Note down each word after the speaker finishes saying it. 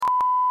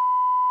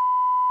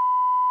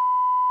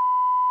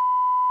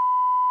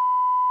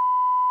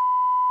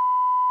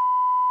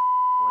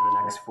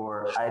next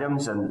 4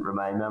 items, and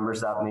remind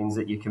members that means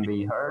that you can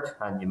be heard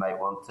and you might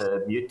want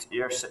to mute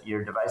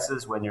your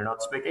devices when you're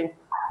not speaking.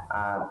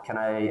 Can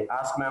I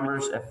ask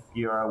members if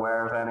you are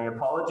aware of any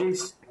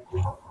apologies?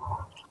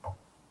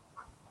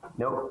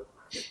 No.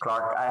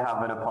 Clerk, I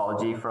have an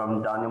apology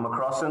from Daniel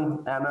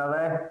McCrossan,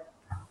 MLA.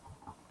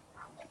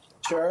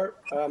 Chair,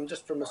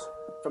 just from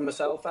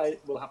myself, I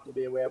will have to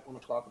be away at 1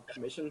 o'clock at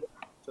commission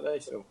today,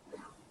 so.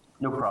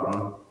 No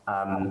problem.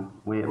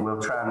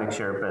 We'll try and make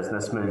sure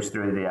business moves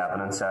through the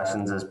evidence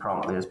sessions as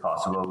promptly as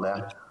possible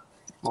then.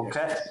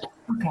 Okay.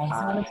 Okay,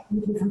 so let's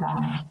move from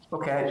that.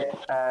 Okay,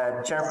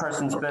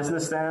 chairperson's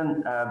business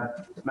then.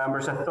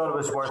 Members, I thought it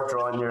was worth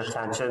drawing your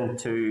attention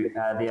to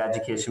the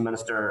Education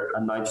Minister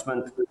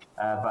announcement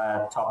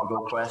via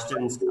topical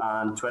questions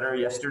on Twitter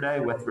yesterday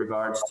with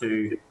regards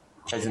to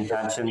his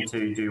intention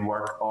to do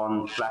work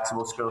on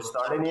flexible school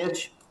starting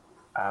age,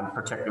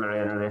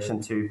 particularly in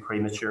relation to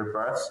premature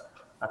births.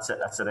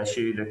 That's an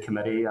issue the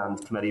committee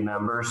and committee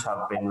members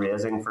have been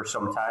raising for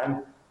some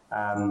time.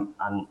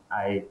 And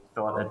I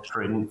thought it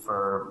prudent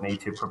for me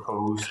to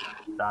propose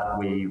that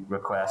we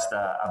request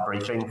a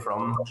briefing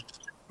from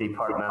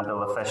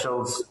departmental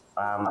officials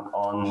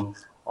on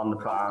the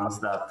plans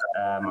that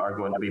are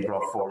going to be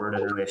brought forward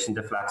in relation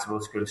to flexible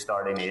school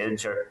starting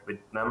age. Would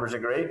members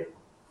agree?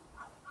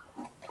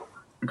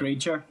 Agreed,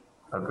 Chair.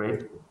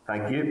 Agreed.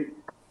 Thank you.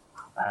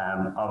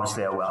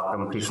 Obviously a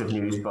welcome piece of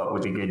news, but it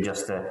would be good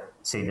just to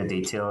see the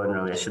detail in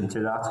relation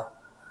to that.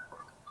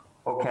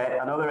 Okay,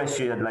 another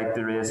issue I'd like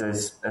to raise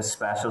is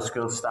special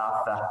school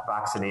staff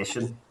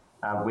vaccination.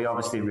 We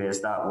obviously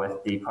raised that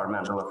with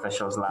departmental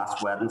officials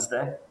last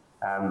Wednesday,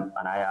 and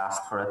I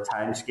asked for a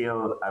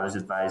timescale. I was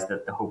advised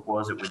that the hope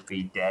was it would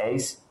be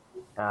days.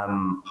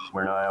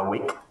 We're now a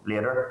week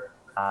later,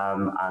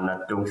 and I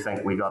don't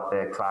think we got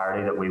the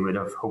clarity that we would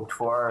have hoped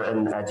for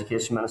in the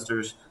Education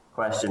Minister's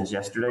questions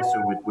yesterday.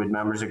 So would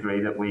members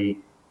agree that we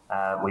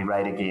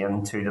write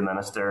again to the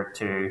Minister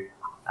to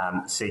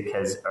seek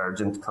his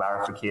urgent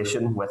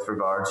clarification with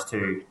regards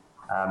to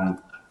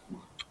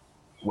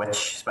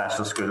which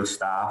special school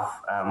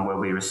staff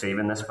will be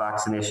receiving this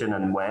vaccination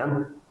and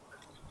when?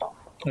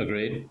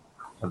 Agreed.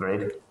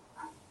 Agreed.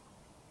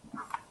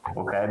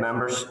 Okay,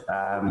 members.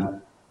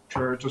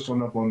 Sure, just on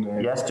that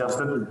one. Yes,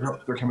 Justin.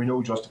 There can be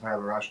no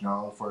justifiable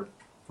rationale for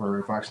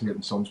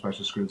vaccinating some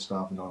special school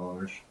staff and not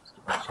others.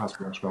 It has to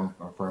be a strong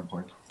or firm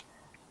point.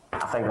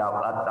 I think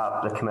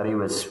that the committee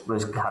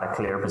had a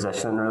clear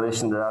position in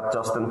relation to that,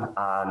 Justin,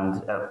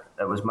 and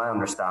it was my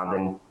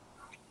understanding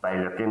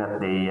by looking at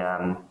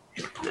the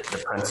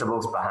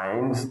principles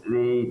behind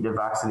the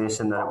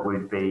vaccination that it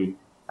would be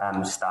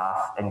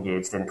staff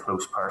engaged in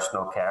close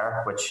personal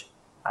care, which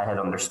I had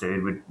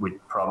understood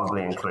would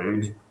probably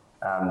include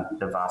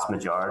the vast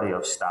majority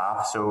of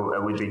staff. So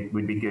it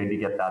would be good to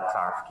get that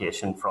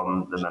clarification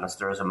from the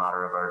Minister as a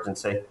matter of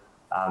urgency.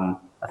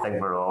 I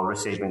think we're all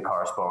receiving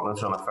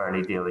correspondence on a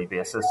fairly daily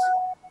basis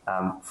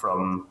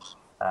from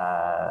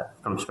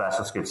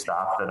special school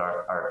staff that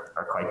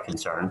are quite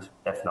concerned,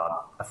 if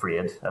not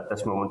afraid, at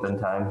this moment in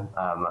time,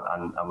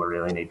 and we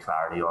really need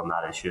clarity on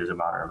that issue as a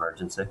matter of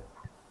urgency.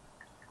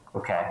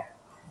 Okay.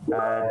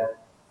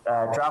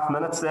 Draft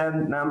minutes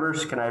then,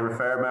 members. Can I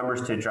refer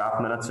members to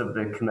draft minutes of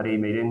the committee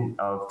meeting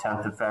of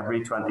 10th of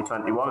February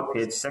 2021 at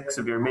page 6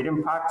 of your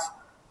meeting packs,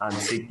 and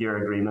seek your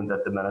agreement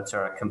that the minutes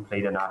are a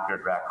complete and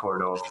accurate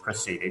record of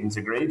proceedings.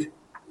 Agreed?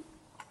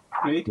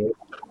 Agreed.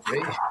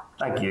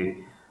 Thank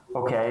you.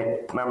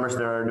 Okay, members,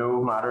 there are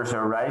no matters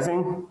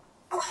arising,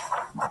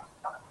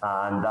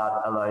 and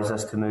that allows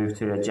us to move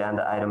to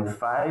agenda item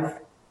 5,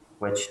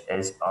 which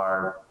is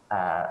our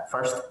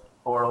first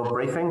oral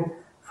briefing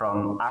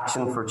from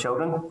Action for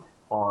Children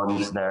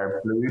on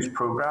their Blues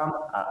programme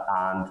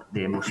and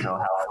the Emotional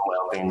Health and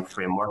Wellbeing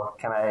Framework.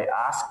 Can I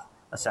ask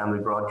Assembly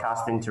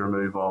Broadcasting to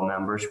remove all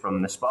members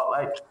from the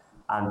spotlight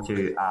and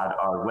to add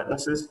our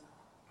witnesses?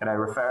 Can I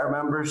refer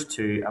members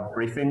to a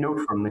briefing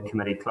note from the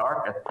committee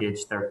clerk at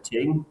page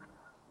 13,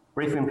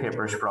 briefing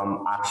papers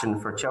from Action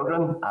for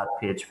Children at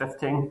page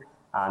 15,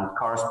 and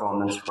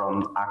correspondence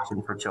from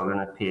Action for Children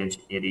at page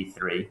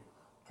 83.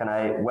 Can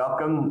I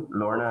welcome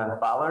Lorna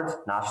Ballard,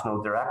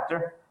 National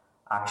Director,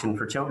 Action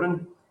for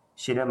Children,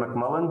 Sheila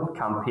McMullen,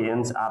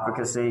 Campaigns,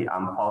 Advocacy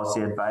and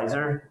Policy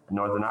Advisor,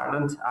 Northern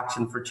Ireland,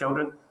 Action for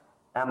Children,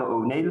 Emma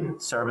O'Neill,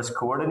 Service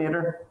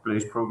Coordinator,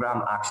 Blues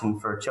Programme, Action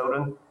for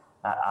Children,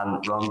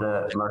 and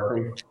Rhonda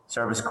Murphy,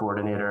 Service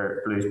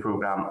Coordinator, Blues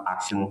Programme,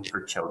 Action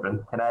for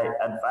Children. Can I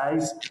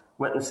advise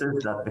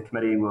witnesses that the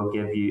committee will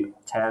give you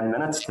 10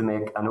 minutes to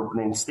make an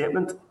opening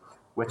statement,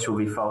 which will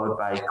be followed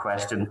by a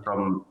question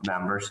from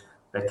members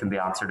that can be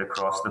answered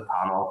across the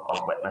panel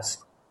of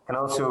witness. Can I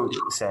also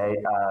say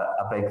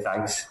a big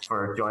thanks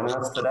for joining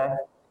us today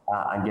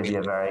and give you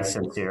a very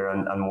sincere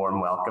and warm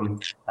welcome.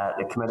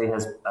 The committee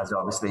has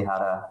obviously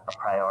had a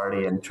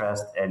priority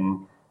interest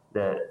in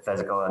the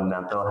physical and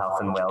mental health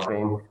and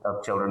well-being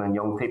of children and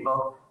young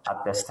people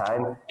at this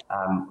time.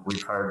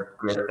 We've heard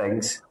great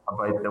things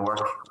about the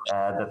work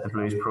that the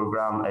Blues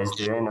programme is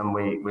doing, and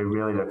we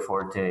really look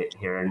forward to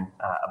hearing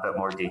a bit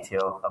more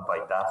detail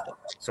about that.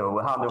 So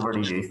we'll hand over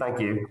to you. Thank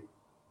you.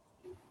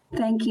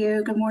 Thank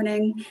you. Good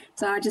morning.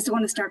 So I just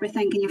want to start by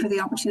thanking you for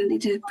the opportunity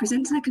to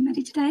present to the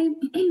committee today.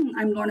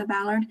 I'm Lorna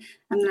Ballard.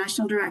 I'm the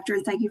National Director,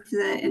 and thank you for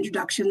the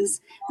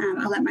introductions.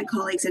 I'll let my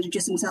colleagues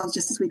introduce themselves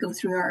just as we go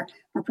through our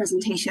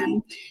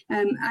presentation.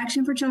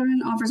 Action for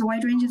Children offers a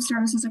wide range of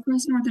services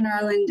across Northern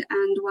Ireland,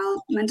 and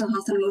while mental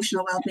health and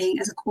emotional wellbeing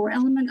is a core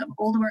element of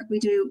all the work we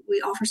do,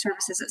 we offer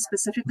services that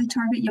specifically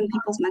target young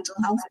people's mental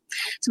health.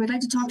 So we'd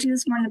like to talk to you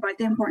this morning about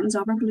the importance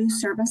of our Blues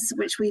service,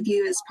 which we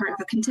view as part of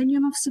a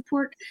continuum of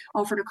support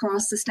offered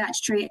across the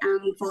statutory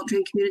and voluntary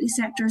and community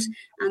sectors,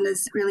 and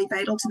is really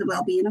vital to the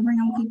well-being of our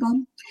young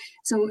people.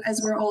 So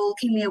as we're all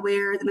keenly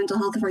aware, the mental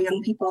health of our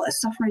young people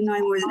is suffering now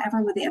more than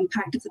ever with the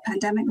impact of the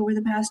pandemic over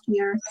the past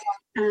year.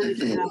 And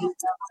the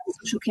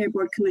Social Care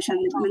Board Commission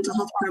Mental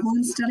Health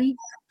Prevalence Study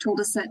told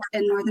us that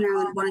in Northern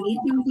Ireland, 1 in 8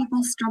 young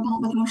people struggle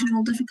with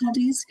emotional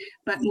difficulties,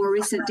 but more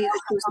recent data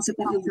shows us that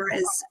that number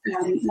is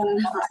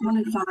 1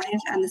 in 5,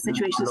 and the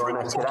situation is...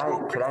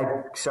 Lorna, could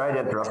I, sorry to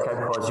interrupt, can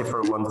I pause you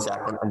for 1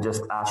 second and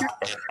just ask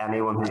if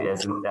anyone who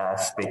isn't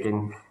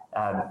speaking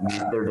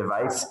mute their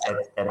device?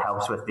 It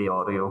helps with the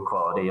audio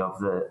quality of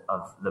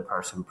the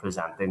person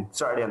presenting.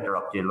 Sorry to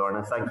interrupt you,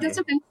 Lorna. Thank you. That's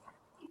okay.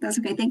 That's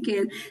okay. Thank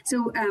you.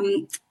 So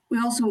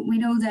we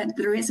know that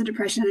the rates of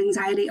depression and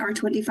anxiety are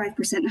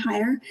 25%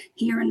 higher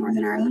here in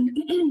Northern Ireland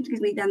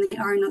than they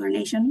are in other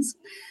nations.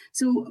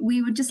 So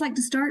we would just like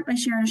to start by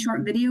sharing a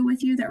short video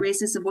with you that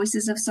raises the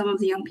voices of some of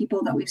the young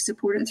people that we've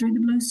supported through the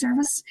Blues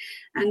service.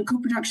 And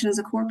co-production is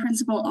a core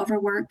principle of our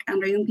work,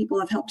 and our young people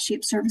have helped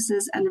shape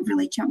services and have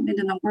really championed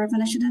a number of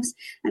initiatives,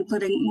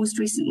 including most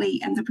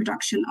recently in the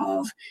production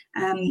of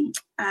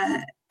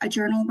a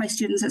journal by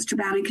students at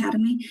Strabane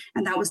Academy,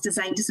 and that was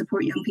designed to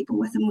support young people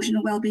with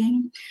emotional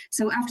well-being.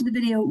 So after the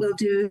video, we'll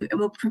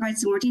provide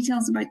some more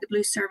details about the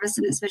Blues service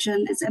and its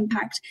vision, its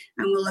impact,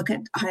 and we'll look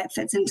at how it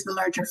fits into the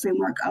larger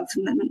framework of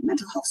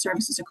mental health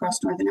services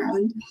across Northern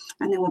Ireland,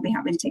 and then we'll be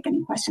happy to take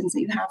any questions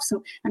that you have.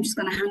 So I'm just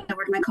going to hand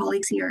over to my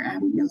colleagues here,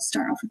 and we'll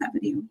start off with that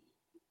video.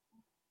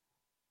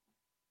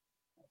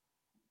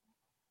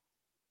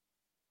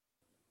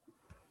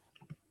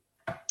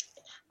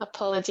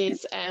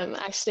 Apologies.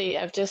 Actually,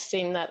 I've just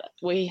seen that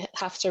we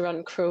have to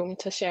run Chrome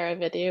to share a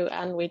video,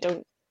 and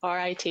our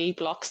IT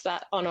blocks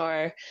that on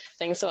our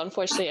thing. So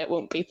unfortunately, it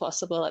won't be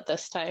possible at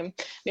this time.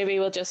 Maybe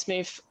we'll just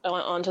move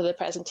on to the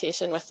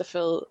presentation with the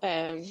full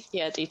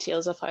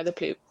details of how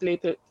the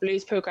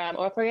Blues programme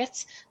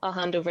operates. I'll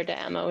hand over to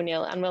Emma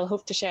O'Neill, and we'll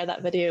hope to share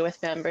that video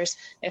with members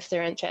if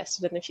they're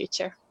interested in the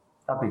future.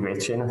 That'd be great,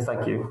 Shana.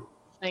 Thank you.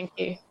 Thank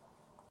you.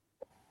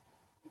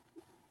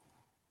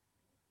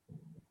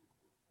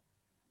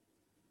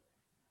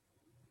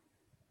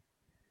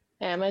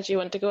 Emma, do you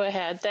want to go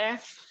ahead there?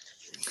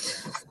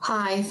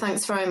 Hi,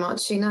 thanks very much,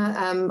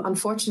 Sheena.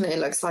 Unfortunately, it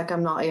looks like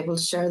I'm not able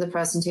to share the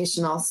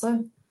presentation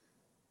also.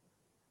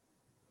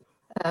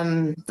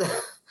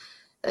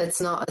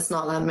 It's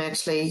not letting me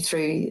actually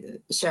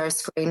share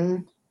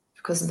screen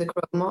because of the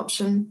Chrome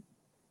option.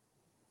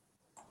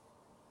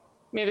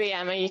 Maybe,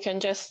 Emma, you can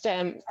just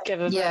give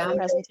a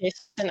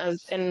presentation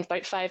in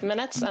about 5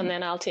 minutes, and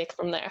then I'll take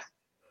from there.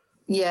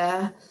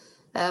 Yeah.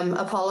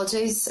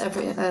 Apologies.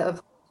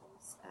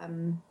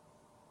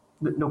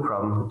 No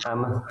problem,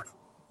 Emma.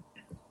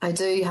 I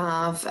do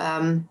have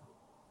an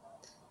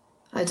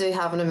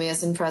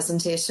amazing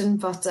presentation,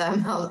 but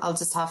I'll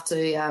just have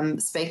to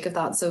speak if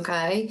that's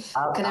okay.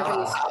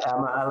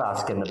 I'll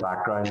ask in the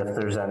background if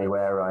there's any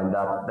way around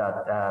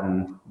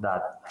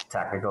that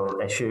technical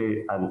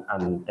issue,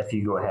 and if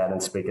you go ahead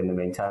and speak in the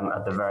meantime,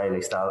 at the very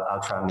least,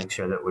 I'll try and make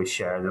sure that we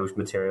share those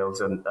materials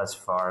and as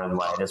far and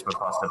wide as we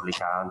possibly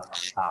can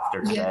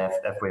after today,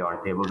 if we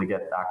aren't able to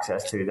get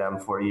access to them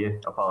for you.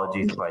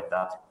 Apologies about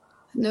that.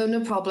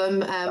 No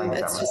problem.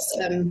 It's just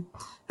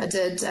I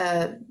did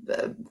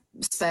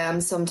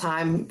spend some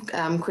time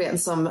creating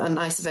some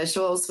nice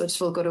visuals, which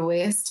will go to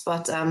waste,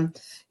 but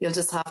you'll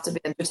just have to be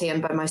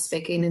entertained by my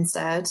speaking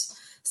instead.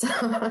 So,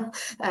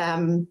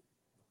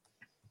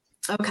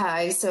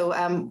 okay,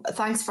 so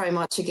thanks very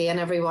much again,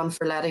 everyone,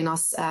 for letting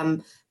us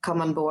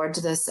come on board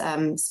to this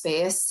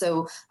space.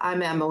 So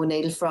I'm Emma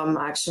O'Neill from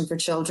Action for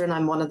Children.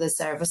 I'm one of the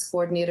service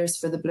coordinators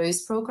for the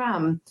Blues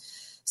programme.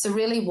 So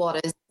really,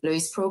 what is the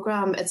Blues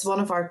programme? It's one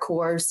of our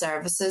core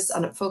services,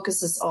 and it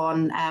focuses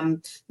on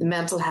the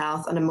mental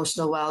health and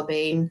emotional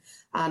well-being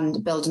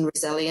and building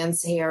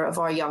resilience here of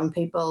our young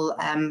people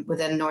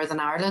within Northern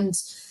Ireland.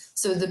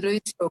 So the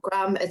Blues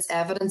programme, it's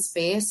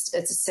evidence-based.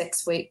 It's a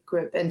 6-week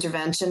group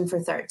intervention for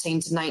 13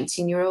 to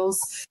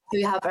 19-year-olds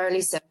who have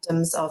early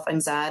symptoms of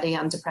anxiety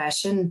and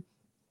depression.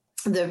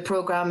 The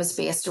programme is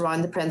based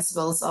around the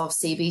principles of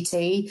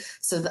CBT,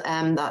 so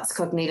that's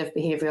cognitive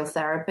behavioural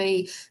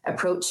therapy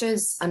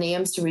approaches, and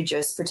aims to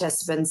reduce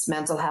participants'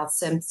 mental health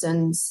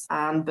symptoms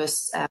and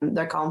boost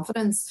their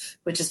confidence,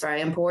 which is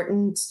very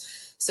important.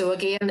 So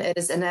again, it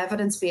is an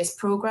evidence-based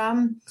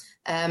programme,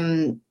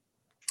 and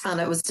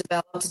it was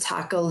developed to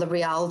tackle the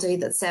reality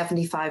that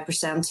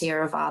 75%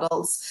 here of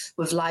adults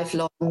with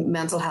lifelong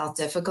mental health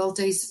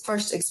difficulties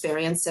first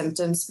experience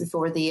symptoms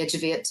before the age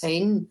of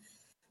 18.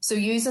 So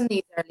using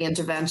these early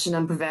intervention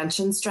and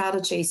prevention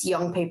strategies,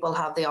 young people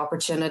have the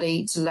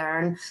opportunity to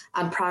learn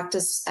and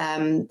practice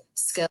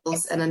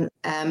skills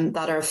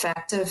that are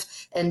effective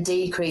in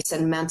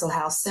decreasing mental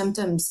health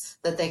symptoms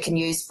that they can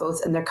use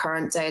both in their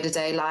current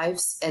day-to-day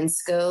lives, in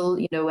school,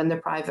 in their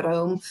private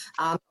home,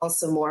 and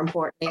also more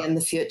importantly in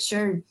the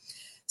future.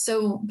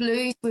 So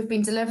Blues, we've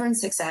been delivering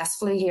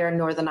successfully here in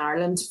Northern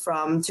Ireland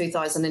from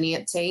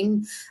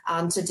 2018,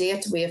 and to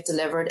date we have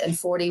delivered in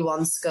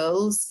 41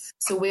 schools.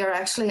 So we are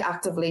actually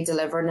actively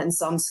delivering in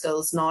some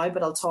schools now,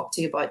 but I'll talk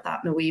to you about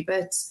that in a wee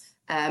bit.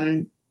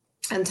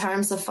 In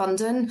terms of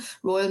funding,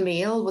 Royal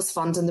Mail was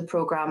funding the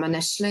programme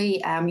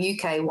initially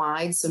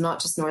UK-wide, so not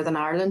just Northern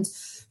Ireland,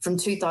 from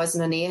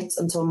 2008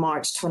 until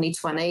March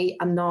 2020.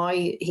 And now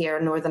here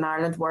in Northern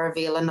Ireland, we're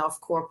availing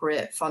of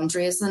corporate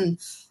fundraising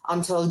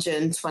until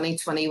June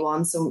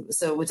 2021. So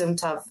we don't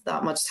have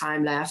that much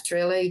time left,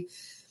 really.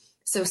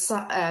 So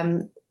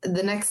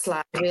the next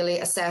slide, really,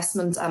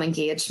 assessment and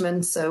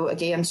engagement. So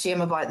again,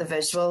 shame about the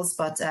visuals,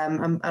 but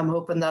I'm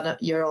hoping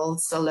that you're all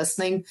still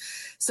listening.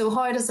 So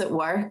how does it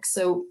work?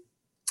 So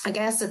I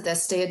guess at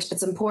this stage,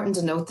 it's important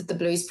to note that the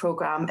Blues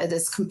programme, it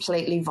is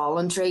completely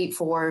voluntary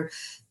for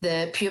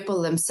the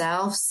pupil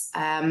themselves.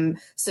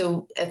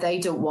 So if they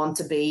don't want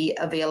to be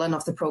availing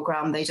of the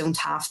programme, they don't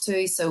have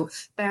to. So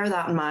bear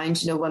that in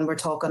mind, when we're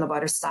talking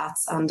about our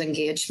stats and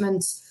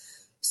engagement.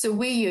 So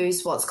we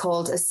use what's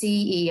called a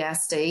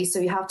CESD. So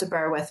you have to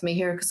bear with me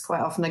here because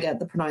quite often I get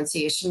the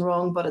pronunciation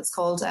wrong, but it's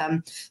called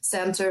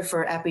Centre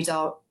for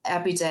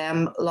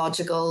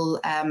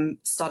Epidemiological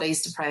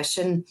Studies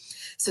Depression.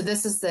 So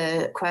this is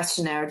the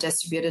questionnaire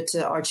distributed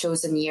to our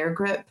chosen year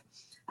group.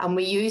 And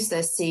we use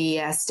this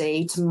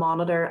CESD to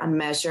monitor and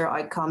measure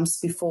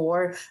outcomes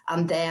before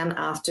and then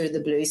after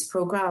the Blues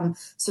programme.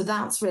 So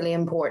that's really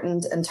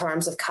important in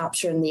terms of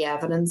capturing the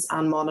evidence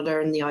and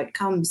monitoring the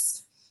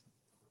outcomes.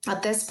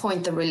 At this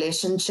point, the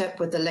relationship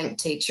with the linked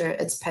teacher,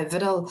 it's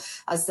pivotal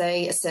as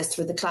they assist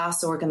with the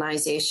class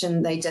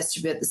organisation. They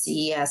distribute the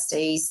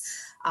CESDs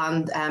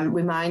and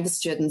remind the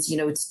students,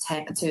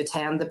 to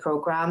attend the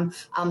programme.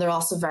 And they're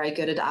also very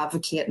good at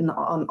advocating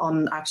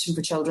on Action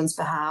for Children's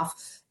behalf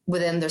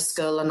within their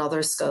school and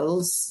other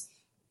schools.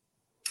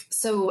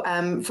 So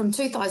from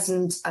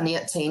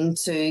 2018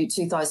 to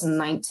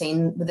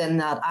 2019, within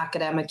that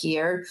academic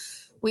year,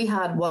 we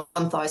had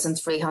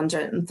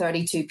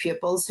 1,332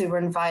 pupils who were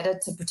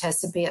invited to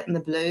participate in the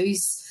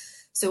Blues.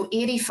 So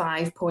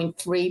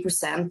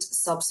 85.3%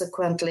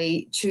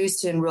 subsequently choose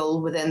to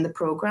enrol within the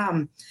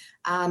programme,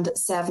 and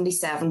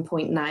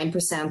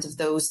 77.9% of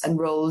those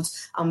enrolled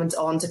and went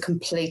on to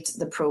complete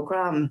the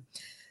programme.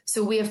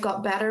 So we have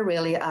got better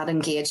really at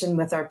engaging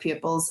with our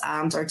pupils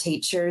and our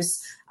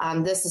teachers,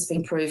 and this has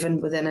been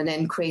proven within an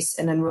increase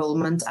in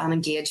enrolment and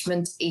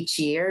engagement each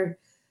year.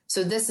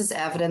 So this is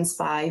evidenced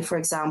by, for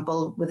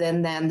example,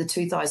 within then the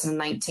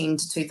 2019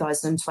 to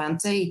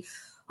 2020,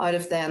 out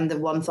of then the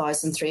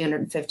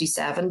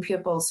 1,357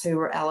 pupils who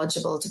were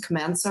eligible to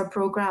commence our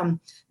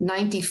programme,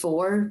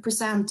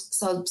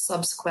 94%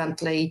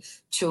 subsequently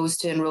chose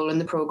to enrol in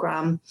the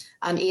programme,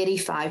 and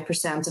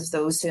 85% of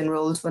those who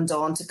enrolled went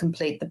on to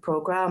complete the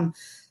programme.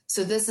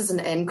 So this is an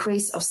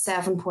increase of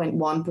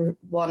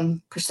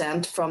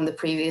 7.1% from the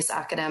previous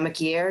academic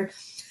year.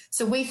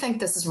 So we think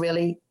this is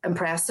really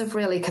impressive,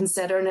 really,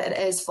 considering it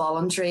is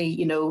voluntary,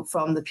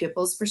 from the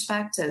pupil's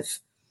perspective.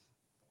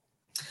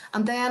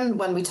 And then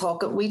when we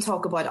talk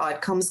about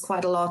outcomes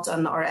quite a lot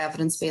on our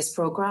evidence-based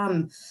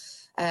programme.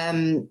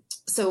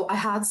 So I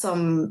had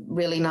some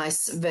really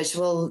nice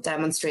visual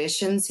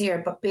demonstrations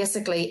here, but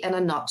basically in a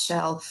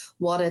nutshell,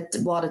 what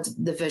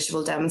the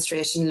visual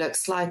demonstration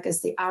looks like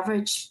is the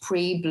average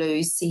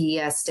pre-Blues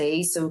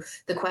CESD, so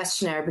the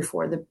questionnaire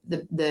before the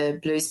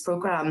Blues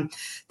programme,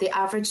 the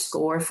average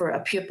score for a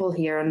pupil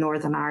here in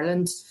Northern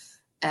Ireland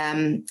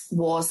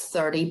was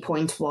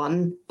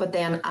 30.1, but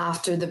then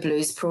after the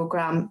Blues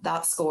programme,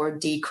 that score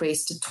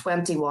decreased to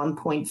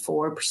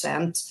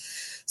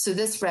 21.4%. So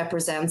this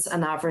represents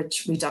an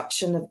average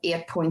reduction of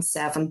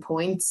 8.7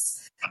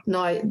 points.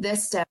 Now,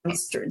 this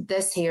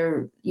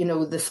here,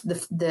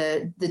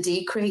 the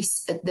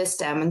decrease, this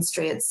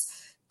demonstrates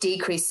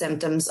decreased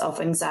symptoms of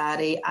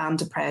anxiety and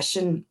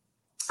depression.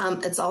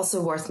 It's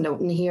also worth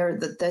noting here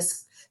that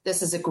this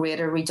is a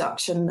greater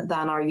reduction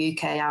than our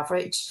UK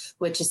average,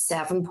 which is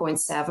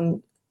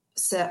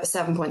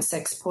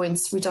 7.6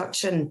 points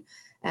reduction.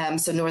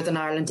 So Northern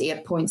Ireland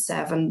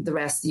 8.7, the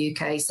rest of the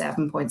UK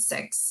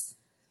 7.6.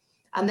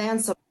 And then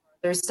some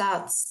other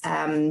stats.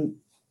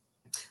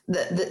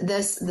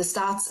 the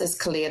stats is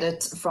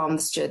collated from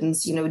the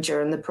students,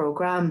 during the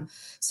programme.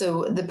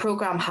 So the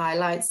programme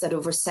highlights that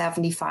over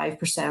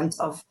 75%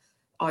 of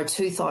our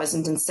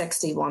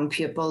 2,061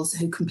 pupils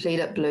who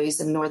completed Blues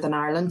in Northern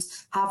Ireland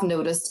have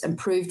noticed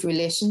improved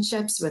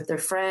relationships with their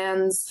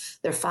friends,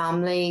 their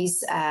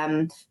families,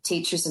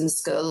 teachers in the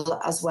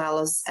school, as well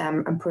as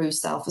improved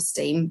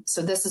self-esteem.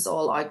 So this is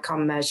all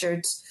outcome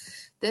measured.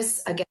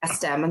 This, I guess,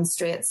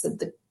 demonstrates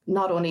that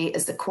not only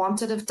is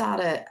quantitative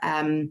data,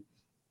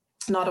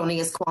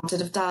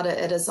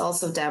 it is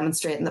also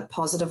demonstrating that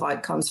positive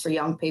outcomes for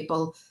young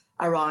people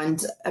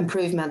around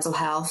improved mental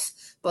health,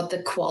 but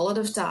the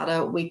qualitative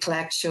data we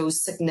collect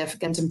shows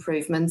significant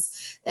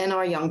improvements in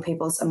our young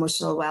people's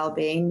emotional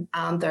well-being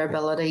and their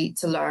ability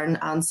to learn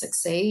and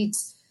succeed.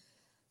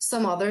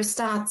 Some other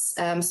stats,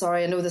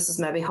 I know this is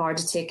maybe hard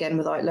to take in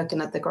without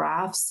looking at the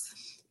graphs,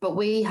 but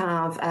we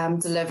have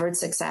delivered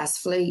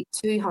successfully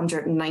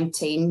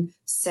 219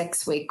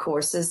 six-week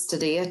courses to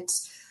date.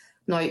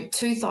 Now,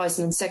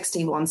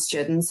 2,061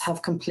 students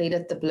have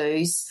completed the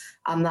Blues,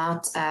 and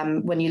that,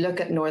 when you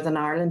look at Northern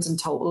Ireland in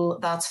total,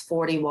 that's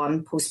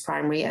 41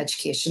 post-primary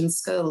education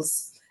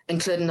schools,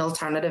 including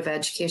alternative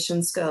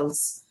education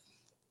schools.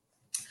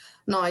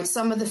 Now,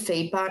 some of the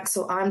feedback,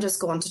 so I'm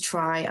just going to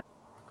try and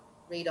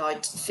read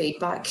out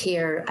feedback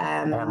here.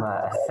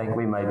 Emma, I think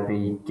we might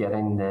be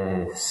getting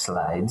the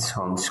slides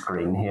on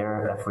screen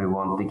here. If we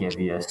want to give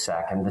you a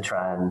second to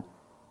try and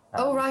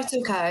right,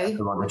 okay. If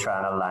we want to try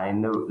and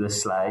align the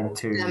slide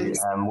to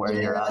where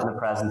you're at in the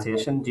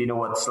presentation. Do you know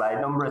what slide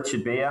number it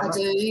should be, Emma? I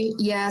do,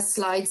 yeah,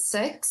 slide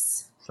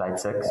 6. Slide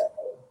 6.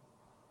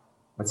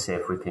 Let's see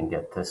if we can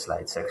get to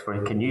slide 6.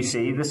 Can you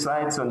see the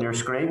slides on your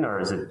screen,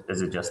 or is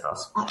it just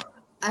us?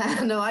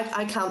 No,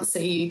 I can't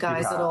see you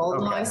guys at all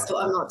now, so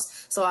I'm not.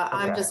 So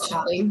I'm just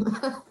chatting.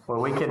 Well,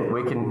 we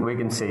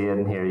can see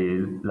and hear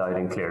you loud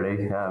and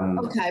clearly.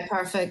 Okay,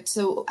 perfect.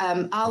 So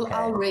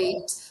I'll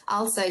read.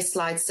 I'll say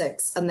slide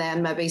 6 and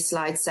then maybe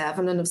slide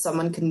 7, and if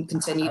someone can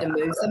continue to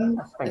move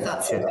them, if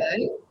that's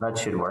okay. That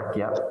should work.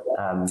 Yeah.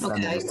 Let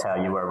me just tell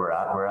you where we're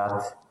at. We're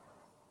at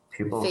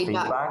pupil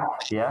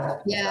feedback. Yeah.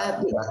 Yeah.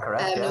 Is that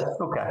correct? Yeah.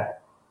 Okay.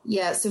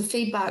 Yeah. So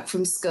feedback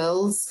from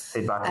schools.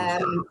 Feedback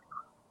from schools.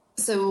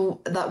 So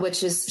that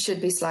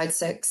should be slide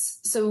 6.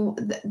 So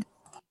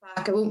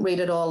I won't read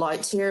it all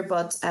out here,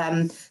 but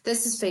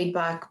this is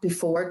feedback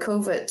before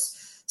COVID.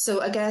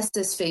 So I guess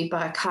this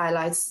feedback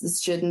highlights the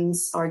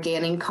students are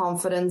gaining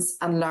confidence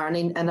and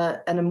learning in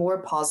a more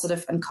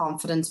positive and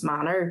confident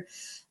manner.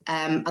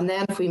 And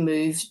then if we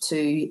move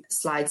to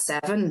slide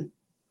 7.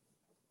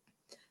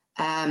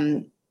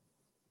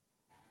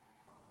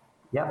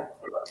 Yep.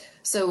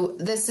 So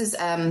this is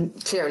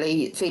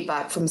clearly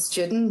feedback from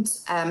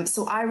students.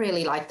 So I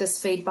really like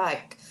this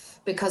feedback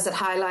because it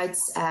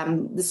highlights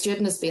the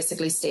student is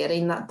basically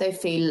stating that they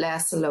feel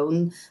less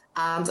alone,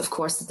 and of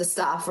course that the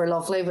staff are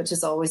lovely, which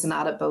is always an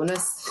added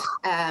bonus.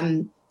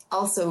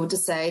 Also to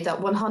say that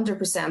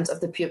 100%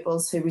 of the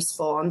pupils who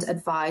respond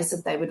advise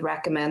that they would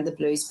recommend the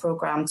Blues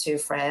programme to a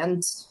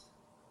friend.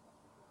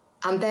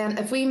 And then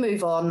if we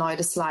move on now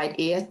to slide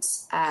 8,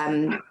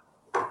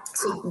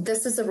 so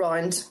this is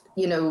around,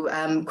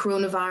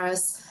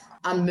 coronavirus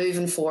and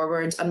moving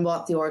forward and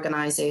what the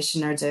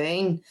organisation are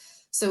doing.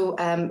 So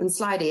in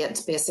slide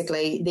 8,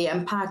 basically, the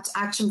impact,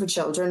 Action for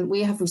Children,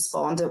 we have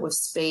responded with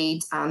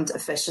speed and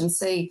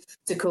efficiency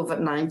to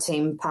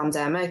COVID-19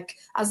 pandemic,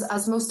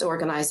 as most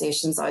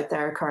organisations out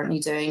there are currently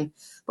doing.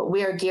 But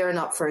we are gearing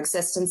up for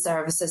existing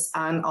services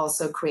and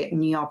also creating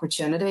new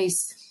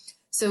opportunities.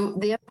 So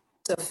the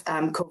of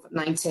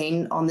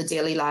COVID-19 on the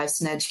daily lives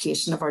and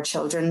education of our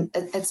children,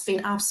 it's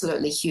been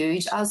absolutely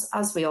huge,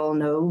 as we all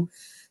know.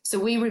 So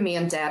we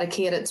remain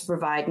dedicated to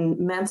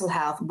providing mental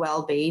health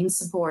wellbeing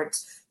support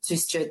to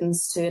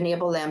students to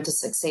enable them to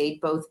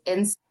succeed both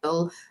in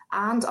school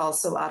and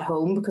also at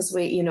home, because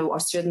our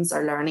students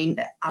are learning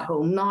at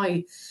home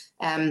now.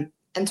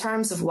 In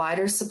terms of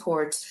wider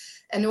support,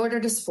 in order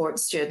to support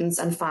students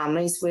and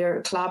families,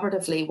 we're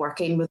collaboratively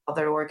working with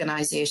other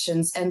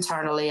organisations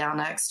internally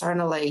and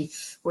externally.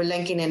 We're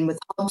linking in with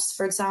hubs,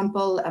 for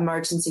example,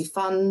 emergency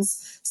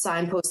funds,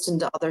 signposting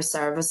to other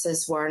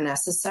services where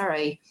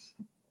necessary.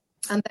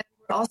 And then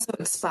we're also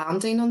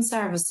expanding on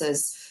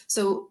services.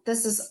 So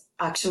this is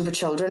Action for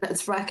Children.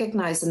 It's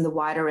recognising the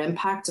wider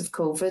impact of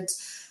COVID.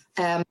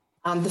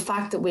 And the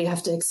fact that we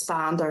have to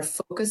expand our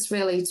focus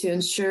really to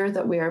ensure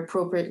that we are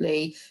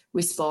appropriately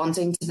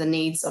responding to the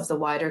needs of the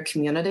wider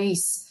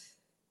communities.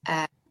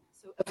 So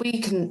if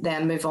we can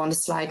then move on to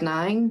slide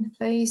 9,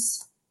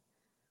 please.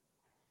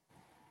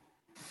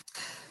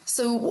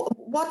 So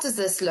what does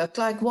this look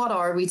like? What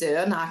are we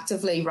doing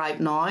actively right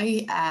now?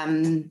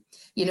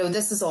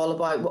 This is all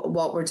about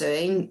what we're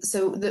doing.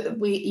 So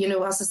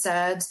as I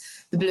said,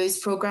 the Blues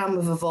programme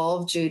have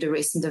evolved due to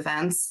recent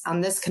events,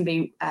 and this can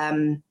be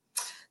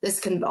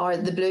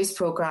the Blues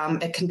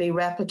programme, it can be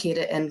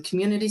replicated in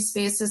community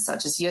spaces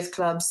such as youth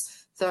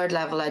clubs, third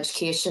level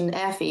education,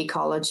 FE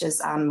colleges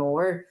and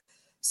more.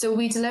 So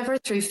we deliver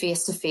through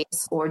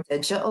face-to-face or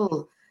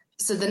digital.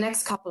 So the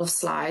next couple of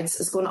slides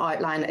is going to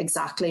outline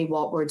exactly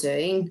what we're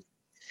doing.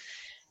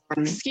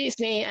 Excuse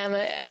me,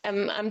 Emma.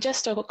 I'm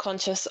just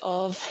conscious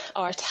of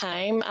our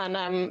time, and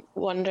I'm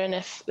wondering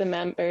if the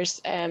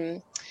members,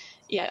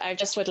 I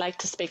just would like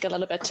to speak a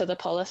little bit to the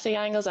policy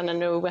angles, and I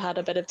know we had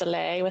a bit of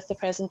delay with the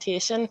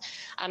presentation,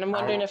 and I'm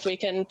wondering if we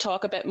can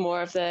talk a bit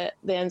more of the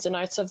ins and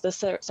outs of the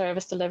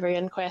service delivery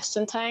and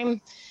question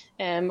time,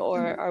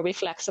 or are we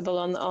flexible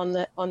on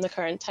the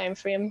current time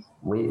frame?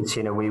 We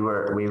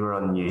were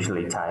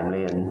unusually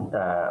timely in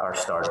our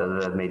start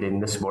of the meeting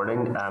this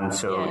morning,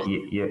 so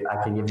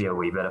I can give you a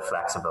wee bit of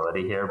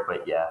flexibility here,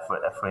 but yeah,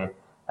 if we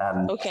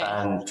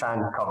try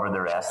and cover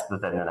the rest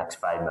within the next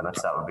 5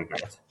 minutes, that would be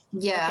great.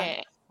 Yeah.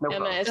 Okay. No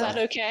Emma, problem. is that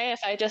okay if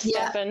I just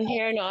step in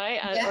here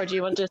now, or do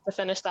you want just to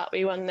finish that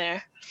wee one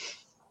there?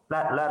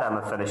 Let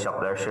Emma finish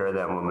up there, sure,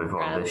 then we'll move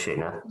on to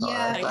Sheena.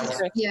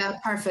 Yeah,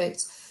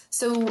 perfect.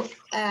 So,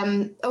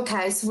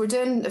 so we're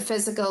doing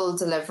physical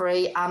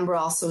delivery and we're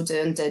also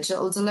doing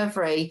digital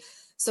delivery.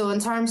 So in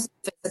terms of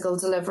physical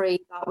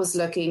delivery, that was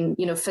looking,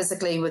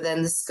 physically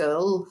within the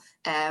school.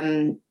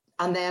 And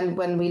then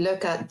when we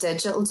look at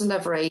digital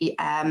delivery,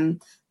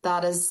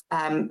 that is,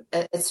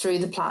 it's through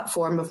the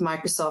platform of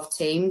Microsoft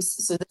Teams.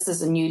 So this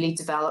is a newly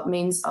developed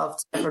means of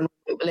delivering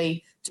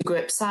remotely to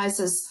group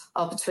sizes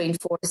of between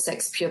 4 to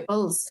 6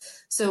 pupils.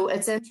 So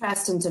it's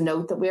interesting to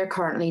note that we are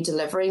currently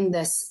delivering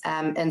this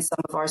in some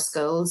of our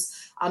schools.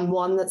 And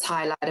one that's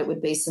highlighted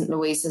would be St.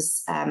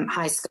 Louise's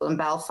High School in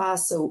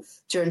Belfast. So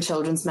during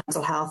Children's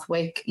Mental Health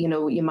Week, you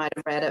might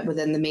have read it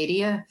within the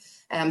media.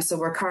 So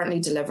we're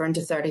currently delivering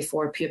to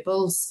 34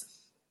 pupils.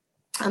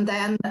 And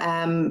then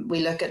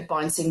we look at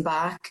Bouncing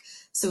Back.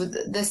 So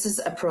this is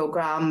a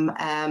programme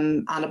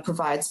and it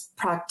provides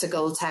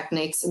practical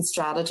techniques and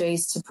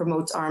strategies to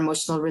promote our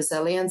emotional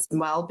resilience and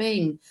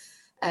wellbeing.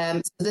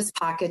 So this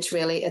package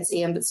really, it's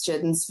aimed at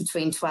students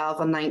between 12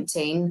 and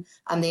 19,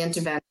 and the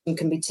intervention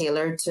can be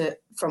tailored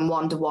from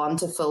one-to-one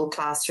to full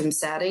classroom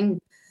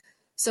setting.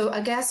 So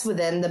I guess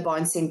within the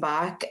Bouncing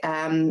Back,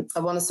 I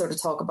want to sort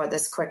of talk about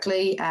this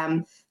quickly.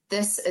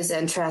 This is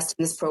interesting,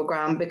 this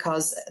programme,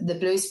 because the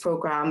Blues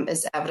programme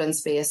is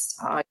evidence-based,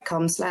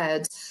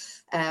 outcomes-led,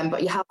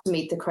 but you have to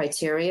meet the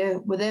criteria.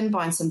 Within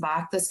Bouncing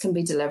Back, this can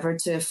be delivered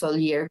to a full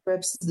year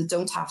group, so they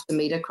don't have to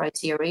meet a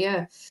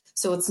criteria.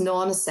 So it's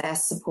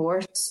non-assessed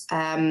support.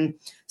 So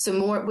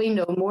we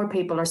know more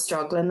people are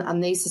struggling,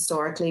 and these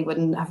historically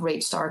wouldn't have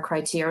reached our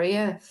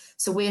criteria.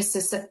 So we have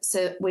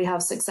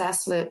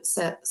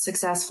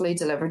successfully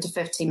delivered to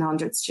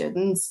 1,500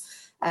 students.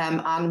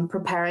 And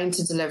preparing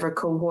to deliver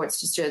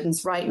cohorts to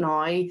students right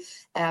now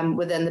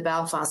within the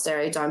Belfast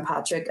area,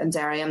 Downpatrick and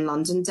Derry and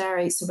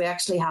Londonderry. So we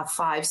actually have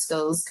 5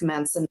 schools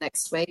commencing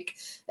next week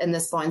in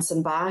this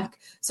Bouncing Back.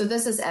 So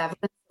this is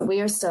evidence that we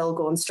are still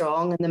going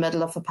strong in the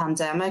middle of a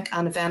pandemic,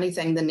 and if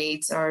anything, the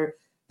needs are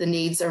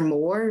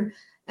more.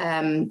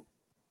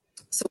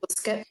 So we'll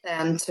skip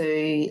then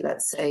to,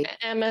 let's see.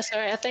 Emma,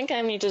 sorry, I think I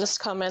need to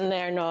just come in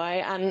there now.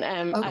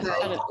 And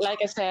like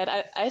I said,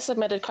 I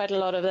submitted quite a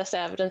lot of this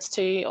evidence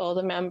to all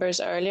the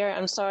members earlier.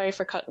 I'm sorry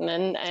for cutting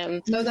in.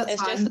 No, that's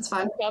fine. That's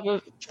fine.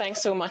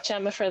 Thanks so much,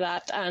 Emma, for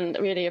that, and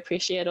really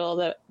appreciate all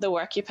the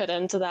work you put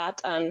into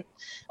that and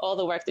all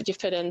the work that you've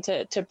put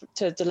into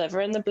to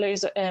delivering the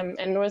Blues in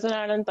Northern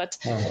Ireland. But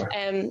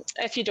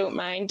if you don't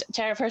mind,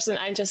 Chairperson,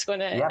 I'm just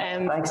going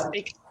to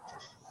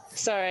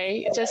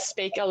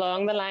speak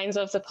along the lines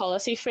of the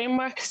policy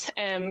frameworks,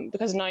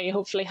 because now you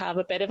hopefully have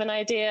a bit of an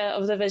idea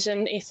of the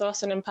vision,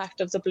 ethos and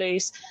impact of the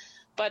Blues.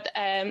 But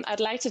I'd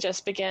like to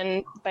just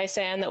begin by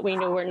saying that we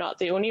know we're not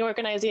the only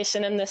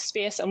organisation in this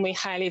space, and we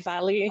highly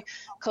value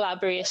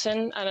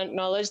collaboration and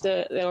acknowledge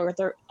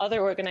the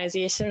other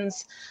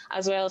organisations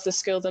as well as the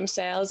school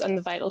themselves and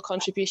the vital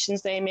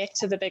contributions they make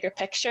to the bigger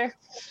picture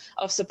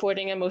of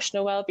supporting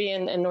emotional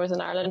wellbeing in Northern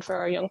Ireland for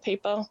our young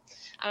people.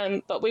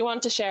 But we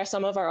want to share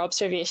some of our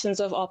observations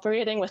of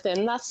operating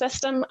within that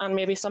system and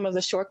maybe some of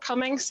the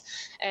shortcomings,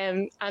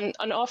 and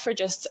offer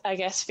just, I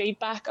guess,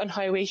 feedback on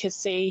how we could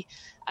see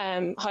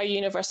how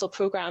universal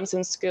programmes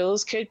in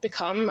schools could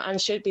become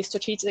and should be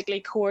strategically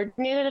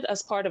coordinated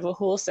as part of a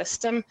whole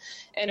system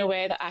in a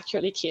way that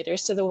accurately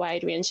caters to the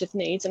wide range of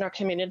needs in our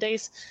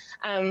communities.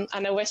 And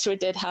I wish we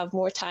did have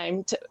more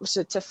time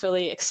to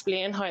fully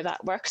explain how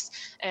that works,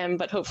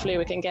 but hopefully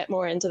we can get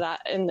more into that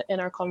in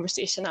our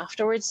conversation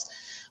afterwards.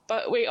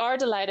 But we are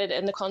delighted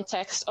in the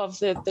context of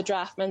the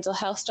draft mental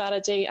health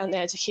strategy and the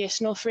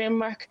educational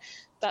framework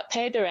that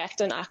pay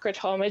direct and accurate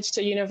homage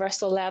to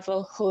universal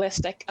level,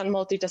 holistic and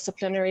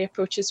multidisciplinary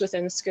approaches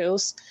within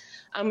schools.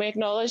 And we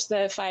acknowledge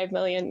the $5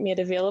 million made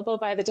available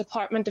by the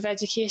Department of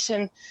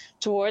Education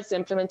towards the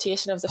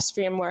implementation of this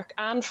framework,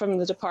 and from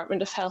the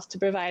Department of Health to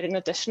provide an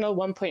additional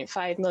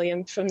 $1.5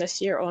 million from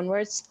this year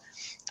onwards.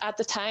 At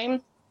the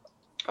time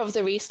of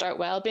the Restart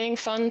Wellbeing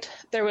Fund,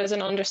 there was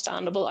an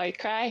understandable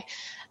outcry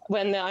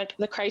when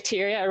the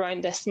criteria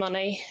around this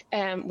money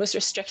was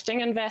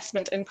restricting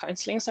investment in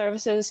counselling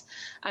services,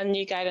 and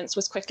new guidance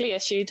was quickly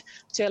issued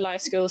to allow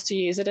schools to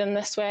use it in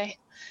this way.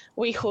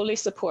 We wholly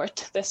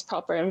support this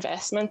proper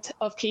investment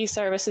of key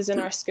services in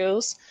our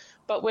schools,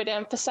 but would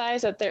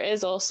emphasise that there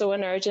is also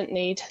an urgent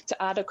need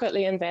to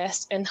adequately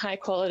invest in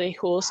high-quality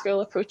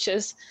whole-school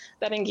approaches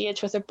that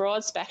engage with a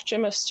broad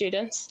spectrum of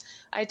students,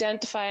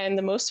 identifying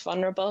the most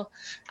vulnerable,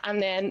 and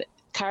then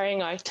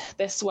carrying out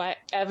this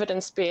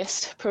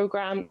evidence-based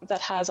programme that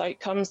has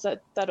outcomes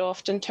that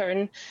often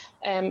turn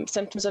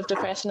symptoms of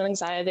depression and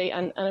anxiety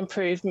and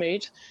improved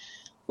mood.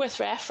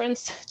 With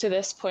reference to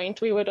this point,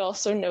 we would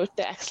also note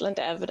the excellent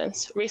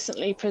evidence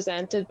recently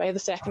presented by the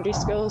Secondary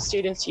School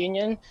Students'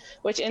 Union,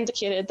 which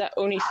indicated that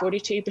only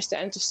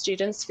 42% of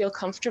students feel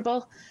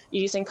comfortable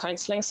using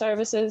counselling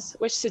services,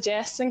 which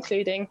suggests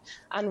including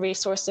and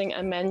resourcing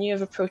a menu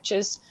of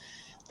approaches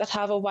that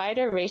have a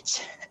wider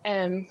reach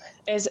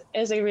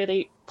is a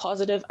really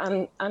positive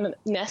and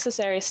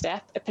necessary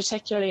step,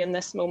 particularly in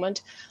this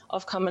moment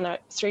of coming out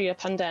through a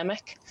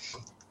pandemic.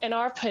 In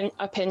our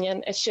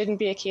opinion, it shouldn't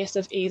be a case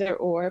of either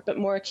or, but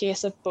more a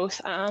case of both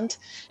and,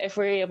 if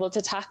we're able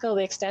to tackle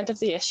the extent of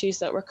the issues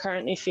that we're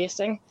currently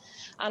facing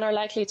and are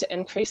likely to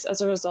increase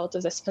as a result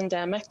of this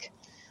pandemic.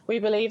 We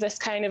believe this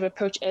kind of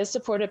approach is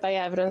supported by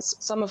evidence,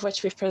 some of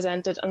which we've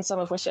presented and some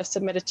of which I've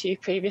submitted to you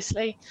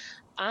previously,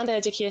 and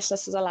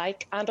educationists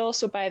alike, and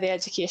also by the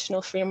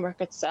educational framework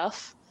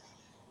itself.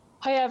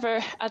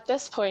 However, at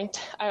this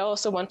point, I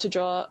also want to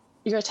draw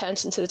your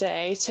attention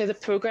today to the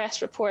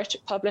progress report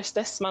published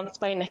this month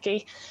by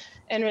Nikki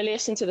in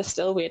relation to the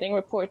Still Waiting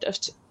report of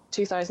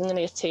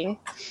 2018.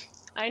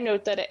 I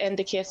note that it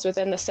indicates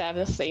within the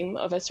 7th theme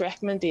of its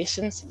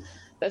recommendations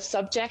that,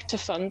 subject to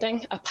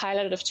funding, a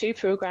pilot of 2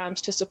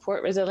 programmes to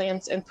support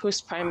resilience in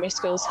post-primary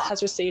schools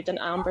has received an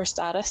amber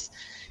status,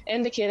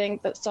 indicating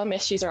that some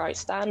issues are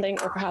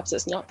outstanding or perhaps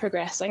it's not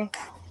progressing.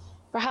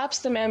 Perhaps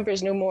the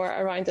members know more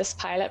around this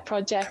pilot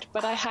project,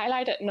 but I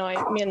highlight it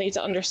now mainly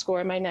to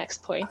underscore my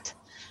next point.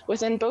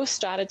 Within both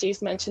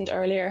strategies mentioned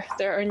earlier,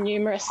 there are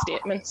numerous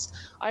statements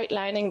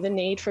outlining the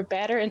need for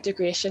better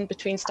integration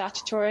between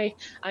statutory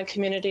and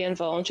community and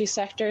voluntary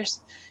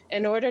sectors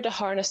in order to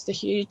harness the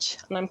huge,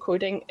 and I'm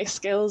quoting,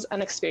 skills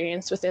and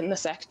experience within the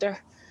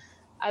sector,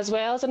 as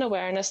well as an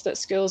awareness that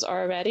schools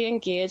are already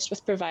engaged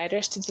with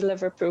providers to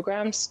deliver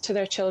programmes to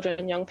their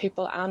children, young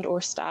people and/or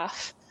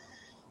staff.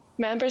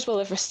 Members will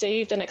have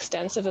received an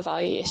extensive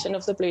evaluation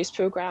of the Blues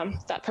programme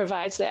that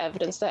provides the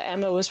evidence that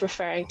Emma was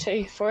referring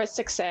to for its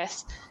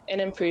success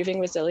in improving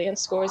resilience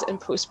scores in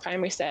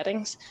post-primary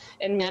settings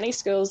in many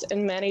schools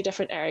in many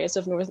different areas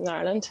of Northern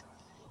Ireland.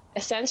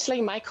 Essentially,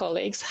 my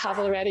colleagues have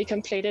already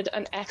completed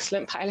an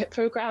excellent pilot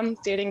programme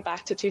dating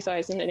back to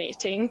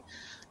 2018,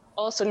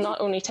 also not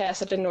only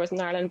tested in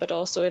Northern Ireland but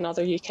also in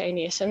other UK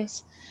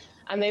nations,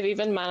 and they've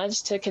even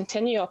managed to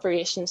continue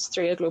operations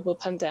through a global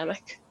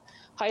pandemic.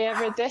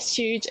 However, this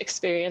huge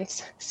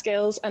experience,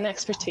 skills and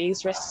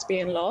expertise risks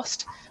being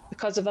lost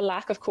because of a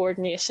lack of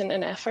coordination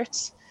and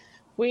efforts.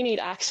 We need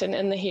action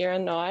in the here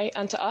and now,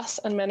 and to us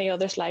and many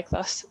others like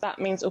us, that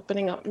means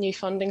opening up new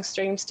funding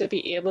streams to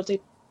be able to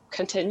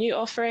continue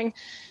offering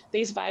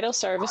these vital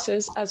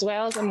services, as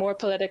well as a more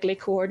politically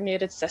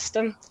coordinated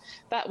system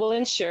that will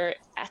ensure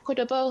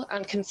equitable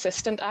and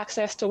consistent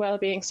access to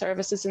wellbeing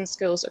services in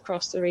schools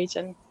across the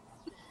region.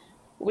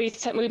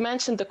 We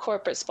mentioned the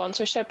corporate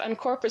sponsorship, and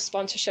corporate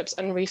sponsorships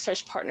and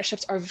research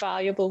partnerships are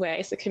valuable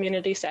ways the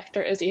community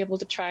sector is able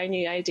to try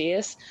new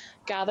ideas,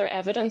 gather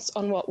evidence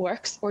on what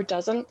works or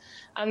doesn't,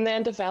 and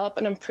then develop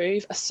and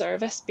improve a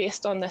service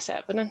based on this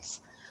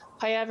evidence.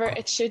 However,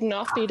 it should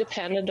not be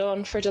dependent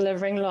on for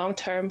delivering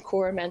long-term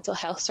core mental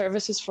health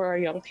services for our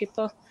young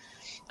people.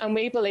 And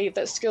we believe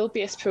that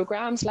school-based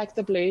programmes like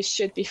the Blues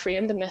should be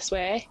framed in this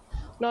way,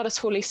 not as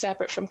wholly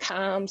separate from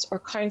CAMS or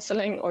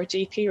counselling or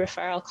GP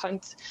referral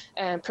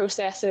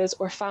processes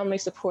or family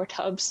support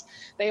hubs.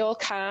 They all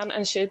can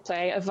and should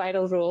play a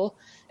vital role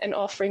in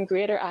offering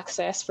greater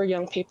access for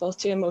young people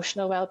to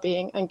emotional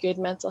well-being and good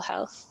mental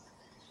health.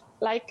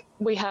 Like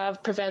we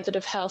have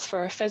preventative health for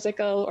our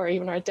physical or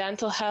even our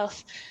dental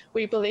health,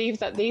 we believe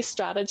that these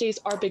strategies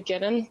are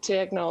beginning to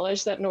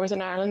acknowledge that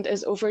Northern Ireland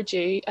is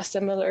overdue a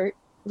similar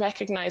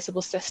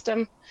recognisable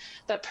system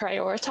that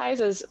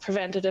prioritises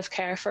preventative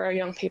care for our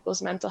young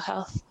people's mental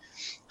health.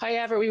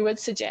 However, we would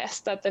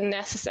suggest that the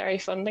necessary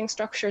funding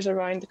structures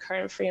around the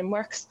current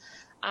frameworks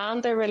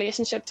and their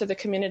relationship to the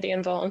community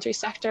and voluntary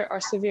sector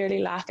are severely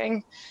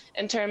lacking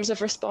in terms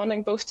of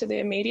responding both to the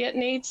immediate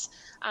needs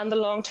and the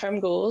long-term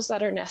goals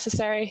that are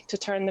necessary to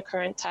turn the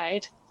current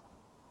tide.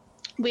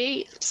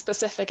 We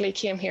specifically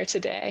came here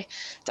today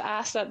to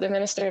ask that the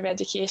Minister of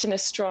Education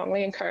is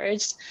strongly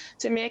encouraged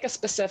to make a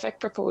specific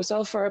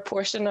proposal for a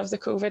portion of the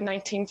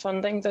COVID-19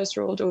 funding that's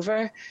rolled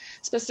over,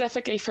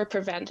 specifically for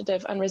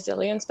preventative and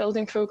resilience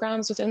building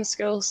programmes within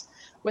schools,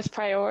 with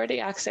priority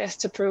access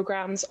to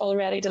programmes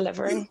already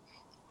delivering,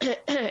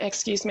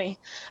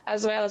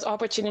 as well as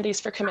opportunities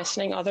for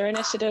commissioning other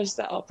initiatives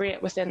that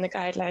operate within the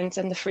guidelines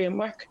and the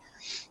framework.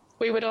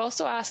 We would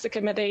also ask the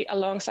committee,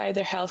 alongside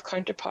their health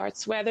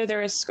counterparts, whether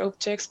there is scope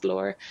to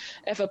explore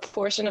if a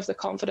portion of the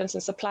confidence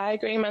and supply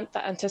agreement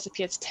that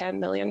anticipates 10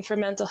 million for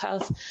mental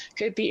health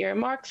could be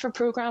earmarked for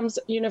programmes,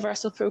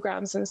 universal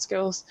programmes in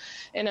schools,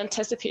 in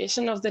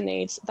anticipation of the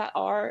needs that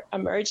are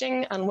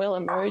emerging and will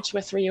emerge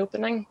with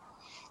reopening.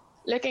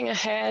 Looking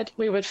ahead,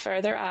 we would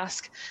further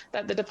ask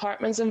that the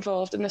departments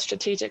involved in the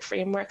strategic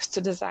frameworks to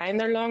design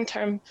their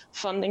long-term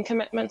funding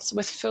commitments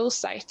with full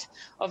sight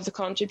of the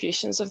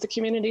contributions of the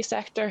community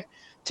sector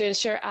to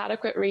ensure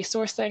adequate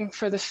resourcing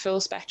for the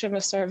full spectrum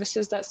of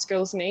services that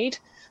schools need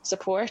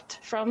support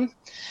from.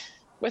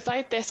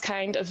 Without this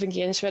kind of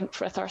engagement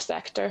with our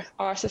sector,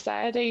 our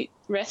society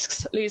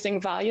risks losing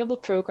valuable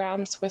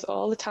programmes with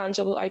all the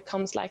tangible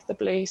outcomes like the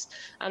blues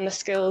and the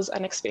skills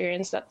and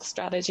experience that the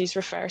strategies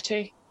refer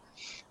to.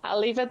 I'll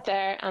leave it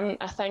there, and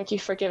I thank you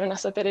for giving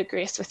us a bit of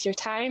grace with your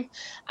time,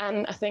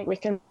 and I think we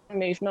can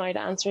move now to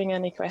answering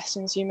any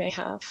questions you may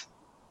have.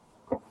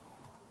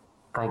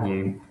 Thank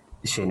you,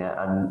 Sheena,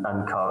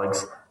 and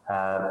colleagues.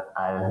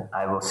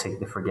 I will seek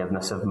the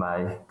forgiveness of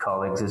my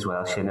colleagues as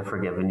well, Sheena, for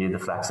giving you the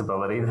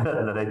flexibility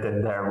that I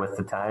did there with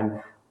the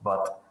time,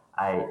 but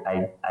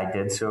I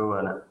did so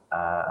and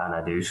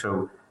I do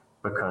so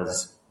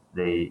because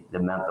the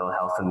mental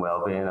health and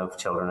well-being of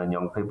children and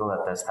young people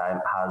at this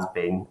time has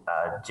been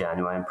a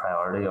genuine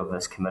priority of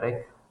this committee,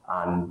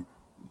 and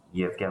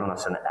you've given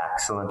us an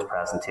excellent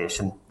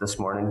presentation this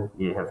morning.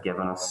 You have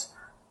given us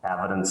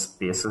evidence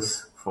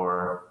basis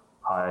for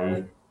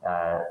how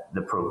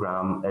the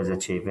programme is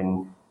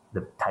achieving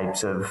the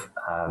types of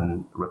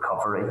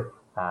recovery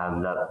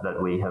that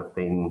we have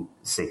been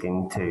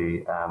seeking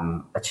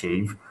to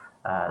achieve.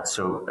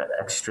 So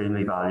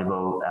extremely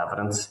valuable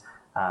evidence.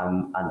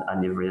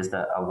 And you've raised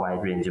a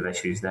wide range of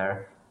issues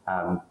there.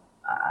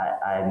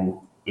 I'm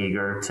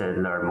eager to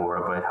learn more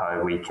about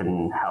how we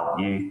can help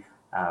you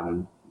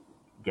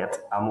get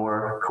a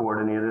more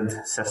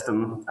coordinated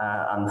system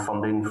and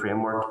funding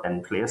framework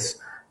in place.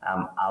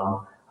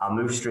 I'll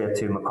move straight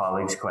to my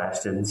colleagues'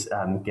 questions,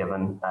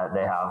 given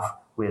they have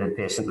waited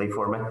patiently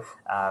for me,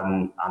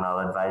 and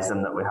I'll advise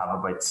them that we have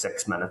about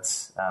 6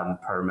 minutes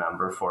per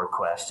member for a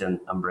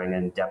question, and bring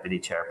in Deputy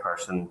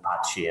Chairperson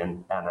Pat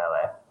Sheehan,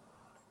 MLA.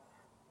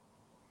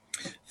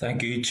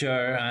 Thank you,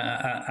 Chair,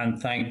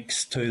 and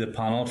thanks to the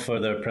panel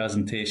for their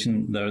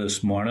presentation there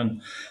this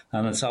morning.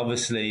 And it's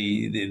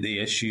obviously the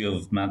issue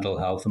of mental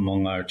health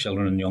among our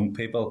children and young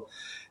people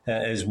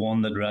is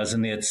one that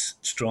resonates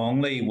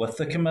strongly with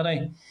the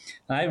committee.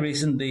 I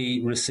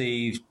recently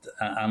received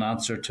an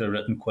answer to a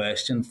written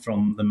question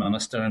from the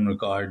Minister in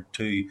regard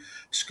to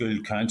school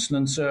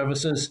counselling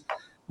services,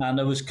 and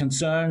I was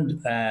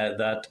concerned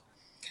that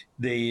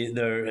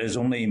there is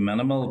only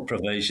minimal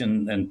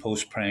provision in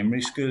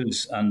post-primary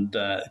schools and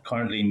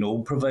currently no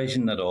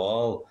provision at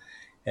all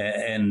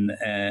in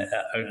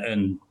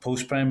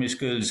post-primary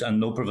schools and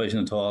no provision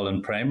at all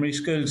in primary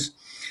schools.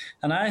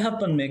 And I have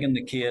been making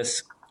the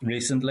case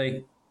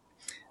recently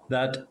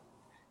that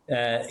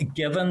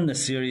given the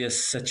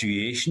serious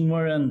situation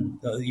we're in,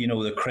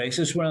 the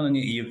crisis we're in, and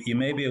you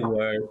may be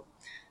aware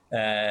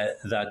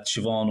that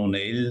Siobhan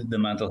O'Neill, the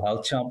mental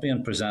health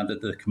champion,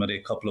 presented to the committee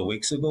a couple of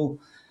weeks ago,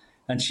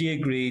 and she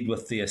agreed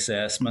with the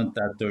assessment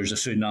that there's a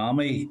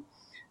tsunami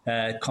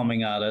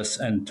coming at us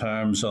in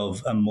terms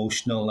of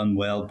emotional and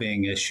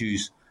well-being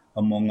issues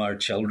among our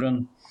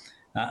children.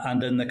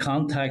 And in the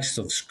context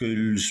of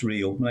schools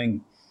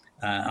reopening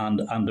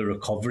and the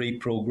recovery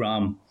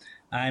programme,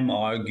 I'm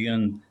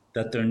arguing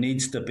that there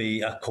needs to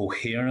be a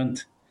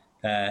coherent,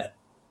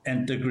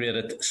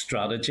 integrated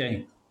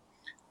strategy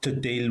to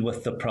deal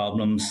with the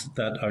problems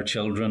that our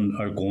children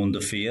are going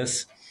to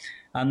face.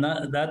 And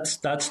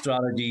that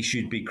strategy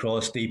should be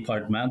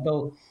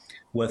cross-departmental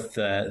with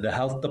the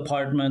health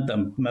department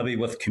and maybe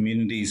with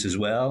communities as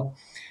well.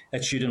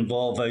 It should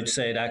involve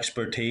outside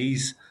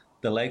expertise,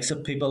 the likes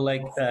of people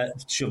like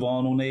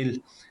Siobhan O'Neill,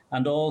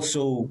 and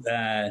also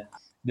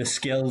the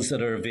skills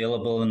that are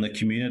available in the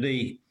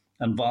community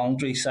and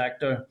voluntary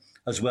sector,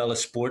 as well as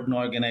sporting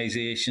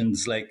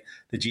organisations like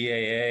the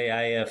GAA,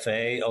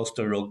 IFA,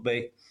 Ulster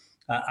Rugby,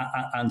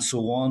 and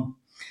so on.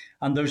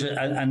 And there's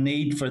a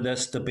need for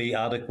this to be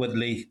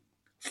adequately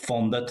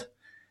funded.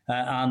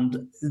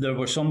 And there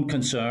were some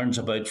concerns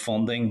about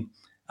funding.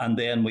 And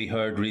then we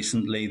heard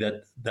recently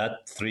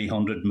that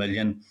 300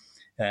 million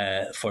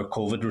for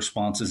COVID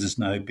responses is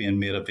now being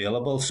made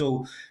available.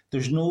 So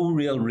there's no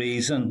real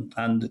reason.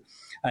 And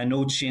I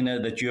know,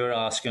 Sheena, that you're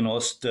asking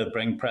us to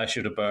bring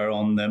pressure to bear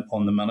on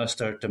the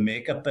Minister to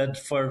make a bid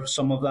for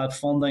some of that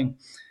funding.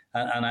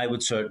 And I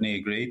would certainly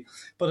agree.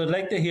 But I'd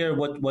like to hear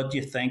what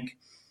you think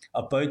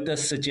about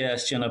this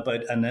suggestion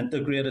about an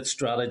integrated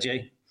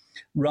strategy,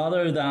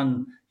 rather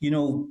than,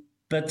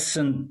 bits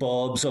and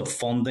bobs of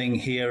funding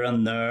here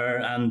and there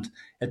and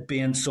it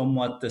being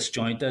somewhat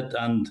disjointed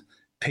and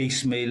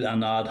piecemeal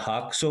and ad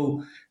hoc.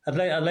 So I'd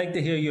like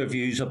to hear your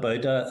views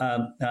about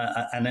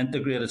an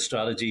integrated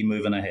strategy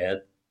moving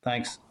ahead.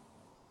 Thanks.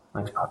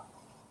 Thanks, Pat.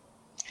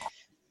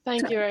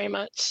 Thank you very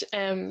much.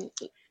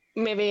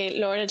 maybe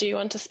Lorna, do you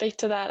want to speak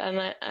to that?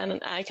 And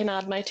I can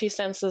add my 2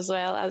 cents as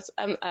well. As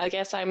I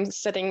guess I'm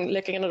sitting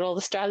looking at all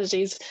the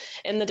strategies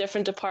in the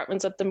different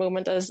departments at the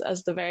moment as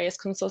the various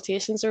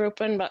consultations are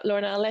open. But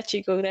Lorna, I'll let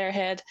you go there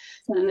ahead,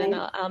 and then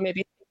I'll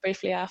maybe speak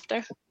briefly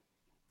after.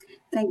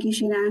 Thank you,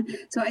 Sheena.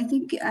 So I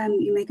think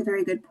you make a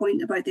very good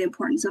point about the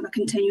importance of a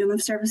continuum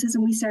of services,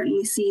 and we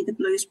certainly see the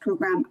Blues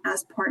programme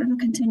as part of a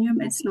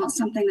continuum. It's not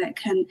something that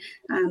can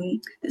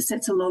that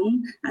sits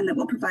alone and that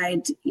will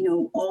provide,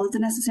 all of the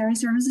necessary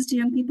services to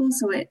young people.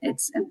 So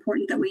it's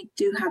important that we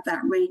do have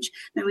that range.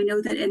 Now, we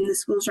know that in the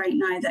schools right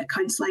now that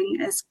counselling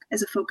is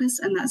a focus,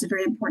 and that's a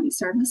very important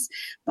service.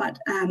 But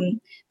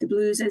the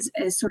Blues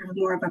is sort of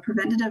more of a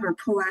preventative or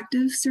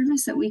proactive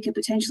service that we could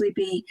potentially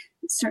be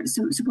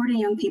supporting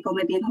young people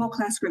maybe in whole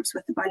class groups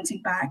with the bouncing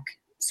back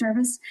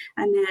service,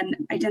 and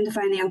then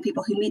identifying the young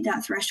people who meet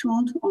that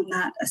threshold on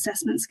that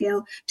assessment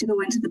scale to go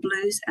into the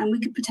Blues. And we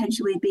could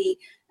potentially be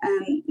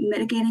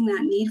mitigating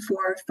that need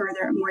for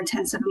further, more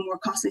intensive and more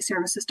costly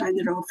services down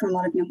the road for a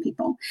lot of young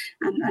people,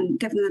 and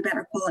give them a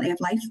better quality of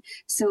life.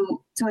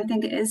 So I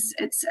think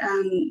it's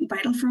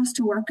vital for us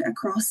to work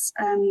across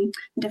the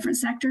different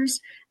sectors.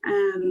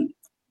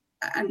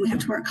 And we have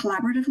to work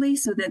collaboratively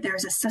so that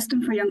there's a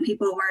system for young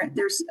people where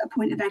there's a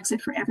point of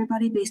exit for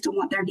everybody based on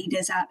what their need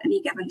is at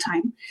any given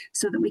time,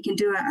 so that we can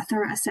do a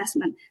thorough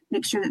assessment,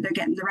 make sure that they're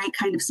getting the right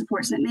kind of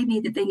supports. And it may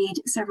be that they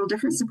need several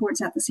different supports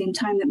at the same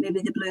time, that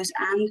maybe the Blues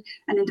and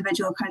an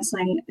individual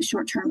counselling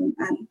short-term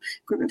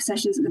group of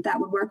sessions, that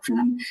would work for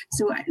them.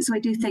 So I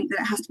do think that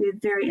it has to be a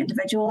very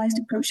individualised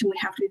approach, and we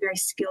have to be very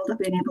skilled at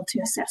being able to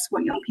assess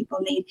what young people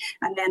need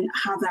and then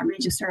have that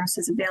range of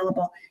services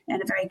available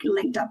in a very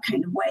linked up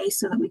kind of way,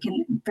 so that we can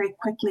very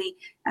quickly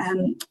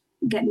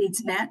get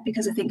needs met.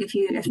 Because I think if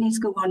needs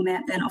go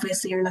unmet, then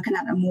obviously you're looking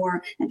at a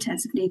more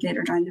intensive need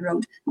later down the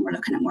road, and we're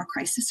looking at more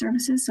crisis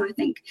services. So I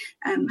think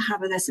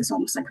having this is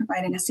almost like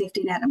providing a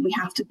safety net, and we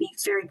have to be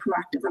very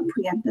proactive and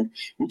preemptive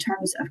in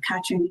terms of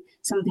catching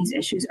some of these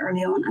issues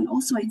early on. And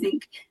also I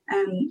think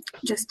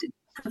just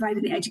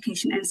providing the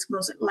education in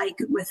schools, like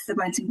with the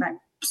bouncing back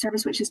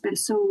service, which has been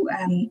so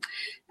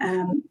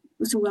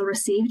well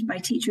received by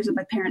teachers and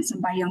by parents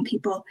and by young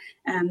people,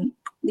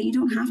 that you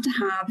don't have to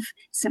have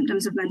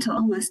symptoms of mental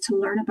illness to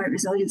learn about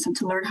resilience and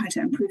to learn how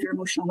to improve your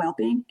emotional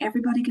well-being.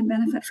 Everybody can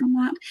benefit from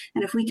that.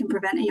 And if we can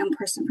prevent a young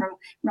person from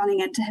running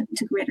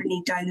into greater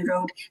need down the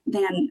road,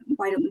 then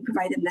why don't we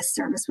provide them this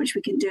service, which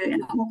we can do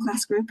in a whole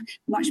class group,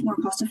 much more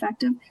cost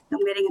effective than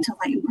waiting until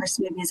that young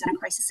person maybe is in a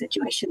crisis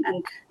situation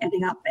and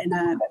ending up in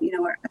an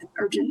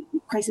urgent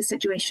crisis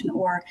situation,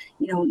 or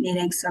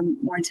needing some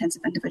more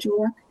intensive individual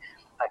work.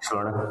 Thanks,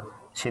 Lorna.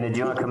 Sheena, do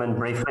you want to come in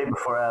briefly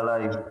before I allow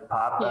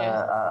Pat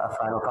a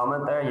final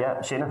comment there? Yeah,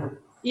 Sheena?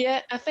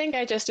 Yeah, I think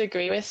I just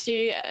agree with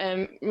you.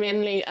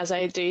 Mainly, as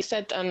I do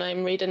sit and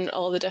I'm reading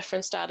all the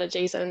different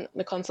strategies and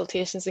the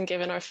consultations and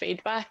giving our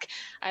feedback,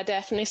 I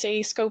definitely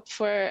see scope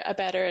for a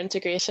better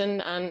integration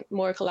and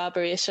more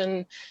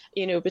collaboration,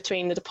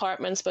 between the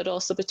departments, but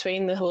also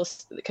between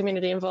the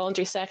community and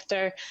voluntary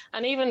sector.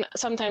 And even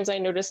sometimes I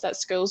notice that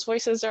schools'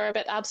 voices are a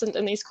bit absent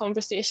in these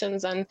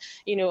conversations, and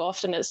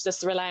often it's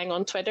just relying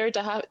on Twitter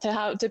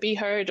to be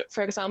heard,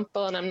 for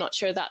example. And I'm not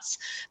sure that's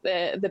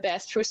the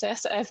best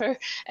process ever.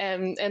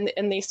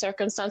 In these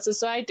circumstances.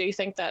 So I do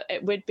think that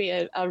it would be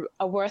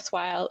a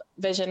worthwhile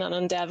vision and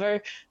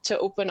endeavour to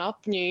open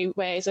up new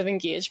ways of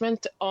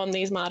engagement on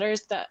these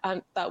matters that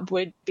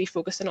would be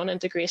focusing on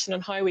integration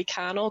and how we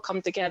can all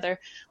come together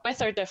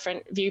with our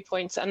different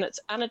viewpoints. And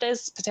it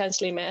is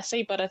potentially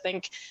messy, but I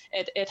think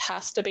it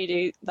has to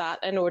be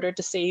that in order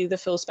to see the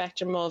full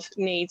spectrum of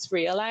needs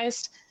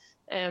realised.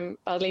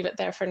 I'll leave it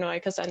there for now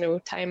because I know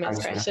time is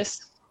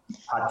precious.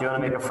 Pat, do you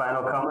want to make a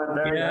final comment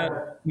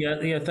there?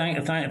 Yeah.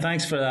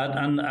 Thanks for that.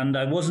 And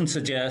I wasn't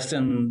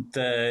suggesting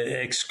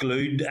to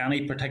exclude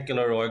any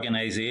particular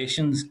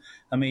organisations.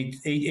 I mean,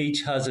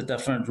 each has a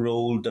different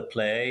role to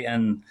play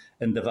in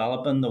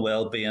developing the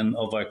well-being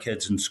of our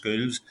kids in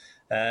schools.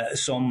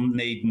 Some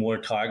need more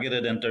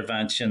targeted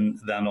intervention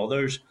than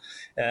others.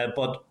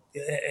 But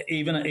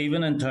even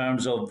in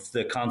terms of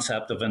the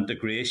concept of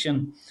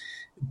integration,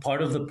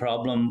 part of the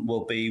problem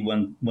will be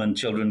when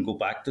children go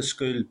back to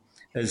school,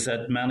 is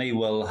that many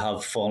will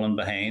have fallen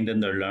behind in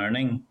their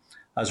learning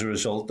as a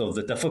result of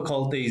the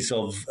difficulties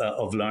of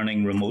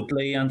learning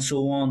remotely and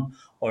so on,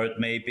 or it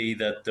may be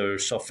that they're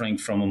suffering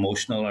from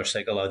emotional or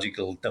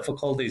psychological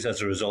difficulties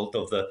as a result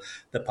of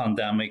the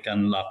pandemic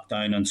and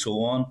lockdown and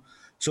so on.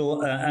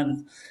 So,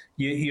 and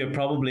you're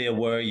probably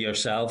aware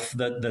yourself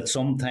that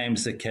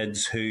sometimes the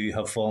kids who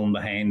have fallen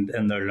behind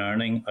in their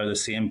learning are the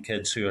same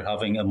kids who are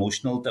having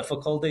emotional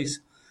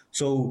difficulties.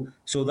 So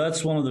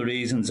that's one of the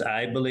reasons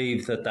I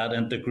believe that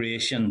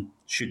integration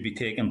should be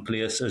taking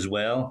place as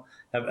well.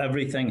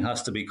 Everything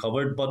has to be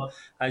covered. But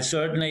I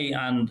certainly,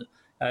 and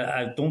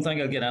I don't think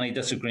I'll get any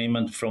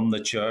disagreement from the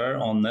chair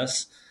on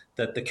this,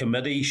 that the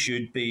committee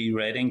should be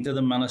writing to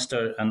the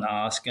minister and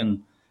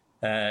asking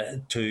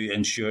to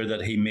ensure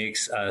that he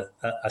makes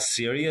a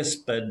serious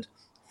bid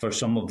for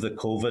some of the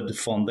COVID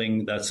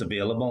funding that's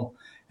available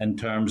in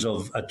terms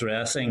of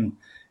addressing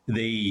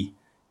the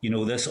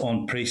this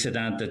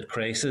unprecedented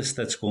crisis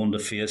that's going to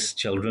face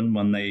children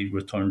when they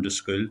return to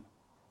school.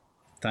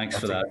 Thanks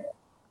for that.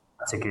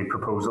 That's a good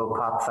proposal,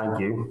 Pat. Thank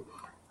you.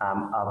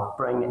 I'll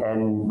bring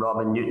in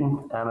Robin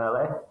Newton,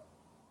 MLA.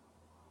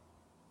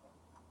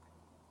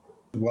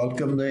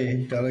 Welcome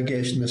the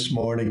delegation this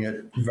morning.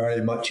 It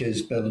very much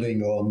is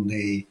building on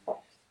the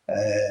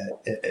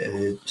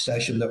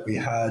session that we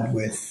had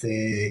with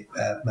the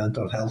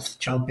mental health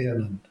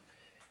champion.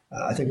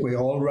 I think we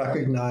all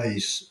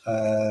recognise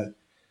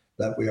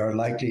that we are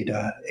likely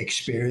to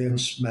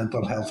experience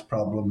mental health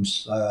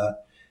problems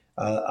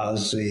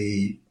as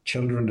the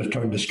children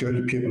return to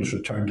school, pupils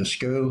return to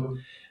school,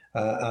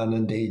 and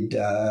indeed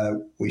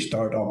we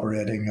start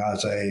operating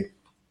as I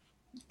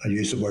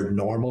use the word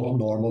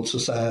normal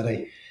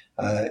society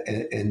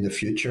in the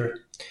future.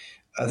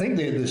 I think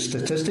the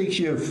statistics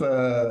you've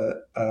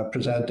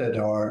presented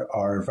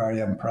are very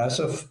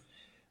impressive.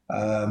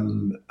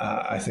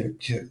 I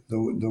think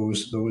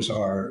those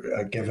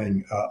are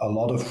giving a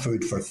lot of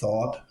food for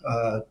thought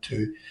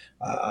to,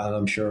 and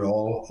I'm sure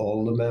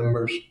all the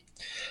members.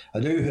 I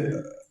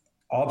do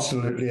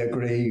absolutely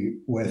agree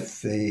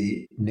with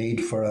the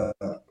need for a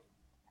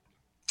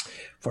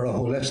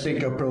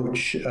holistic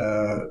approach.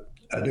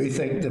 I do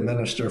think the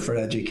Minister for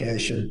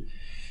Education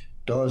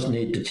does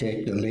need to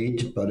take the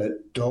lead, but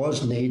it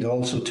does need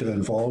also to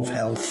involve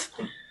health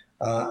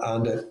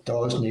and it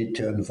does need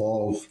to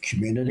involve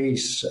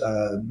communities,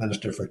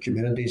 Minister for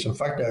Communities. In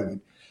fact, I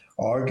would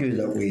argue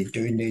that we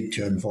do need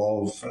to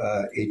involve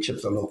each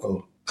of the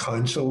local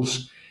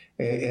councils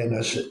in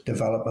a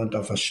development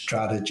of a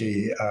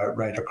strategy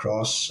right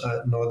across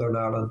Northern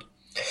Ireland.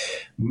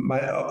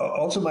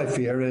 My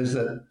fear is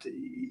that,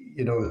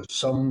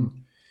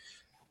 some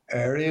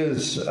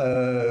areas,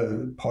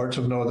 parts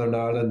of Northern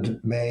Ireland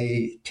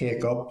may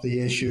take up the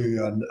issue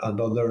and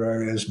other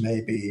areas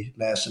may be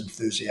less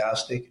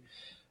enthusiastic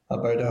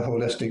about a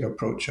holistic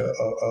approach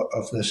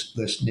of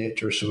this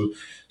nature. So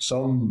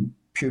some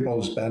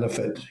pupils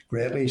benefit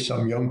greatly,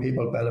 some young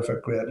people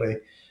benefit greatly,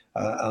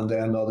 and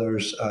then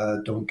others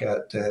don't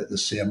get the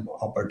same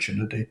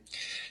opportunity.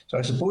 So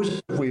I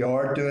suppose if we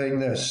are doing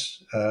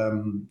this,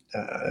 and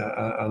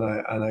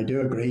I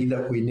do agree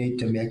that we need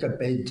to make a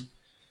bid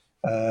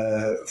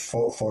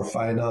for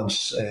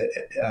finance,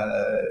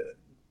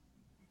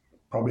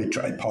 probably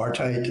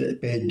tripartite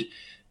bid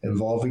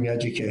involving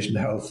education,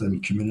 health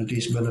and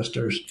communities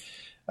ministers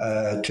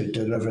to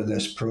deliver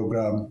this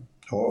programme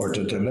or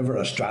to deliver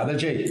a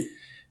strategy,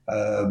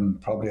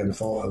 probably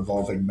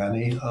involving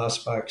many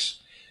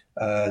aspects,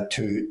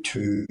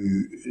 to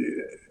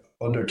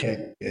undertake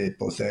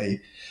both a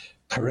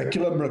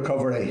curriculum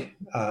recovery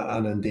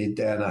and indeed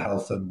then a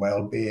health and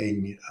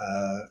wellbeing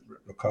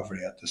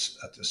recovery at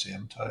the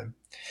same time.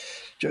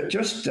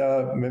 Just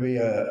maybe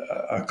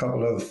a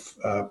couple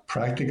of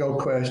practical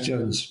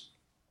questions.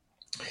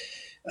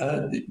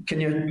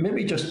 Can you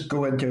maybe just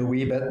go into a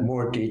wee bit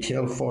more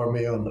detail for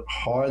me on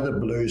how the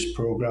Blues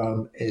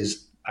programme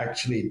is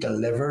actually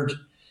delivered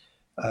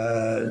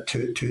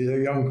to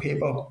the young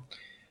people?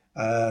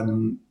 How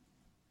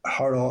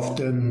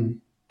often,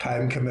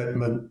 time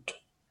commitment,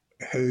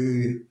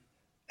 who,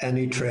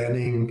 any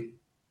training,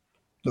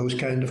 those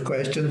kind of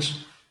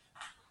questions?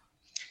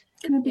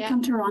 Can I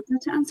come to Rhonda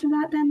to answer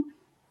that then?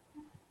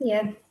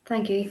 Yeah,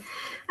 thank you.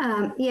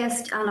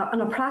 Yes,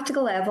 on a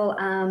practical level,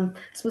 I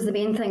suppose the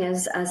main thing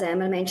is, as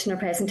Emma mentioned in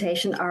her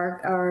presentation,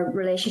 our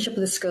relationship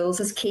with the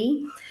schools is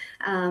key.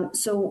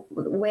 So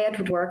the way it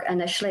would work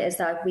initially is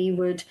that we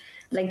would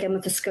link in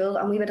with the school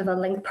and we would have a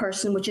link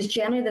person, which is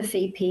generally the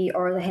VP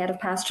or the head of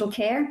pastoral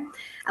care.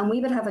 And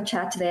we would have a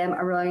chat to them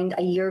around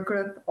a year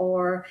group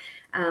or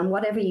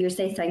whatever years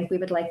they think we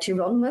would like to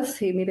run with,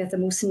 who maybe have the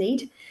most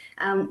need.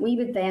 We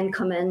would then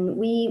come in,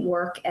 we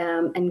work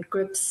in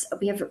groups,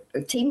 we have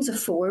teams of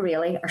 4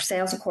 really,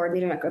 ourselves a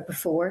coordinator and a group of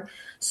 4.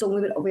 So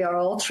we are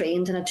all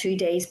trained in a 2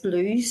 days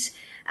Blues.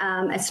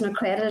 It's an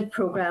accredited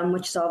programme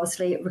which is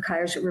obviously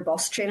requires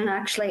robust training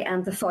actually,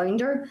 and the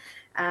founder,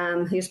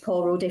 who's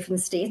Paul Roday from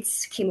the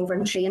States, came over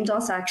and trained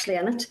us actually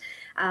in it.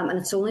 And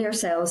it's only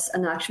ourselves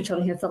and actually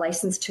who have the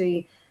licence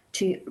to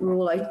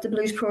roll out the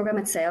Blues programme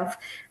itself,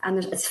 and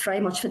it's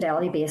very much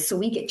fidelity based, so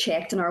we get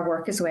checked in our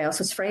work as well,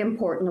 so it's very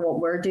important that what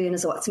we're doing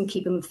is what's in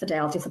keeping with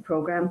fidelity of the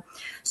programme.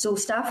 So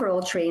staff are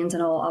all trained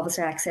and all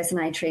obviously Access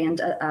and I trained,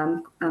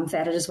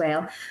 vetted as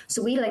well,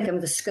 so we link them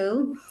with the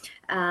school,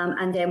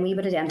 and then we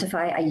would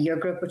identify a year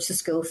group which the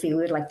school feel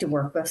we would like to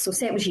work with. So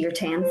say it was year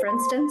 10 for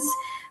instance,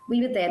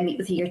 we would then meet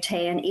with year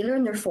 10 either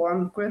in their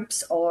forum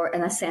groups or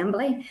in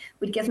assembly.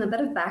 We'd give them a bit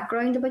of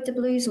background about the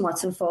Blues and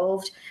what's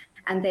involved.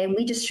 And then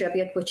we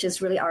distribute, which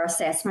is really our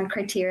assessment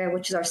criteria,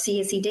 which is our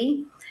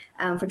CACD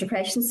for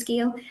depression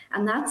scale.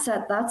 And that's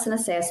an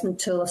assessment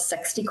tool of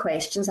 60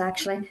 questions,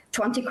 actually,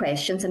 20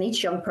 questions. And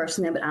each young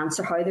person then would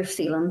answer how they're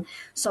feeling.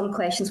 Some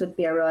questions would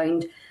be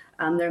around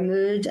their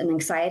mood and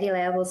anxiety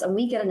levels. And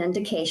we get an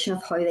indication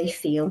of how they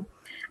feel.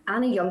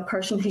 And a young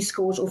person who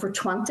scores over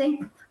 20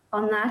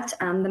 on that,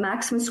 the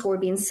maximum score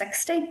being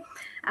 60.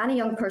 Any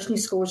young person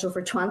who scores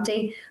over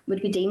 20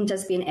 would be deemed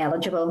as being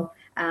eligible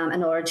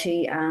in order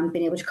to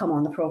being able to come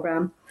on the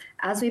programme.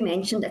 As we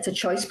mentioned, it's a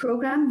choice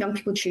programme. Young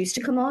people choose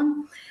to come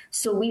on.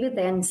 So we would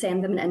then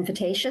send them an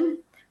invitation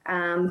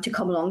to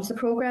come along to the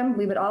programme.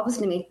 We would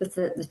obviously meet with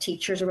the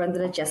teachers around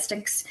the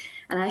logistics.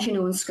 And as you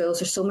know, in schools,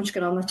 there's so much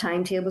going on with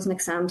timetables and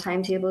exam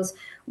timetables.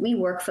 We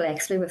work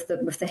flexibly with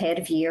the head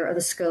of year or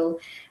the school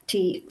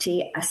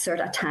to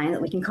assert a time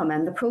that we can come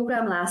in. The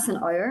programme lasts an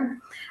hour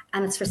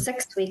and it's for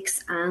 6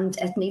 weeks, and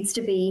it needs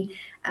to be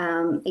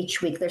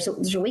each week. There's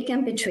a week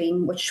in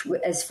between, which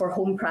is for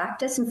home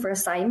practice and for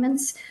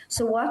assignments.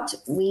 So what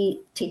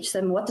we teach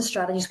them, what the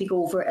strategies we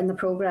go over in the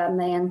programme,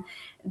 then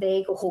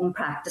they go home and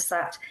practice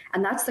that.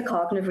 And that's the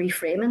cognitive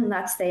reframing.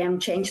 That's them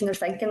changing their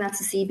thinking. That's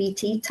the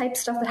CBT type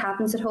stuff that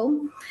happens at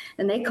home.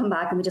 Then they come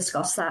back and we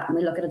discuss that and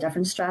we look at a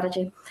different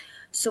strategy.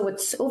 So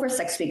it's over a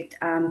 6 week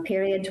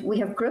period. We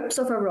have groups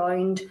of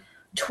around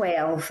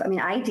 12. I mean,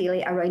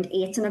 ideally around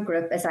 8 in a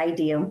group is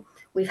ideal.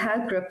 We've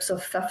had groups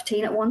of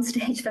 15 at one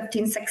stage,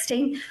 15,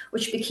 16,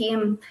 which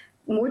became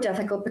more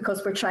difficult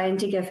because we're trying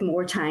to give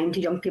more time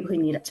to young people who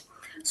need it.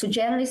 So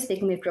generally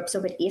speaking, we have groups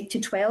of about 8 to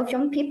 12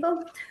 young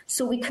people.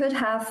 So we could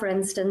have, for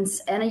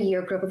instance, in a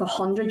year group of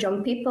 100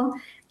 young people,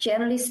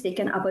 generally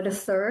speaking, about a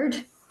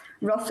third,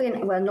 roughly,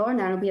 well,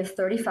 Northern Ireland, we have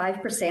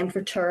 35%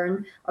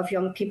 return of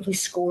young people who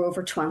score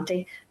over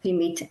 20 who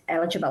meet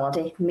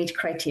eligibility, meet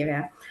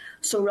criteria.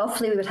 So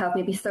roughly we would have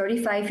maybe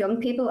 35 young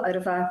people out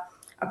of a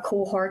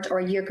cohort or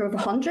a year group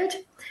of 100.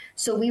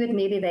 So we would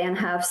maybe then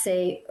have,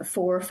 say,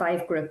 4 or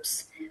 5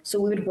 groups. So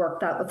we would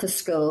work that with the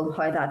school,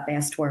 how that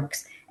best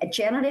works. It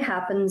generally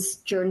happens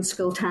during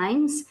school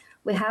times.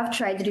 We have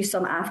tried to do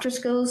some after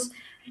schools,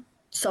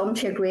 some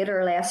to a greater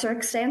or lesser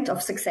extent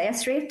of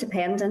success rate,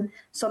 depending.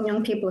 Some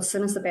young people, as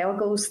soon as the bell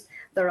goes,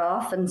 they're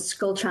off, and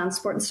school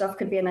transport and stuff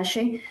could be an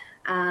issue.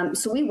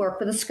 So we work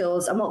with the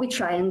schools, and what we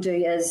try and do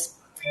is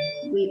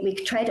we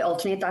try to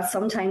alternate that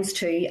sometimes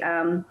too,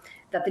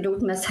 that they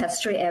don't miss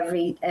history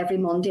every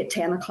Monday at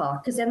 10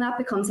 o'clock, because then that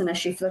becomes an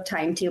issue for their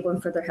timetable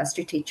and for their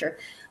history teacher.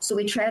 So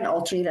we try and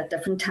alternate at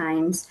different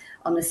times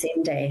on the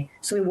same day.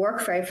 So we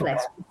work very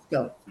flexibly.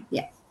 So,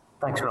 yeah.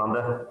 Thanks,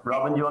 Rhonda.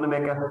 Robin, do you want to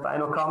make a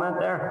final comment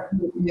there?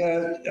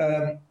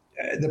 Yeah.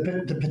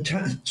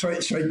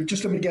 Sorry,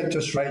 just let me get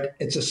this right.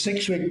 It's a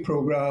 6 week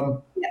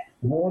programme,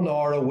 1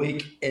 hour a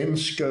week in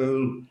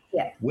school,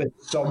 with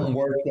some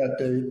work that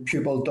the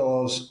pupil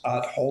does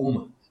at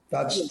home.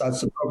 That's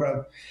the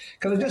programme.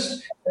 Can I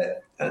just,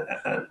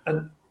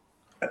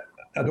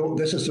 I know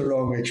this is the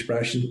wrong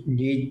expression,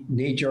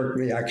 knee-jerk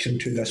reaction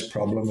to this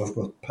problem of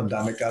the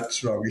pandemic, that's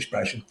the wrong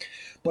expression.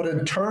 But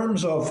in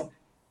terms of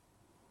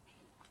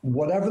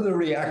whatever the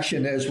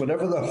reaction is,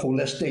 whatever the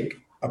holistic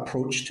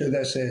approach to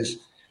this is,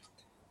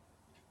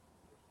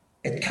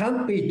 it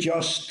can't be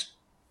just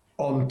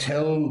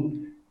until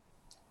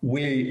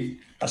we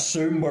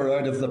assume we're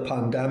out of the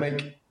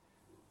pandemic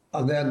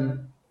and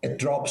then it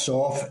drops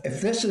off.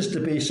 If this is to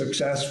be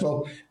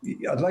successful,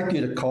 I'd like you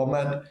to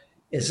comment,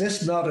 is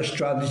this not a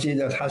strategy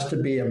that has to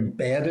be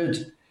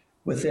embedded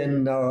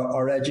within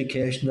our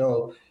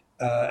educational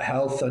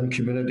health and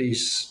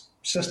communities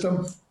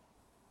system?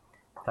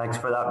 Thanks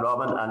for that,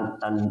 Robin.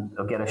 And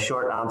I'll get a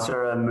short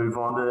answer and move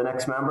on to the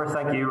next member.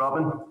 Thank you,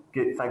 Robin.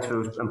 Good. Thanks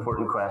for those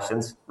important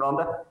questions.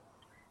 Rhonda?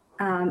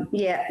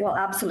 Yeah, well,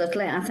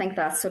 absolutely. I think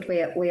that's what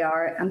we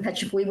are. And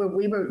Pitch, we were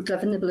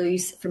living the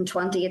blues from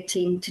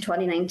 2018 to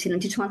 2019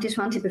 and to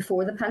 2020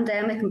 before the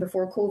pandemic and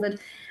before COVID,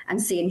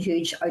 and seeing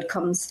huge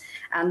outcomes.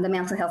 And the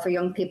mental health for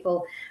young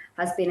people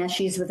has been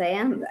issues with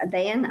them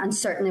then, and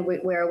certainly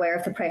we're aware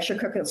of the pressure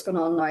cooker that's going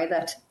on now,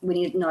 that we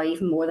need it now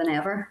even more than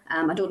ever.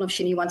 I don't know if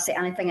Sheenie wants to say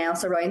anything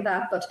else around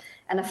that, but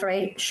in a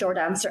very short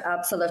answer,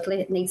 absolutely.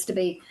 It needs to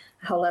be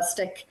a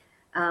holistic,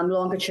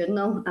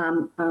 longitudinal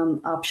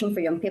option for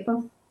young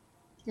people.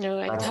 No,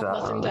 I have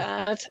nothing to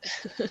add.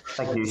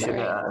 Thank you,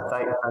 Sheenie.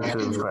 Thanks for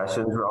those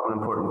questions, Robin.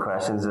 Important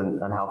questions and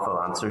helpful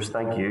answers.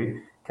 Thank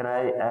you. Can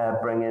I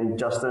bring in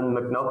Justin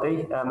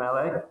McNulty,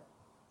 MLA?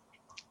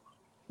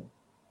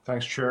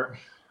 Thanks, Chair.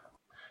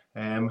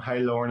 Hi,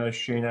 Lorna,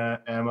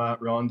 Sheena, Emma,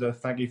 Rhonda.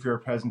 Thank you for your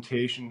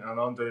presentation. And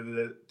under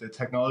the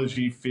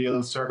technology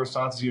field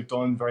circumstances, you've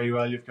done very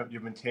well.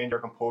 You've maintained your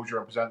composure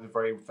and presented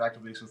very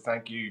effectively. So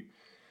thank you.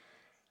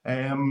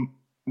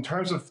 In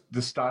terms of the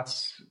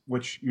stats,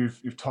 which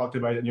you've talked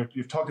about, and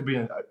you've talked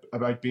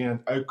about being an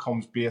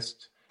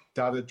outcomes-based,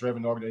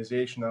 data-driven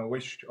organisation, I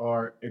wish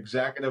our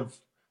executive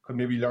could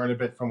maybe learn a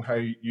bit from how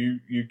you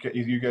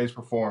guys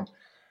perform.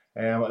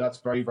 That's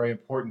very, very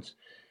important.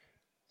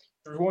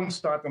 There's one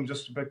stat I'm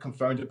just a bit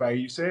confounded by.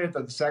 You said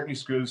that the secondary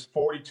schools,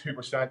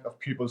 42% of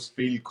pupils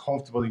feel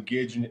comfortable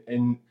engaging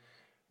in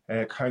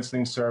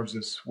counselling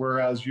services,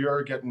 whereas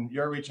you're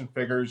reaching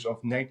figures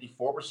of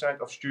 94%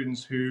 of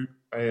students who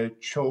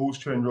chose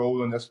to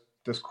enrol in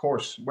this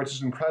course, which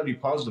is incredibly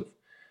positive.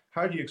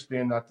 How do you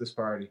explain that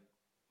disparity?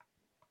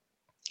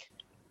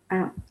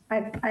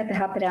 I'd be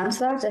happy to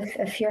answer that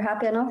if you're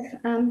happy enough,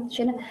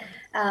 Sheena.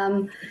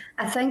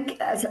 I think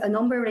as a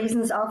number of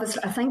reasons,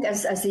 obviously, I think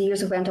as the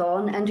years have went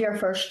on, into our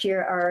first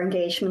year, our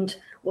engagement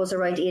was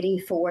around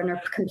 84 and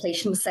our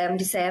completion was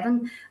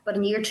 77. But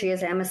in year 2,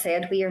 as Emma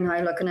said, we are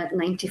now looking at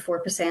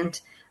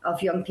 94%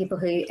 of young people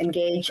who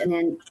engage and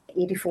then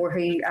 84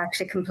 who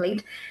actually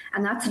complete.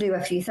 And that's to do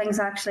with a few things,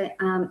 actually.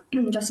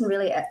 Justin,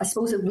 really, I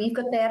suppose that we've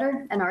got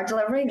better in our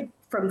delivery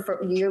from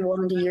year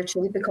 1 into year 2.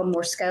 We've become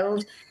more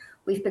skilled.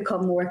 We've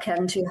become more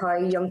akin to how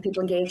young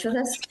people engage with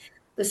us.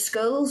 The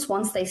schools,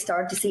 once they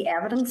start to see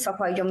evidence of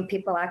how young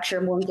people actually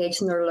are more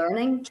engaged in their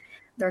learning,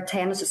 their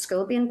attendance at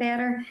school being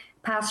better,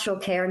 pastoral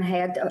care and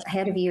head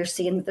of year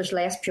seeing that there's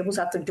less pupils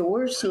at their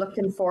doors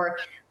looking for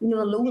the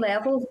low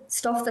level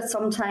stuff that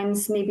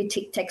sometimes maybe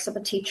takes up a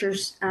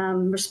teacher's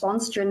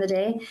response during the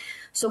day.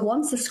 So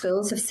once the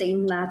schools have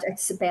seen that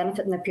it's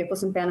benefiting their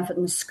pupils and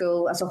benefiting the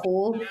school as a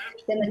whole,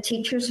 then the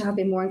teachers have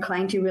been more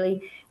inclined to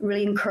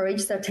really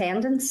encourage their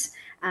attendance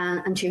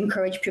and to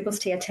encourage pupils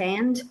to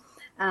attend.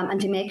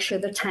 And to make sure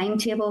the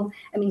timetable,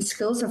 I mean,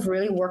 schools have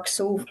really worked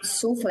so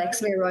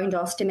flexibly around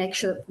us to make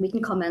sure that we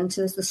can come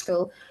into the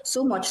school,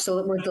 so much so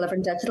that we're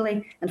delivering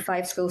digitally in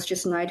 5 schools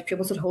just now to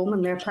pupils at home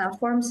on their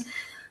platforms.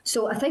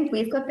 So I think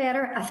we've got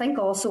better. I think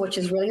also, which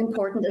is really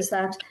important, is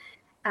that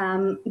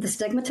the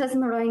stigmatism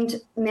around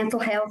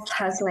mental health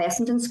has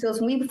lessened in schools.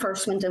 When we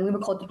first went in, we were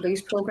called the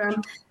Blues Programme.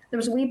 There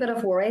was a wee bit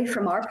of worry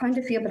from our point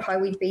of view about how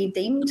we'd be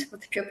deemed with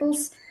the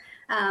pupils,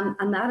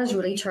 and that has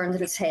really turned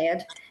on its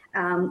head.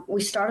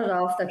 We started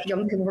off that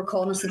young people were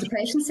calling us the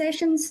depression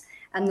sessions,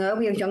 and now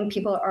we have young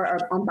people are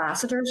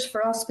ambassadors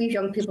for us. We have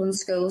young people in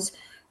schools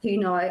who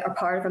now are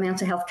part of a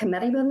mental health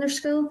committee within their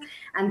school,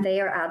 and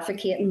they are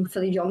advocating for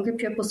the younger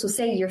pupils. So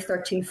say year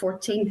 13,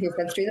 14 who've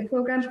been through the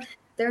programme,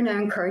 they're now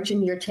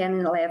encouraging year 10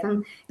 and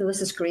 11,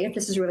 this is great,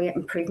 this has really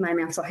improved my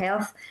mental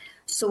health.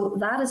 So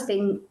that has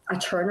been a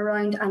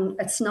turnaround, and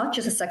it's not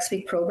just a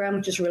 6-week programme,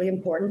 which is really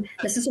important.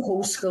 This is a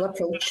whole school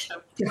approach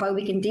to how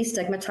we can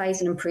destigmatise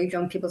and improve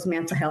young people's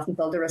mental health and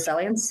build their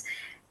resilience.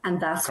 And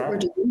that's what we're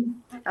doing.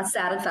 That's the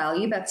added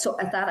value. But so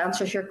if that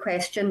answers your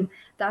question,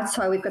 that's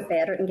how we've got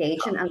better at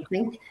engaging. And I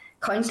think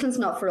counselling's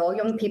not for all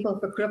young people,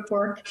 but group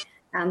work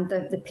and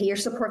the peer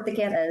support they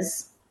get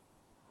is.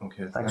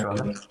 Okay, thanks,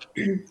 Robin.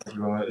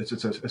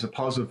 It's a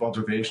positive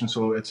observation.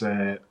 So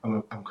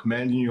I'm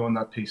commending you on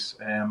that piece.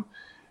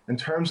 In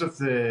terms of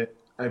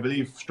I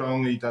believe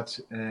strongly that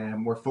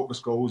where focus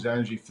goes,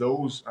 energy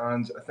flows,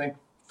 and I think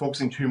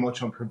focusing too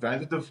much on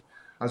preventative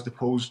as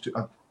opposed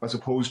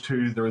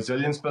to the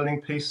resilience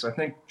building piece. I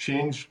think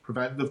change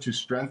preventative to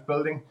strength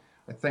building.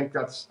 I think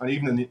that's, and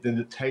even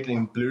the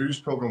titling Blues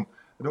program,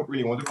 I don't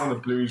really want to go on a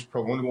blues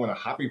program, I want to go on a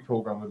happy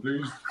program. The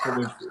blues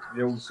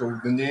program, so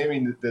the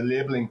naming, the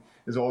labeling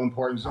is all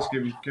important. Just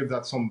give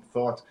that some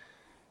thought.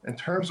 In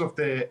terms of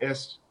the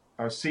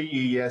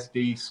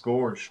CESD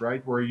scores,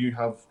 right, where you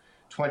have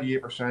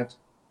 28%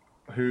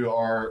 who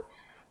are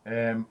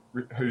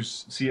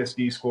whose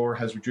CSD score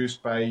has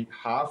reduced by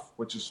half,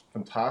 which is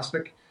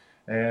fantastic.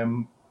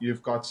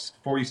 You've got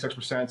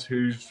 46%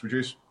 who's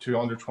reduced to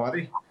under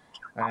 20,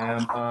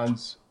 and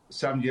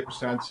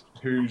 78%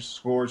 whose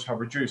scores have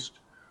reduced.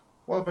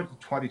 What about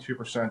the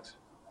 22%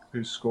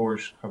 whose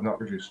scores have not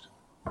reduced?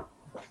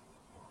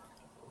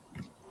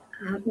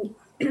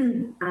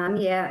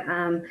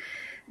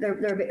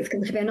 There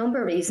can be a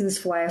number of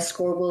reasons why a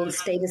score will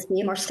stay the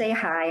same or stay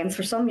high. And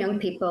for some young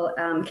people,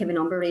 can be a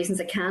number of reasons.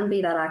 It can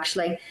be that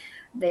actually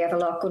they have a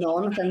lot going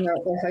on within their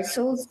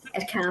households.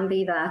 It can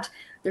be that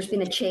there's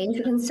been a change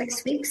within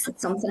 6 weeks, that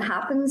something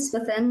happens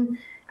within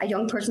a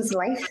young person's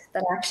life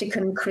that actually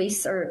can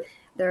increase their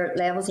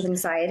levels of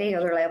anxiety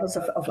or their levels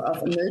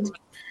of mood.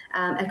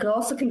 It could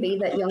also can be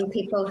that young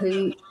people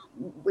who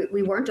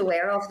we weren't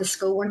aware of, the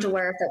school weren't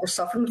aware of, that were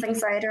suffering with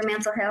anxiety or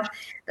mental health,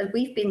 that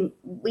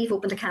we've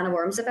opened a can of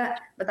worms a bit,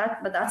 but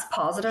that's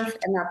positive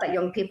in that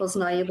young people's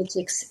now able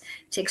to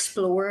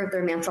explore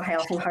their mental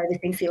health and how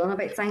they've been feeling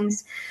about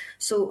things.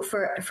 So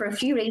for a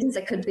few reasons,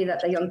 it could be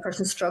that the young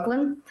person's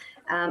struggling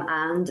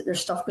and there's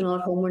stuff going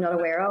on at home we're not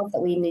aware of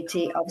that we need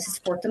to obviously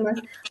support them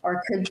with, or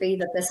it could be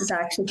that this is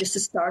actually just the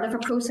start of a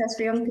process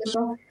for young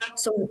people.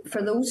 So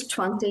for those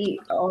 20%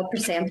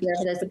 where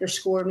it is that their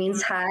score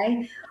remains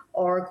high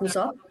or goes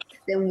up,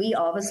 then we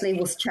obviously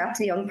will chat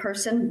to the young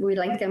person, we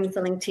link them with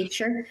the linked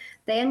teacher,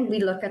 then we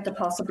look at the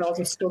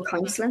possibility of school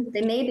counselling.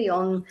 They may be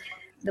on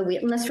the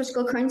waiting list for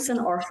school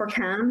counselling or for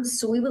CAMS,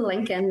 so we will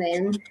link in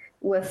then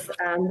with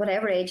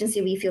whatever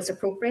agency we feel is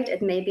appropriate.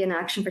 It may be an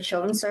Action for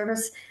Children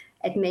service,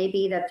 it may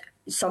be that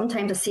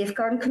sometimes a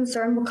safeguarding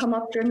concern will come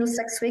up during those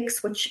 6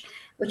 weeks, which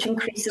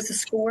increases the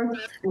score,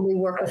 and we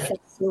work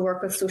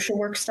with social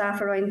work staff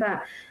around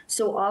that.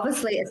 So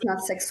obviously it's not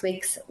 6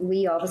 weeks.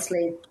 We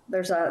obviously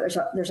there's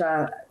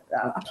a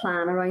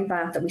plan around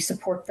that we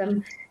support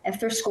them. If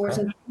their scores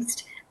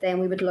increased, then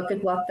we would look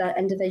at what that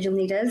individual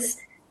need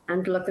is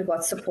and look at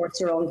what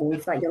supports are ongoing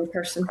for that young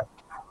person.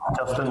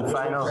 Justin,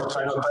 final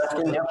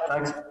question. Yep,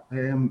 thanks.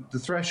 The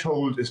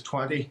threshold is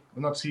 20,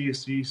 not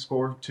CSD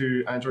score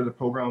to enter the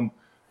programme.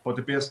 but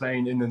the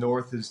baseline in the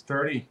north is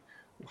 30.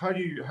 How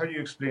do you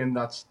explain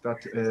that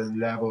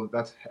level,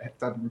 that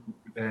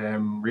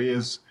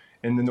raise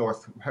in the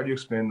north? How do you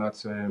explain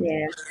that?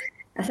 Yeah.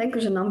 I think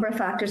there's a number of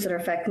factors that are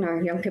affecting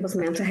our young people's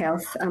mental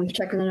health,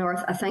 particularly in the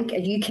north. I think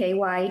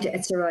UK-wide,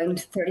 it's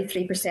around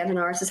 33%, and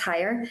ours is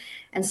higher.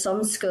 In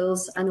some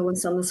schools, I know in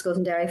some of the schools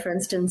in Derry, for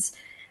instance,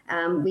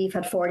 we've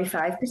had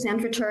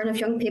 45% return of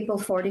young people.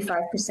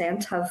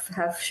 45%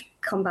 have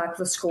come back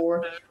with a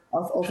score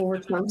of over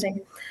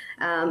 20.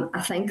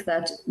 I think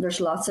that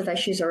there's lots of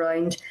issues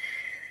around,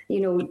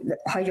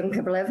 how young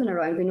people are living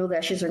around. We know the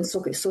issues around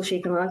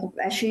socioeconomic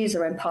issues,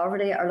 around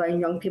poverty,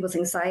 around young people's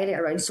anxiety,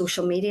 around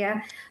social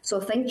media.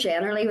 So I think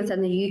generally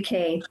within the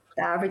UK,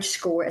 the average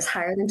score is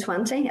higher than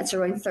 20. It's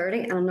around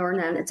 30, and in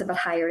Northern Ireland, it's a bit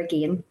higher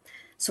again.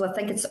 So I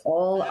think it's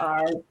all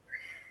our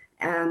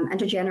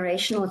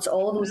intergenerational. It's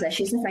all those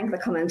issues, I think,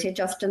 that come into it,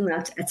 Justin,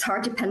 that it's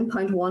hard to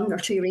pinpoint one or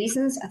two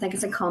reasons. I think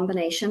it's a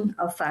combination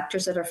of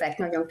factors that are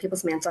affecting our young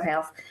people's mental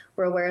health.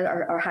 We're aware that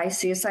our high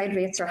suicide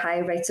rates, our high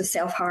rates of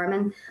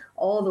self-harming,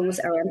 all those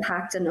are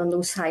impacting on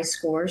those high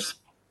scores.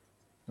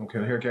 Okay,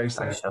 here, guys,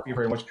 thank you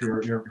very much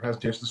for your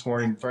presentation this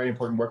morning. Very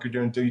important work you're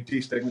doing,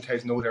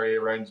 destigmatising the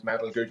area around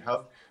mental good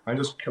health. I'm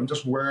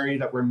just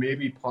worried that we're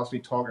maybe possibly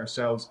talking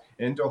ourselves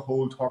into a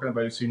hole, talking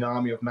about a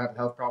tsunami of mental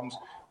health problems.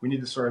 We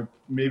need to sort of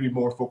maybe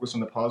more focus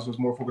on the positives,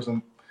 more focus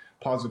on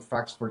positive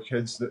facts for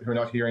kids who are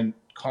not hearing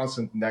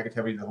constant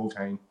negativity the whole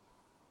time.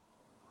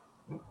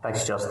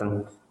 Thanks,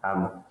 Justin.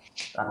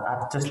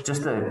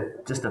 Just to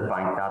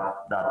bank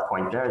that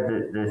point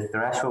there, the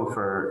threshold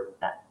for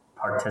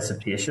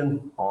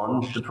participation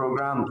on the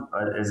programme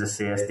is a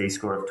CSD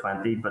score of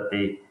 20, but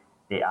the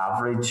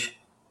average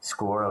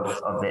score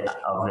of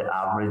the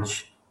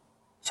average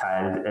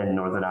child in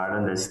Northern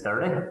Ireland is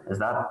 30. Is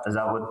that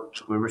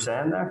what we were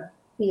saying there?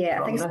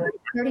 Yeah, I think it's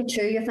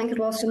 32. I think it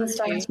was in the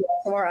stats.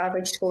 So our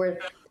average score.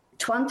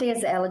 20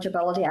 is the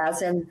eligibility,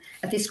 as in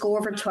if they score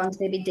over 20,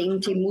 they'd be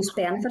deemed to most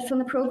benefit from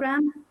the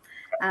programme.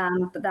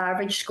 But the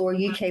average score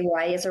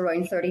UK-wide is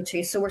around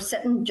 32. So we're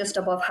sitting just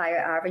above higher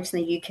average in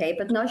the UK,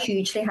 but not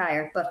hugely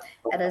higher, but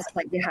it is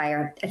slightly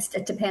higher.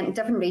 It depends,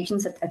 different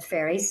regions, it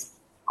varies.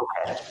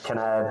 Okay. Can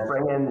I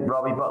bring in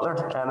Robbie Butler,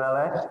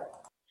 MLA?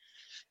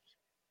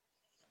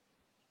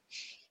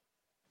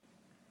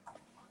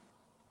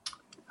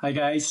 Hi,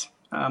 guys.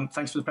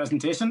 Thanks for the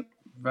presentation.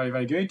 Very,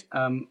 very good.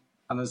 And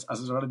as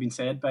has already been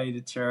said by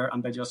the chair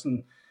and by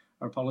Justin,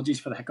 our apologies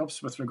for the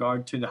hiccups with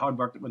regard to the hard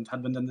work that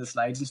had been in the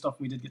slides and stuff.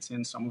 We did get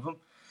seeing some of them.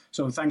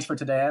 So thanks for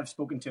today. I've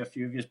spoken to a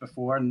few of you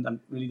before, and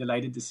I'm really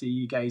delighted to see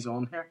you guys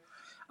on here.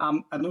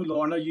 I know,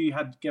 Lorna, you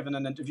had given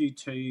an interview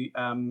to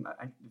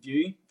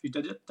View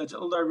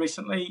Digital there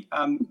recently,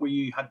 where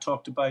you had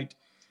talked about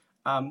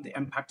the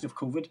impact of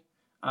COVID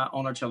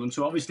on our children.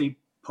 So obviously,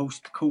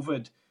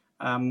 post-COVID,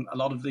 a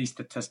lot of these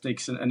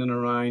statistics in and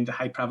around the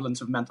high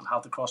prevalence of mental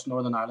health across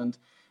Northern Ireland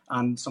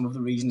and some of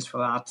the reasons for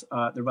that,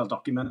 they're well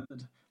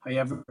documented.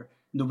 However,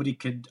 nobody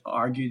could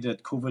argue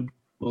that COVID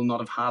will not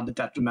have had a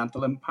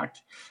detrimental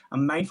impact.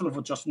 I'm mindful of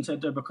what Justin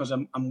said there, because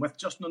I'm with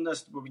Justin on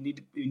this, where we need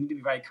to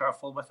be very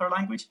careful with our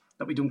language,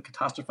 that we don't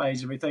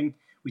catastrophize everything.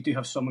 We do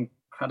have some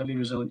incredibly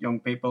resilient young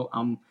people,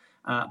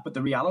 but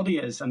the reality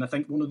is, and I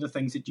think one of the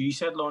things that you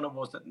said, Lorna,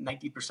 was that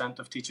 90%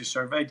 of teachers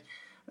surveyed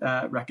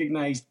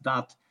recognised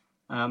that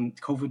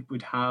COVID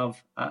would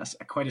have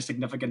quite a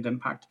significant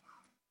impact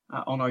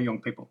on our young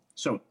people.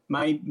 So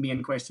my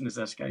main question is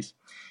this, guys.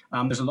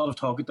 There's a lot of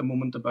talk at the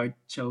moment about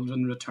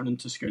children returning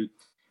to school,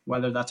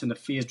 whether that's in a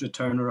phased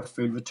return or a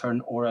full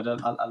return or at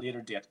a later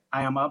date.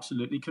 I am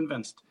absolutely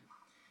convinced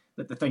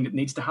that the thing that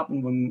needs to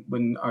happen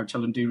when our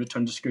children do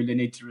return to school, they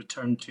need to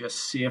return to a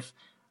safe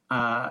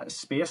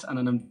space and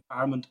an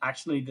environment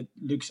actually that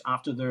looks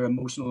after their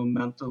emotional and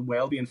mental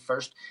well-being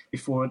first,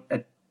 before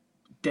it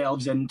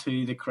delves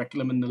into the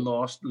curriculum and the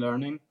lost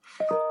learning.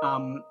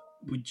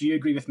 Would you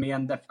agree with me,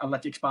 and I'll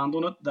let you expand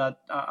on it, that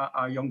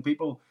our young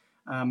people,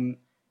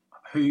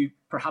 who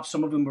perhaps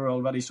some of them were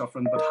already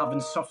suffering, but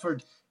having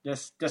suffered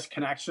this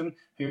disconnection,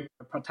 who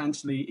are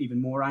potentially even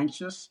more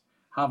anxious,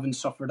 having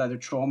suffered either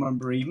trauma and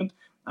bereavement,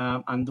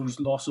 and those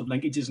loss of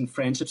linkages and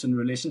friendships and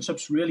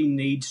relationships, really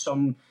need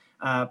some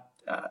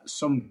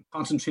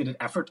concentrated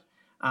effort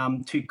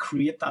to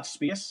create that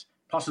space.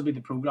 Possibly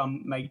the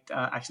programme might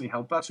actually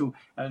help that. So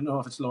I don't know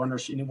if it's Lorna or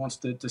Sheena wants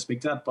to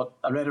speak to that, but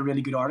I read a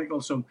really good article,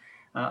 so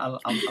I'll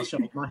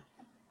shut up now.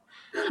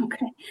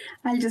 Okay,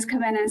 I'll just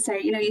come in and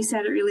say, you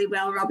said it really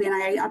well, Robbie, and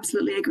I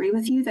absolutely agree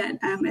with you that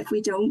if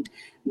we don't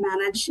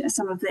manage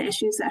some of the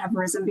issues that have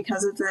arisen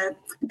because of the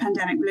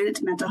pandemic related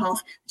to mental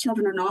health,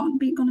 children are not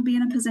going to be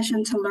in a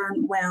position to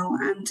learn well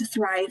and to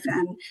thrive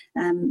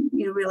and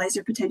realise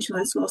their potential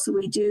in school. So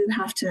we do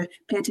have to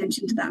pay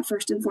attention to that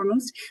first and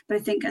foremost. But I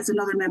think, as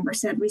another member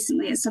said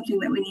recently, it's something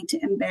that we need to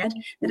embed,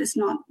 that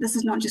this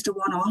is not just a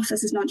one-off,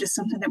 this is not just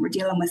something that we're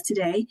dealing with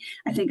today.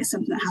 I think it's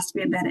something that has to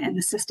be embedded in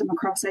the system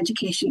across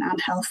education and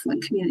health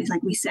and communities,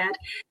 like we said,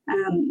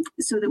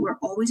 so that we're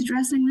always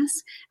addressing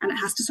this, and it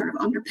has to sort of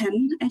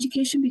underpin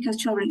education education, because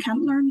children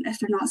can't learn if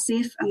they're not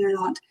safe and they're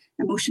not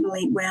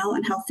emotionally well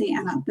and healthy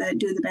and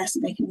doing the best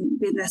that they can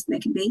be, the best that they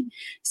can be.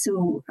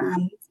 So,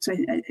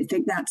 I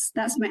think that's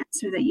my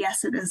answer. That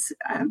yes, it is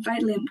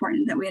vitally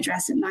important that we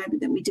address it now, but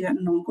that we do it in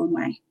an ongoing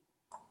way.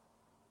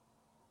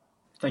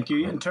 Thank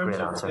you. In terms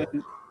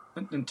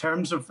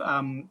of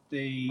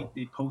the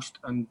post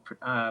and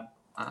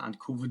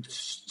COVID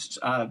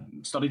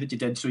study that you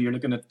did, so you're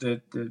looking at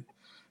the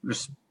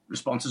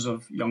responses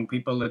of young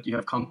people that you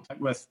have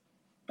contact with,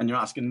 and you're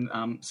asking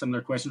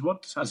similar questions.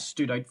 What has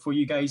stood out for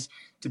you guys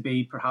to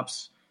be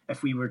perhaps,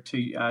 if we were to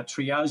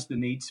triage the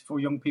needs for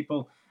young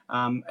people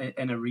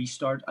in a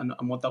restart, and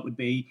what that would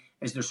be?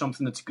 Is there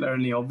something that's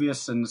glaringly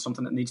obvious and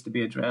something that needs to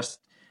be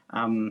addressed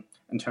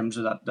in terms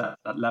of that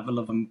level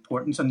of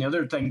importance? And the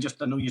other thing,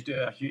 just I know you do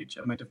a huge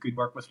amount of good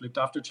work with looked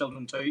after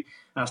children too.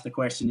 I asked the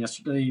question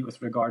yesterday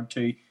with regard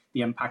to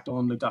the impact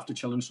on looked after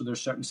children. So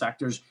there's certain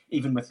sectors,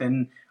 even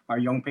within our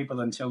young people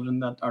and children,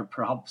 that are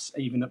perhaps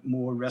even at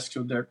more risk.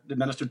 So the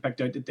Minister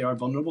picked out that they are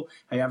vulnerable.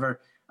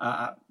 However,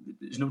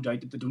 there's no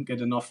doubt that they don't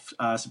get enough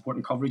support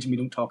and coverage, and we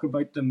don't talk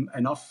about them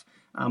enough.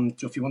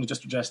 So if you want to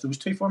just address those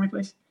two for me,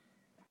 please.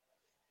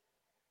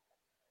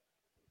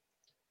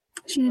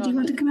 Sheena, do you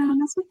want to come in on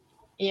this one?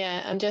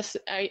 Yeah,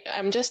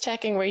 I'm just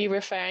checking. Were you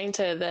referring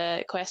to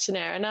the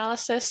questionnaire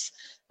analysis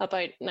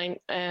about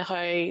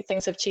how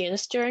things have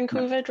changed during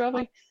COVID,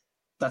 Robbie?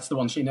 That's the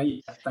one,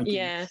 Sheena. Thank you.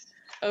 Yeah.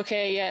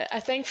 Okay. Yeah. I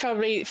think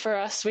probably for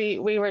us, we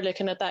were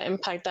looking at that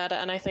impact data,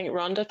 and I think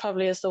Rhonda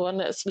probably is the one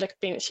that's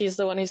she's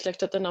the one who's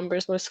looked at the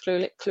numbers most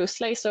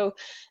closely. So,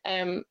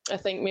 I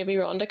think maybe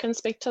Rhonda can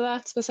speak to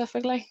that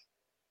specifically.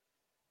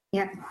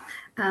 Yeah,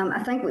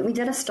 I think we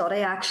did a study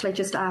actually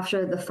just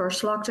after the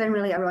first lockdown,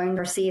 really around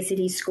our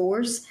CACD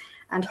scores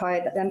and how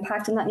that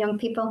impacted that young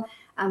people.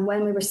 And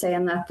when we were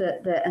saying that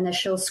the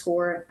initial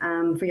score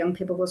for young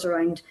people was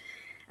around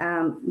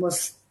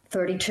was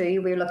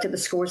 32, we looked at the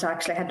scores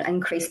actually had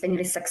increased by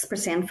nearly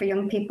 6% for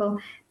young people.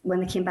 When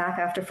they came back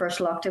after first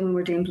lockdown, when we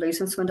were doing blues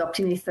ones, went up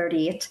to nearly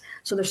 38.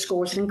 So their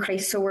scores had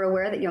increased. So we're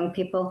aware that young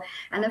people,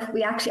 and if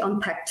we actually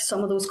unpicked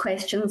some of those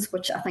questions,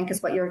 which I think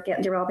is what you're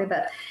getting to, Robbie,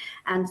 but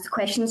and the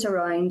questions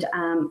around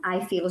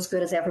I feel as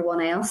good as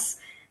everyone else.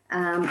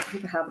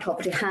 People have a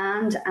copy to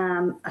hand.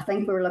 I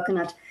think we were looking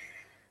at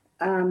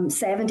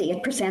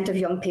 78% of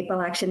young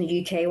people actually in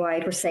the UK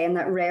wide were saying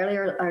that rarely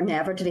or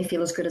never do they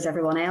feel as good as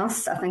everyone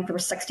else. I think there were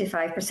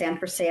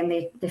 65% were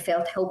saying they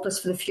felt hopeless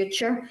for the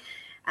future.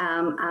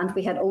 And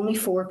we had only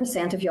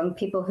 4% of young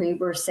people who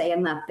were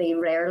saying that they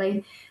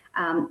rarely,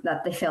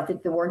 that they felt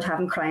that they weren't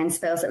having crying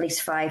spells at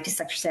least 5 to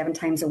 6 or 7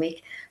 times a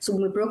week. So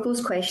when we broke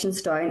those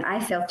questions down, I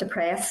felt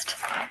depressed.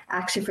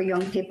 Actually, for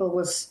young people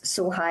was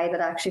so high that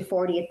actually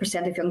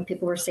 48% of young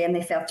people were saying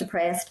they felt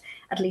depressed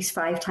at least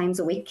 5 times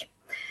a week.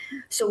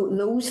 So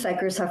those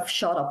figures have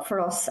shot up for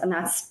us, and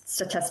that's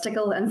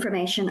statistical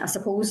information, I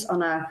suppose,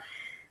 on a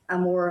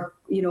more,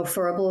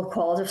 verbal,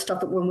 qualitative stuff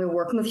that when we're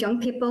working with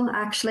young people,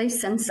 actually,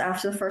 since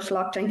after the first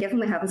lockdown, given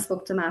we haven't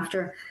spoken to them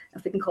after,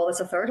 if we can call this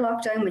a third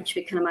lockdown, which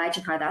we can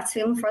imagine how that's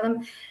feeling for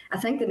them. I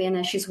think the main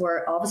issues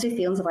were obviously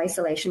feelings of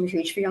isolation were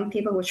huge for young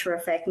people, which were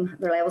affecting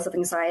their levels of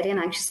anxiety and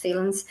anxious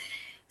feelings,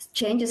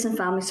 changes in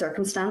family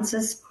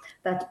circumstances,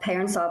 that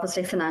parents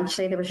obviously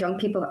financially, there was young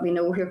people that we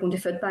know who are going to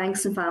food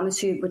banks and families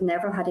who would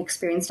never have had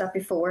experienced that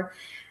before.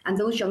 And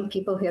those young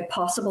people who had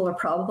possible or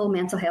probable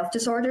mental health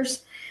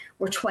disorders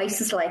were twice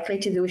as likely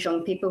to those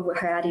young people who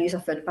had to use a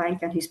food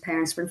bank and whose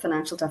parents were in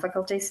financial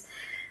difficulties.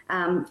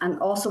 And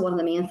also one of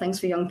the main things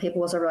for young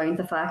people was around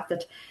the fact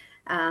that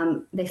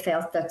they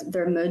felt that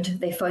their mood,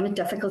 they found it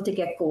difficult to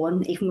get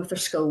going, even with their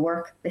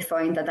schoolwork. They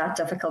found that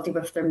difficulty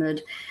with their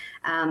mood.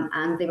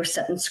 And they were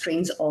sitting at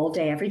screens all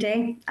day, every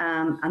day,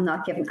 and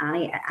not given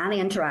any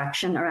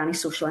interaction or any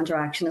social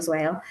interaction as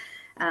well.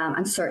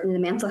 And certainly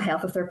the mental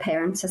health of their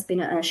parents has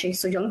been an issue.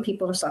 So young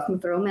people are suffering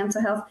with their own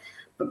mental health,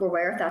 but we're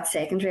aware of that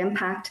secondary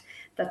impact,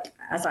 that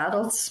as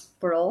adults,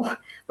 we're all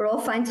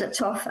finding it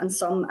tough, and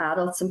some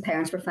adults and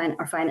parents are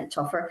finding it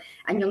tougher,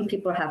 and young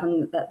people are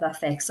having the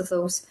effects of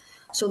those.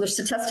 So there's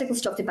statistical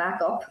stuff to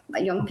back up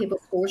that young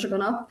people's scores are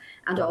going up,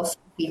 and also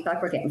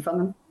feedback we're getting from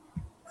them.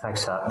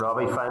 Thanks,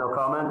 Robbie. Final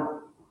comment?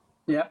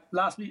 Yeah,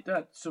 last week,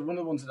 so one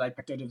of the ones that I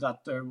picked out of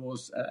that there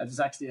was, it was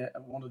actually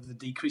one of the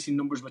decreasing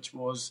numbers, which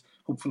was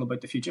hopeful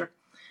about the future.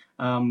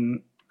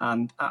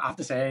 And I have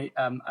to say,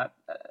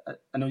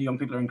 I know young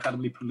people are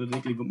incredibly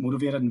politically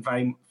motivated and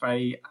very,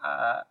 very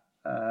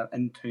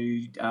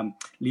into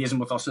liaising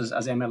with us as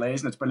MLAs,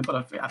 and it's brilliant.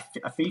 But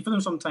I feel for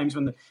them sometimes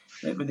when the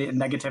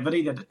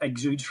negativity that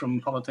exudes from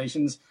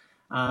politicians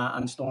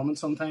and Stormont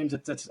sometimes.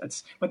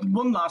 It's. But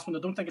one last one, I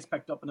don't think it's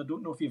picked up, and I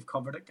don't know if you've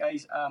covered it,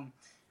 guys.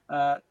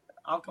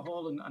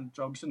 Alcohol and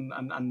drugs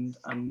and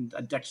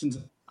addictions,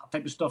 that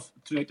type of stuff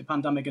throughout the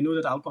pandemic. I know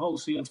that alcohol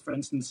sales, for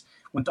instance,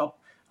 went up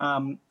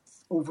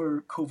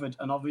over COVID,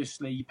 and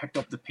obviously you picked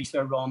up the piece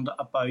there, Rhonda,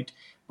 about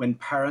when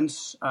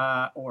parents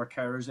or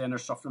carers then are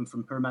suffering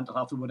from poor mental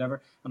health or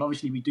whatever. And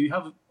obviously we do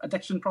have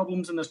addiction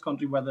problems in this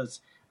country, whether it's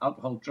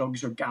alcohol,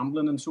 drugs or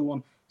gambling and so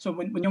on. So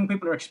when young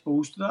people are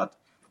exposed to that,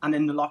 And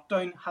in the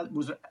lockdown,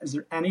 is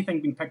there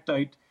anything being picked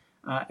out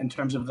in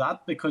terms of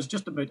that? Because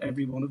just about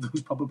every one of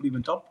those probably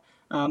went up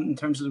in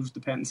terms of those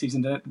dependencies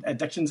and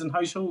addictions in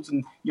households,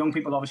 and young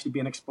people obviously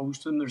being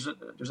exposed to them.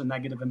 There's a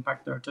negative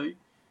impact there too.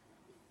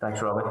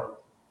 Thanks, Robbie.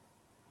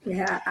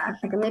 Yeah,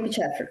 I can maybe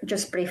chat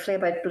just briefly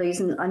about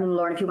Blues, and I know,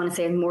 Lauren, if you want to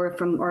say more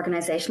from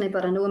organisationally,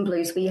 but I know in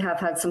Blues we have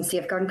had some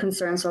safeguarding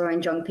concerns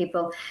around young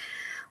people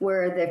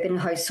where they've been in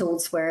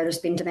households where there's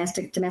been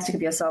domestic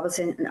abuse,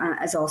 obviously,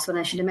 is also an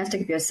issue.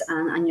 Domestic abuse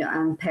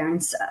and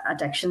parents'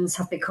 addictions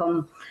have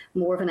become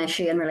more of an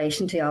issue in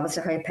relation to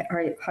obviously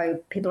how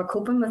people are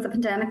coping with the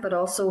pandemic, but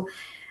also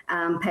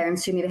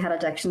parents who maybe had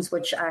addictions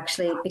which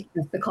actually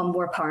become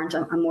more apparent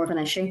and more of an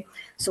issue.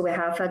 So we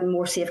have had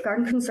more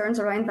safeguarding concerns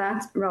around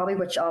that, Robbie,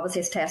 which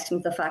obviously is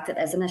testament to the fact that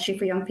it is an issue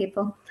for young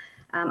people.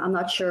 I'm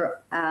not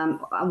sure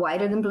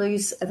wider than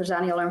Blues if there's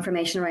any other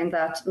information around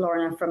that,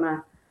 Lorna, from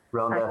a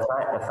Rhonda,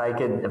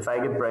 if I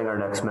could bring our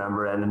next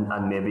member in,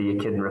 and maybe you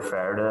can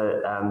refer to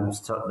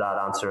that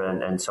answer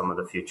in some of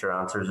the future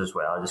answers as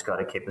well. I just got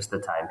to keep us the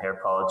time here.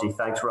 Apology.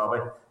 Thanks, Robbie.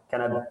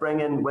 Can I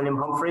bring in William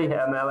Humphrey,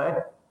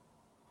 MLA?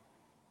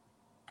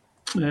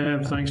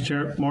 Thanks,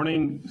 Chair.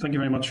 Morning. Thank you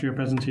very much for your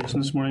presentation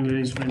this morning,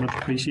 ladies. Very much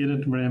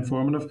appreciated. Very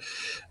informative.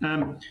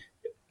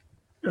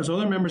 As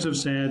other members have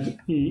said,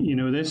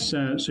 this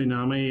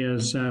tsunami,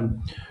 as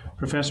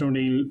Professor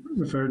O'Neill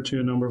referred to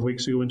a number of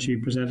weeks ago when she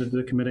presented to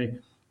the committee,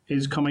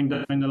 is coming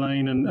down the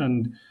line,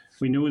 and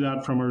we know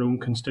that from our own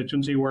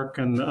constituency work,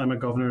 and I'm a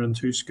governor in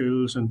 2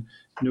 schools and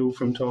know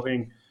from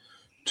talking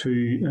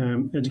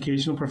to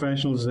educational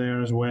professionals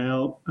there as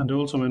well, and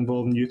also I'm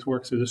involved in youth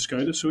work through the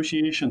Scout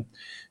Association.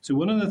 So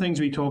one of the things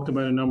we talked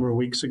about a number of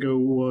weeks ago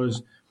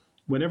was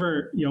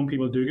whenever young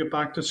people do get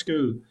back to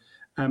school,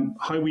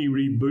 how we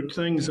reboot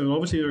things. And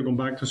obviously they're going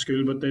back to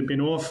school, but they've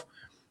been off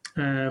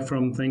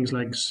from things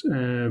like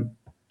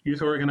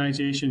youth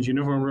organisations,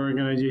 uniform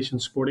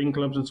organisations, sporting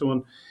clubs and so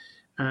on.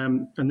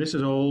 And this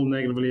has all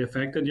negatively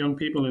affected young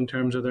people in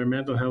terms of their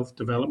mental health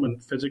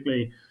development,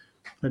 physically,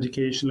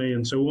 educationally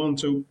and so on.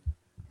 So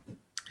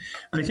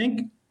I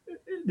think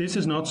this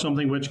is not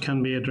something which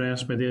can be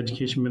addressed by the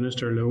Education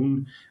Minister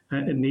alone.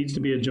 It needs to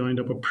be a joined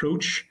up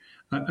approach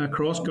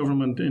across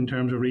government in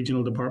terms of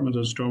regional departments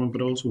of Stormont,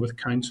 but also with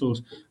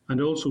councils and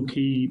also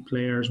key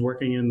players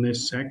working in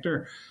this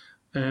sector.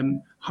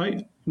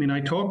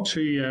 I talked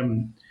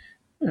to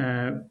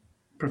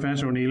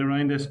Professor O'Neill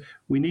around this.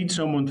 We need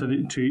someone to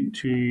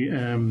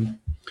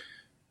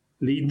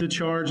lead the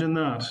charge in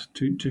that,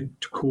 to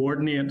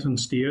coordinate and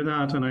steer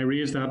that. And I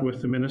raised that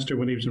with the Minister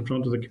when he was in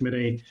front of the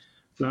committee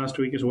last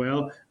week as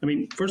well. I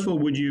mean, first of all,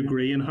 would you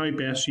agree, and how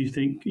best do you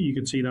think you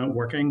could see that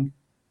working?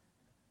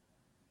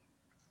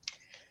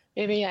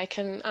 Maybe I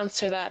can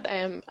answer that.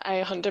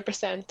 I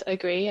 100%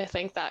 agree. I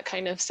think that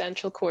kind of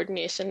central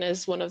coordination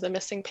is one of the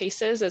missing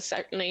pieces. It's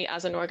certainly,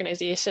 as an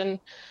organisation,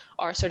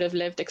 our sort of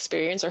lived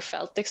experience or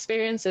felt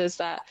experience is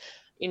that,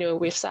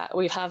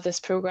 we have this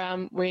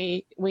programme,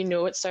 we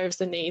know it serves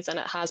the needs and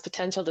it has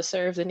potential to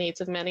serve the needs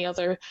of many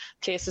other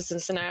places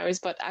and scenarios,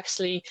 but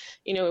actually,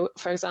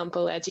 for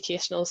example,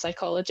 educational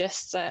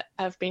psychologists that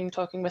I've been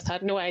talking with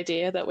had no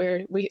idea that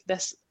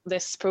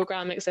this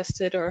program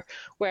existed or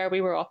where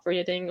we were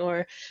operating,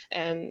 or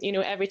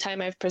every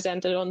time I've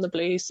presented on the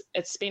Blues,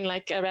 it's been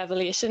like a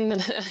revelation.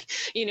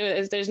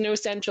 There's no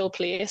central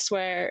place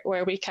where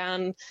we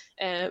can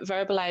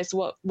verbalise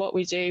what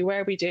we do,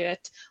 where we do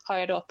it, how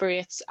it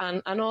operates,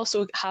 and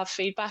also have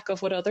feedback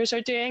of what others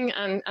are doing,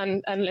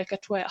 and look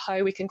at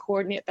how we can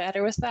coordinate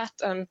better with that,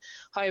 and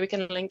how we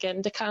can link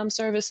into CAM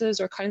services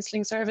or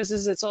counselling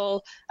services. It's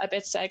all a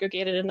bit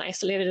segregated and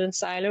isolated and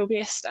silo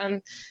based,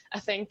 and I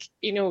think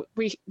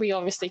we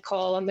obviously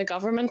call on the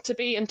government to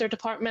be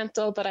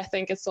interdepartmental, but I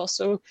think it's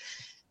also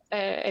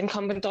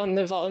incumbent on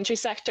the voluntary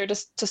sector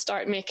to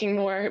start making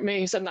more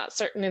moves, and that's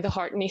certainly the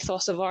heart and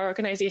ethos of our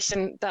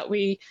organisation, that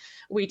we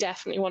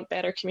definitely want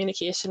better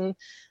communication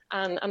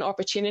and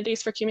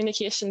opportunities for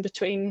communication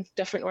between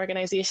different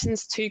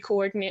organisations to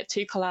coordinate,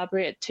 to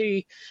collaborate,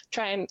 to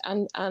try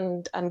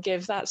and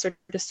give that sort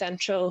of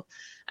central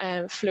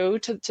flow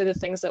to the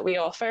things that we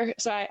offer.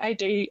 So I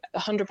do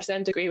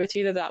 100% agree with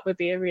you that would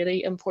be a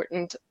really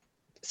important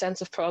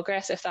sense of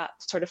progress if that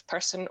sort of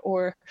person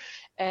or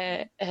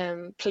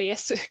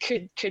place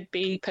could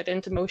be put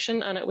into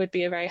motion, and it would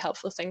be a very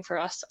helpful thing for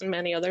us and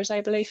many others,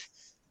 I believe.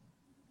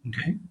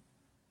 Okay.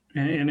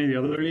 Any of the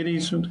other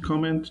ladies want to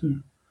comment?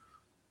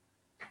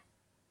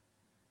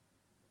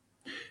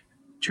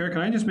 Chair, can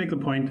I just make the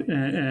point?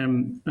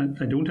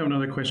 I don't have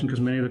another question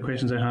because many of the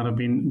questions I had have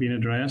been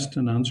addressed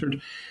and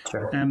answered.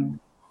 Sure.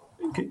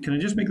 Can I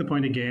just make the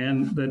point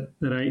again that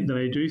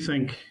I do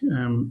think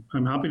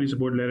I'm happy to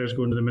support letters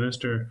going to the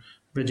Minister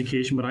of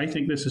Education, but I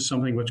think this is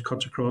something which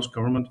cuts across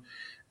government.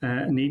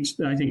 I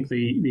think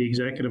the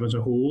executive as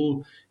a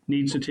whole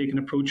needs to take an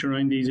approach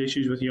around these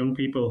issues with young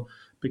people,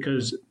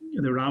 because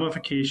the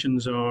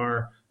ramifications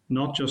are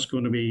not just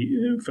going to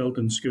be felt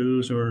in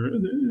schools or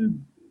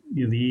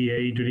the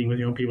EA dealing with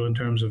young people in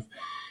terms of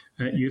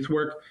youth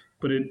work,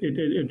 but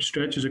it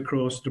stretches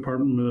across the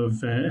Department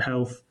of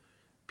Health,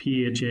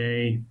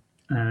 PHA,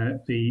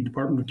 the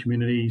Department of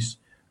Communities,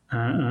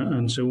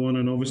 and so on,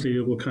 and obviously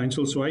local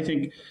council. So I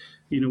think,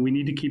 we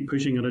need to keep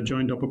pushing at a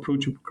joined up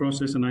approach across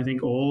this, and I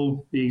think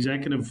all the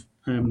executive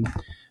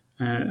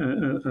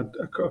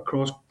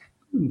across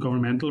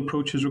governmental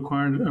approach is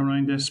required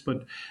around this,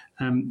 but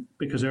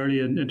because early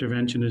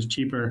intervention is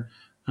cheaper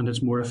and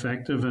it's more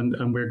effective,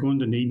 and we're going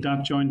to need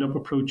that joined up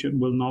approach. It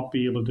will not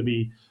be able to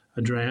be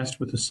addressed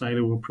with a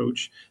silo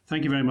approach.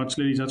 Thank you very much,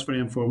 ladies. That's very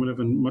informative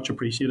and much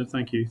appreciated.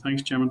 Thank you.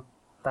 Thanks, Chairman.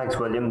 Thanks,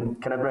 William.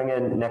 Can I bring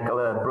in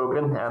Nicola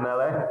Brogan,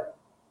 MLA?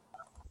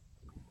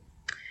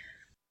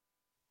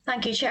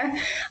 Thank you, Chair.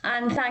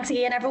 And thanks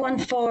again, everyone,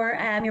 for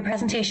your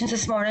presentations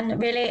this morning.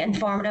 Really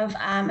informative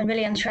and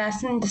really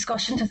interesting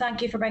discussion. So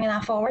thank you for bringing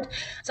that forward.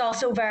 It's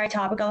also very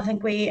topical. I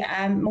think we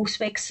most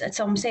weeks at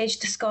some stage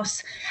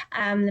discuss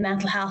the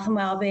mental health and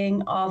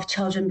wellbeing of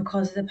children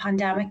because of the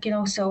pandemic,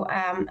 so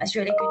it's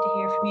really good to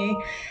hear from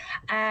you.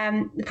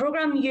 The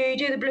programme you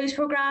do, the Blues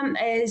programme,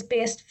 is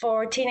based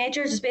for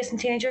teenagers. It's based on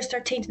teenagers,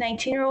 13 to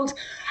 19-year-olds.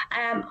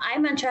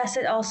 I'm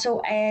interested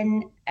also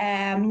in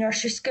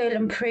nursery school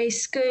and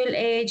preschool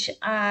age.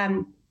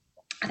 I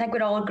think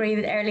we'd all agree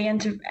that early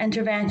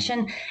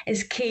intervention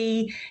is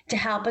key to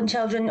helping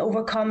children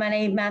overcome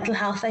any mental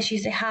health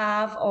issues they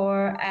have,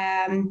 or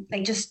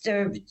just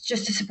to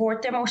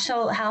support their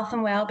emotional health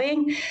and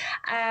well-being.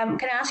 Can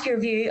I ask your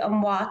view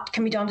on what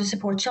can be done to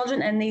support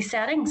children in these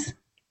settings?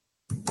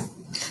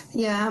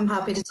 Yeah, I'm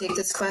happy to take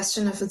this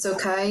question if it's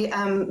okay.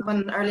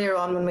 Earlier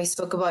on when we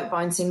spoke about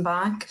bouncing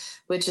back,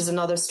 which is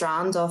another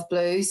strand of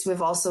Blues,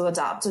 we've also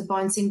adapted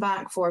bouncing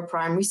back for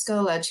primary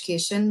school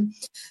education.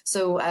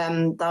 So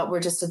that we're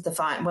just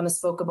at when I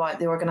spoke about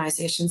the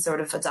organisation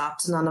sort of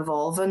adapting and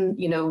evolving,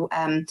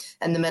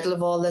 in the middle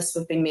of all this,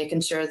 we've been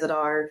making sure that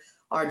our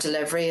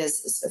delivery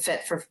is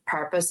fit for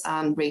purpose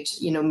and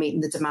meeting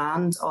the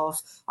demand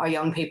of our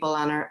young people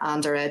and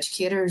our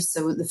educators.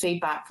 So the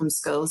feedback from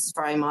schools is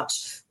very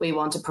much, we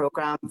want a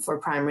programme for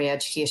primary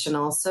education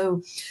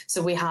also.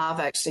 So we have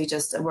actually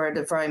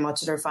we're very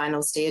much at our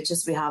final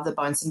stages. We have the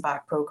Bouncing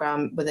Back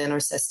programme within our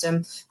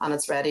system and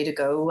it's ready to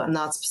go. And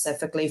that's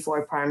specifically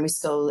for primary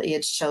school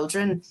age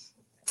children.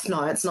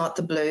 No, it's not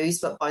the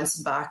Blues, but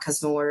Bouncing Back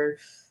has more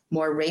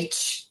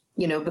reach,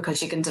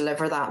 because you can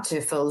deliver that to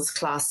a full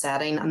class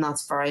setting, and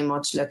that's very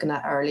much looking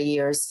at early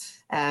years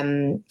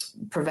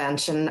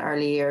prevention,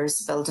 early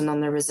years building on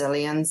their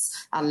resilience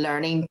and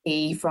learning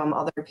from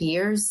other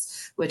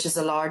peers, which is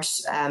a large,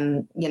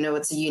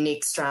 it's a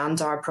unique strand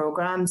to our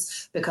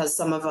programs, because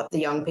some of the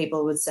young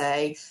people would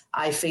say,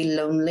 I feel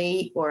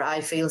lonely or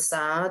I feel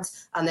sad,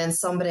 and then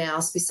somebody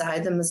else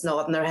beside them is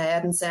nodding their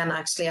head and saying,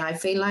 actually, I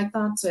feel like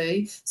that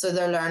too. So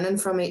they're learning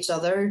from each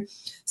other.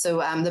 So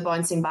the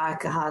Bouncing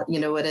Back,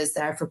 it is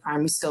there for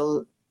primary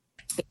school,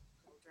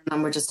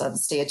 and we're just at the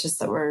stages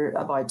that we're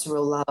about to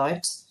roll that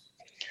out.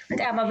 And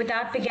Emma, would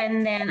that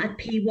begin then at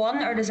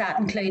P1, or does that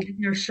include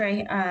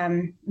nursery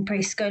and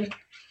preschool?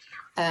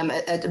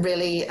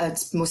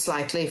 It's most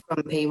likely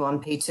from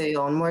P1, P2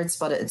 onwards,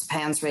 but it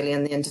depends really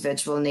on the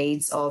individual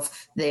needs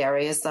of the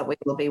areas that we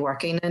will be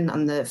working in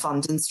and the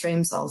funding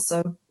streams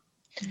also.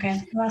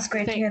 Okay, well, that's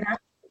great to hear that.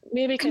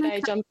 Maybe could I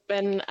jump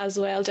in as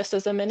well, just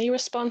as a mini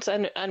response?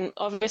 And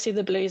obviously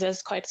the Blues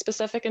is quite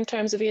specific in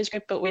terms of age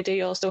group, but we do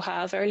also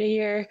have early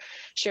year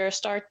Sure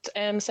Start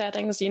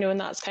settings, and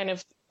that's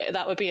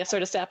that would be a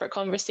sort of separate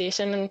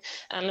conversation.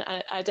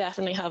 And I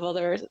definitely have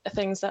other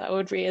things that I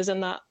would raise in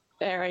that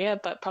area,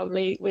 but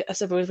probably I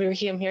suppose we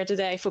came here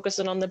today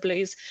focusing on the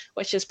Blues,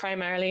 which is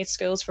primarily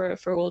schools for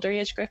older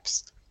age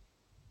groups.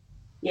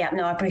 Yeah,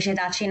 no, I appreciate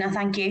that, Sheena.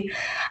 Thank you.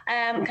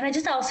 Can I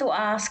just also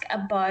ask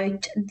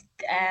about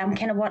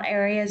kind of what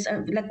areas,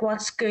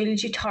 what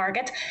schools you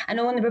target? I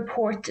know in the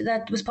report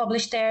that was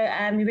published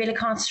there, you really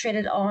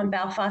concentrated on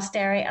Belfast,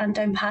 Derry and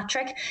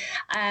Downpatrick.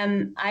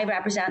 I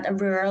represent a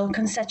rural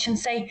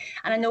constituency,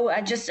 and I know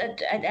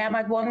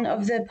at one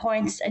of the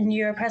points in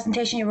your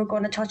presentation you were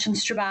going to touch on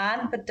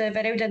Strabane, but the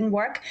video didn't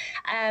work.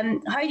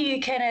 How do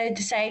you kind of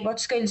decide what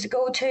schools to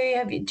go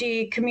to? Do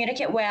you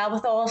communicate well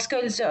with all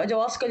schools? Do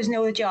all schools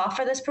know that you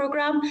offer this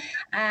programme?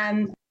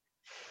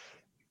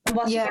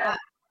 What's your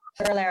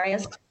rural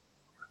areas?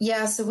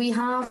 Yeah, so we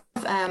have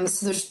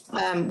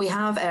we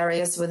have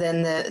areas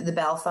within the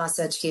Belfast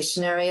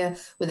education area,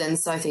 within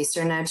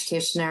Southeastern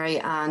education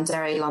area, and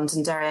Derry,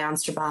 London, Derry and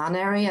Strabane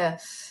area.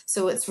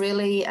 So it's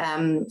really,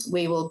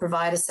 we will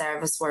provide a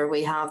service where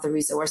we have the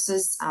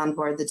resources and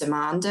where the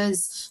demand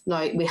is.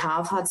 Now, we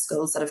have had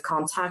schools that have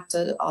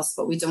contacted us,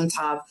 but we don't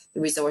have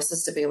the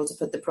resources to be able to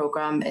put the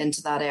programme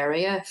into that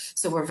area.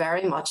 So we're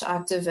very much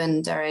active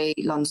in Derry,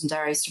 London,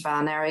 Derry,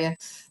 Strabane area.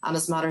 And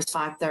as a matter of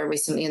fact, there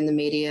recently in the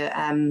media,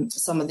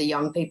 some of the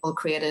young people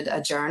created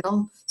a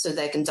journal so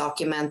they can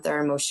document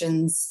their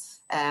emotions.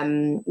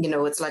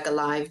 It's like a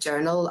live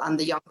journal, and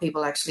the young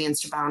people actually in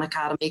Strabane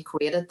Academy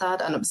created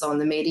that, and it was on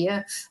the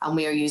media, and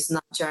we are using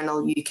that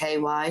journal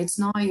UK-wide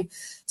now.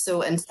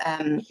 So,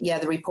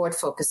 the report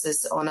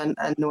focuses on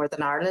a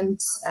Northern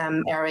Ireland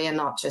area,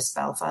 not just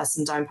Belfast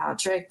and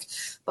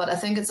Downpatrick. But I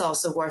think it's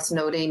also worth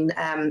noting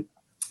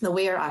Now,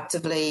 we are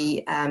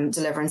actively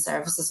delivering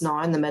services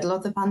now in the middle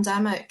of the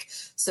pandemic.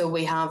 So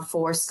we have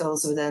 4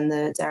 schools within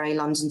the Derry,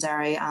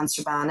 Londonderry and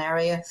Strabane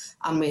area,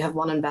 and we have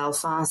one in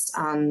Belfast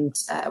and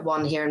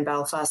one here in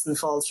Belfast in the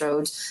Falls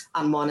Road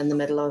and one in the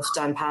middle of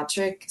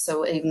Downpatrick.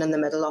 So even in the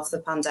middle of the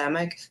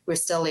pandemic, we're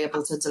still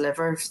able to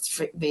deliver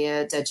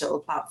via digital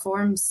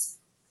platforms.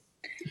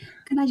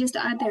 Can I just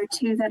add there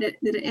too that it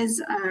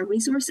is a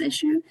resource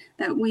issue,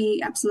 that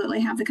we absolutely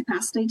have the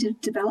capacity to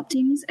develop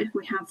teams if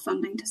we have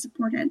funding to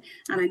support it.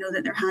 And I know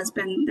that there have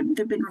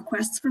been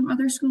requests from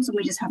other schools, and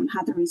we just haven't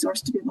had the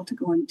resource to be able to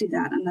go and do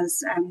that. And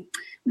as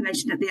we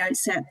mentioned at the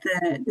outset,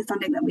 the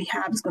funding that we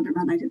have is going to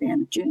run out at the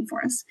end of June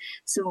for us.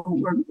 So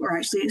we're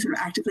actually sort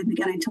of actively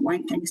beginning to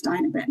wind things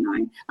down a bit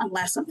now,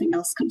 unless something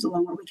else comes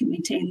along where we can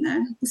maintain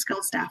the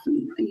skilled staff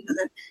and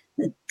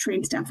the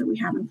trained staff that we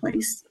have in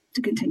place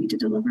to continue to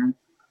deliver.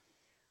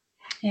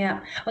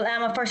 Yeah. Well,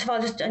 Emma, first of all,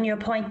 just on your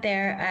point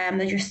there,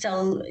 that you're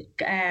still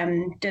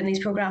doing these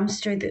programs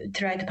throughout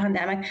the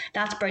pandemic,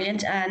 that's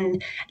brilliant,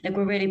 and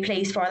we're really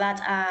pleased for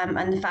that.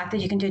 And the fact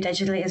that you can do it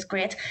digitally is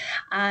great.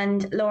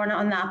 And Lorna,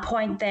 on that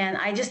point, then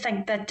I just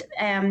think that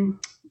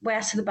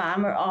west of the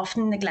Bann are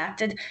often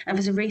neglected, and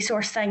if it's a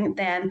resource thing,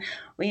 then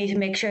we need to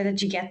make sure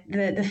that you get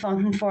the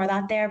funding for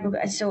that there.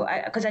 So,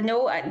 because I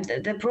know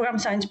the programme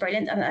sounds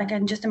brilliant, and I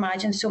can just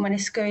imagine so many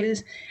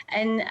schools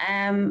in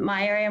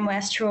my area in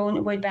West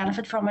Tyrone would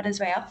benefit from it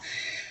as well.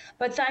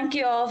 But thank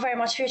you all very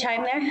much for your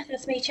time there.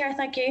 That's me, Chair.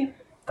 Thank you.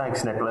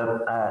 Thanks,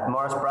 Nicola.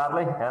 Maurice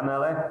Bradley,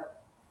 MLA.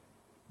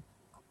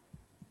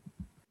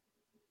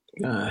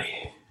 Can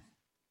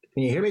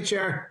you hear me,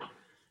 Chair?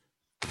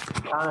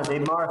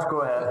 Indeed, Maurice,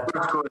 go ahead.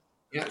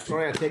 Yeah,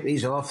 sorry, I take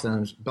these off.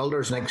 There's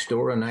builders next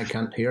door, and I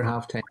can't hear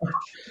half time.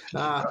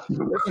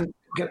 Listen,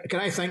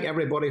 can I thank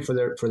everybody for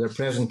their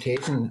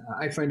presentation?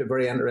 I found it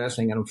very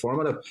interesting and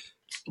informative.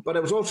 But I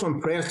was also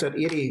impressed that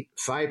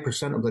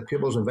 85% of the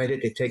pupils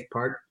invited to take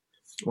part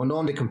went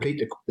on to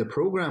complete the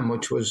programme,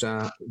 which was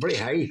very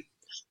high.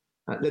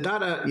 The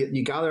data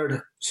you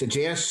gathered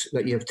suggests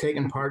that you have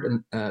taken part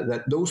in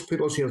that those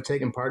pupils who have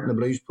taken part in the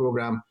Blues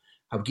programme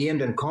have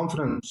gained in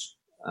confidence.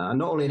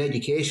 Not only in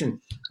education,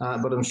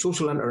 but in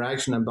social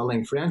interaction and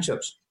building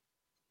friendships.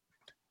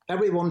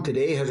 Everyone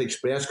today has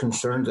expressed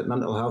concerns that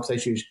mental health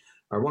issues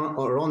are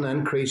on the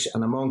increase,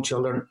 and among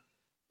children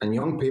and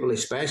young people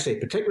especially,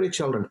 particularly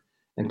children,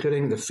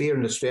 including the fear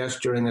and the stress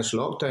during this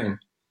lockdown.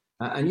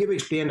 And you've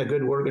explained a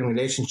good working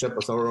relationship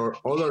with our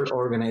other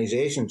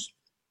organisations,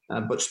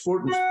 but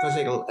sport and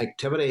physical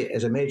activity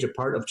is a major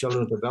part of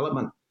children's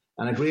development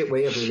and a great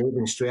way of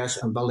relieving stress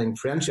and building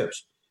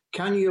friendships.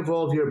 Can you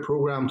evolve your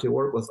programme to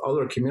work with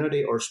other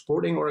community or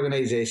sporting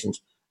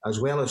organisations, as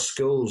well as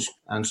schools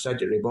and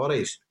statutory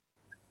bodies?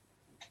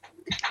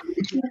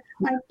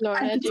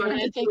 Laura, do you want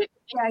to take it?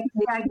 Yeah,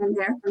 I can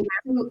there.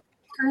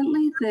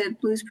 Currently, the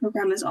Blues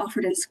programme is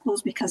offered in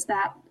schools because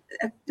that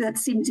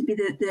seems to be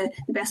the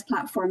best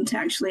platform to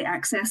actually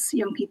access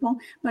young people,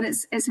 but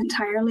it's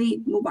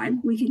entirely mobile.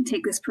 We can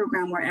take this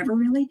programme wherever,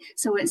 really.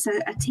 So it's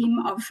a team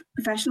of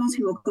professionals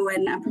who will go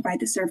in and provide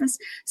the service.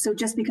 So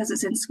just because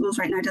it's in schools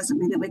right now doesn't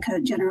mean that we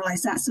could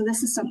generalise that. So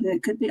this is something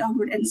that could be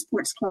offered in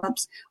sports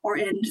clubs or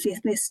in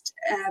faith-based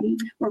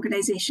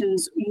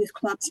organisations, youth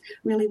clubs.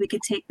 Really, we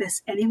could take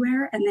this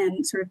anywhere and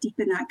then sort of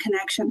deepen that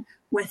connection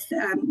with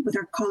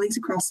our colleagues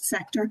across the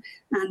sector,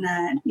 and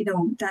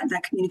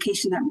that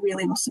communication that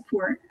really will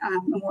support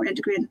a more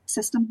integrated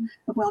system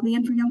of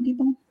wellbeing for young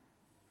people.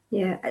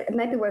 Yeah, it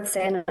might be worth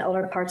saying in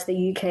other parts of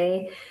the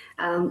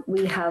UK,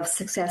 we have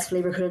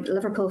successfully recruited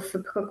Liverpool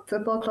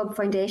Football Club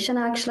Foundation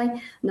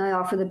actually now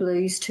offer the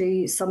Blues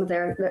to some of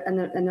their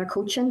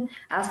coaching,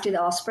 as do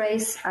the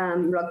Ospreys,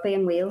 rugby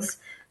in Wales.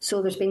 So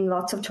there's been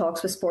lots of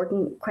talks with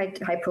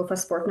quite high-profile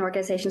sporting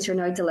organisations who are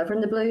now delivering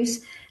the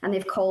Blues, and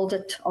they've called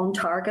it On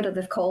Target, or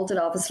they've called it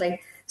obviously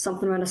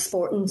something around a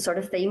sporting sort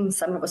of theme.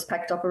 Some of it was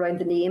picked up around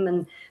the name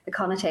and the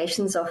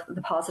connotations of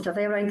the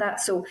positivity around that.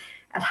 So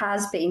it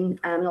has been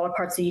in other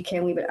parts of the UK,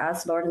 and we would,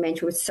 as Lorna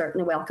mentioned, we would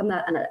certainly welcome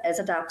that, and it is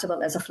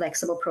adaptable, it is a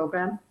flexible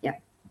programme. Yeah.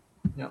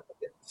 Yeah.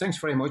 Thanks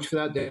very much for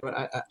that, David.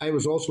 I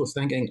was also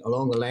thinking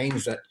along the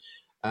lines that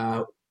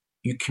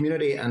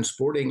community and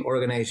sporting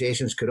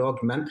organisations could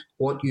augment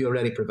what you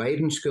already provide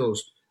in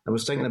schools. I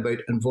was thinking about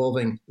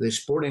involving the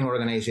sporting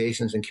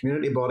organisations and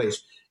community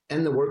bodies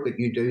in the work that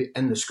you do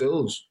in the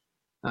schools.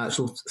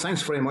 So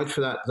thanks very much for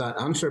that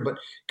answer. But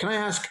can I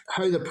ask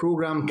how the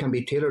programme can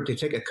be tailored to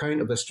take account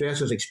of the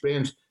stresses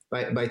experienced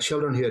by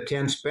children who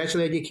attend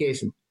special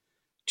education,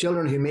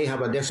 children who may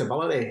have a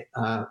disability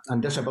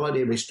and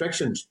disability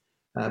restrictions?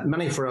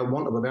 Many, for a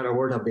want of a better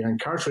word, have been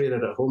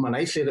incarcerated at home and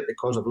isolated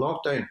because of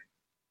lockdown.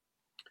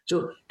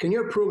 So can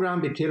your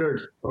programme be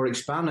tailored or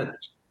expanded,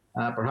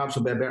 perhaps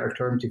would be a better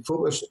term, to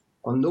focus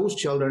on those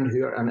children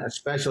who are in a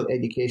special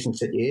education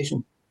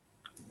situation?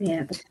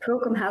 Yeah, the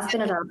programme has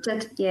been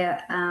adapted,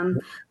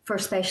 for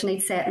special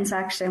needs settings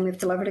actually, and we've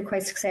delivered it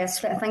quite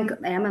successfully. I think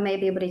Emma may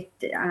be able to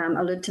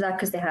allude to that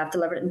because they have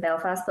delivered it in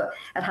Belfast, but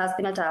it has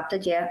been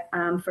adapted,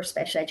 for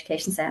special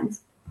education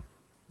settings.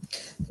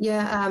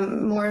 Yeah,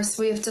 Maurice,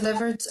 we have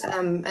delivered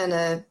in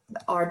a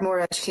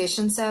Ardmore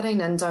education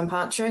setting in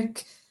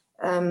Downpatrick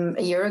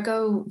a year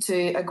ago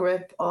to a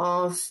group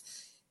of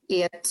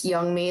 8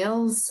 young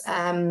males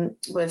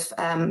with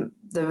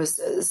there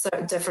was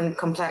different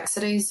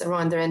complexities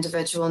around their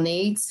individual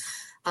needs.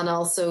 And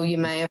also, you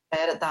may have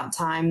read at that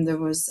time, there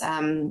was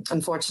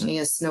unfortunately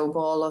a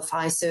snowball of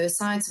high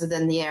suicides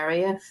within the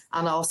area,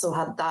 and also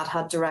had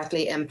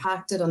directly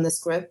impacted on this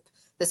group,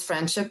 this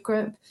friendship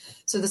group.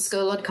 So the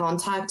school had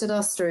contacted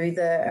us through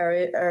the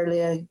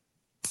early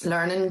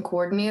learning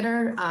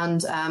coordinator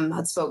and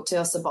had spoke to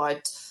us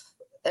about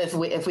if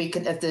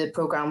the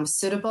program was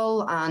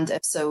suitable, and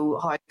if so,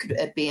 how could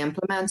it be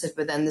implemented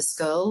within the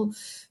school.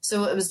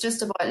 So it was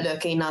just about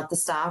looking at the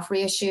staff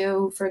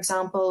ratio, for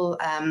example,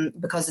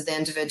 because of the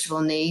individual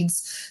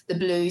needs. The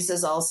Blues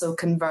is also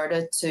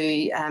converted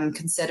to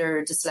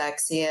consider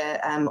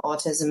dyslexia,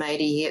 autism,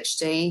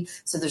 ADHD.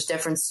 So there's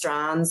different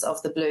strands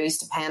of the Blues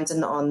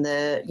depending on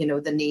the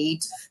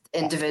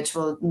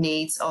individual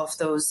needs of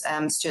those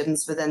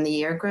students within the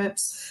year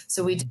groups.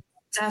 So we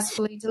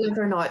successfully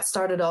deliver. Now, it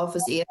started off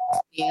as 8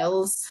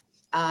 males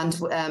and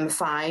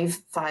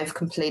 5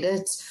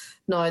 completed.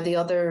 Now, the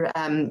other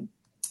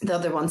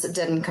ones that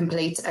didn't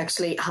complete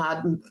actually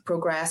had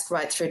progressed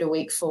right through to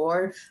week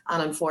 4,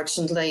 and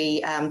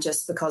unfortunately,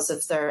 just because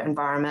of their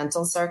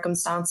environmental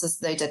circumstances,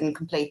 they didn't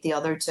complete the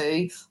other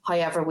 2.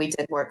 However, we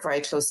did work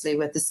very closely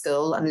with the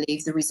school and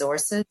leave the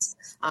resources,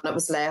 and it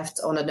was left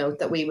on a note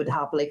that we would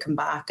happily come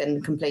back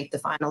and complete the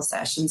final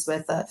sessions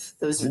with that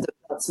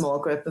small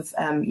group of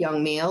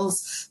young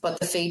males. But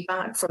the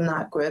feedback from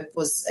that group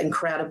was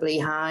incredibly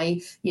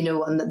high,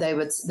 and that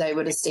they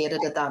would have stated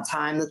at that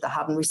time that they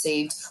hadn't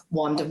received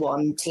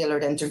one-to-one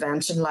tailored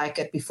intervention like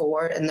it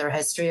before in their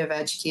history of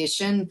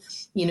education,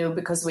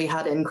 because we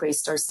had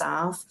increased our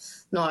staff.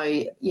 Now,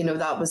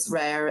 that was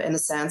rare in a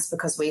sense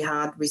because we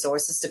had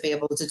resources to be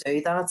able to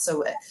do that.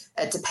 So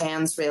it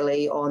depends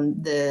really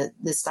on the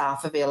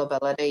staff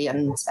availability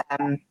and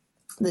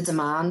the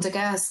demand, I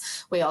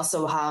guess. We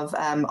also have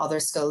other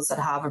schools that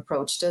have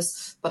approached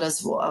us, but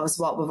as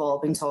what we've all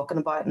been talking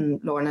about,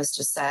 and Lorna's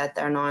just said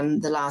there now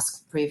in the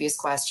previous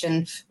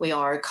question, we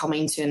are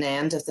coming to an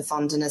end if the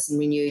funding isn't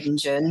renewed in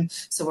June.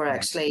 So we're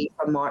actually,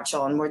 from March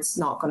onwards,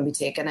 not going to be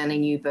taking any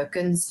new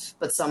bookings,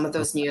 but some of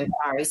those new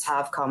inquiries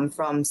have come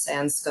from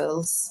SEND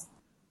schools.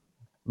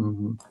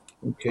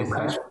 Mm-hmm. Okay,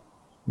 thanks.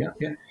 Yeah.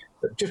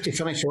 But just to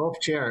finish off,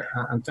 Chair,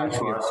 and thanks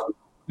for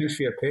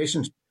your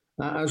patience.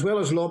 As well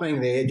as lobbying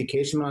the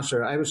Education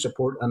Minister, I would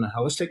support a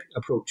holistic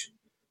approach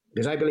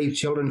because I believe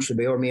children should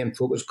be our main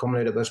focus coming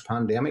out of this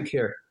pandemic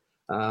here.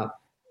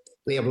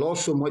 They have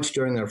lost so much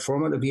during their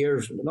formative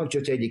years, not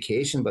just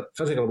education, but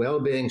physical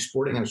well-being,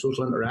 sporting and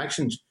social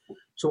interactions.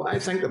 So I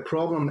think the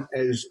problem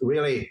is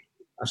really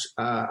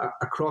a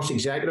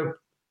cross-executive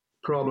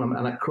problem,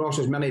 and it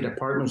crosses many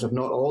departments, if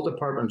not all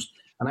departments.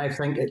 And I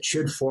think it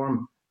should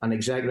form an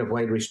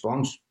executive-wide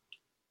response.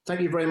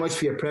 Thank you very much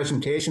for your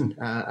presentation.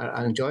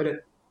 I enjoyed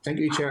it. Thank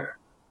you, Chair.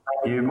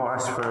 Thank you,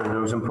 Maurice, for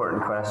those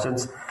important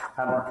questions.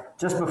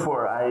 Just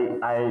before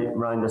I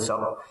round this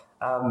up,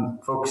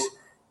 folks,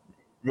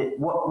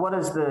 what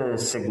is the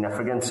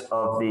significance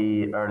of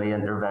the Early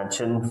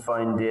Intervention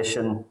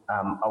Foundation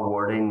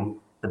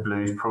awarding the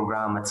Blues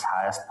programme its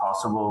highest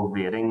possible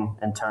rating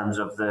in terms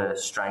of the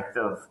strength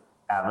of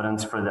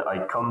evidence for the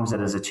outcomes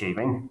it is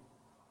achieving?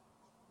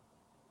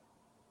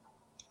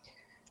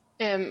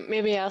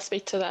 Maybe I'll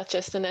speak to that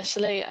just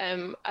initially.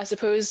 I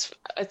suppose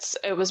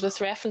it was with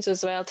reference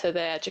as well to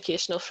the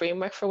educational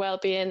framework for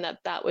wellbeing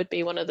that would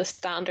be one of the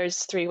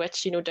standards through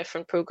which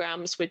different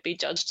programs would be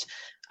judged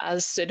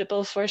as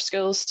suitable for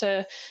schools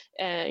to.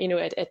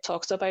 It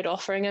talks about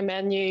offering a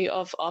menu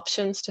of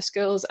options to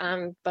schools,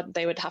 but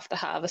they would have to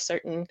have a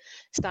certain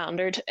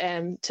standard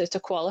to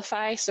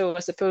qualify. So I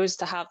suppose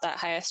to have that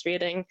highest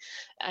rating,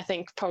 I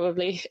think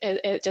probably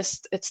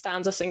it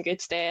stands us in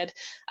good stead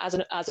as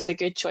a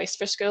good choice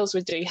for schools.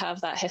 We do have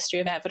that history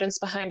of evidence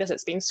behind us.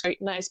 It's been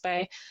scrutinised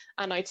by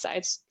an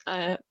outside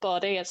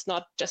body. It's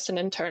not just an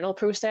internal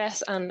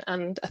process, and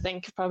I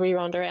think probably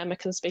Rhonda or Emma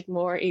can speak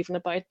more even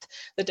about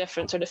the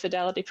different sort of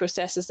fidelity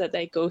processes that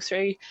they go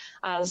through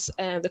as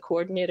the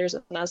coordinators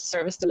and as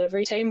service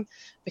delivery team,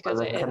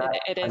 because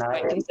it is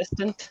quite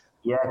consistent.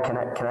 Yeah, can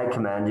I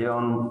commend you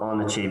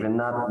on achieving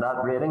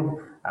that rating?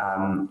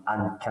 And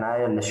can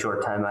I, in the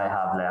short time I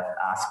have left,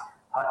 ask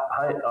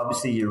how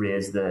obviously you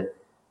raised the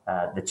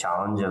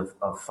challenge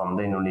of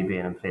funding only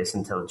being in place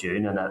until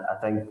June, and I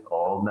think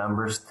all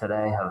members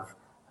today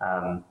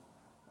have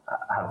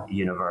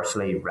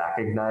universally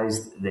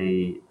recognised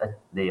the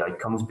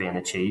outcomes being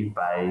achieved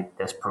by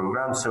this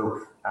programme.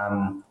 So,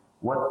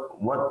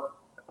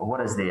 what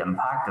is the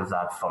impact of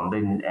that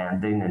funding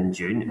ending in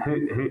June? How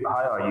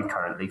are you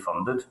currently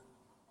funded?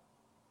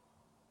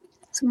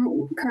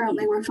 So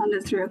currently we're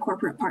funded through a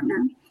corporate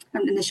partner.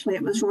 And initially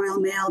it was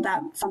Royal Mail.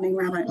 That funding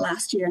ran out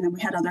last year, and then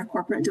we had other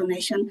corporate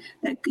donation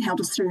that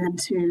held us through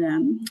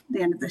into the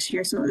end of this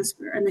year. So it was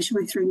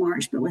initially through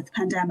March, but with the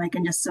pandemic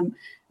and just some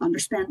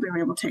underspend, we were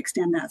able to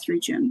extend that through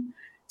June.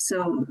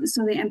 So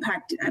the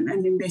impact, I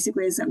mean,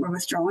 basically is that we're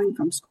withdrawing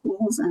from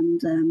schools and,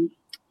 So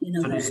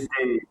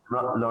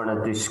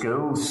Lorna, do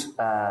schools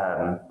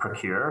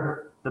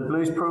procure the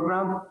Blues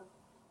programme?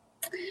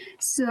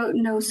 So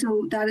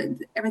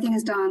that everything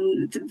is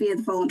done via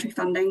the voluntary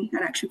funding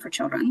at Action for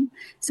Children.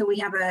 So we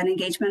have an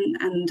engagement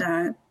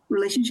and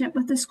relationship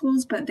with the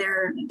schools, but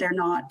they're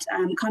not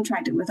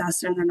contracted with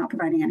us, and they're not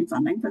providing any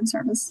funding for the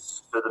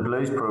service. So the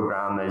Blues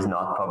programme is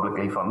not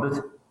publicly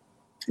funded?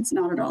 It's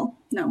not at all.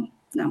 No.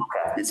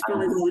 Okay. It's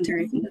fully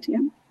voluntary funded. Yeah.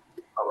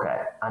 Okay.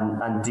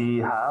 And do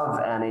you have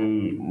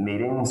any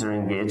meetings or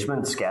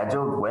engagement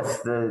scheduled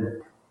with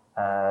the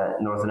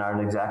Northern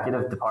Ireland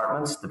Executive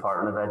Departments,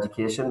 Department of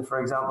Education,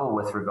 for example,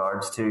 with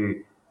regards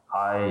to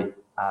how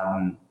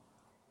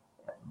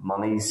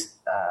money's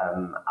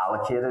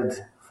allocated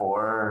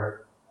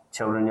for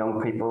children,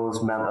 young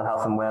people's mental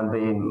health and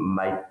well-being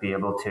might be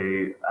able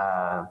to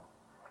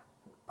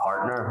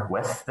partner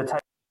with the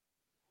type?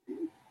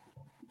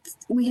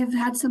 We have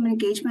had some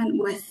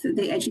engagement with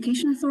the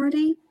Education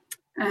Authority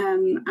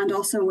and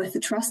also with the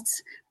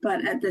trusts,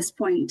 but at this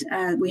point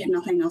we have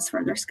nothing else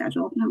further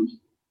scheduled. No.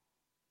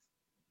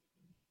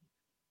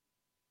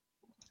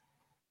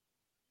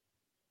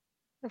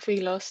 Have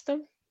we lost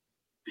them?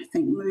 I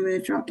think maybe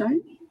they've dropped out.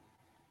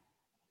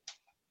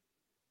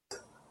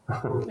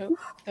 No,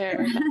 they're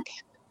back.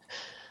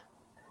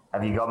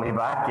 Have you got me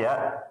back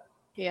yet?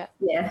 Yeah.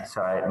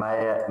 Sorry,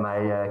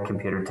 my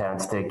computer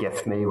tends to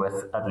gift me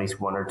with at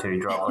least one or two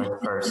dropouts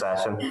per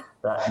session.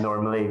 That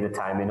normally the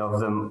timing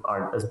of them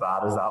aren't as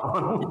bad as that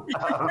one.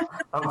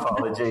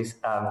 Apologies.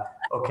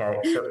 Okay,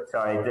 so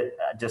sorry,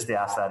 just to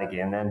ask that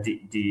again then,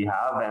 do you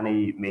have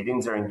any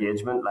meetings or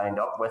engagement lined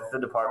up with the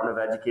Department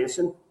of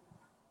Education?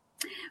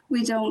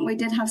 We don't. We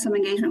did have some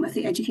engagement with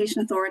the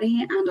Education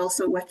Authority and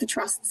also with the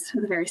trusts,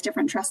 the various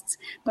different trusts,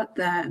 but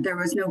there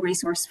was no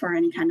resource for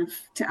any kind of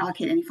to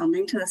allocate any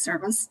funding to the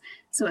service.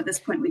 So at this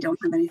point, we don't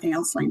have anything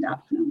else lined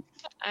up. No.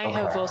 I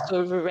have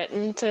also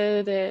written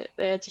to the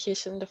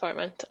Education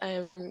Department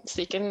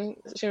seeking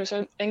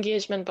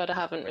engagement, but I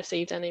haven't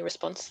received any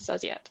responses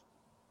as yet.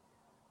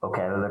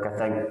 Okay, well, look,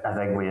 I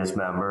think we as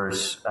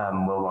members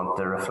will want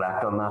to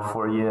reflect on that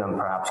for you and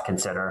perhaps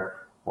consider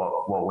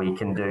what we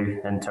can do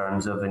in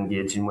terms of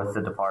engaging with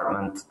the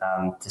department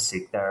to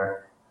seek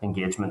their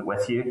engagement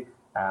with you.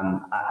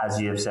 As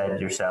you have said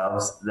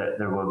yourselves,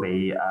 there will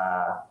be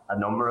a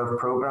number of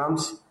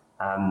programs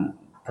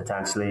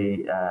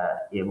potentially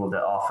able to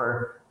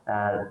offer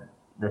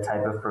the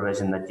type of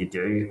provision that you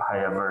do.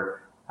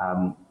 However,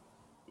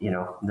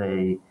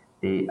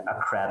 the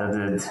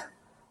accredited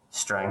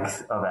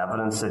strength of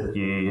evidence that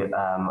you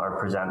are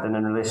presenting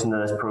in relation to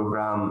this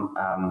program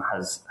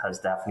has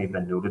definitely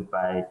been noted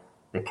by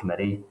the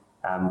committee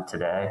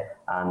today,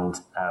 and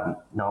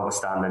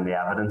notwithstanding the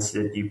evidence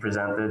that you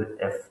presented,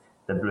 if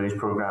the Blues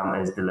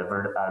programme is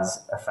delivered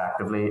as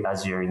effectively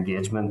as your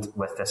engagement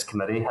with this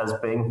committee has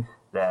been,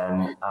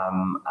 then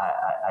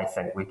I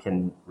think we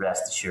can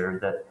rest assured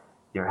that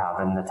you're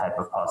having the type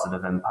of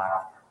positive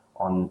impact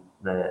on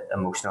the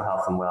emotional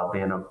health and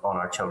well-being on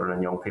our children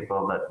and young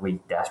people that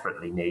we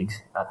desperately need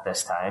at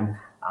this time,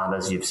 and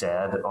as you've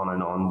said, on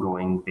an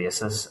ongoing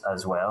basis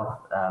as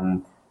well.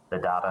 The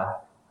data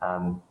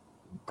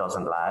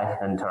doesn't lie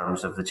in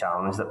terms of the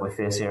challenge that we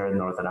face here in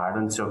Northern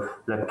Ireland. So,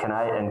 look, can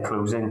I, in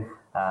closing,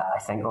 I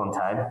think on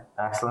time,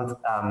 excellent,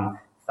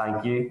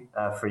 thank you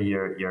for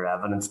your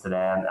evidence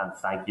today, and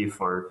thank you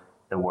for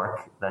the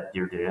work that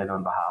you're doing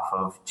on behalf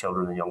of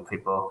children and young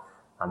people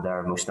and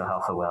their emotional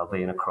health and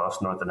well-being across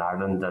Northern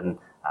Ireland. And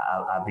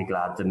I'll be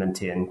glad to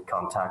maintain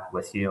contact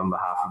with you on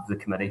behalf of the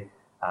committee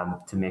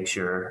to make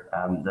sure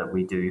that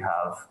we do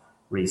have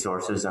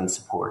resources and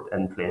support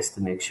in place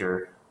to make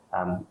sure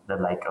the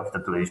like of the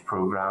Blues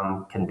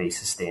programme can be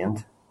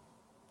sustained.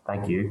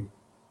 Thank you.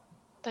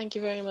 Thank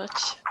you very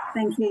much.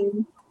 Thank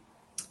you.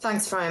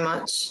 Thanks very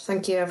much.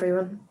 Thank you,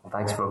 everyone.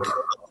 Thanks, folks.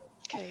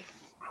 Okay.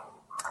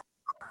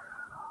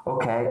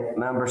 Okay,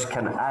 members,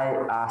 can I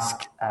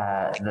ask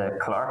the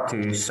clerk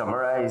to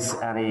summarise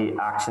any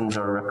actions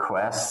or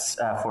requests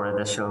for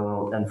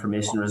additional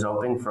information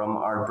resulting from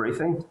our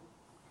briefing?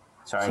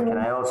 Sorry, Sure. Can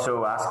I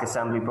also ask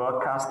Assembly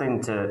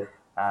Broadcasting to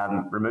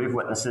remove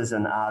witnesses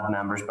and add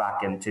members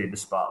back into the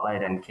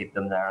spotlight and keep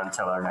them there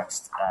until our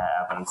next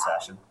evidence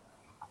session?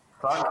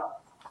 Clerk?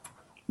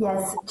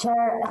 Yes,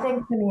 Chair, I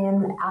think the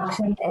main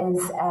action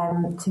is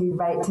to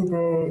write to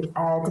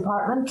the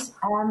department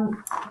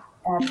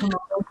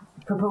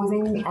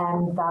proposing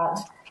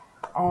that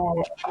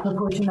a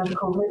proportion of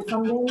COVID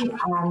funding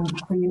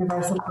for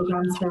universal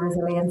programmes for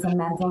resilience and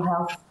mental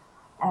health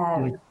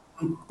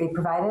be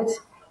provided,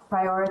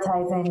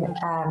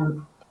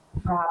 prioritising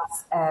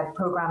perhaps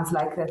programmes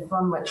like this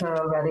one, which are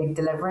already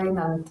delivering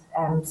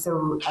and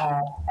so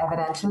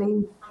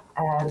evidentially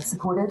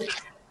supported.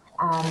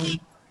 And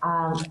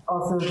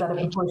also that a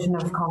proportion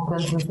of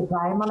confidence and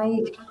supply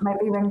money might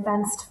be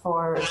ring-fenced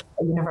for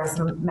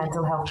universal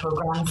mental health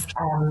programmes,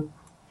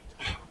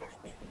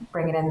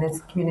 bringing in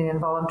this community and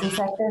voluntary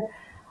sector.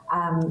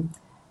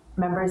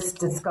 members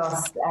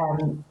discussed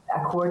a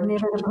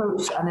coordinated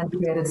approach and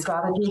integrated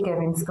strategy,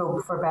 giving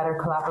scope for better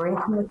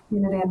collaboration with the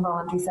community and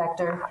voluntary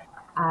sector,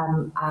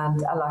 and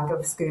a lack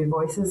of school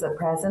voices at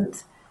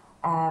present.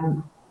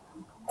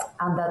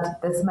 And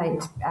that this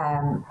might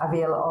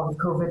avail of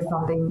COVID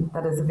funding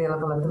that is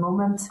available at the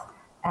moment,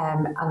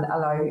 and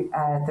allow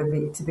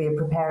there to be a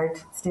prepared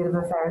state of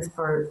affairs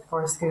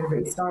for school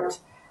restart.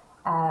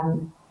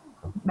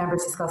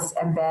 Members discussed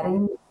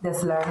embedding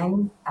this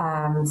learning,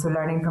 so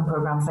learning from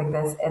programmes like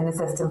this in the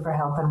system for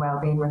health and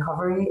wellbeing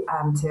recovery,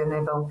 to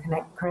enable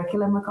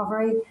curriculum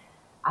recovery,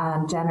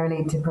 and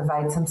generally to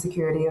provide some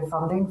security of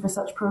funding for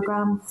such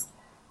programmes.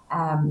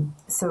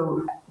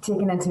 So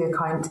taking into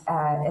account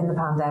in the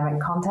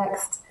pandemic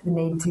context the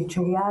need to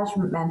triage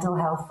mental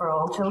health for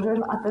all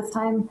children at this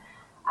time,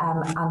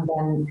 and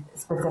then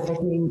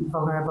specifically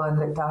vulnerable and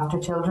looked after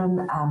children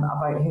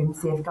about whom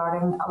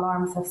safeguarding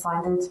alarms have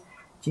sounded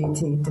due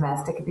to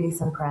domestic abuse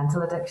and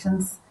parental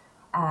addictions.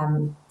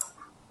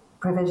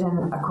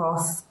 Provision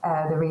across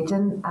the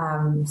region,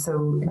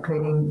 so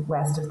including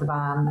west of the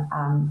Ban,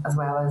 as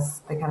well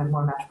as the kind of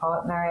more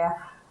metropolitan area,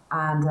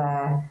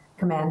 and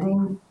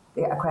commending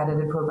the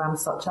accredited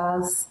programmes such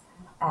as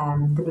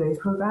the Blues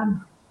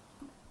programme.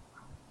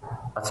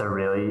 That's a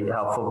really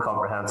helpful,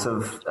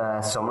 comprehensive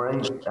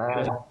summary.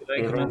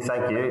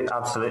 Thank you.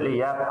 Absolutely.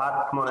 Yeah,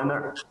 Pat, come on in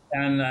there.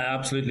 And I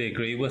absolutely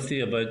agree with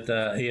you about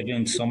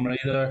Avian's summary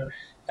there.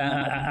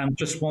 I'm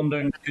just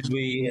wondering, could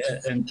we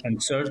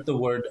insert the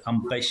word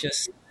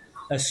ambitious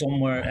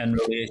somewhere in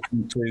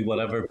relation to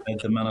whatever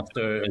bid the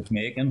Minister is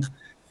making?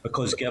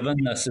 Because given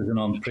this is an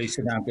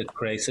unprecedented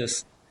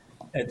crisis,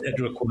 it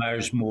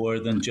requires more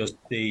than just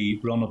the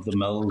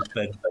run-of-the-mill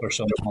bid for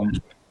some funds.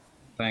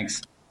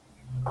 Thanks.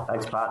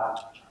 Thanks,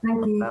 Pat.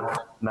 Thank you.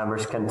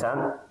 Members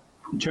content?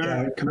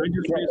 Chair, can I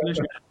just raise an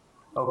issue?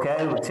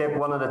 Okay, we'll take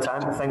one at a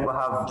time. I think we'll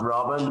have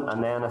Robin,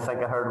 and then I think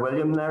I heard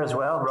William there as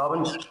well.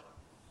 Robin?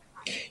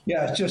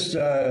 Yeah, it's just,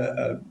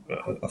 I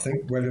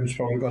think William's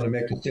probably going to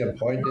make the same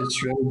point.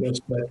 It's really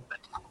just that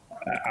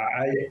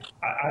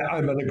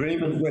I'm in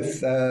agreement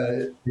with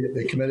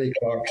the committee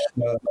clerks.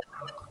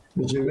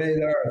 The Zoe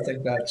there, I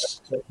think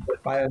that's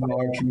by and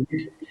large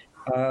right.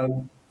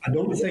 I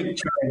don't think,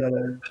 Chair, that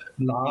it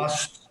can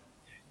last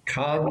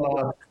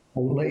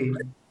only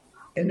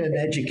in an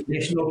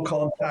educational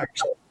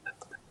context.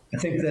 I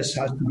think this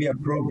has to be a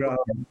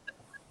programme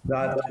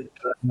that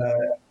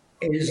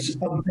is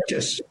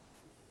ambitious,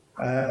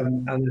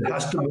 and it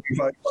has to move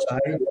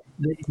outside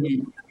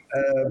the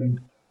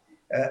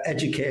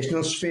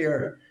educational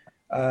sphere.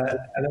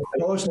 And it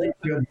does need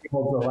to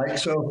involve the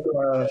likes of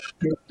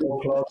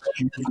football clubs,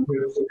 youth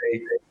groups,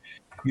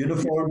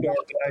 uniformed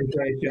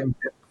organisation,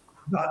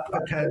 that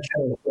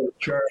potential for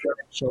church.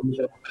 So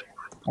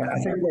I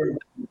think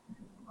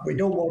we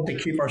don't want to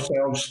keep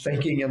ourselves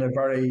thinking in a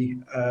very,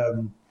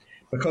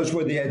 because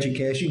we're the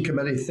Education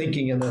Committee,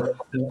 thinking in a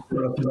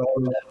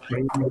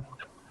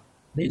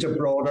needs a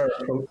broader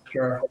approach.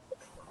 Sure.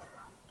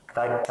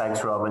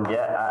 Thanks, Robin.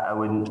 Yeah, I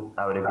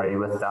would agree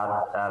with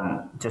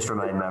that. Just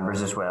remind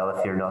members as well,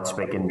 if you're not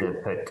speaking, to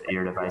put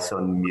your device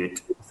on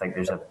mute. I think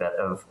there's a bit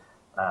of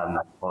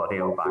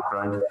audio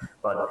background.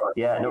 But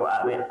yeah, no,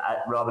 I mean,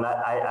 Robin,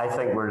 I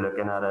think we're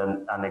looking at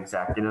an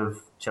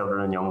executive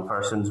children and young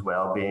persons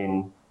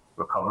wellbeing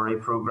recovery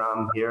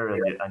program here,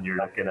 and you're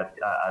looking at,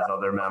 as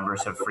other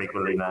members have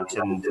frequently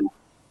mentioned,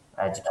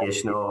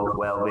 educational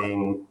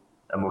wellbeing,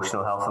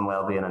 emotional health and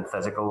wellbeing, and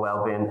physical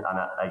wellbeing.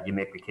 And you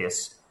make the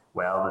case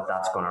well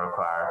that's going to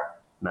require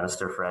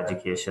Minister for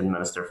Education,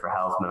 Minister for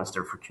Health,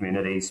 Minister for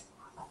Communities,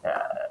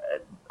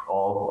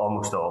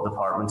 almost all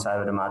departments. I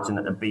would imagine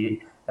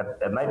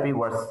it might be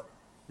worth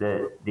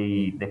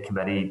the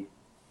committee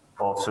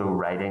also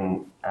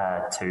writing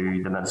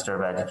to the Minister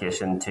of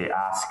Education to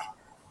ask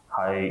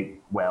how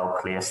well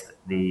placed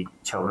the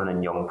children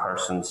and young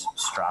persons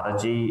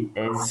strategy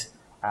is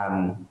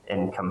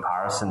in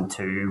comparison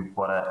to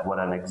what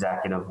an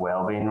executive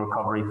wellbeing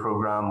recovery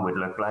programme would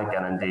look like,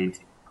 and indeed,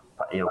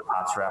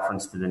 Pat's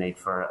reference to the need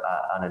for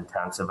an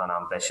intensive and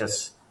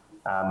ambitious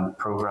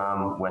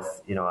programme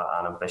with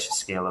an ambitious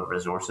scale of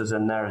resources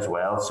in there as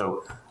well.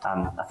 So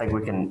I think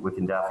we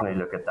can definitely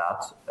look at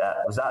that.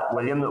 Was that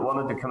William that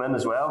wanted to come in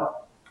as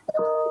well?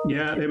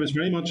 Yeah, it was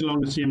very much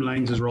along the same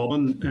lines as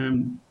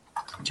Robin.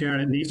 Chair,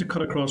 it needs to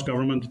cut across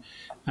government.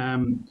 I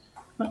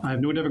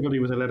have no difficulty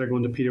with a letter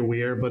going to Peter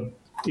Weir, but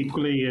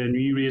equally,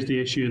 you raised the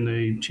issue in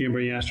the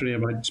chamber yesterday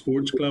about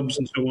sports clubs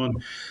and so on.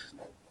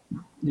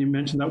 You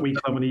mentioned that wee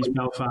club in East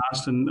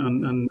Belfast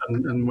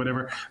and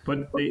whatever,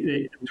 but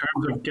in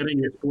terms of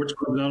getting a sports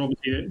club, that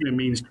obviously it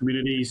means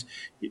communities.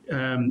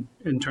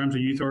 In terms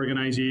of youth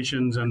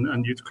organisations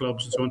and youth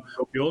clubs and so on,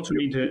 we also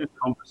need to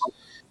encompass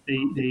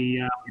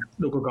the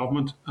local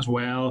government as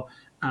well,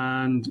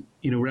 and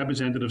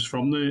representatives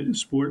from the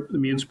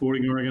main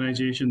sporting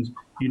organisations,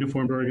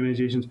 uniformed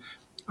organisations.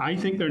 I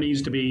think there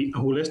needs to be a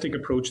holistic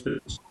approach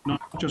that's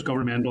not just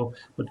governmental,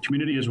 but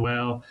community as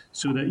well,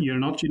 so that you're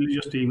not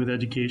just dealing with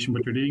education,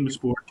 but you're dealing with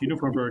sport,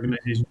 uniformed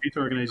organisations, youth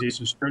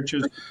organisations,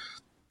 churches,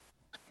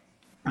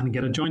 and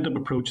get a joined-up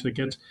approach that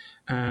gets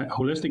a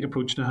holistic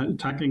approach to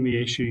tackling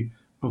the issue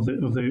of the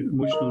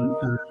emotional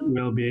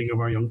well-being of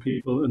our young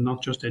people, and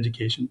not just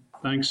education.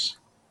 Thanks.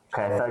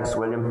 Okay, thanks,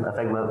 William. I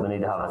think we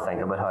need to have a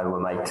think about how we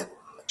might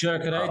Chair,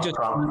 could I just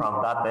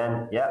prompt that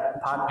then? Yeah,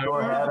 Pat, go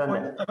ahead.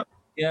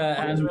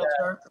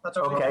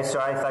 Okay,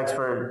 sorry, thanks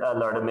for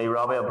alerting me.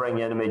 Robbie, I'll bring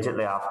you in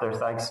immediately after.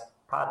 Thanks.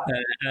 Pat?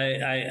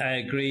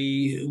 I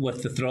agree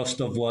with the thrust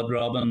of what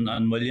Robin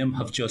and William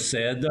have just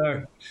said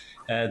there,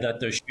 that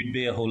there should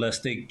be a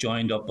holistic,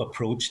 joined-up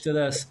approach to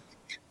this.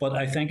 But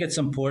I think it's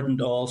important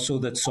also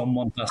that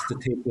someone has to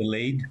take the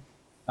lead,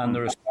 and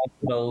the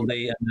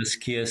responsibility in this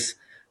case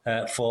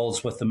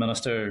falls with the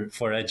Minister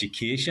for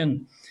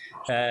Education.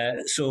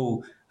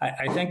 So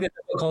I think the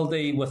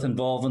difficulty with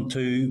involving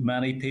too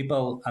many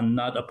people and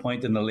not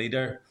appointing a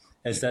leader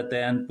is that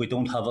then we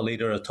don't have a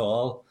leader at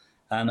all.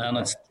 And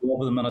it's the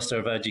job of the Minister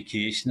of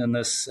Education in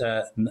this,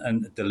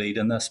 and the lead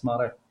in this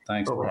matter.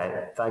 Thanks.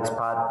 Okay, thanks,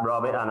 Pat.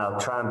 Robbie, and I'll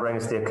try and bring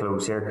us to a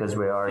close here because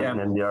we are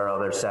into our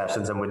other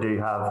sessions, and we do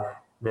have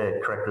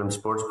the curriculum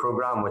sports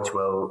programme, which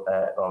will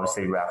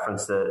obviously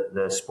reference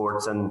the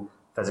sports and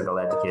physical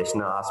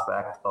education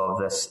aspect of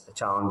this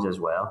challenge as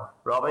well.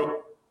 Robbie?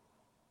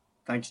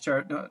 Thanks,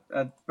 Chair.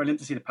 Brilliant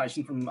to see the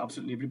passion from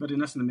absolutely everybody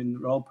in this, and I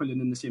mean, we're all pulling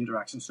in the same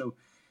direction. So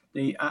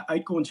the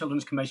outgoing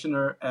Children's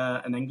Commissioner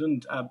in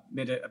England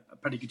made a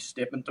pretty good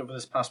statement over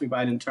this past wee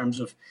while in terms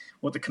of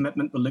what the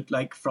commitment will look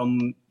like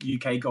from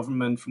UK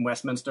government, from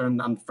Westminster,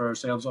 and for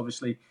ourselves,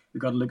 obviously,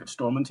 we've got to look at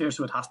Stormont here,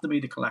 so it has to be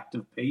the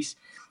collective piece.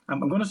 I'm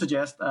going to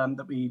suggest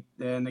that we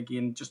then,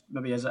 again, just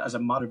maybe as a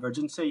matter of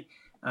urgency,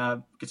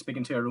 get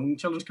speaking to our own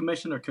Children's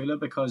Commissioner, Kula,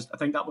 because I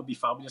think that would be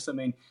fabulous. I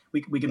mean,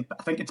 we can.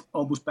 I think it's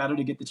almost better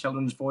to get the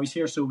children's voice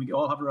here, so we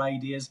all have our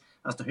ideas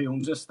as to who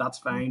owns us. That's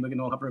fine. We can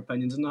all have our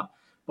opinions on that.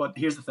 But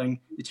here's the thing,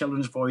 the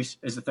children's voice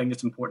is the thing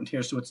that's important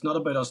here. So it's not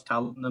about us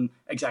telling them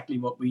exactly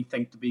what we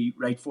think to be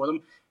right for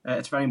them.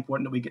 It's very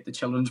important that we get the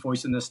children's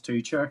voice in this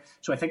too, Chair.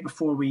 So I think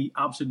before we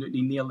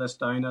absolutely nail this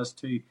down as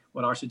to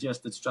what our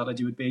suggested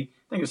strategy would be,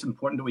 I think it's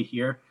important that we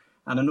hear.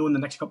 And I know in the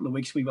next couple of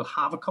weeks we will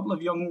have a couple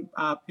of young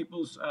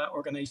people's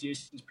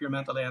organisations, Pure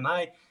Mental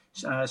A&I,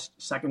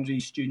 Secondary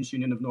Students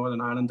Union of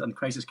Northern Ireland and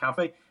Crisis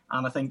Cafe.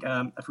 And I think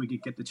if we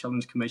could get the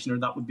Children's Commissioner,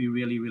 that would be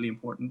really, really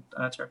important,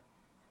 Chair.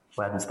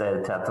 Wednesday,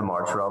 the 10th of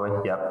March, Robbie.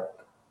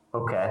 Yep.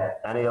 Okay.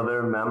 Any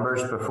other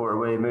members before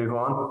we move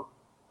on?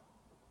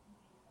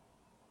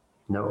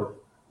 No.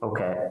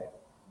 Okay.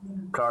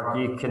 Clark,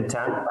 you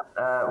content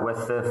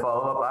with the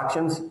follow-up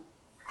actions?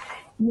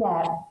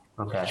 Yeah.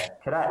 Okay.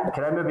 Could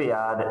I maybe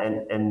add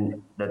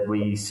in that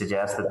we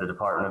suggest that the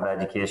Department of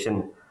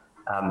Education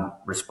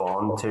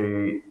respond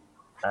to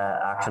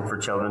Action for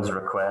Children's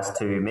request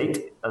to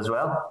meet as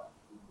well?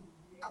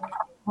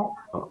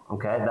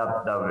 Okay,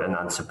 that would,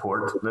 and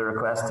support the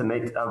request to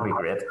meet. That would be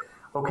great.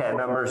 Okay,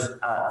 members,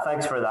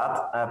 thanks for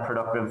that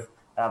productive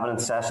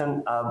evidence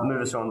session. I'll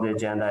move us on to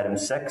agenda item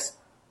 6,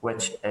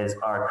 which is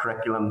our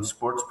curriculum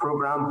sports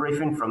programme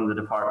briefing from the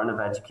Department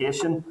of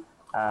Education,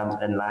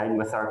 in line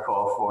with our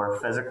call for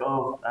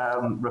physical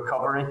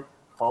recovery.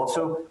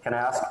 Also, can I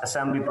ask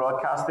Assembly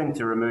Broadcasting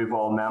to remove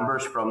all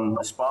members from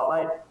the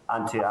spotlight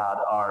and to add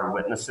our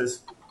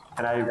witnesses?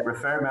 Can I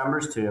refer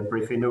members to a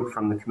briefing note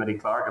from the committee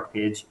clerk at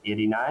page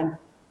 89?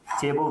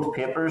 Tabled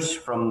papers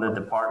from the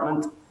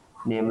department,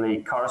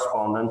 namely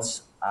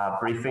correspondence, a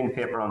briefing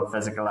paper on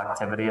physical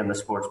activity in the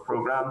sports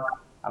programme,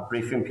 a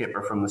briefing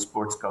paper from the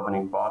sports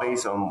governing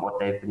bodies on what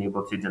they've been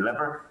able to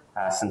deliver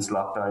since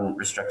lockdown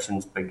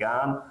restrictions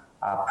began,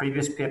 a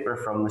previous paper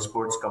from the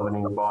sports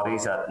governing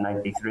bodies at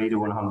 93 to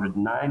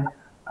 109,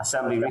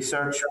 Assembly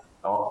research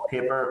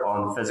paper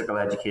on physical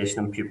education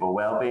and pupil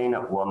wellbeing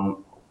at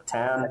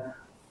 110,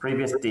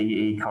 previous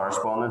DE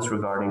correspondence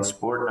regarding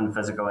sport and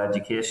physical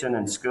education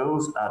in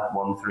schools at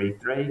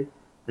 133,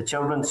 the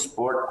Children's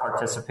Sport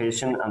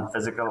Participation and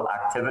Physical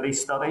Activity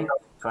Study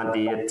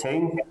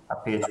 2018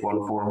 at page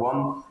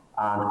 141,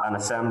 and an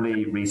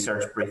Assembly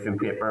research briefing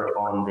paper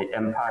on the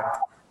impact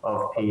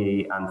of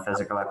PE and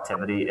physical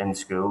activity in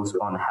schools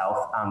on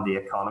health and the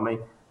economy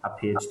at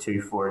page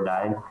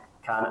 249.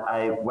 Can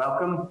I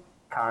welcome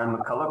Karen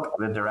McCulloch,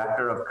 the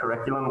Director of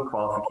Curriculum,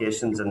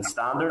 Qualifications and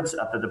Standards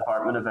at the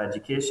Department of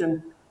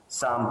Education,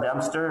 Sam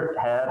Dempster,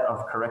 Head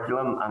of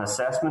Curriculum and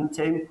Assessment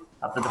Team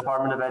at the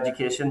Department of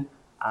Education,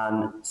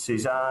 and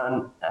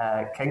Suzanne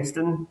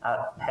Kingston,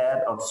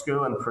 Head of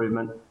School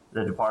Improvement at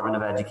the Department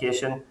of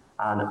Education,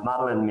 and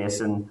Madeline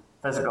Mason,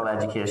 Physical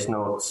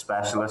Educational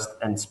Specialist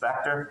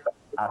Inspector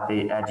at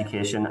the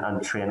Education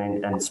and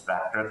Training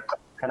Inspectorate.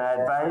 Can I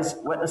advise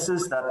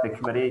witnesses that the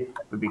committee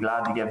would be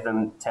glad to give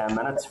them 10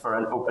 minutes for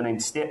an opening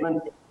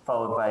statement,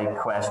 followed by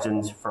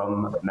questions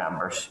from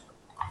members.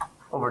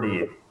 Over to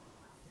you.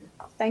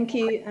 Thank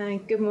you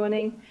and good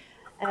morning.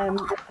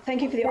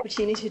 Thank you for the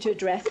opportunity to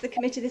address the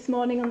committee this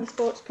morning on the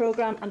sports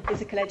programme and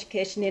physical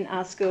education in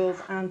our schools,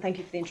 and thank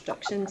you for the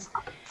introductions.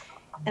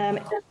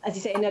 As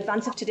you say, in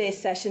advance of today's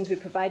sessions, we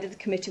provided the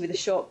committee with a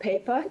short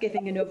paper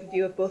giving an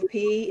overview of both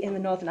PE in the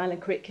Northern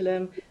Ireland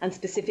curriculum and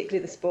specifically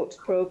the sports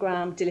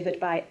programme delivered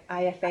by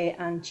IFA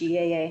and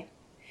GAA.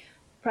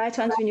 Prior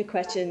to answering your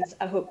questions,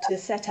 I hope to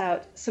set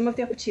out some of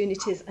the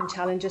opportunities and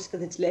challenges for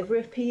the delivery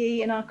of PE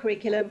in our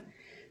curriculum,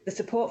 the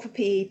support for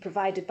PE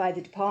provided by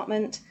the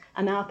department,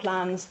 and our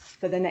plans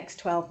for the next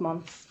 12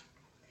 months.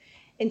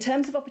 In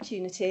terms of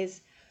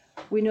opportunities,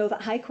 we know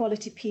that high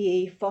quality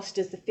PE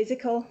fosters the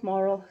physical,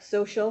 moral,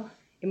 social,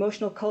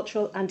 emotional,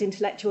 cultural and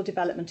intellectual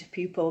development of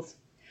pupils.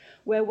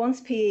 Where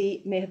once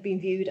PE may have been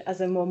viewed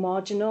as a more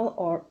marginal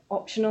or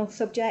optional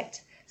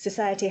subject,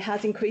 society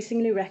has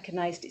increasingly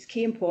recognised its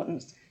key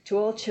importance to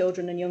all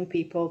children and young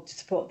people to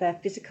support their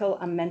physical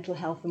and mental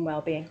health and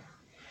well-being.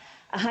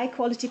 A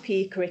high-quality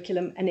PE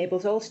curriculum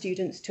enables all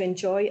students to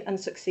enjoy and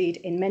succeed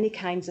in many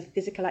kinds of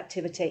physical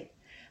activity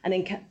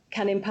and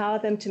can empower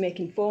them to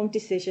make informed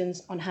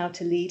decisions on how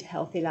to lead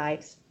healthy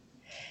lives.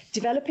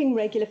 Developing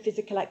regular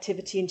physical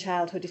activity in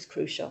childhood is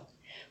crucial.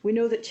 We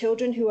know that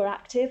children who are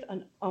active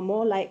are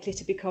more likely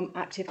to become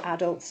active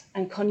adults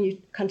and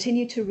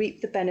continue to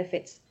reap the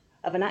benefits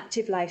of an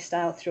active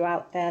lifestyle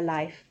throughout their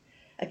life.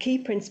 A key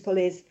principle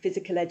is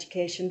physical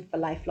education for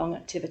lifelong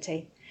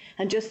activity.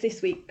 And just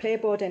this week,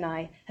 Playboard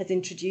NI has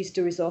introduced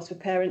a resource for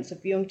parents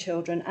of young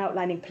children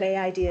outlining play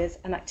ideas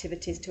and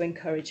activities to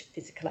encourage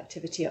physical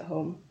activity at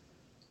home.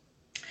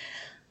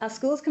 Our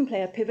schools can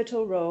play a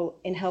pivotal role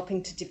in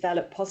helping to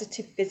develop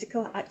positive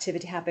physical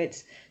activity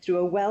habits through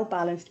a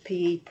well-balanced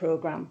PE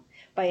programme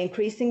by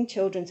increasing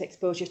children's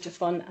exposure to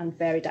fun and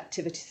varied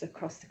activities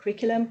across the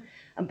curriculum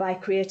and by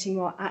creating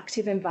more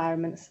active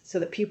environments so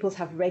that pupils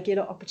have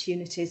regular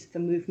opportunities for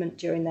movement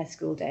during their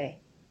school day.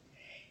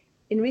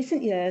 In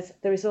recent years,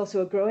 there is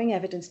also a growing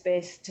evidence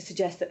base to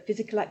suggest that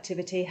physical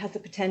activity has the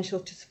potential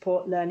to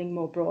support learning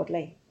more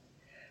broadly.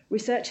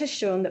 Research has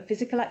shown that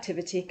physical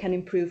activity can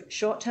improve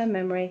short-term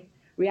memory,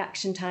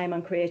 reaction time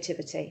and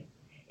creativity.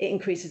 It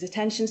increases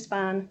attention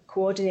span,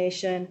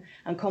 coordination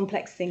and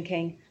complex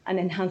thinking and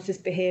enhances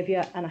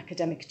behaviour and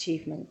academic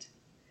achievement.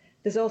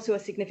 There's also a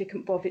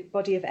significant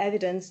body of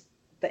evidence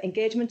that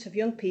engagement of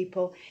young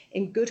people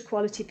in good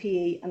quality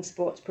PE and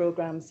sports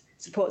programmes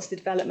supports the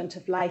development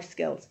of life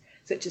skills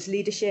such as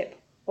leadership,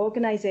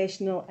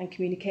 organisational and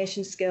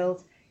communication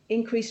skills,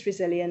 increased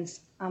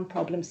resilience and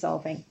problem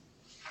solving.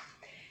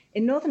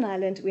 In Northern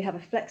Ireland, we have a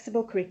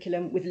flexible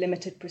curriculum with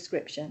limited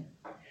prescription,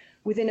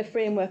 within a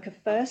framework of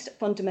first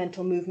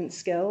fundamental movement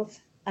skills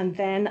and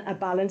then a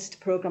balanced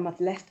programme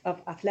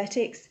of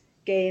athletics,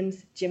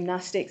 games,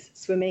 gymnastics,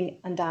 swimming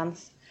and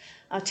dance.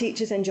 Our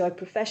teachers enjoy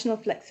professional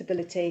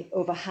flexibility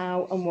over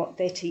how and what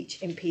they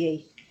teach in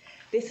PE.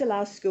 This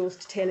allows schools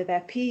to tailor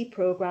their PE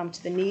programme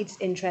to the needs,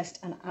 interests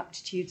and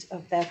aptitudes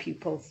of their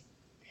pupils.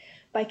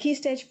 By Key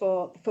Stage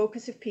 4, the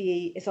focus of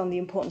PE is on the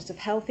importance of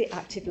healthy,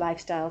 active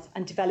lifestyles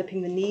and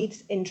developing the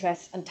needs,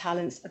 interests and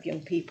talents of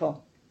young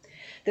people.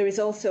 There is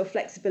also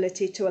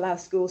flexibility to allow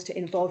schools to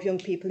involve young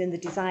people in the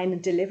design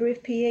and delivery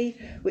of PE,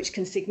 which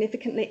can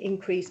significantly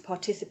increase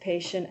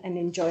participation and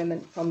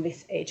enjoyment from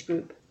this age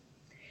group.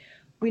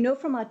 We know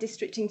from our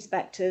district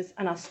inspectors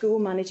and our school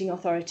managing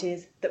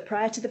authorities that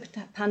prior to the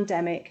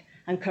pandemic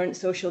and current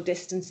social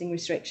distancing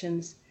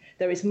restrictions,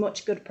 there is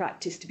much good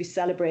practice to be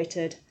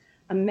celebrated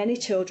and many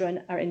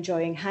children are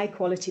enjoying high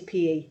quality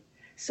PE,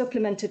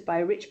 supplemented by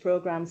rich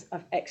programmes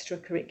of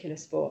extracurricular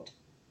sport.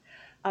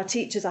 Our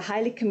teachers are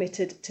highly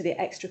committed to the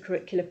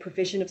extracurricular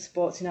provision of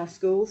sports in our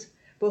schools,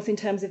 both in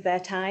terms of their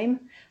time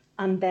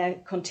and their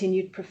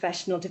continued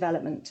professional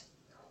development,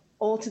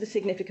 all to the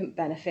significant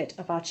benefit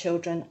of our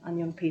children and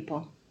young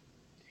people.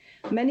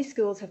 Many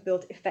schools have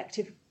built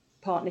effective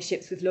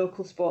partnerships with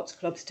local sports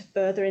clubs to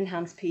further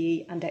enhance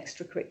PE and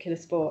extracurricular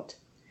sport.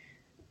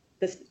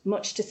 There's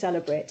much to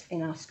celebrate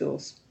in our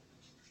schools.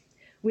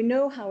 We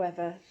know,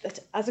 however, that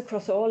as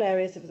across all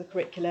areas of the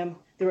curriculum,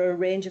 there are a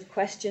range of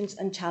questions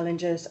and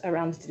challenges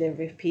around the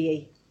delivery of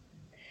PE.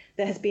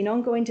 There has been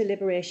ongoing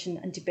deliberation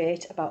and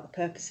debate about the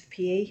purpose of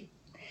PE.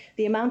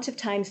 The amount of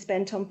time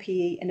spent on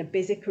PE in a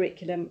busy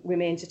curriculum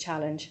remains a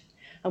challenge,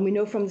 and we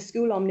know from the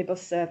School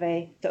Omnibus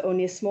survey that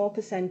only a small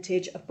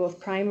percentage of both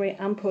primary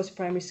and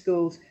post-primary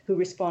schools who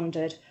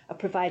responded are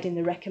providing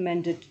the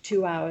recommended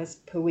 2 hours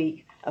per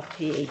week of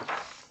PE.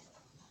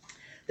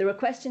 There are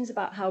questions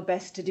about how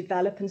best to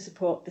develop and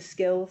support the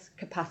skills,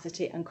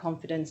 capacity and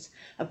confidence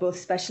of both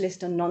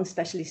specialist and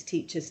non-specialist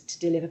teachers to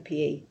deliver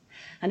PE,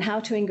 and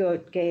how to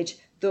engage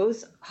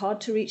those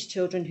hard-to-reach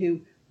children who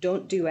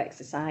don't do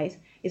exercise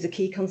is a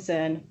key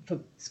concern for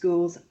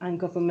schools and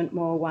government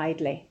more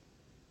widely.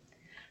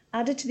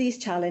 Added to these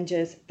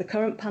challenges, the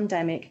current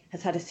pandemic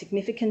has had a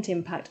significant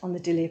impact on the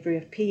delivery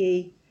of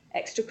PE,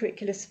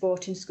 extracurricular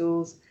sport in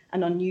schools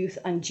and on youth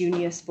and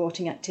junior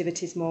sporting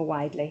activities more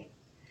widely.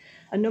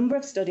 A number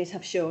of studies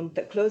have shown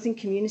that closing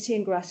community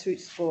and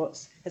grassroots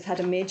sports has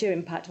had a major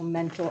impact on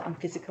mental and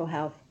physical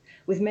health,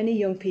 with many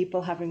young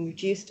people having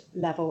reduced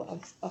level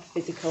of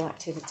physical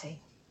activity.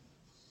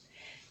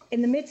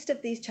 In the midst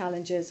of these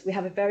challenges, we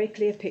have a very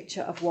clear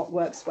picture of what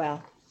works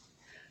well.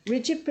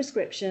 Rigid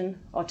prescription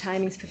or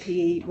timings for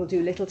PE will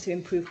do little to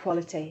improve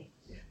quality,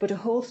 but a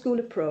whole school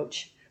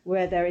approach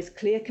where there is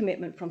clear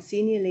commitment from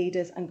senior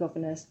leaders and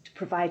governors to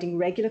providing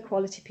regular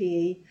quality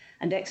PE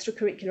and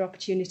extracurricular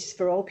opportunities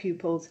for all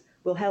pupils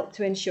will help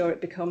to ensure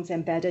it becomes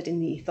embedded in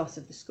the ethos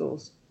of the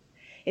schools.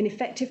 In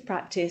effective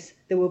practice,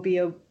 there will be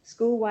a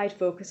school-wide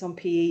focus on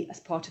PE as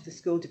part of the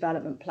school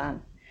development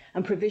plan,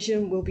 and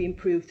provision will be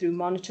improved through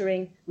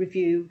monitoring,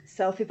 review,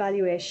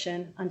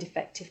 self-evaluation and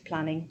effective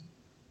planning.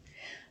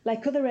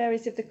 Like other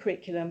areas of the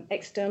curriculum,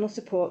 external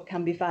support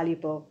can be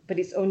valuable, but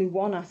it's only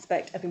one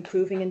aspect of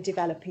improving and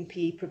developing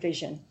PE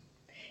provision.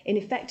 In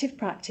effective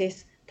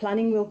practice,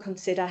 planning will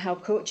consider how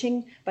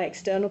coaching by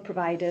external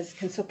providers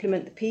can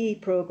supplement the PE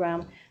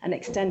programme and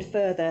extend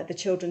further the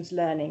children's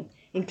learning,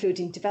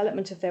 including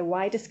development of their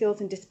wider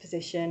skills and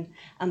disposition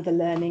and the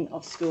learning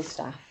of school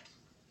staff.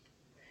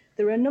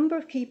 There are a number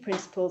of key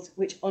principles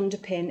which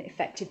underpin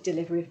effective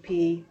delivery of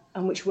PE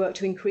and which work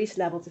to increase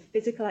levels of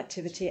physical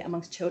activity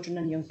amongst children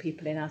and young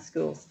people in our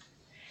schools.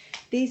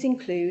 These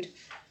include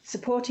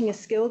supporting a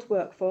skilled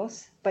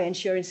workforce by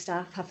ensuring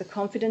staff have the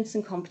confidence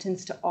and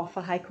competence to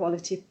offer high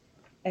quality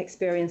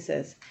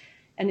experiences,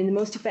 and in the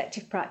most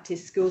effective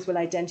practice, schools will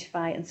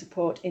identify and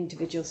support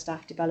individual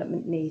staff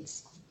development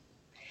needs.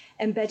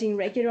 Embedding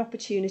regular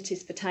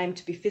opportunities for time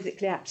to be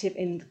physically active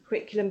in the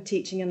curriculum,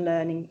 teaching and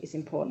learning is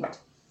important.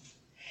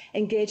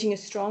 Engaging a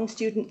strong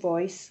student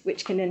voice,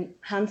 which can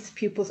enhance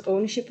pupils'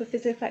 ownership of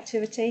physical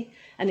activity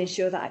and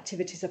ensure that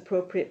activities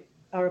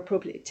are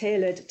appropriately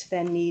tailored to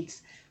their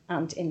needs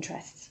and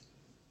interests.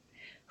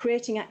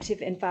 Creating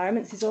active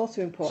environments is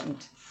also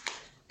important.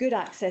 Good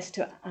access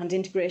to and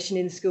integration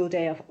in the school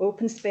day of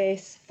open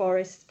space,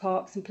 forests,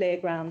 parks and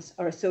playgrounds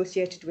are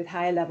associated with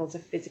higher levels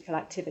of physical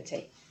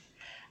activity.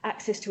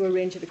 Access to a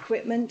range of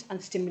equipment and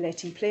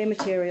stimulating play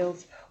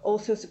materials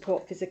also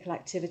support physical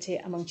activity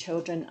among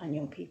children and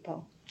young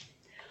people.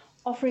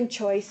 Offering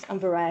choice and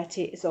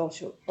variety is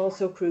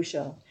also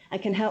crucial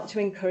and can help to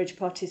encourage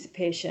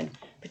participation,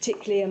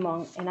 particularly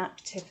among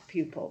inactive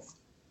pupils.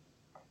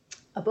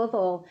 Above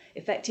all,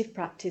 effective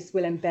practice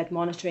will embed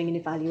monitoring and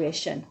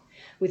evaluation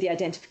with the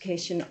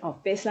identification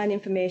of baseline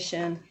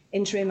information,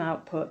 interim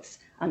outputs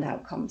and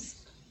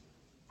outcomes.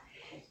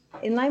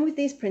 In line with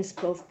these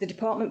principles, the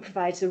Department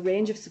provides a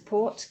range of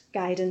support,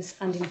 guidance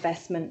and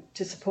investment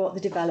to support the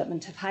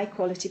development of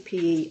high-quality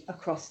PE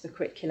across the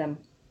curriculum.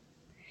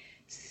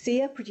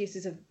 SEA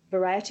produces a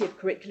variety of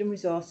curriculum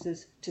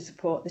resources to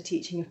support the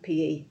teaching of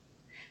PE.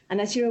 And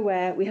as you're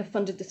aware, we have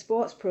funded the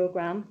sports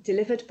programme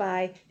delivered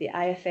by the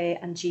IFA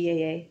and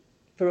GAA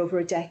for over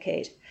a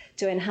decade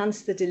to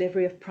enhance the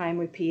delivery of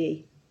primary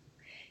PE.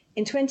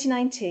 In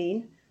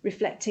 2019,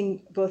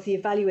 reflecting both the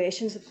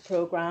evaluations of the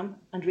programme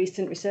and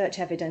recent research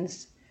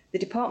evidence, the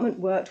Department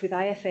worked with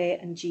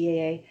IFA and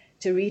GAA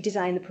to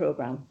redesign the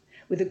programme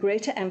with a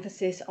greater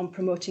emphasis on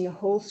promoting a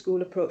whole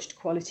school approach to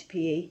quality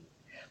PE,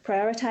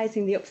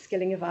 prioritising the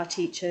upskilling of our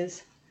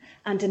teachers,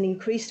 and an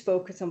increased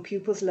focus on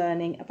pupils'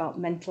 learning about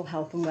mental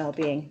health and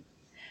wellbeing.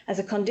 As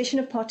a condition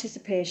of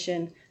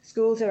participation,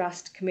 schools are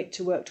asked to commit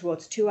to work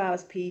towards 2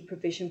 hours PE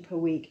provision per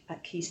week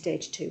at Key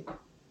Stage 2.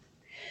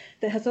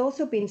 There has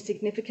also been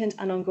significant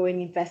and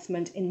ongoing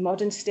investment in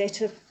modern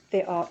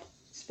state-of-the-art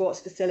sports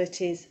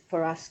facilities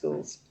for our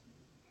schools.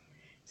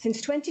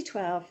 Since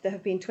 2012, there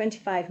have been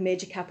 25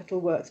 major capital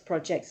works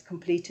projects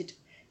completed,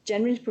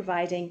 generally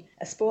providing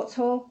a sports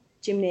hall,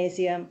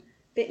 gymnasium,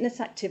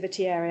 fitness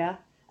activity area,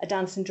 a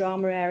dance and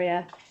drama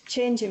area,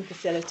 changing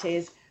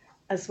facilities,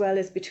 as well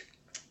as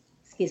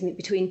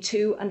between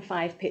 2 and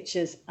 5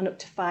 pitches and up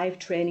to 5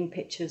 training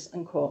pitches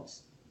and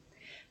courts.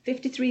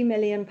 £53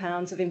 million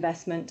of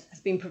investment has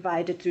been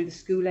provided through the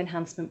School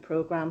Enhancement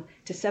Programme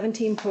to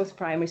 17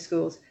 post-primary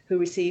schools who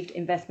received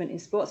investment in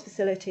sports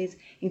facilities,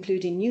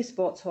 including new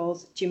sports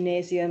halls,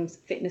 gymnasiums,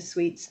 fitness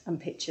suites and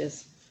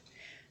pitches.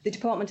 The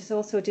Department has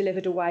also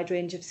delivered a wide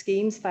range of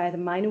schemes via the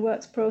minor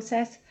works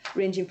process,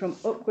 ranging from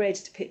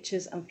upgrades to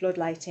pitches and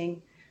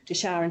floodlighting, to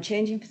shower and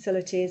changing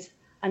facilities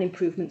and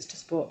improvements to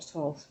sports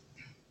halls.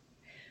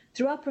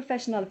 Through our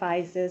professional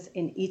advisors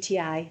in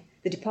ETI,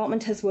 the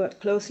Department has worked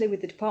closely with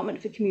the Department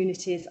for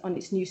Communities on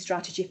its new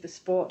strategy for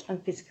sport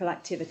and physical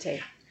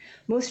activity,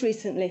 most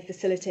recently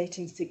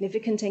facilitating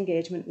significant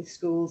engagement with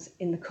schools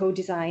in the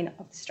co-design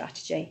of the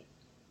strategy.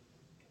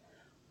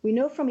 We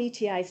know from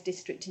ETI's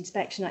district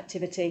inspection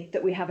activity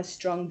that we have a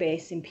strong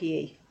base in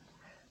PE.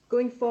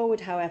 Going forward,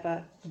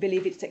 however, we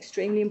believe it's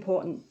extremely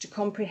important to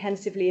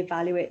comprehensively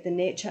evaluate the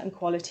nature and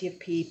quality of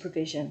PE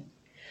provision.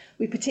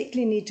 We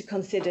particularly need to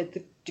consider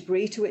the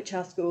degree to which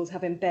our schools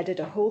have embedded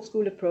a whole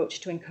school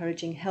approach to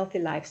encouraging healthy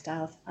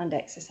lifestyles and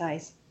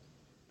exercise.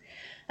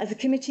 As the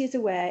committee is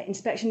aware,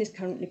 inspection is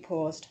currently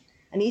paused,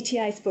 and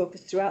ETI's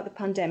focus throughout the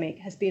pandemic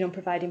has been on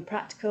providing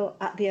practical,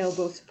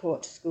 at-the-elbow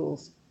support to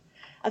schools.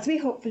 As we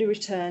hopefully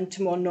return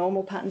to more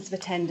normal patterns of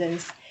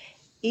attendance,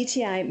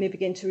 ETI may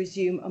begin to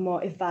resume a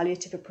more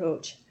evaluative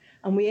approach,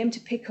 and we aim to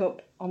pick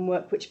up on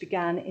work which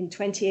began in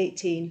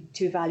 2018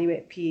 to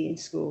evaluate PE in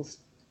schools.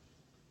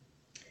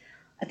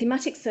 A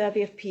thematic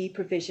survey of PE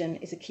provision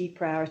is a key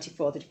priority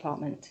for the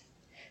Department.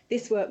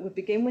 This work would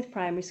begin with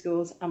primary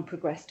schools and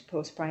progress to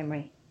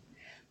post-primary.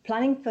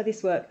 Planning for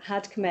this work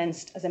had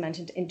commenced, as I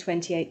mentioned, in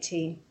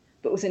 2018,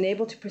 but was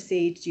unable to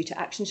proceed due to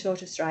action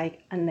short of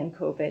strike and then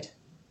COVID.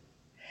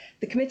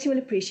 The committee will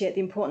appreciate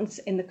the importance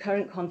in the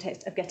current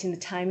context of getting the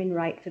timing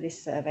right for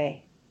this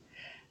survey.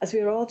 As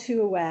we are all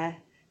too aware,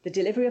 the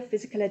delivery of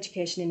physical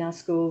education in our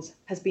schools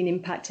has been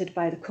impacted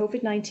by the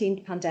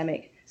COVID-19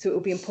 pandemic, so it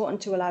will be important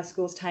to allow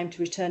schools time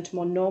to return to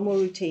more normal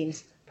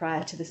routines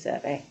prior to the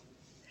survey.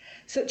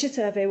 Such a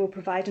survey will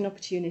provide an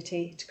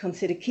opportunity to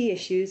consider key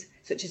issues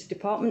such as the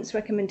department's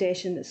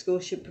recommendation that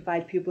schools should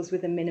provide pupils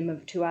with a minimum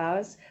of 2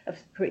 hours of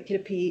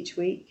curricular PE each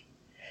week,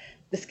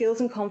 the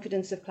skills and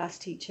confidence of class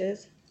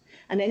teachers,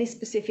 and any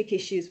specific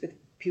issues with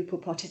pupil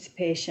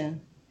participation.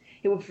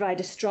 It will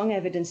provide a strong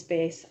evidence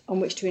base on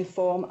which to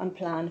inform and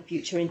plan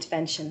future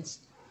interventions.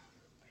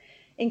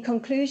 In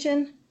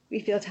conclusion, we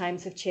feel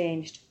times have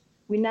changed.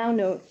 We now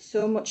know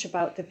so much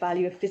about the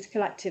value of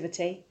physical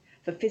activity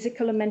for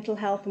physical and mental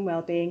health and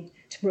well-being,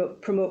 to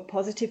promote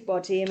positive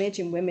body image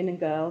in women and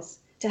girls,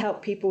 to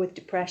help people with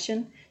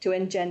depression, to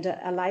engender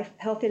a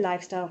healthy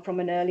lifestyle from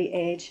an early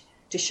age,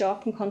 to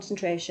sharpen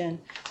concentration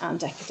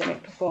and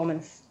academic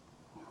performance.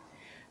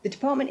 The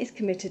department is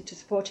committed to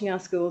supporting our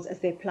schools as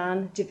they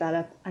plan,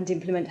 develop and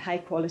implement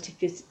high-quality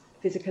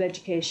physical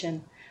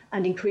education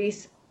and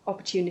increase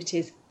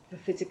opportunities for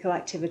physical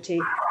activity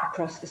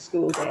across the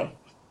school day.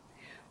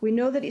 We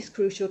know that it's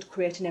crucial to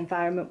create an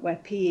environment where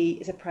PE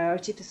is a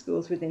priority for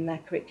schools within their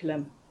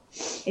curriculum.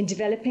 In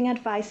developing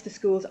advice for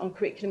schools on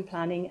curriculum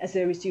planning as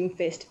they resume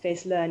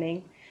face-to-face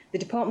learning, the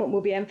department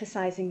will be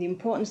emphasising the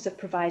importance of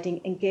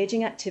providing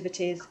engaging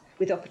activities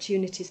with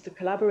opportunities for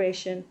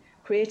collaboration,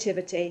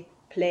 creativity,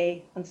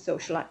 play and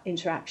social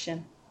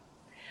interaction.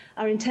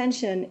 Our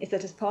intention is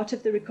that as part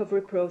of the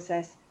recovery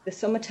process, the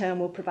summer term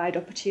will provide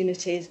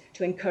opportunities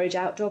to encourage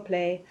outdoor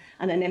play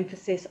and an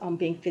emphasis on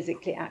being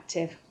physically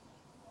active.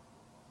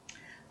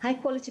 High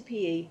quality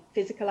PE,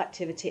 physical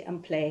activity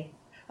and play,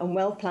 and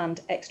well-planned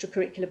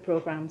extracurricular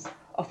programmes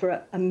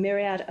offer a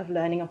myriad of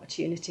learning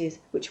opportunities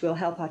which will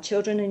help our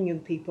children and young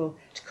people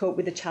to cope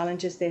with the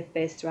challenges they've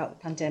faced throughout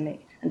the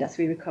pandemic and as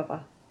we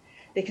recover.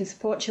 They can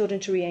support children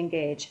to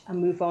re-engage and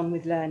move on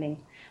with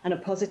learning and are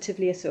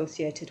positively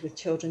associated with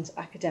children's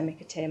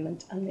academic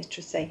attainment and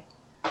literacy.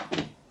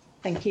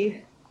 Thank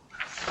you.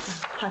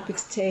 I'm happy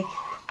to take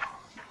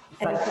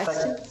any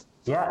questions.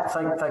 Yeah,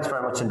 thanks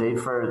very much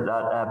indeed for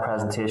that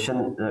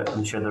presentation.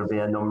 I'm sure there'll be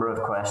a number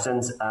of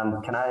questions.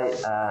 Can I,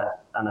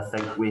 and I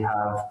think we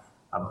have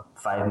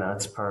 5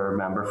 minutes per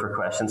member for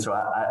questions, so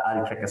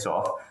I'll kick us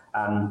off.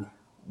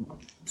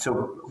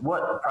 So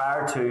what,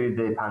 prior to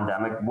the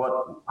pandemic,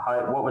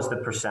 what was the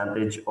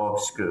percentage of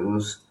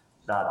schools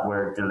that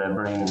were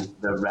delivering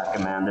the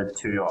recommended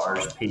 2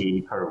 hours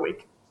PE per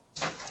week?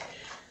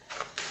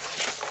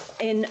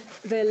 In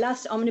the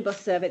last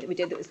omnibus survey that we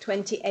did, that was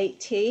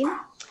 2018,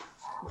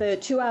 the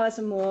 2 hours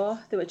or more,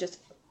 there were just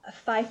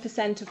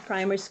 5% of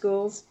primary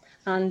schools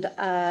and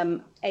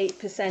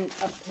 8%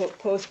 of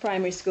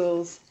post-primary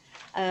schools.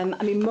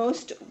 I mean,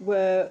 most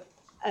were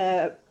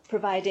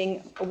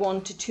providing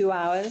 1 to 2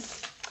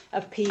 hours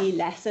of PE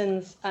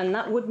lessons, and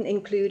that wouldn't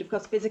include, of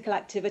course, physical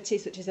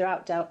activities such as their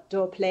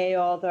outdoor play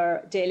or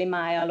their daily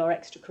mile or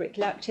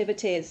extracurricular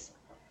activities.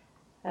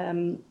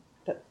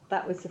 But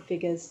that was the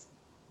figures.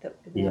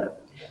 Yeah.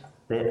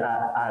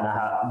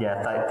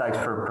 Thanks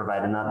for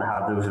providing that, and I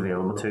have those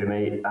available to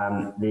me.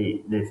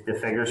 The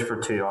figures for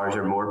 2 hours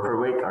or more per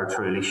week are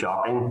truly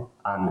shocking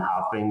and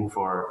have been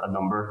for a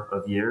number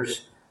of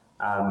years.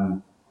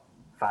 5%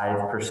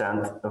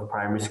 of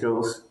primary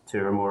schools,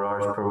 2 or more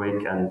hours per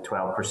week, and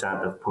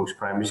 12% of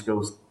post-primary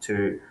schools,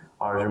 2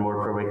 hours or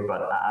more per week.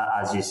 But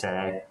as you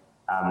say,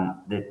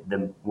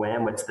 the way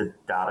in which the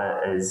data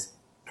is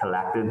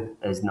collected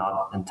is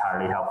not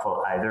entirely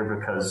helpful either,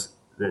 because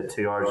the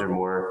 2 hours or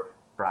more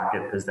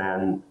bracket is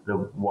then the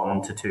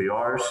 1 to 2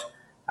 hours,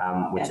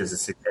 which is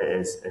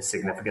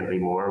significantly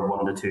more.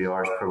 1 to 2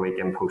 hours per week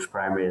in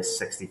post-primary is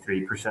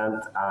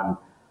 63%, and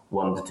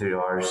 1 to 2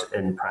 hours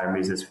in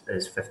primaries is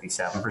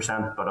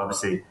 57%. But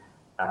obviously,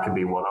 that could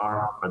be 1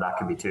 hour or that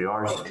could be 2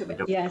 hours. We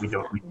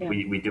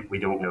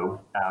don't know.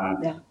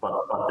 But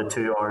the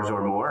 2 hours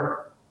or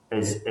more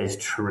is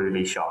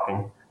truly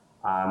shocking.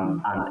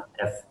 And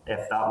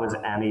if that was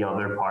any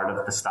other part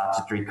of the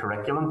statutory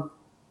curriculum,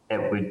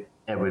 it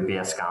would be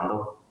a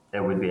scandal.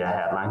 It would be a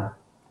headline.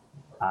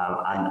 And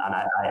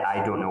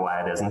I don't know why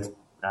it isn't,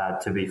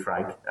 to be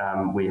frank.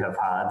 We have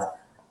had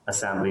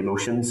assembly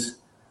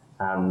motions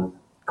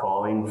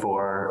calling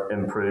for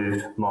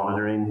improved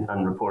monitoring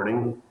and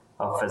reporting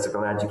of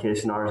physical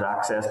education hours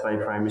accessed by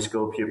primary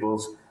school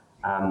pupils,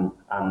 and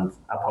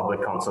a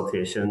public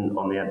consultation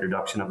on the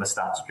introduction of a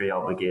statutory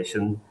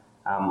obligation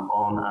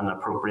on an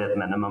appropriate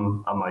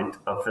minimum amount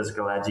of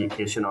physical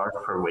education hours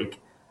per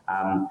week.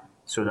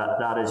 So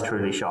that is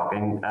truly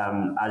shocking.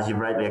 As you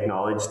rightly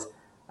acknowledged,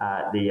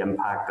 the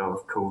impact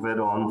of COVID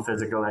on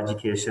physical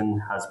education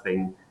has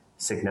been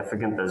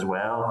significant as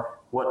well.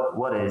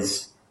 What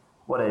is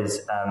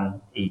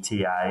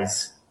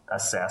ETI's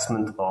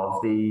assessment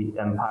of the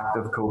impact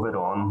of COVID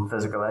on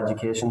physical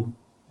education?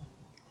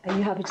 Are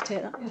you happy to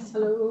take that? Yes,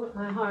 hello.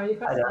 How are you?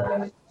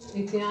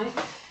 ETI.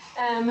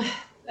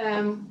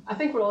 I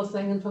think we're all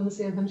singing from the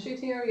same hymn sheet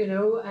here. You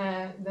know,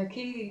 the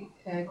key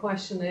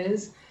question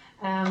is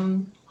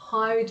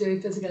how do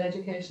physical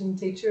education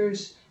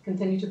teachers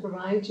continue to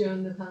provide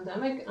during the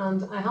pandemic?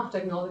 And I have to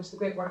acknowledge the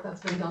great work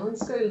that's been done in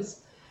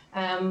schools.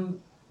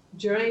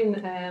 During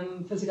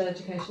physical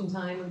education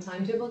time and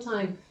timetable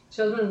time,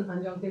 children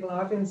and young people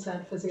are being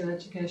set physical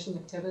education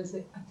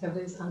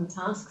activities and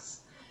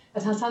tasks.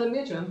 It has had a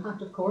major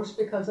impact, of course,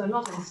 because they're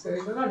not in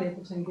school, they're not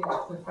able to engage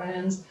with their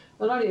friends,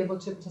 they're not able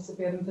to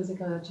participate in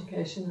physical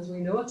education as we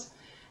know it.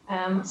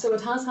 So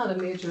it has had a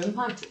major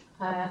impact.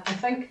 I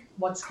think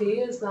what's key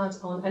is that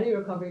on any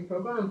recovery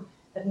programme,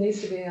 it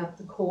needs to be at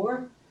the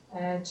core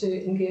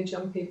to engage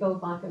young people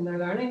back in their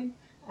learning.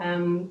 I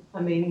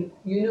mean,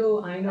 you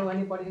know, I know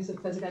anybody who's a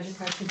physical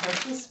education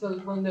specialist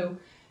will know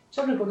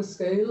children go to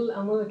school,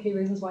 and one of the key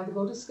reasons why they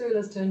go to school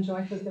is to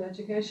enjoy physical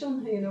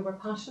education. You know, we're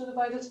passionate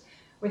about it.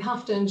 We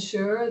have to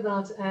ensure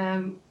that,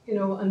 you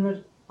know,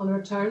 on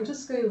return to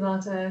school,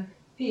 that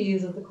PE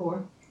is at the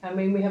core. I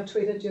mean, we have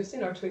tweeted, you've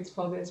seen our tweets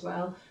probably as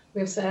well,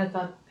 we have said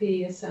that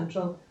PE is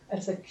central.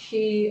 It's a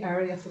key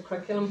area of the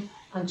curriculum,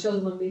 and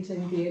children will need to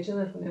engage in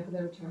it whenever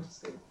they return to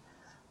school.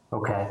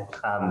 Okay,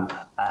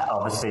 I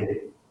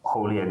obviously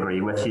wholly agree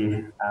with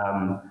you.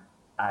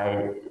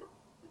 I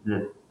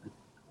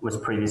was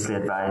previously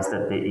advised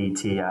that the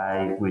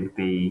ETI would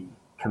be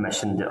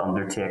commissioned to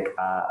undertake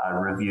a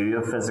review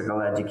of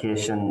physical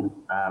education,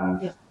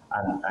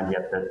 and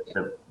yet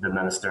the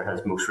Minister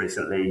has most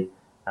recently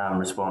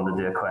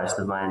responded to a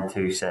question of mine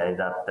to say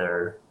that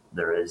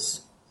there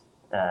is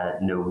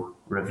no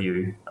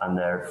review and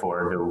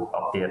therefore no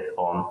update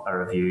on a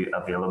review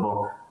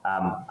available.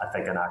 I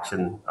think an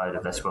action out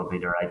of this will be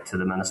to write to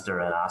the Minister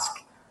and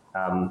ask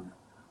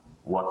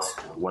what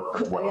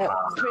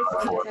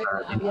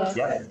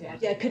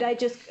could I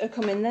just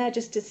come in there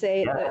just to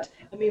say that,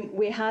 I mean,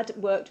 we had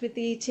worked with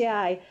the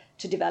ETI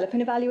to develop an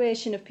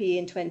evaluation of PE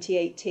in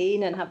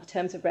 2018 and have the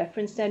terms of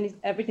reference and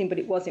everything, but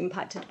it was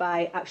impacted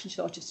by action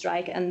short of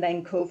strike and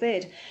then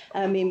COVID.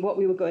 I mean, what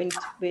we were going to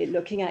be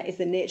looking at is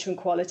the nature and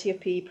quality of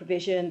PE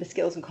provision, the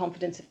skills and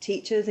competence of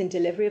teachers in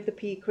delivery of the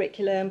PE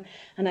curriculum,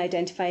 and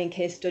identifying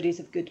case studies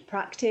of good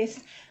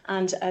practice.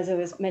 And as I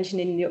was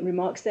mentioning in the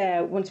remarks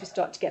there, once we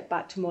start to get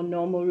back to more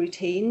normal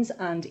routines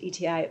and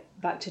ETI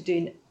back to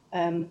doing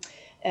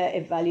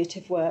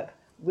evaluative work,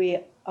 we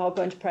are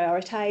going to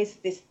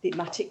prioritise this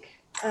thematic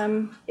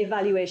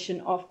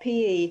evaluation of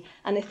PE.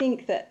 And I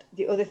think that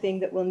the other thing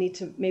that we'll need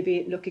to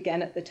maybe look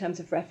again at the terms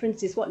of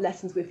reference is what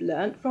lessons we've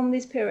learned from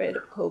this period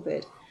of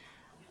COVID,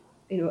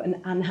 you know,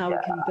 and how we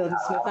can build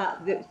some of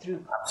that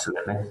through.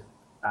 Absolutely.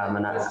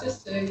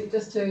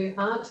 Just to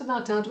add to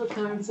that, add what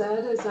Karen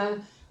said, is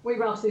we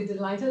were absolutely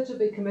delighted to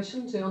be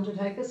commissioned to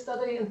undertake a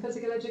study in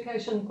physical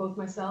education, both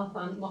myself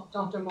and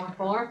Dr. Mark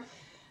Barr.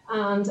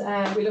 And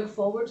we look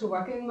forward to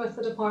working with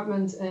the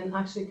department in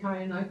actually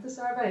carrying out the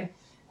survey.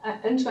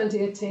 In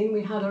 2018,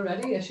 we had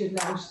already issued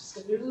letters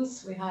to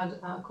schools. We had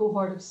a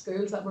cohort of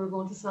schools that we were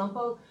going to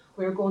sample.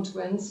 We were going to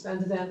go in,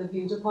 spend a day in the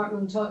view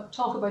department,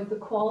 talk about the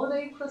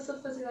quality, Chris,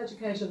 of physical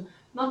education,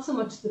 not so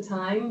much the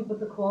time,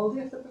 but the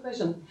quality of the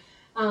provision.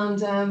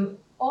 And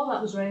all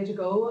that was ready to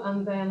go.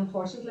 And then,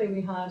 unfortunately,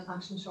 we had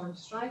action short of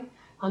strike,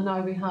 and now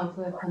we have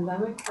the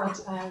pandemic.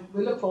 But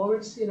we look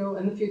forward, you know,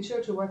 in the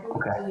future to working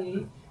with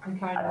PE and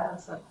carrying out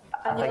that stuff.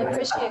 And you'll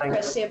appreciate,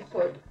 Chris, the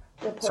importance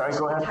of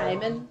the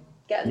timing.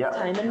 Getting the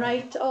timing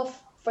right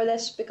off for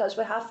this, because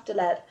we have to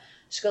let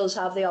schools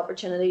have the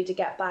opportunity to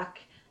get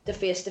back to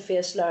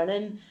face-to-face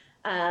learning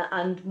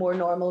and more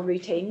normal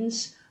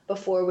routines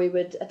before we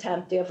would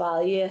attempt to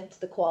evaluate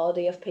the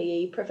quality of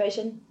PE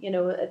provision. You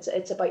know,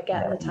 it's about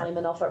getting the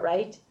timing of it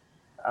right.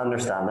 I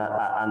understand that,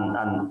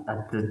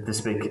 and to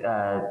speak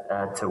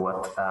to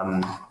what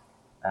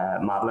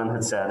Madeline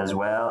had said as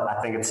well, I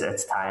think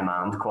it's time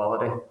and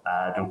quality.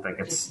 I don't think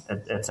it's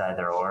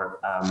either or.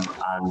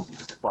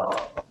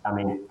 But I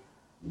mean.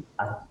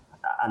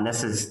 And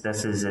this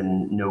is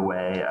in no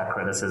way a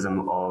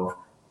criticism of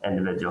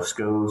individual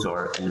schools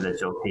or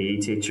individual PE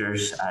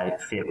teachers.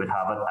 Fate would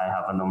have it, I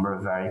have a number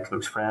of very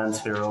close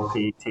friends who are all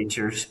PE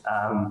teachers.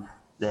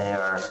 They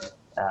are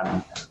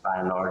by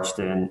and large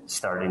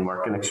starting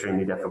work in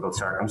extremely difficult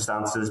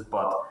circumstances,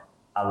 but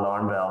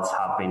alarm bells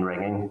have been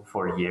ringing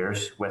for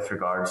years with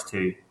regards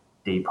to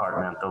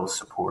departmental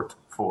support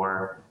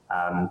for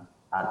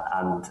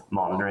and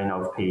monitoring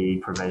of PE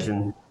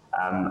provision,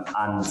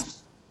 and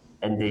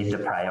indeed the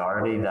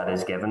priority that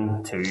is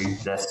given to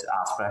this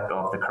aspect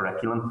of the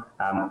curriculum.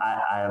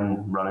 I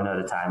am running out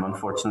of time,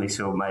 unfortunately,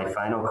 so my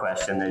final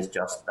question is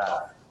just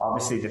that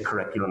obviously the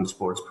curriculum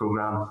sports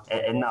programme,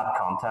 in that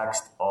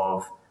context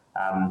of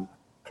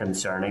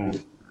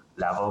concerning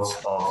levels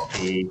of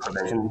PE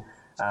provision,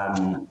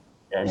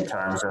 in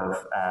terms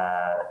of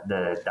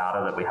the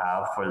data that we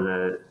have for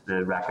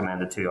the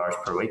recommended 2 hours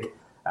per week,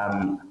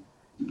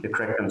 the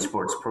curriculum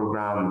sports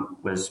programme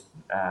was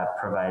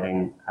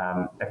providing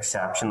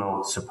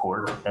exceptional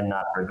support in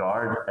that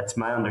regard. It's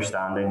my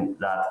understanding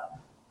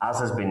that, as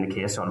has been the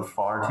case on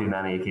far too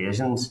many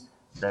occasions,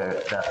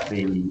 that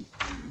the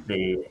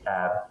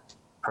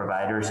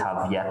providers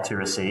have yet to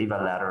receive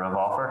a letter of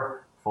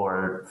offer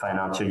for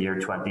financial year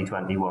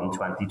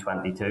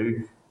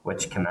 2021-2022,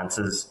 which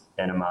commences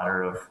in a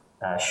matter of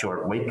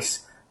short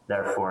weeks.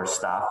 Therefore,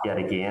 some staff yet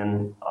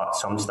again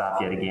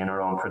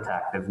are on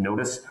protective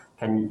notice.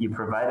 Can you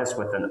provide us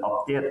with an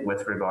update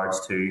with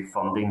regards to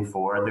funding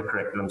for the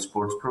curriculum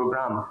sports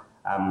programme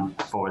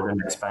for the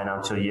next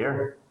financial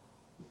year?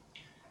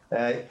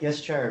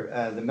 Yes,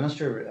 Chair. The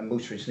Minister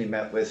most recently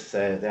met with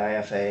the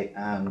IFA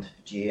and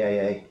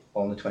GAA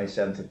on the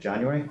 27th of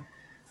January.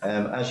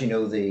 As you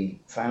know, the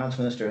Finance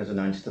Minister has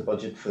announced the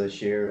budget for this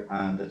year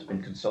and it's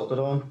been consulted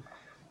on.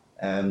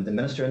 The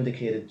Minister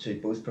indicated to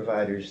both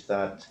providers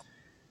that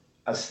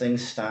as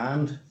things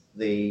stand,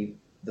 the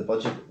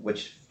budget,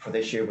 which for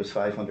this year was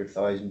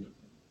 500,000,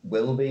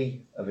 will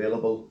be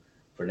available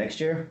for next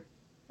year.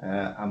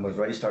 And we've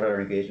already started our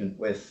engagement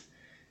with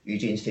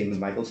Eugene's team and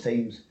Michael's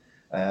teams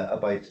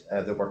about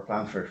the work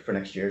plan for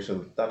next year.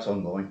 So that's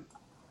ongoing.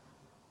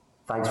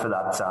 Thanks for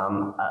that,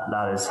 Sam.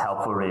 That is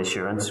helpful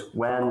reassurance.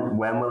 When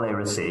will they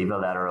receive a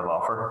letter of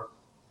offer?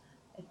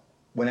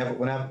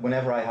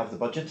 Whenever I have the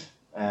budget.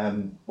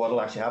 What will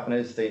actually happen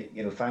is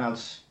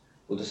Finance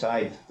will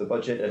decide the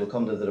budget. It'll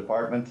come to the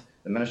department.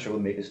 The Minister will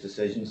make his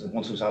decisions, and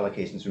once those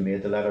allocations are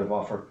made, the letter of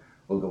offer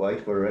will go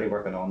out. We're already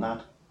working on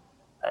that.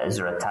 Is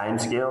there a time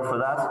scale for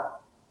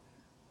that?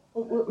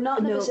 We're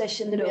not in a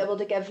position to be able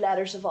to give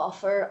letters of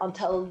offer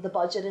until the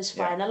budget is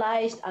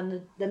finalised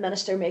and the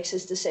Minister makes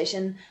his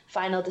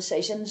final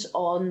decisions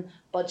on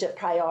budget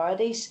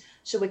priorities.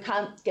 So we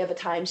can't give a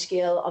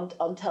timescale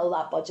until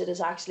that budget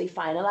is actually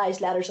finalised.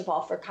 Letters of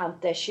offer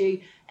can't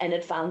issue in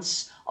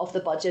advance of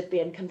the budget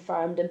being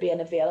confirmed and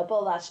being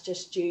available. That's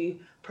just due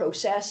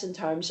process in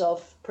terms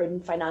of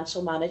prudent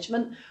financial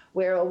management.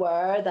 We're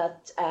aware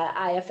that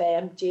IFA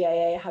and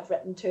GAA have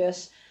written to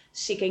us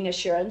seeking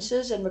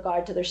assurances in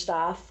regard to their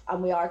staff,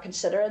 and we are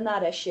considering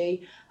that issue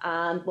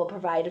and will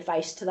provide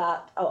advice to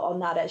that on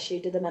that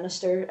issue to the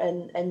Minister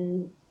in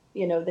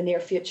the near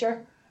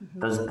future.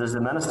 Does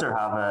the Minister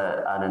have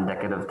an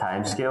indicative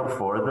timescale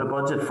for the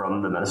budget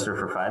from the Minister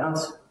for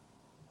Finance?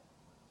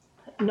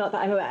 Not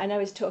that I'm aware, and I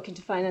was talking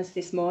to Finance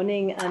this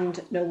morning,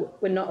 and no,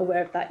 we're not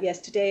aware of that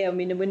yesterday. I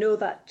mean, we know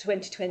that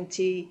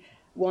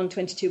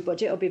 2021-22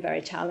 budget will be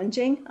very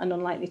challenging and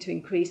unlikely to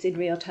increase in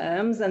real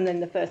terms. And then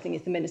the first thing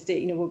is the Minister,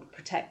 will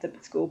protect the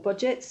school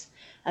budgets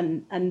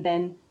and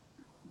then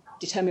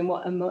determine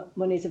what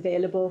money is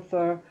available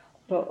for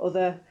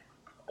other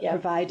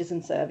providers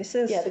and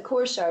services. Yeah, the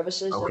core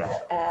services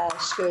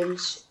of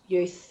schools,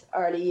 youth,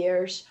 early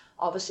years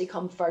obviously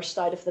come first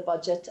out of the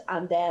budget,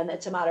 and then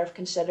it's a matter of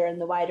considering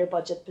the wider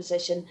budget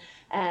position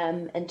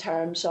in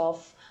terms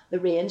of the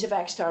range of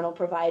external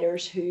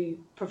providers who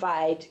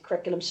provide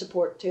curriculum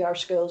support to our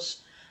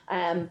schools.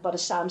 But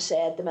as Sam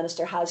said, the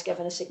Minister has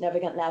given a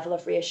significant level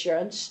of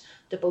reassurance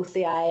to both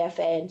the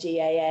IFA and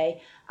GAA,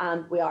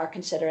 and we are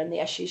considering the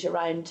issues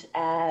around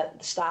the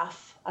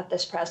staff at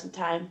this present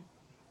time.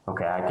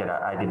 Okay, I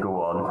could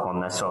go on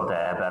this all day.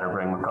 I better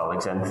bring my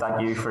colleagues in. Thank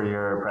you for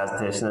your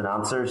presentation and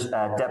answers.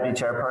 Deputy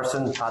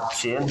Chairperson Pat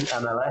Shane,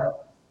 MLA.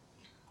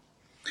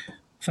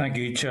 Thank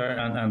you, Chair,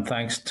 and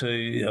thanks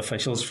to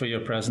officials for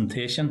your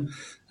presentation.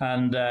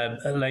 And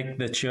like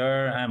the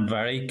Chair, I'm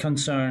very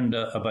concerned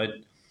about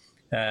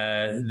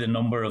the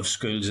number of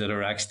schools that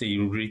are actually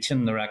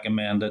reaching the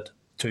recommended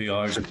 2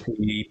 hours of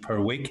PE per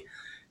week.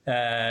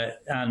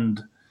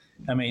 And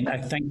I mean, I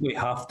think we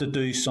have to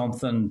do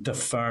something to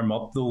firm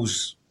up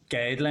those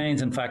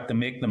guidelines. In fact, to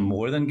make them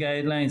more than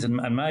guidelines.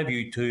 In my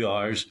view, 2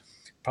 hours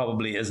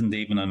probably isn't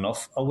even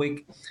enough a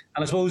week.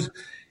 And I suppose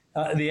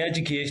the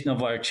education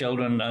of our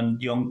children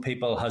and young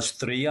people has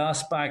three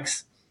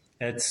aspects.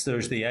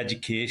 There's the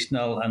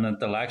educational and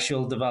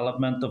intellectual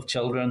development of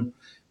children.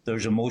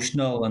 There's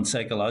emotional and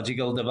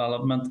psychological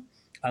development,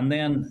 and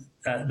then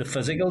the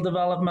physical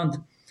development.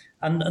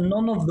 And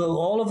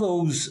all of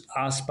those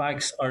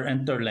aspects are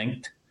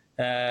interlinked.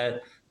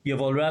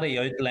 You've already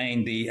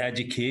outlined the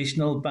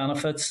educational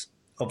benefits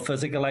of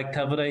physical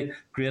activity,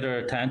 greater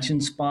attention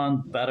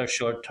span, better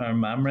short-term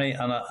memory,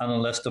 and a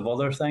list of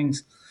other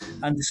things.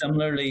 And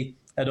similarly,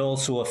 it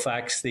also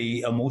affects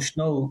the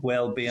emotional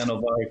well-being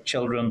of our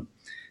children.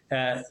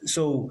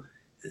 So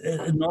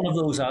none of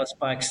those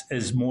aspects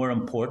is more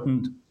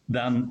important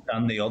than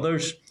the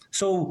others.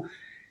 So,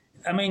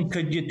 I mean,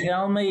 could you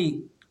tell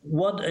me,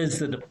 what is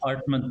the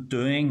department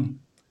doing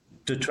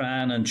to try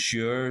and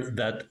ensure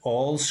that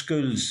all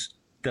schools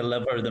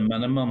deliver the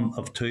minimum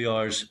of 2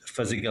 hours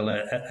physical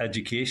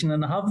education?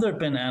 And have there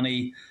been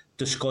any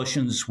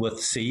discussions with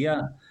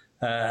SIA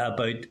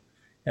about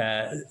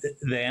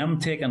them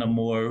taking a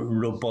more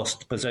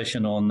robust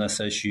position on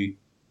this issue?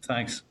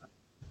 Thanks.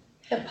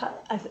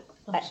 I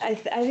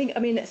think, I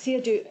mean,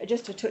 SIA do,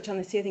 just to touch on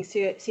the SIA thing,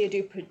 SIA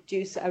do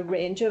produce a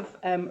range of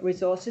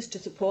resources to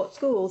support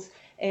schools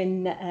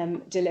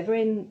in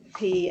delivering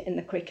PE in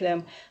the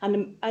curriculum.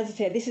 And as I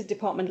say, this is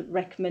department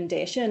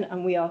recommendation,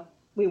 and we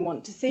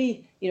want to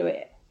see,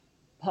 the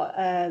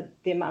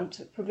amount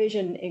of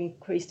provision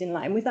increased in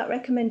line with that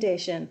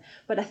recommendation.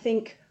 But I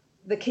think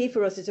the key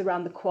for us is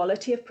around the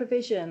quality of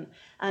provision,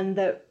 and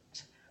that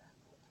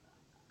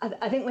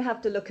I think we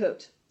have to look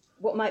at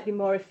what might be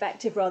more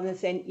effective rather than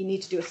saying you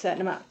need to do a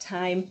certain amount of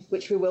time,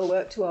 which we will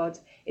work towards.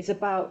 It's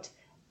about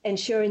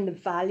ensuring the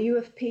value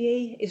of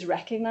PE is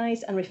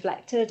recognised and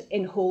reflected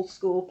in whole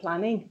school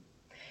planning.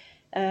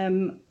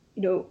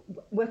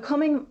 We're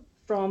coming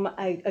from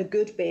a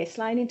good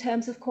baseline in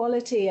terms of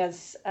quality,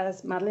 as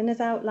Madeline has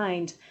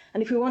outlined.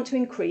 And if we want to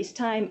increase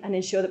time and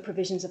ensure that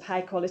provisions of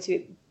high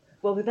quality,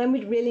 well, then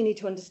we'd really need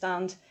to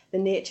understand the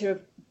nature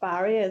of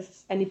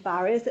barriers, any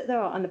barriers that there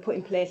are, and to put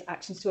in place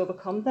actions to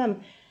overcome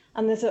them.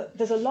 And there's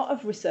a lot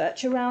of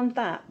research around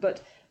that,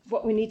 but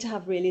what we need to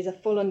have really is a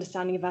full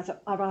understanding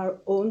of our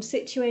own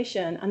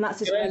situation, and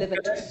that's as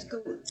relevant to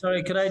school.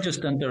 Sorry, could I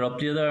just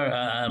interrupt you there?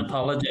 I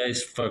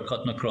apologise for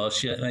cutting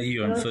across you.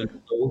 You're in full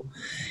flow.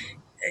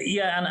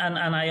 Yeah,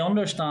 and I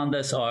understand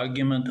this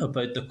argument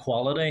about the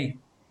quality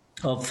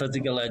of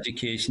physical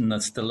education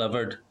that's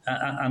delivered,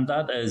 and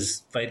that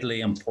is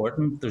vitally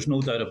important. There's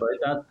no doubt about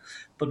that.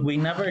 But we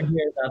never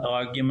hear that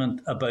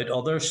argument about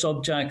other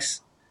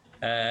subjects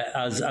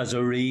as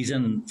a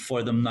reason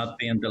for them not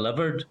being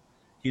delivered.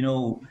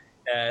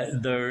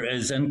 There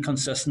is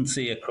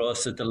inconsistency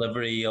across the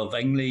delivery of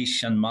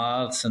English and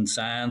maths and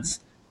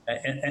science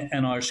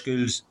in our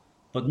schools,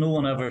 but no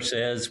one ever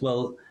says,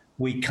 well,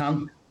 we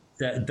can't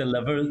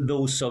deliver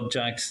those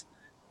subjects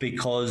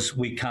because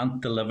we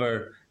can't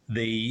deliver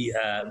the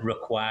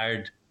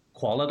required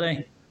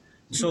quality.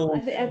 So,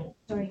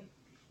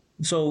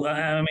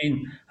 I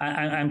mean,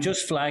 I'm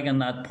just flagging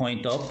that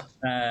point up,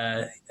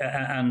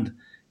 and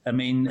I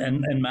mean,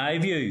 in my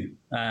view,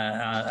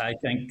 I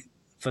think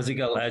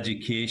physical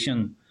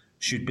education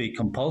should be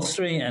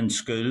compulsory in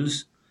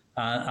schools,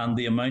 and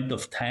the amount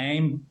of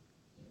time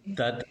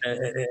that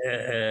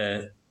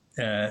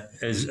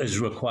is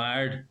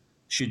required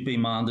should be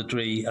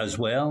mandatory as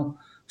well.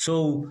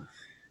 So,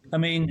 I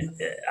mean,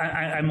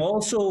 I'm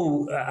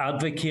also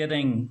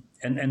advocating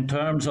in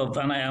terms of,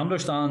 and I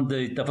understand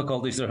the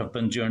difficulties there have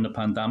been during the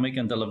pandemic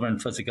in delivering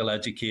physical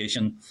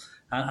education,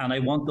 and I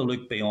want to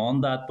look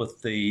beyond that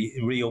with the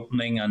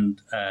reopening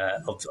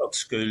of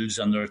schools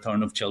and the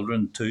return of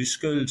children to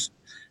schools,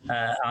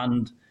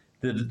 and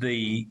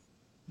the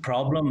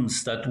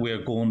problems that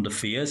we're going to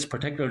face,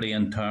 particularly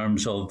in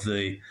terms of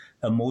the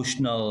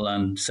emotional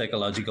and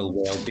psychological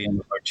well-being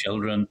of our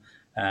children,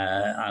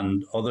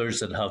 and others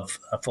that have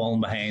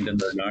fallen behind in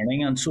their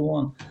learning and so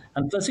on.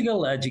 And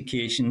physical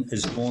education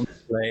is going to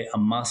play a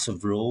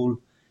massive role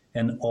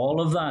in all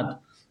of that.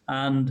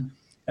 And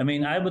I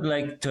mean, I would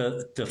like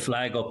to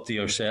flag up to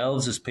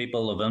yourselves as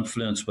people of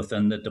influence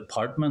within the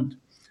department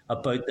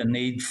about the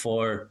need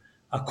for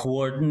a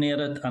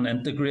coordinated and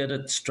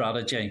integrated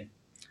strategy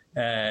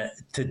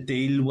to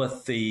deal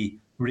with the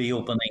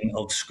reopening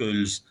of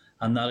schools,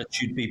 and that it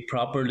should be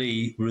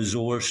properly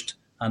resourced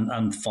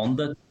and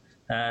funded.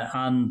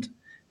 And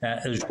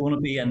there's going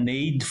to be a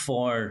need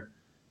for,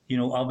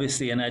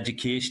 obviously an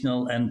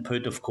educational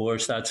input, of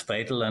course, that's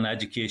vital, and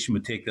education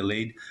would take the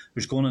lead.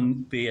 There's going to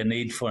be a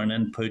need for an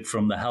input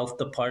from the health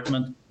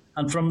department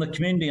and from the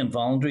community and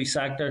voluntary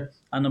sector,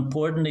 and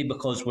importantly,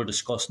 because we're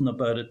discussing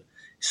about it,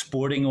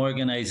 sporting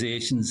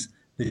organisations,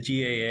 the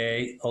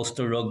GAA,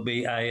 Ulster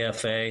Rugby,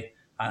 IFA,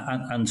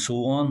 and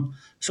so on.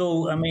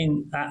 So, I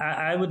mean,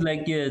 I would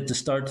like you to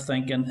start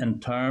thinking in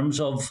terms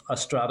of a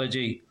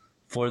strategy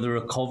for the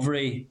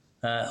recovery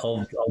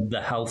of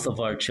the health of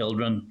our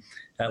children,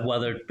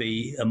 whether it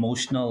be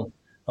emotional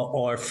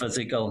or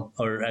physical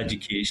or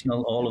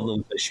educational. All of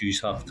those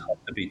issues have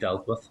to be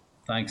dealt with.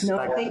 Thanks.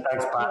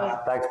 Thanks,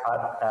 Pat.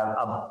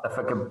 If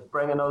I could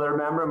bring another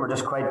member, and we're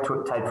just quite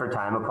tight for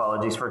time.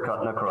 Apologies for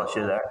cutting across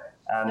you there.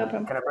 No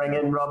problem. Can I bring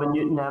in Robin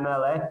Newton,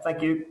 MLA?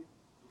 Thank you.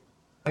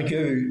 Thank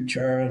you,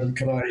 Chair, and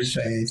can I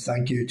say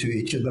thank you to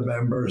each of the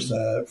members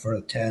for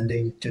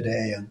attending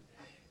today.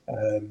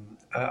 And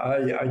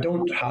I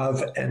don't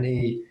have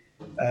any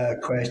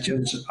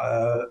questions.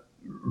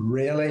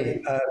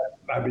 Really,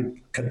 I would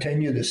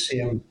continue the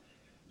same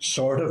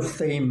sort of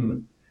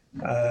theme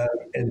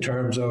in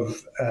terms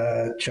of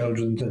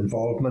children's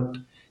involvement.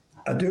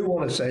 I do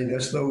want to say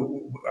this,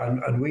 though,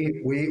 and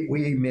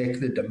we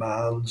make the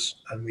demands,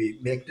 and we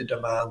make the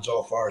demands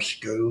of our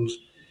schools.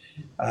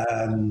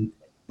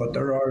 But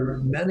there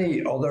are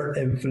many other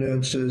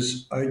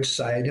influences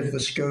outside of the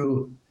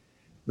school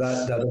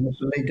that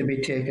also need to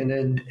be taken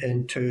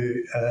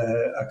into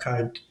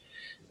account.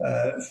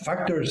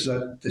 Factors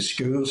that the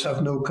schools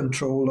have no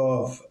control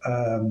of.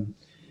 And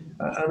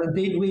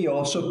indeed, we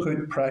also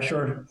put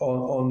pressure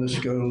on the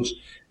schools,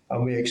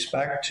 and we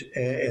expect,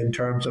 in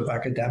terms of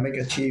academic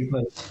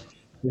achievement,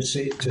 to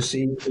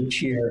see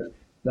each year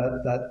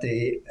that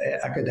the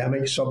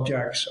academic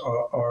subjects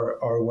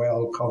are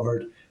well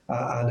covered,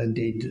 and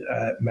indeed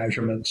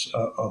measurements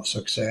of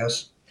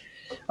success.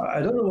 I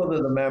don't know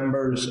whether the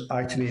members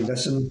actually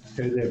listened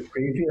to the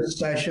previous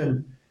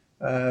session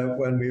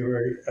when we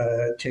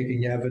were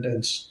taking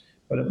evidence,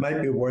 but it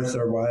might be worth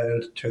their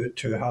while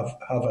to have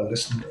a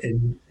listen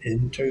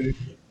into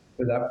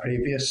that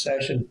previous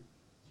session.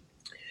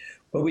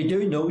 But we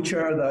do know,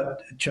 Chair,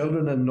 that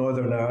children in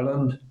Northern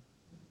Ireland,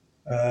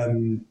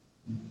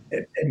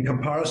 in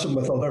comparison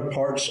with other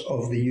parts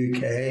of the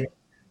UK,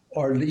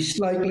 are least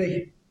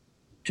likely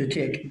to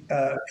take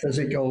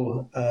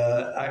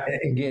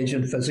engage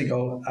in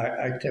physical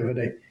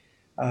activity.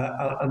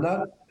 And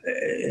that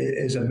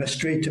is a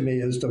mystery to me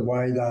as to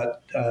why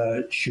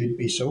that should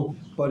be so.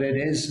 But it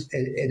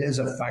is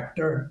a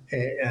factor.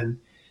 And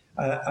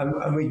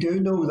we do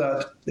know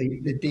that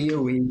the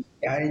DOE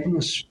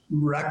guidance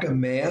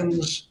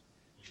recommends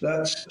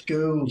that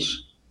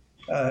schools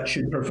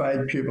should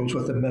provide pupils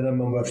with a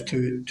minimum of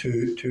two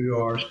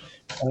hours.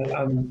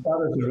 And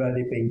that has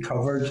already been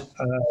covered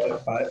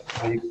by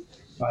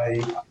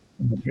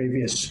the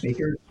previous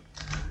speaker.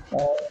 I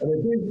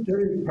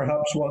do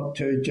perhaps want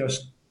to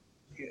just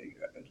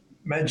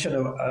mention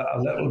a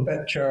little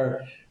bit,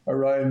 Chair,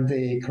 around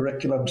the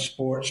curriculum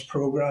sports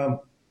programme,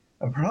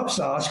 and perhaps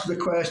ask the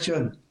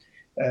question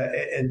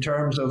in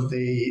terms of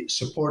the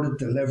supported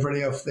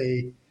delivery of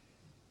the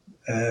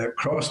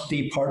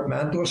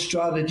cross-departmental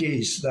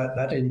strategies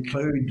that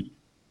include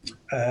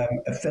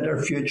a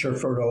fitter future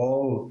for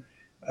all,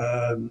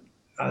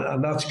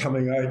 and that's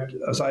coming out,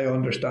 as I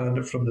understand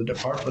it, from the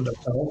Department of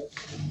Health.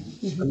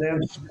 Mm-hmm. And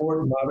then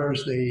Sport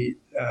Matters, the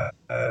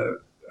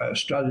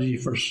strategy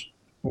for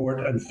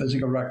sport and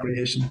physical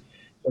recreation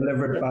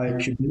delivered by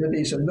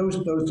communities, and those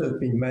have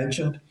been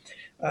mentioned.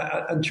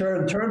 And Chair,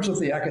 in terms of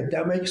the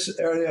academics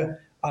area,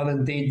 and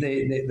indeed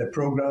the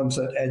programmes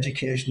that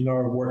education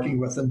are working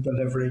with and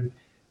delivering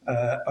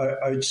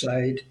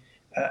outside,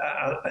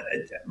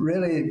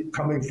 really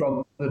coming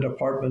from the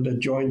department, a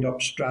joined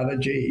up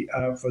strategy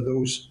for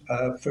those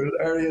full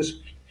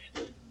areas.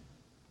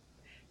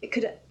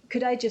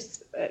 Could I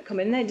just come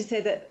in there to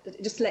say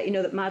that, just to let you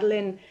know that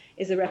Madeline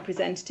is a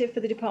representative for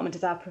the department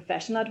as our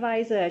professional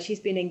advisor. She's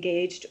been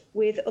engaged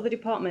with other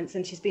departments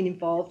and she's been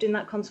involved in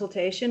that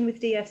consultation with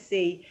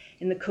DFC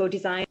in the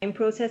co-design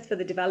process for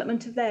the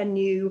development of their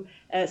new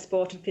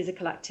sport and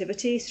physical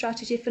activity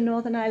strategy for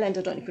Northern Ireland.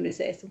 I don't know if you want to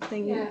say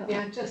something.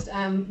 Yeah, just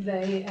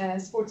the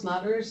Sports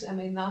Matters. I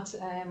mean, that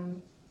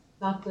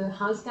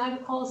has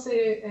guided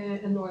policy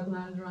in Northern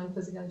Ireland around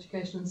physical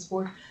education and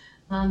sport.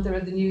 And there are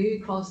the new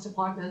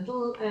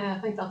cross-departmental, I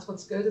think that's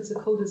what's good, it's a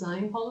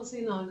co-design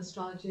policy now, the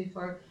strategy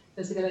for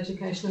physical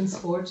education and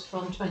sport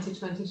from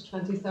 2020 to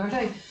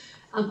 2030.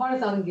 And part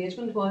of that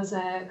engagement was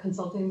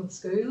consulting with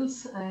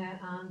schools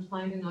and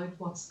finding out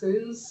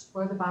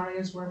where the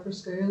barriers were for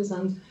schools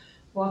and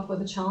what were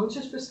the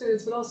challenges for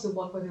schools, but also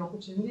what were the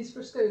opportunities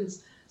for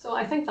schools. So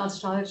I think that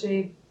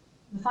strategy,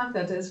 the fact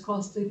that it is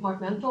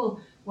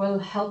cross-departmental, will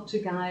help to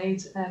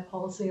guide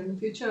policy in the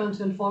future and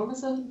to inform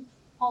us on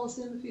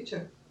policy in the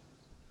future.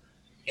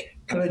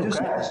 Can I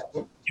just ask,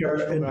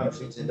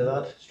 feeds into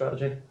that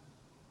strategy?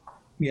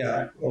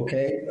 Yeah,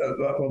 okay.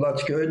 Well,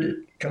 that's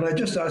good. Can I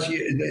just ask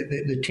you,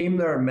 the team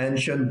there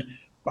mentioned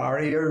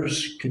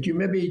barriers. Could you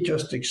maybe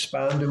just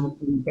expand a little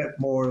bit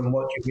more on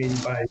what you mean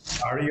by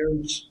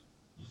barriers?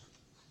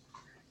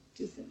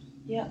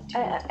 Yeah,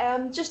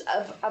 just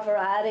a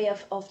variety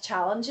of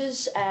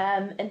challenges.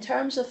 In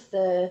terms of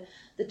the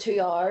 2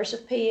 hours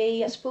of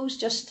PE, I suppose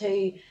just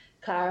to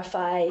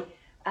clarify,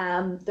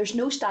 there's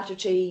no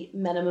statutory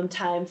minimum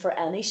time for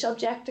any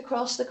subject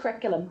across the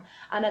curriculum,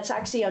 and it's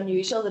actually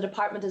unusual. The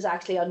department is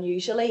actually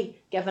unusually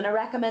given a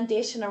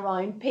recommendation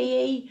around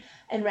PE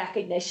in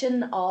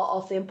recognition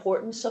of the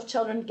importance of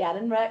children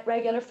getting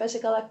regular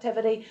physical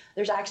activity.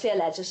 There's actually a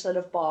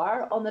legislative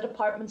bar on the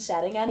department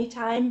setting any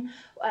time,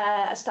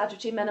 a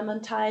statutory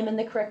minimum time in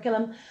the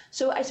curriculum.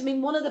 So I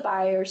mean, one of the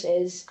barriers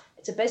is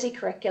it's a busy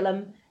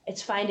curriculum.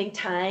 It's finding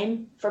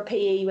time for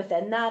PE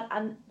within that,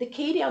 and the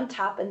key to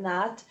untapping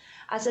that,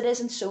 as it is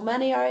in so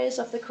many areas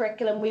of the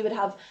curriculum. We would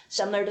have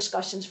similar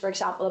discussions, for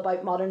example,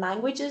 about modern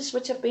languages,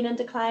 which have been in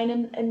decline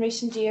in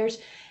recent years,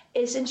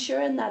 is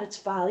ensuring that it's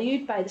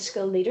valued by the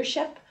school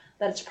leadership,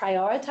 that it's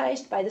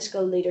prioritised by the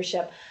school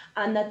leadership,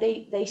 and that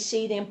they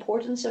see the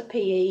importance of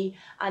PE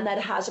and that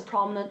it has a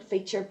prominent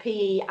feature.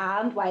 PE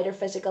and wider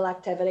physical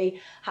activity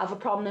have a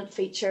prominent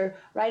feature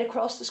right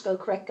across the school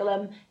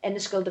curriculum, in the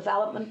school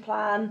development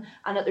plan,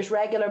 and that there's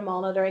regular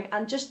monitoring,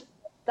 and just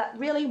that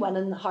really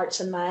winning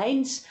hearts and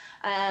minds,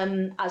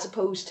 as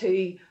opposed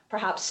to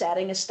perhaps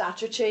setting a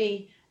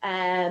statutory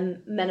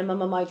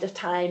minimum amount of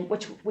time,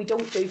 which we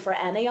don't do for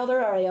any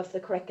other area of the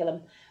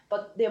curriculum.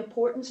 But the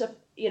importance of,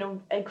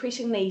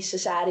 increasingly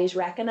society is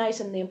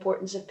recognising the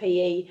importance of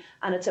PE,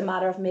 and it's a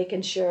matter of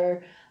making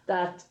sure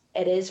that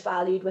it is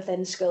valued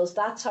within schools.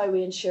 That's how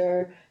we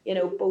ensure,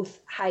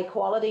 both high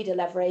quality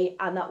delivery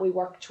and that we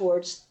work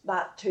towards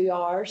that 2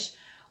 hours.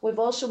 We've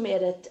also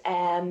made it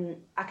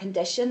a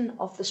condition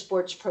of the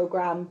sports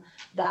programme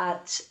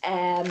that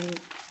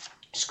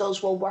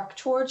schools will work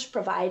towards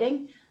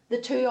providing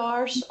the 2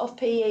 hours of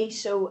PE.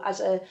 So as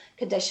a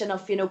condition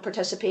of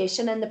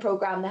participation in the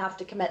programme, they have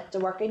to commit to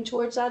working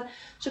towards that.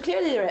 So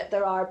clearly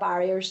there are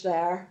barriers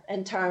there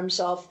in terms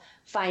of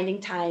finding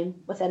time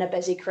within a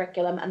busy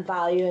curriculum and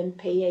valuing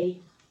PE.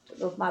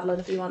 Madeline,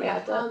 if you want to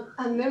add that.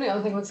 And the only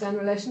other thing I would say in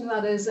relation to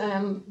that is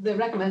the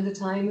recommended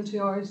time, the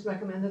 2 hours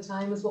recommended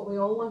time, is what we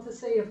all want to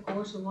see. Of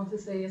course, we want to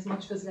see as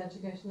much physical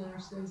education in our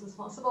schools as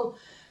possible.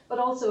 But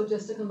also,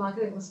 just to come back, I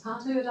think it was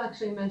Pat who had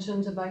actually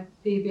mentioned about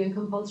PE being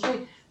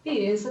compulsory.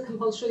 PE is a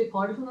compulsory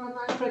part of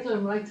our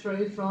curriculum right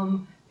through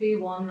from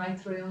P1 right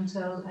through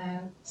until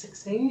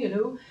 16, you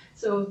know.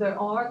 So there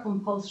are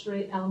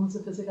compulsory elements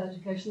of physical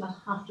education that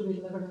have to be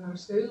delivered in our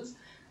schools.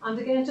 And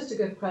again, just to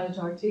give credit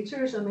to our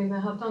teachers, I mean, they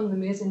have done an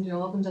amazing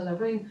job in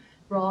delivering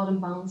broad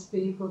and balanced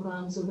PE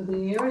programmes over the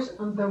years,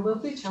 and there will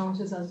be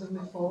challenges as we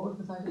move forward,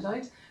 without a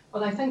doubt.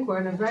 But I think we're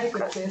in a very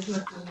good place, and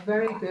it's a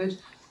very good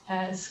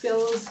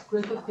skills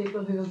group of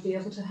people who will be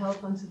able to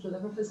help and to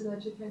deliver physical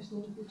education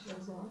in the future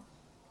as well.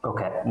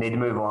 Okay, need to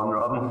move on,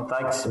 Robin.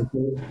 Thanks.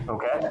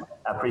 Okay,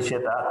 I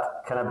appreciate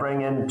that. Can I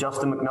bring in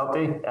Justin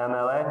McNulty,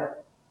 MLA?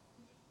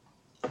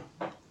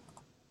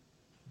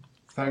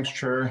 Thanks,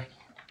 Chair.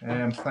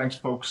 Thanks,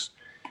 folks.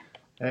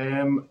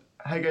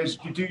 Hi guys,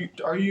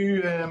 are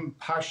you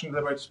passionate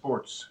about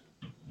sports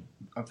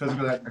and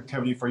physical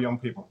activity for young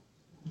people?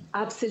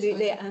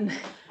 Absolutely, and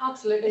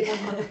absolutely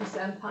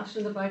 100%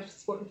 passionate about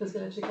sport and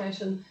physical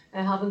education.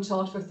 I haven't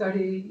taught for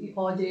 30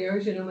 odd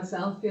years, you know,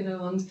 myself, you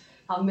know, and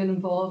haven't been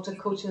involved at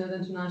coaching at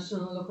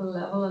international and local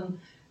level, and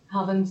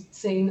haven't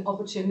seen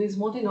opportunities,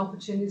 wanting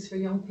opportunities for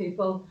young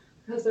people,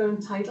 because they're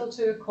entitled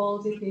to a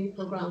quality PE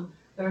programme,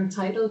 they're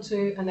entitled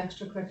to an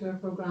extracurricular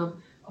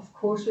programme. Of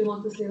course we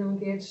want to see them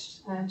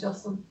engaged,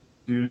 Justin.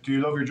 Do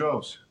you love your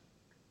jobs?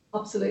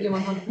 Absolutely,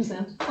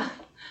 100%.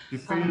 You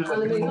feel and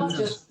I mean,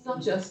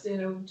 not just you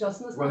know,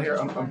 Justin. Well, here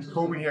I'm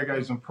probing here,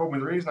 guys. I'm probing.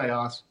 The reason I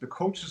ask, the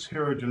coaches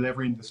who are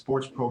delivering the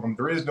sports program,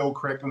 there is no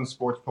curriculum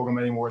sports program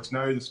anymore. It's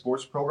now the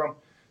sports program.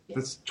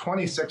 There's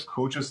 26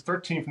 coaches,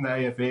 13 from the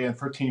IFA and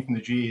 13 from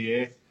the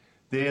GAA.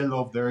 They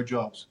love their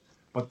jobs,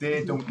 but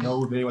they don't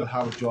know they will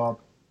have a job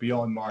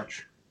beyond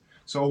March.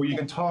 So you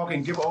can talk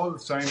and give all the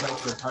sound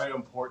bites of how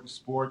important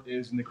sport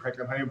is in the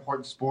curriculum, how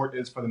important sport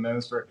is for the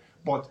minister.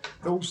 But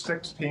those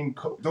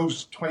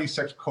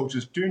 26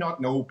 coaches do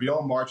not know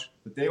beyond March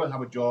that they will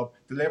have a job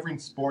delivering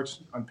sports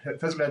and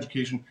physical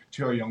education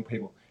to our young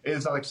people.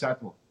 Is that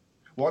acceptable?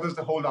 What is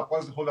the hold up?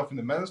 What is the hold up from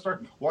the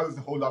minister? What is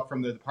the hold up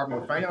from the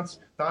Department of Finance?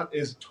 That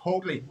is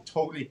totally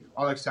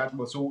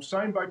unacceptable. So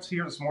sound bites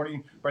here this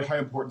morning about how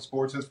important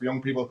sports is for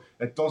young people,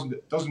 it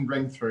doesn't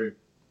ring through.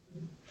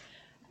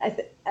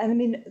 I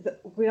mean,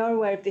 we are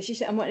aware of this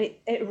issue, and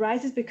it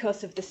arises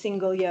because of the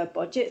single-year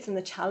budgets and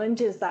the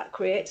challenges that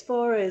creates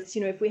for us.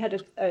 You know, if we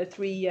had a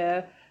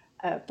 3-year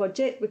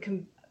budget, we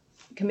can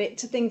commit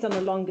to things on the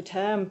longer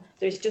term.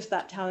 There's just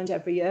that challenge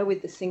every year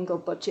with the single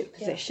budget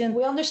position. Yeah.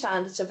 We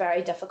understand it's a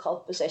very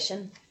difficult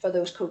position for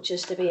those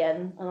coaches to be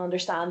in, and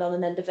understand on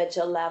an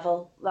individual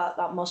level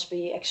that must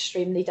be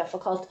extremely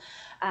difficult.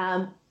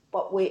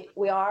 But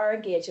we are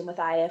engaging with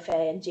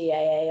IFA and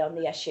GAA on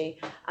the issue.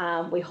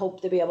 We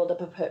hope to be able to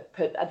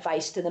put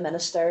advice to the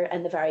minister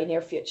in the very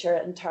near future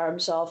in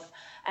terms of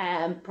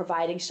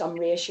providing some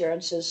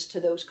reassurances to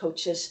those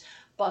coaches.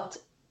 But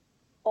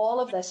all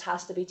of this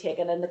has to be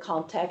taken in the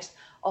context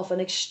of an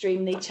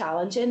extremely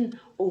challenging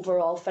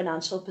overall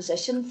financial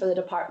position for the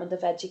Department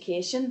of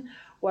Education,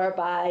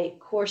 whereby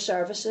core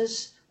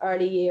services,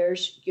 early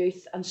years,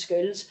 youth and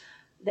schools,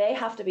 they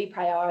have to be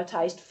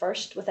prioritised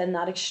first within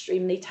that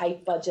extremely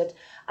tight budget,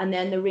 and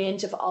then the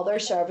range of other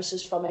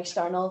services from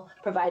external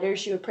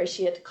providers you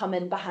appreciate come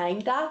in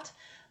behind that.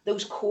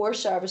 Those core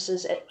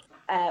services,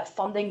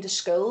 funding to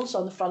schools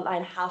on the front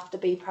line, have to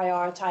be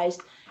prioritised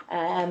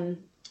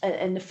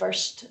in the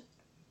first.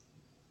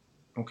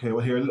 Okay,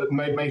 well here,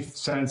 my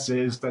sense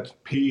is that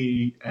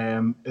PE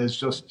is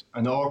just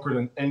an awkward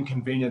and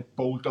inconvenient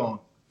bolt-on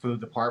for the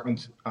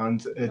department,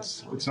 and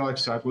it's not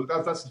acceptable.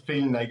 That's the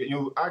feeling I get. You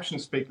know,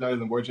 actions speak louder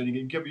than words, and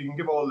you can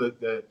give all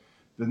the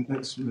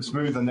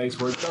smooth and nice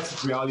words.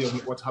 That's the reality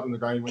of what's happening on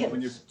the ground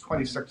when you're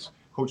 26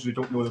 coaches who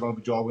don't know they're going to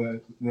have a job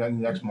in the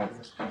next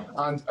month.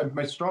 And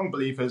my strong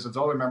belief is, as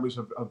other members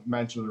have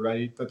mentioned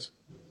already, that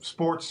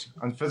sports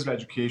and physical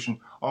education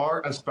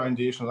are as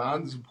foundational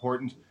and as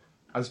important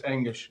as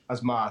English,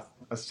 as math,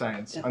 as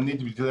science, and need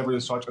to be delivered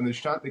as such. And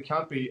they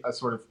can't be a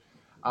sort of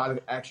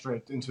added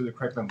extra into the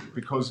curriculum,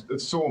 because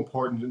it's so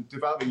important in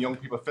developing young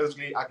people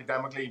physically,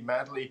 academically,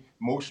 mentally,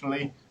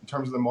 emotionally, in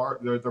terms of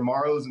their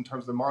morals, in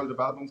terms of their moral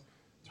development,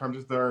 in terms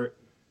of their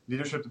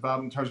leadership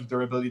development, in terms of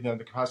their ability and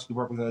the capacity to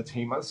work within a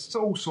team. And it's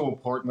so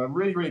important. I'm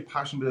really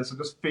passionate about this. I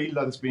just feel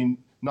that it's been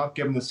not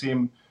given the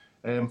same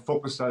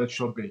focus that it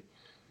should be.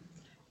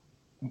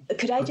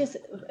 Could I just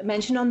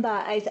mention on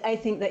that, I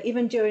think that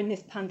even during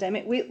this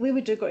pandemic, we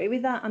would agree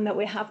with that, and that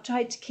we have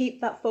tried to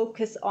keep that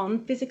focus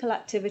on physical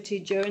activity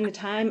during the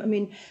time. I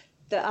mean,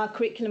 our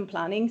curriculum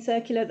planning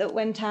circular that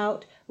went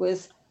out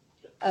was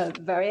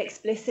very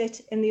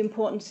explicit in the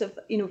importance of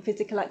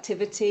physical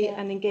activity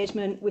and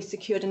engagement. We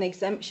secured an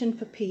exemption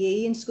for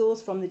PE in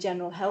schools from the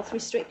general health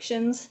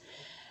restrictions.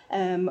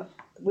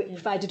 we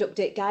provided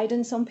update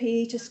guidance on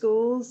PE to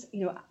schools,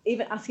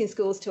 even asking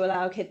schools to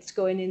allow kids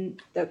going in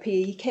their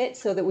PE kit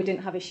so that we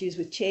didn't have issues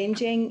with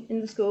changing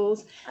in the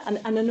schools. And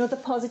another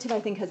positive, I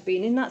think, has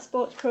been in that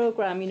sports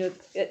programme,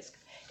 it's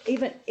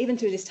even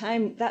through this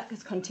time, that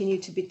has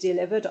continued to be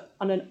delivered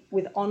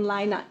with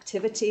online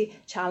activity,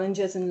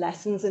 challenges and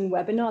lessons and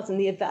webinars, and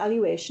the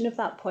evaluation of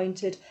that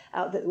pointed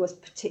out that it was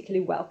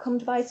particularly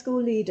welcomed by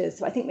school leaders.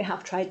 So I think we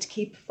have tried to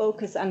keep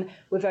focus, and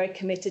we're very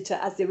committed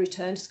to, as they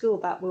return to school,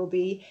 that will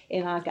be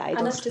in our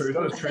guidance. That's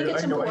true. I think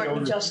it's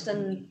important,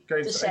 Justin,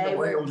 to say I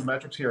know the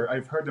metrics here.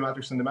 I've heard the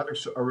metrics, and the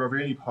metrics are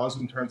really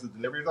positive in terms of the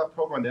delivery of that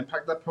programme and the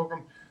impact of that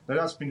programme. Now,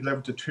 that's been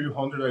delivered to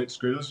 200 out of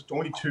schools,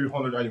 only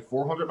 200 out of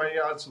 400 might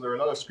add, so there are a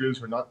lot of schools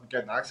who are not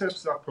getting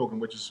access to that programme,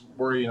 which is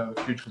worrying and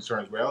a huge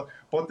concern as well.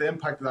 But the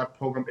impact of that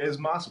programme is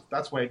massive.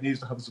 That's why it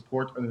needs to have the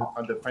support and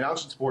the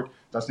financial support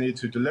that's needed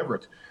to deliver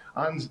it.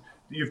 And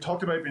you've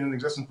talked about being in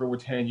existence for over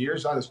 10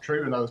 years. That is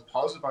true, and that is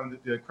positive. And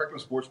the curriculum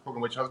sports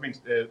programme, which has been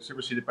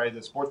superseded by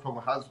the sports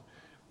programme,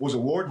 was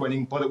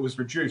award-winning, but it was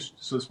reduced.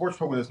 So the sports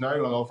programme that's now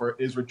on offer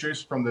is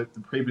reduced from the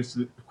previous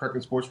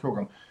curriculum sports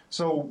programme.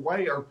 So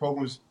why are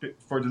programmes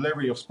for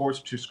delivery of sports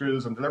to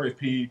schools and delivery of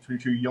PE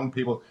to young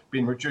people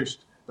being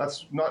reduced?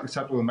 That's not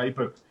acceptable in my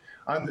book.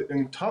 And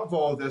on top of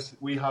all this,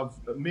 we have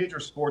major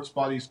sports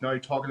bodies now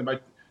talking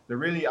about the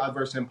really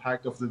adverse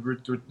impact of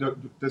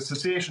the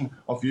cessation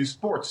of youth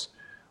sports.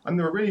 And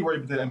they're really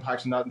worried about the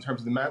impacts on that in terms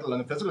of the mental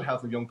and the physical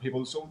health of young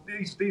people. So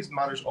these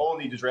matters all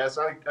need address.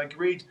 I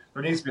agreed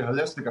there needs to be a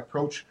holistic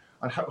approach.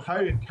 And how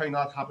can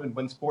that happen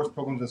when sports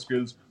programmes in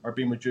schools are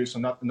being reduced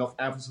and not enough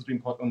emphasis being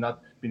put on that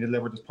being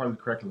delivered as part of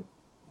the curriculum?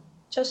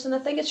 Justin, I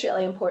think it's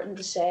really important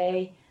to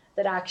say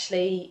that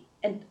actually,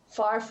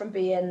 far from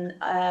being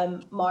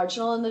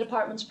marginal in the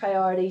department's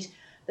priorities,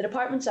 the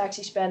department's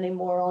actually spending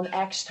more on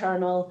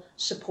external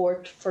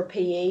support for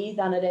PE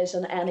than it is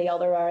in any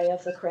other area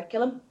of the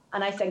curriculum.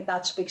 And I think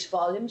that speaks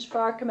volumes for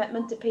our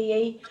commitment to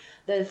PE.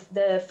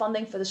 The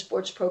funding for the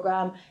sports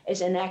programme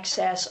is in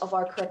excess of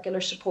our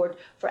curricular support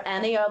for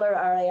any other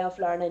area of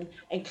learning,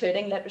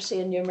 including literacy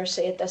and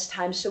numeracy at this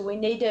time. So we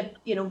need to,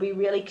 be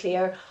really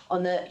clear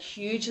on the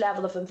huge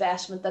level of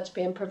investment that's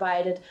being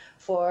provided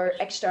for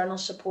external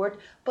support.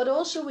 But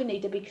also we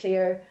need to be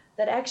clear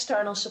that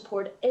external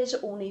support is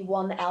only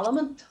one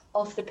element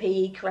of the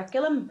PE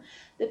curriculum.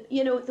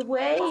 The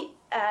way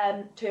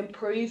to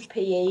improve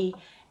PE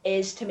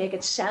is to make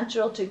it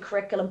central to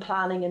curriculum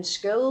planning in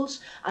schools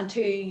and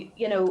to,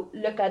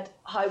 look at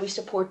how we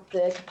support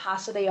the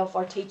capacity of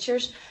our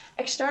teachers.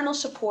 External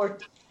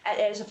support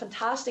is a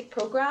fantastic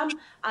programme,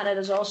 and it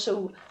is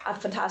also a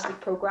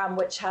fantastic programme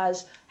which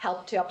has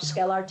helped to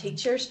upskill our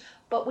teachers.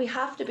 But we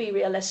have to be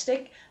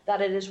realistic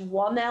that it is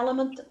one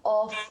element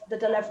of the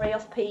delivery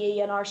of PE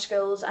in our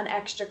schools and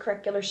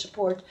extracurricular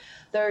support.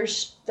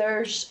 There's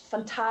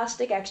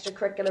fantastic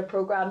extracurricular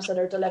programmes that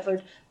are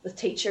delivered with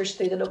teachers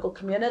through the local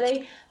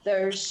community.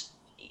 There's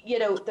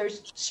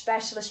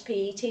specialist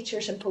PE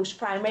teachers in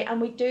post-primary,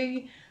 and we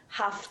do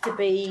have to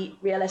be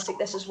realistic.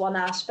 This is one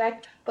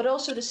aspect, but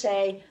also to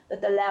say that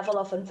the level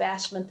of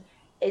investment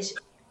is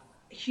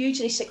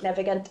hugely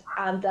significant,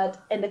 and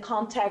that in the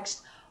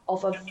context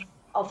of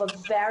a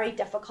very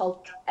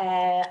difficult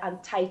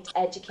and tight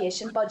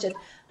education budget,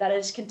 that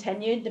is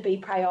continuing to be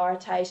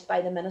prioritised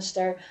by the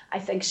Minister, I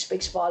think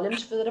speaks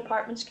volumes for the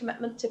Department's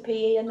commitment to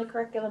PE in the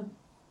curriculum.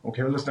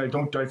 Okay, well, listen, I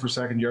don't doubt for a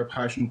second your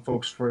passion,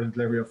 folks, for the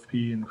delivery of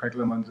PE in the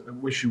curriculum, and I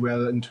wish you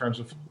well in terms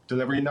of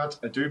delivering that.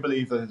 I do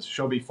believe that it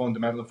should be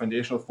fundamental and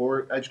foundational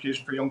for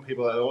education for young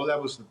people at all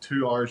levels. The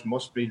 2 hours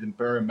must be the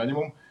bare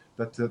minimum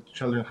that the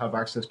children have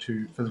access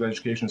to physical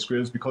education in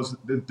schools, because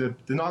the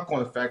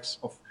knock-on effects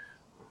of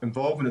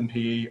involvement in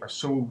PE are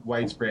so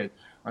widespread,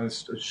 and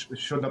it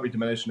should not be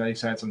diminished in any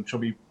sense, and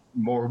should be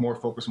more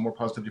focus and more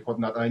positivity put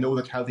on that. And I know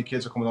that Healthy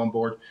Kidz are coming on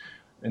board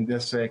in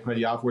this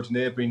committee afterwards, and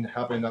they have been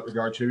helping in that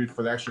regard too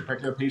for the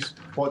extracurricular piece.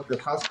 But it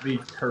has to be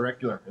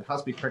curricular. It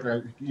has to be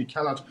curricular. You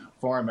cannot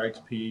farm out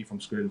PE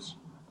from schools.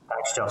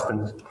 Thanks,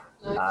 Justin.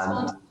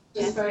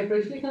 Just very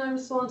briefly, can I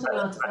respond to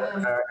that?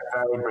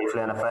 Very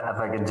briefly, and if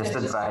I could just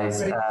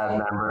advise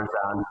members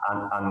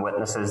and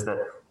witnesses that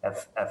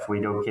if we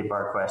don't keep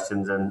our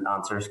questions and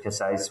answers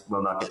concise,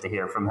 we'll not get to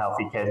hear from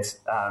Healthy Kidz.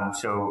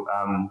 So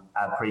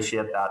I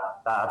appreciate that.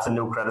 That's a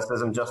no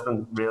criticism,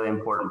 Justin. Really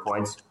important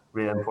points,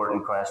 really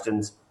important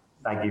questions.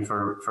 Thank you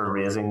for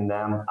raising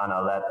them, and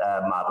I'll let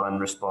Madeline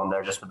respond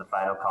there just with the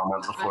final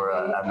comment before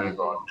I move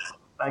on.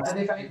 Thanks. I'll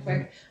be very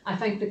quick. I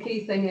think the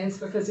key thing is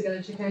for physical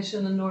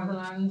education in Northern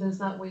Ireland is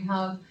that we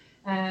have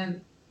a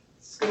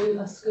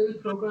school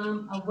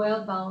programme, a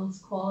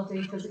well-balanced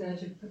quality physical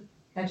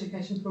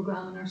education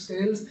programme in our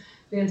schools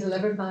being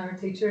delivered by our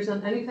teachers,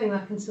 and anything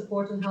that can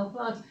support and help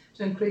that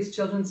to increase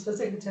children's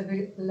physical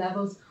activity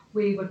levels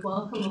we would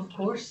welcome, of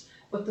course.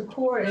 But the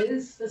core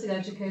is physical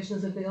education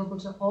is available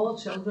to all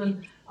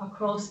children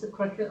across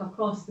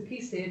the key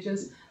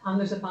stages, and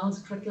there's a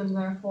balanced curriculum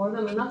there for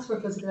them, and that's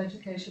where physical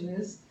education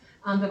is.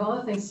 And if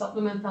other things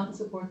supplement that and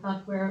support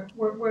that,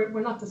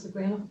 we're not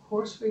disagreeing. Of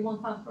course, we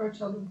want that for our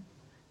children.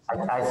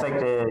 I think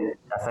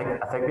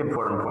the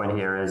important point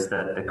here is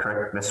that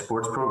the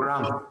sports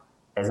program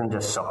isn't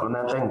just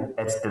supplementing;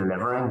 it's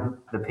delivering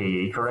the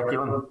PE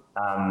curriculum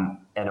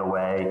in a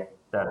way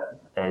that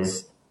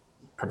is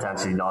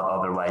potentially not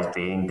otherwise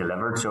being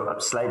delivered. So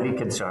I'm slightly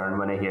concerned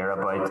when I hear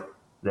about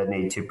the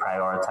need to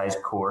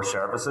prioritise core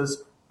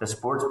services. The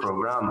sports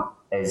program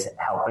is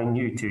helping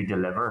you to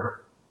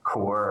deliver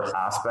core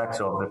aspects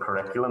of the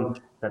curriculum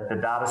that the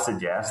data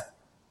suggests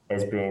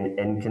is being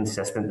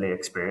inconsistently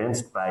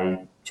experienced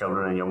by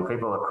children and young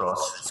people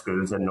across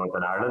schools in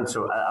Northern Ireland.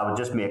 So I would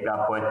just make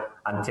that point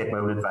and take my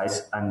own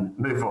advice and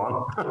move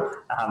on.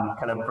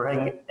 Can I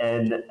bring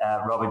in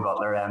Robbie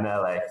Butler,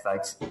 MLA?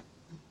 Thanks.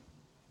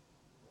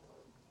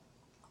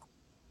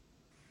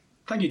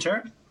 Thank you,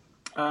 Chair.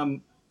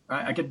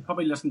 I could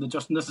probably listen to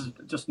Justin.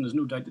 Justin. There's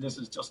no doubt that this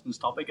is Justin's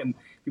topic, and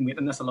been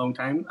waiting this a long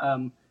time.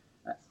 I'm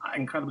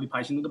incredibly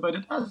passionate about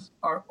it, as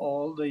are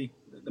all the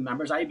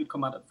members. I would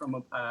come at it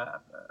from a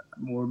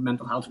more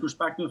mental health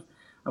perspective.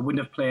 I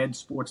wouldn't have played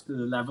sports to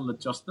the level that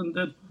Justin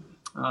did.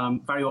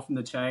 Very often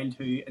the child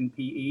who in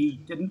PE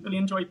didn't really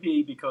enjoy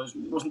PE because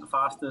it wasn't the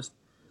fastest,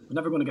 was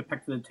never going to get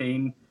picked for the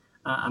team,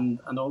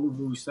 and all of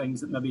those things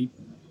that maybe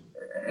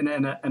in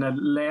a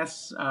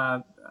less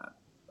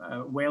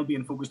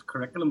well-being focused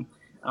curriculum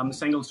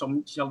single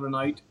some children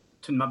out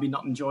to maybe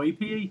not enjoy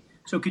PE.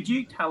 So could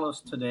you tell us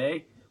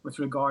today, with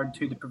regard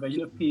to the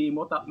provision of PE, and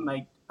what that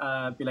might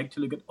be like to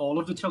look at all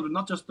of the children,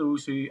 not just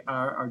those who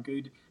are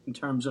good in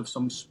terms of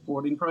some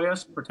sporting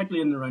prowess,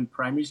 particularly in and around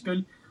primary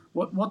school,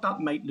 what that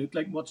might look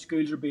like, what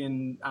schools are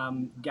being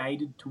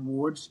guided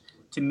towards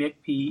to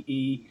make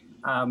PE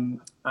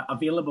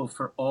available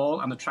for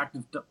all and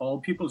attractive to all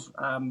pupils,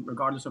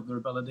 regardless of their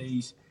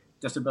abilities,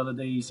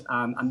 disabilities,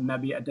 and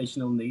maybe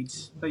additional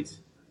needs,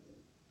 please?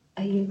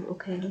 Are you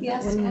okay?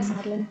 Yes.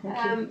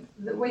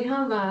 We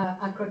have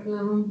a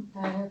curriculum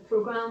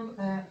programme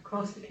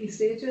across the key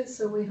stages.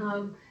 So we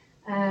have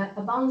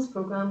a balanced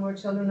programme where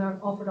children are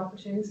offered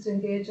opportunities to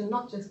engage in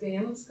not just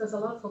games, because a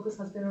lot of focus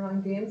has been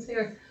around games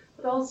here,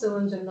 but also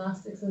in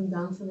gymnastics and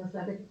dance and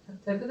athletic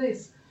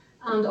activities.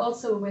 And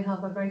also we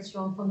have a very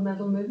strong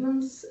fundamental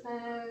movements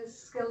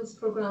skills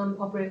programme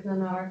operating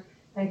in our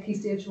Key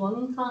Stage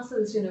 1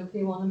 classes,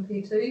 P1 and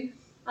P2.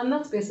 And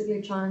that's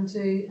basically trying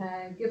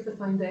to give the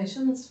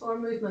foundations for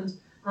movement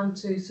and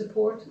to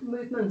support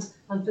movement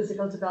and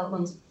physical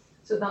development,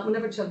 so that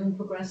whenever children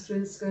progress through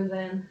the school,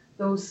 then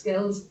those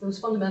skills, those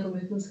fundamental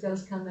movement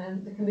skills,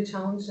 can be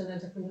challenged in a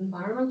different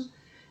environment.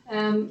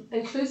 Being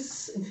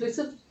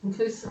inclusive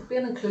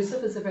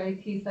is a very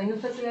key thing in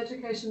physical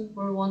education,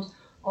 where we want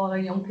all our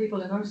young people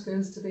in our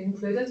schools to be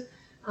included.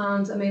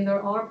 And I mean,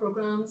 there are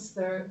programmes,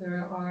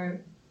 there are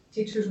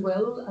teachers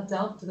will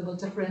adapt, they will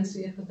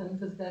differentiate within the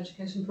physical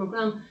education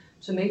programme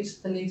to meet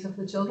the needs of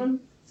the children.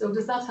 So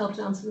does that help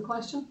to answer the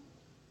question?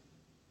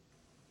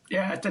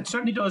 Yeah, it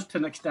certainly does to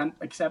an extent,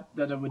 except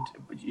that it would,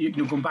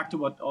 going back to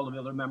what all of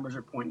the other members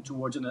are pointing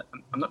towards, and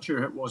I'm not sure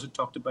who it was who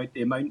talked about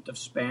the amount of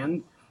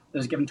spend that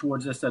is given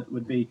towards this, that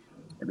would be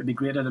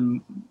greater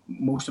than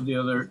most of the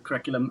other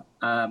curriculum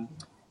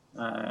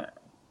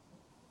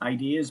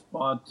ideas,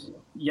 but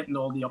yet and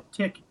all the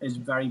uptake is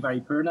very,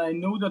 very poor. Now, I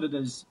know that it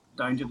is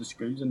down to the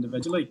schools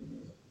individually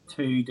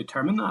to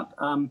determine that.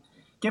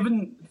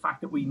 Given the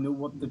fact that we know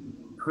what the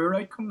poor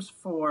outcomes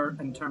for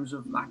in terms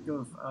of lack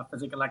of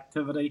physical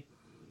activity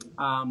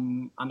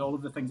and all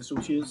of the things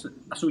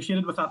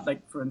associated with that,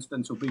 like for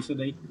instance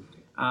obesity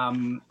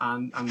and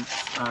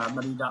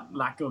maybe that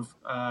lack of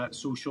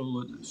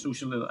social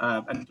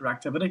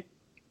interactivity,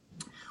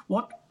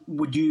 what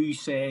would you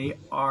say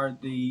are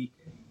the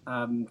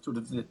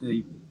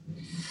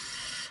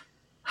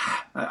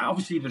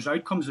obviously there's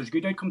outcomes, there's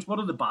good outcomes. What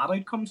are the bad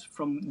outcomes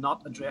from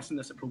not addressing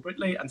this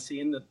appropriately and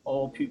seeing that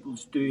all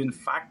pupils do in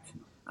fact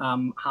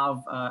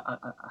have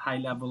a high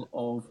level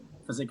of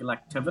physical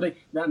activity?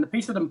 Now, and the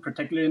piece that I'm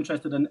particularly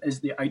interested in is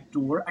the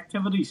outdoor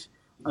activities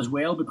as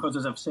well, because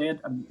as I've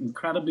said, I'm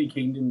incredibly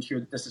keen to ensure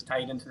that this is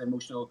tied into the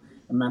emotional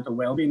and mental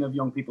well-being of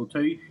young people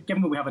too.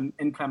 Given that we have an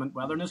inclement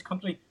weather in this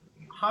country,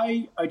 how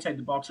outside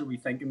the box are we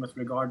thinking with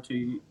regard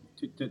to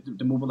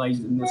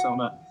mobilising this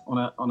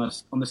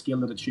on the scale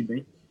that it should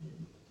be?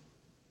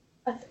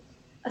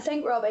 I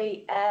think,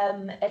 Robbie,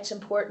 it's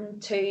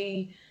important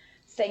to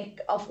think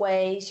of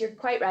ways. You're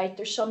quite right.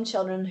 There's some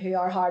children who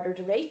are harder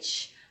to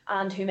reach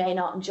and who may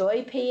not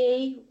enjoy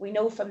PE. We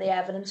know from the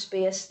evidence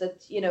base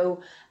that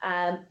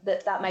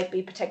that might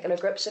be particular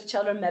groups of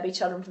children, maybe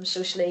children from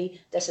socially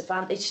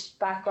disadvantaged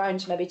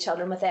backgrounds, maybe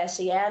children with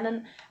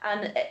SEN,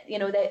 and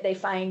they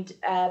find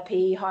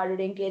PE harder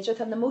to engage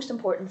with. And the most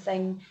important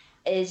thing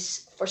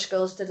is for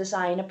schools to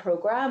design a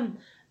programme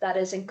that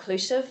is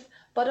inclusive,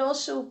 but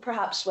also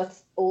perhaps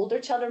with older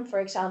children. For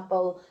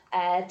example,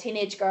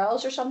 teenage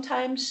girls are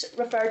sometimes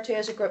referred to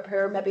as a group who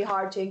are maybe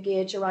hard to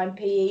engage around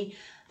PE,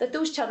 that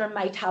those children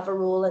might have a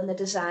role in the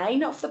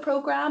design of the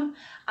programme,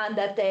 and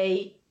that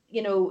they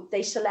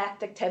they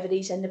select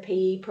activities in the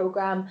PE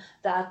programme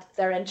that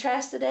they're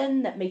interested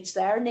in, that meets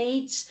their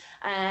needs,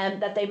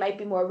 and that they might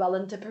be more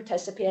willing to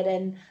participate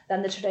in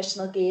than the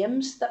traditional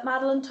games that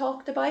Madeline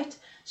talked about.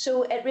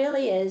 So it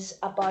really is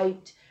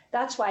about,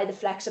 that's why the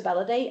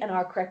flexibility in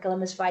our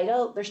curriculum is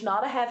vital. There's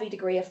not a heavy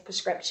degree of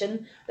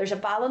prescription. There's a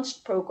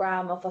balanced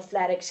programme of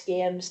athletics,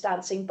 games,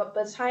 dancing, but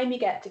by the time you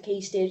get to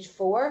Key Stage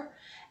 4,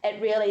 it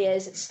really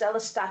is, it's still a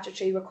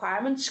statutory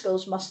requirement.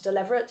 Schools must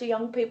deliver it to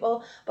young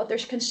people, but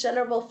there's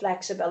considerable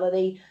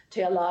flexibility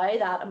to allow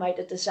that amount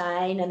of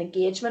design and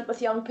engagement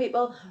with young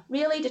people,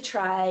 really to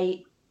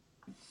try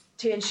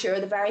to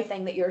ensure the very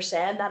thing that you're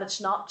saying, that it's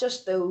not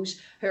just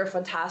those who are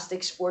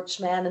fantastic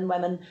sportsmen and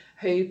women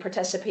who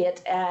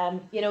participate.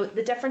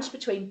 The difference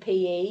between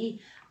PE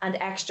and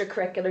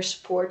extracurricular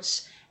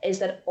sports is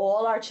that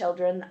all our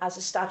children, as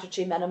a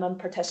statutory minimum,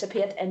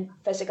 participate in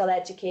physical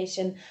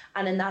education,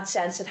 and in that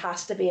sense it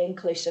has to be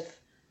inclusive.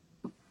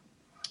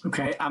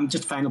 Okay,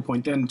 just final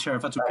point then, Chair,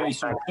 if that's okay.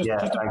 So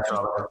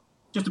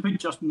just to put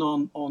Justin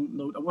on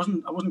note, I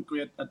wasn't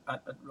great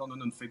at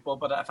running and football,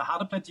 but if I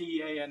had played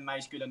GEA in my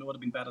school, I know it would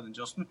have been better than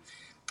Justin.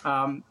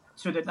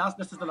 So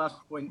this is the last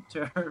point,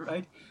 Chair,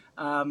 right?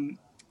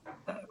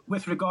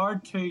 With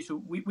regard to,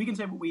 so we can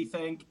say what we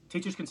think,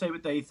 teachers can say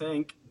what they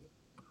think.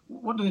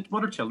 What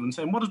are children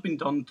saying? What has been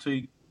done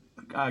to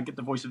get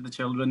the voice of the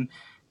children,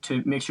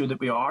 to make sure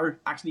that we are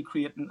actually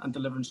creating and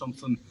delivering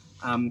something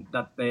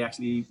that they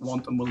actually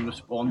want and will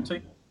respond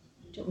to?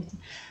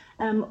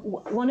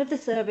 One of the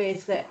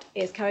surveys that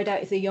is carried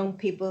out is the Young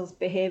People's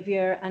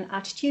Behaviour and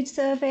Attitude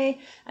Survey,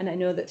 and I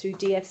know that through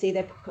DFC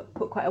they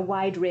put quite a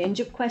wide range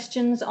of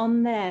questions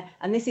on there,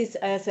 and this is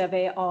a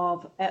survey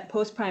of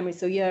post-primary,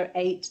 so year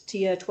 8 to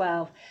year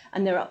 12,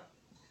 and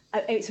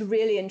it's a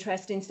really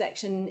interesting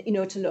section,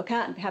 to look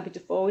at, and be happy to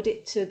forward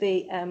it to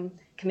the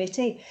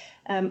committee.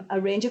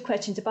 A range of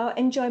questions about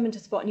enjoyment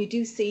of sport, and you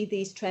do see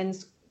these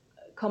trends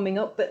coming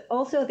up, but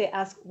also they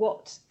ask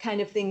what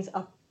kind of things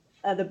are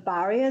the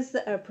barriers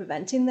that are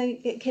preventing the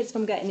kids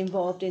from getting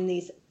involved in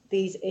these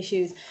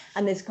issues,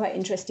 and there's quite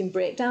interesting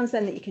breakdowns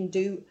then that you can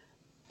do,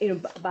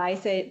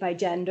 by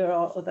gender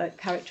or other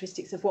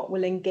characteristics of what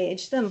will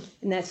engage them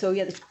in there. So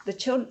yeah, the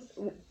children,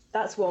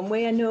 that's one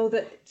way I know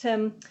that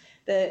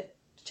the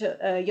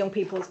young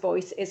people's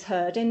voice is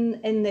heard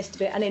in this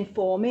debate and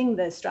informing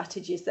the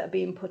strategies that are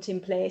being put in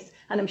place.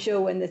 And I'm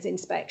sure when there's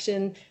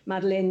inspection,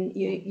 Madeline,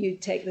 you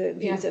take the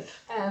views of...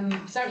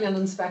 Certainly on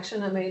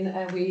inspection, I mean,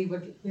 we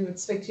would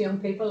speak to young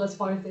people as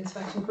part of the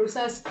inspection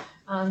process,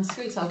 and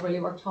schools have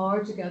really worked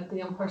hard to get the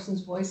young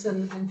person's voice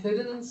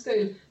included in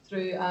school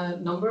through a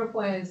number of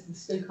ways: the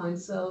school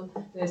council,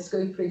 the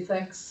school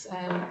prefects.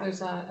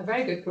 There's a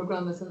very good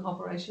programme that's in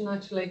operation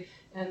actually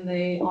in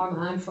the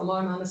Armagh. I'm from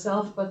Armagh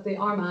myself, but the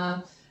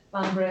Armagh,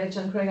 Banbridge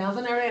and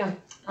Craigavon area,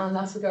 and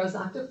that's the Girls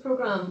Active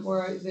programme,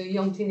 where the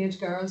young teenage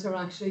girls are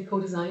actually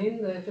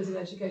co-designing the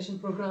physical education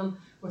programme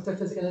with their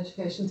physical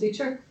education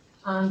teacher,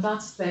 and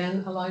that's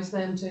then allows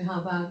them to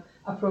have a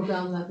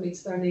programme that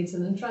meets their needs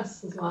and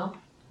interests as well.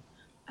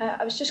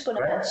 I was just going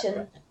to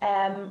mention,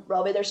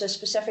 Robbie, there's a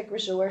specific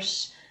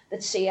resource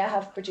that SIA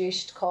have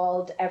produced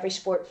called Every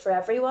Sport for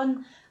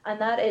Everyone, and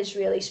that is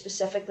really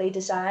specifically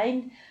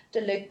designed to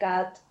look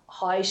at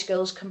how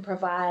schools can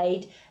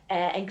provide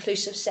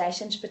inclusive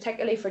sessions,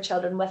 particularly for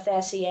children with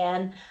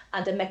SEN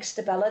and a mixed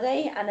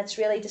ability, and it's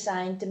really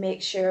designed to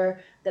make sure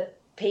that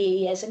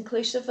PE is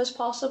inclusive as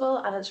possible,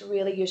 and it's a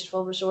really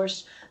useful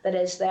resource that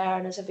is there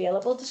and is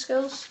available to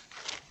schools.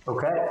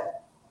 Okay.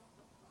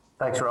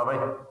 Thanks, Robbie.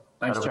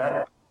 Thanks, okay?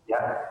 Chair.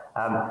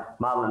 Yeah.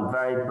 Madeline,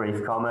 very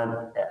brief comment.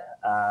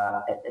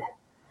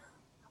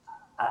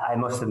 I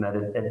must admit,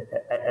 the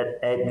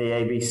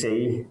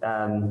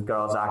ABC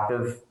Girls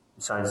Active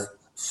sounds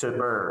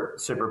super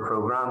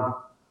programme.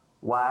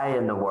 Why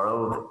in the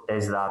world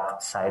is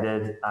that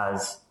cited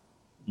as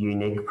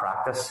unique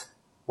practice?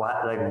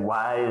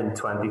 Why in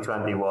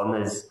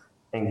 2021 is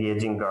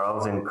engaging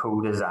girls in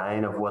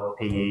co-design of what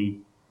PE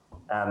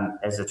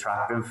is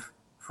attractive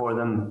for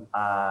them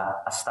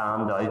a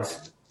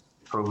standout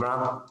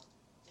programme?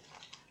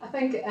 I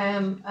think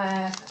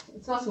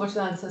it's not so much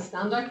that it's a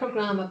standout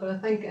programme, but I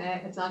think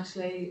it's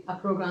actually a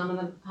programme, and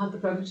I've had the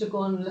privilege of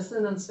going and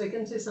listening and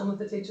speaking to some of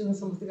the teachers and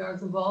some of the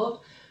girls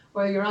involved,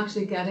 where you're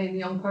actually getting the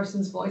young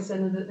person's voice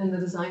in the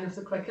design of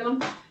the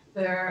curriculum.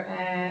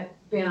 They're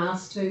being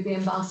asked to be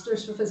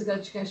ambassadors for physical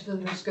education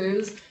in their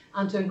schools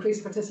and to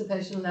increase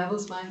participation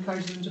levels by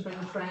encouraging them to bring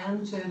a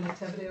friend to an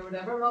activity or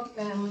whatever.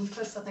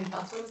 Chris, I think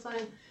that's what I'm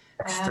saying.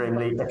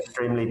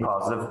 Extremely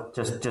positive.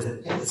 Just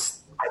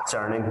it's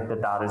concerning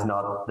that is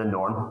not the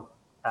norm,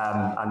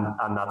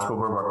 and that's what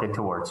we're working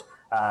towards.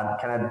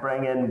 Can I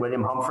bring in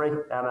William Humphrey,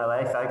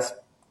 MLA? Thanks.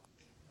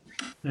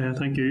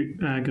 Thank you.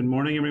 Good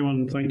morning,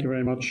 everyone. Thank you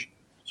very much.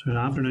 So good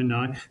afternoon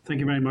now. Thank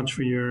you very much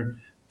for your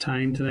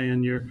time today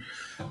and your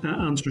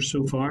answers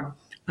so far.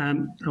 I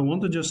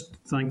want to just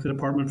thank the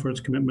department for its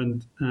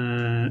commitment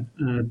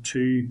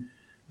to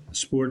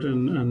sport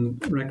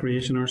and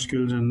recreation in our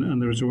schools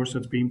and the resource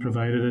that's being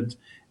provided.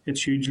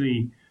 It's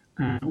hugely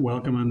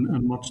welcome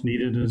and much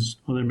needed, as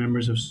other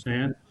members have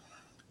said.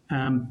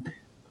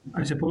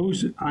 I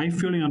suppose I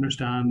fully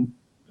understand,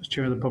 as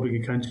Chair of the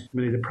Public Accounts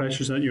Committee, the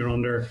pressures that you're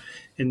under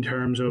in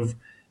terms of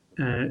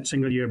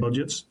single year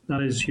budgets.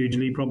 That is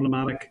hugely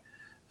problematic.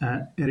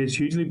 It is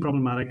hugely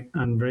problematic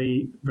and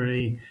very,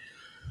 very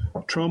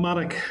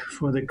traumatic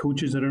for the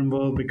coaches that are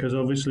involved, because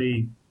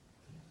obviously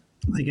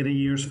they get a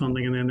year's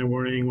funding and then they're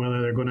worrying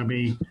whether they're going to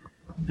be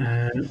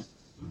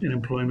in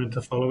employment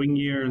the following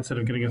year instead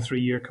of getting a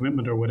 3-year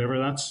commitment or whatever.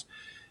 That's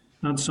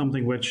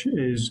something which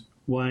is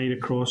wide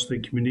across the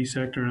community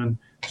sector and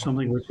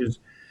something which is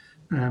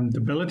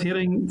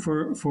debilitating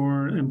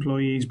for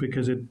employees,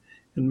 because it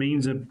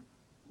means that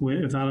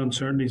if that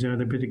uncertainty is there,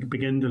 they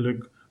begin to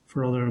look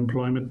for other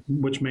employment,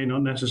 which may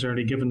not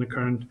necessarily, given the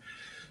current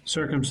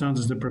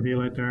circumstances that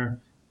prevail out there,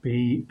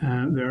 be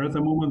there at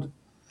the moment.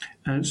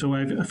 So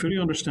I fully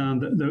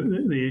understand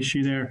the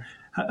issue there.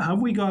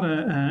 Have we got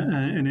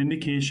an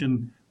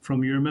indication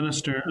from your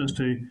minister as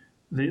to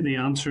the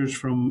answers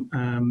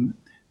from,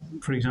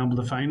 for example,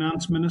 the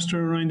finance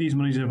minister around these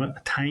monies? Have a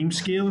time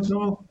scale at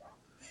all?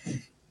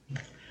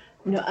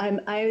 No,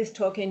 I was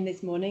talking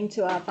this morning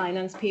to our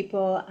finance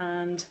people,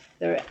 and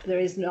there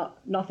is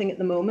nothing at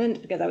the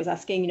moment, because I was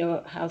asking,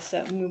 how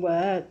certain we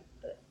were.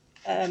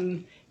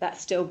 That's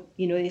still,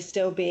 is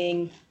still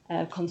being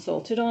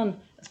consulted on,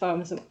 as far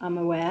as I'm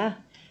aware.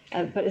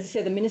 But as I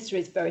say, the minister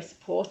is very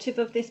supportive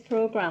of this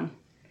programme,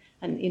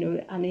 and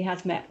and he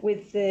has met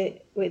with the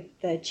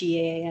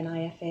GAA and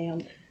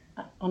IFA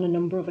on a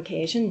number of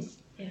occasions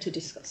to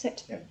discuss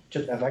it. Yeah,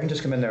 if I can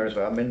just come in there as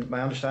well. I mean,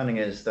 my understanding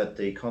is that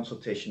the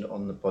consultation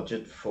on the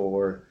budget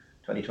for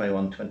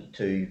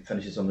 2021-22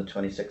 finishes on the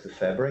 26th of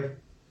February.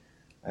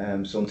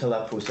 So until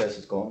that process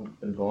has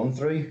been gone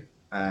through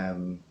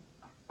and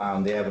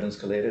the evidence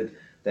collated,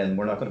 then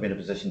we're not going to be in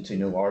a position to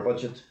know our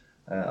budget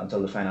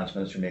until the finance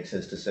minister makes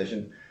his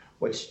decision,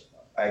 which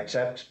I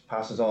accept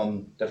passes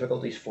on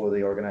difficulties for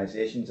the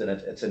organisations, and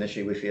it's an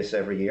issue we face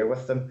every year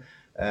with them,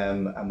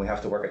 and we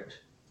have to work it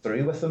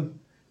through with them.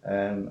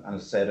 As I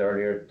said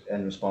earlier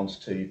in response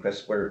to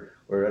Chris, we're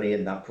already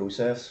in that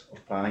process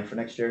of planning for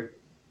next year.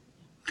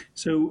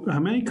 So how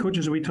many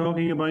coaches are we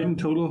talking about in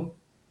total?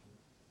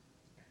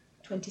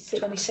 26.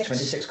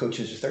 26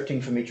 coaches,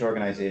 13 from each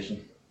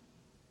organisation.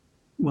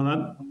 Well,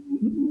 that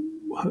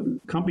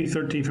can't be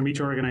 13 from each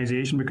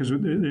organisation, because there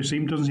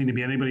doesn't seem to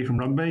be anybody from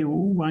rugby.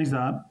 Why is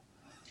that?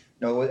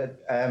 No,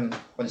 when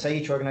I say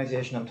each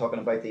organisation, I'm talking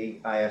about the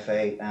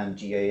IFA and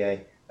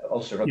GAA.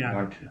 Ulster Rugby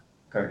aren't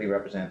currently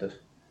represented.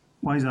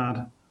 Why is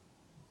that?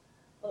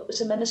 Well, it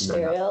was a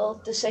ministerial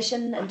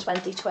decision in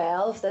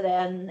 2012. The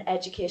then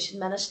Education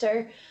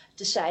Minister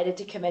decided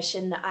to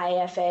commission the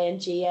IFA and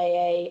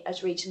GAA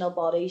as regional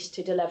bodies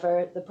to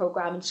deliver the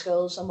programme in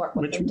schools and work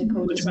with them to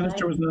co-design. Which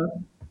minister was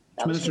that?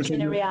 That was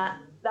Katrina Ryan.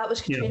 That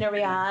was Katrina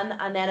Ryan,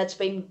 and then it's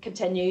been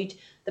continued.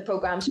 The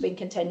programme's been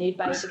continued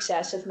by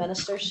successive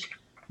ministers.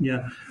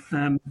 Yeah.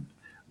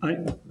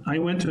 I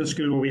went to a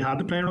school where we had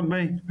to play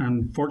rugby,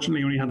 and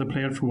fortunately only had to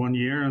play it for 1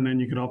 year, and then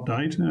you could opt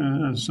out.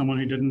 As someone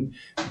who didn't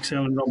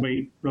excel in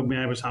rugby,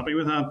 I was happy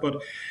with that.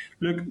 But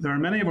look, there are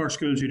many of our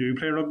schools who do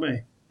play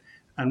rugby,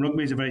 and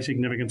rugby is a very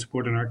significant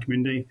sport in our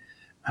community.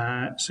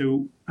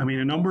 So, I mean,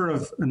 a number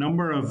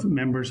of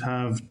members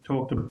have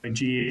talked about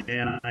GAA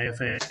and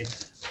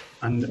IFA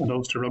and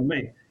Ulster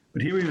Rugby.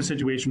 But here we have a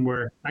situation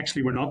where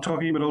actually we're not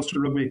talking about Ulster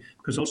Rugby,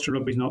 because Ulster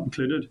Rugby is not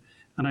included.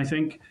 And I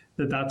think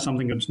that's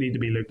something that's need to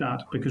be looked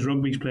at, because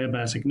rugby is played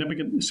by a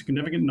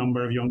significant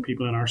number of young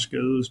people in our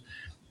schools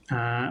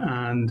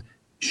and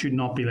should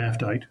not be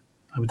left out.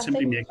 I would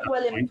simply make that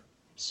point. I'm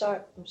sorry.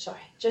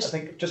 I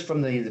think just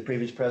from the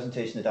previous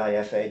presentation that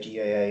IFA,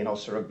 GAA and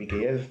Ulster Rugby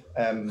gave,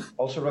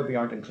 Ulster Rugby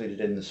aren't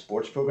included in the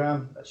sports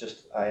programme. It's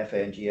just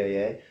IFA and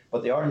GAA,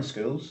 but they are in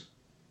schools.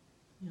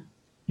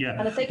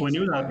 Yeah, well, I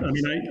knew that. I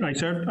mean,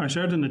 I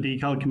served in the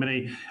decal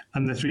committee,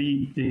 and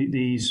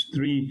these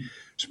three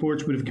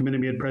sports would have come in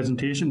and made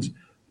presentations.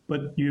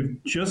 But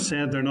you've just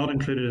said they're not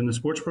included in the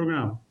sports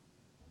programme.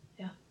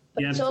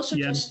 But it's also,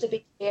 just to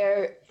be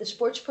clear, the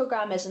sports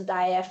programme isn't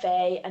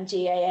IFA and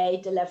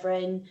GAA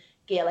delivering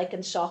Gaelic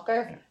and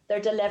soccer.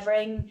 They're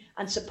delivering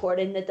and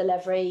supporting the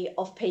delivery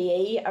of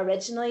PE.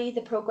 Originally,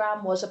 the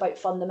programme was about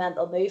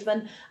fundamental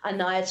movement, and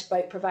now it's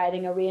about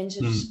providing a range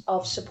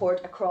of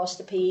support across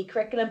the PE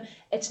curriculum.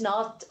 It's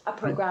not a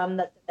programme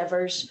that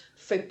delivers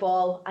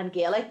football and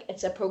Gaelic.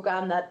 It's a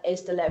programme that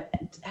is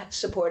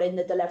supporting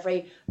the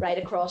delivery right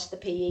across the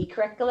PE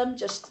curriculum,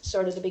 just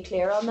sort of to be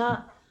clear on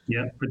that.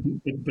 Yeah, but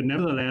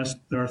nevertheless,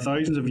 there are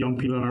thousands of young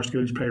people in our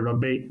schools who play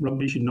rugby.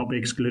 Rugby should not be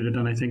excluded,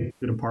 and I think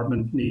the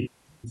department needs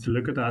to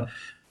look at that.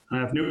 I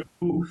have no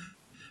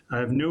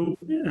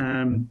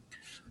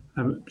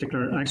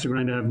particular axe to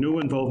grind. I have no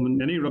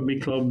involvement in any rugby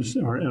clubs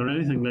or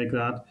anything like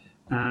that.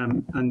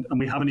 And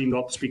we haven't even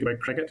got to speak about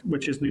cricket,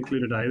 which isn't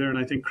included either. And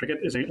I think cricket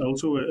is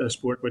also a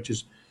sport which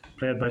is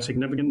played by a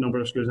significant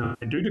number of schools. And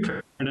I do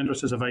declare an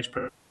interest as a vice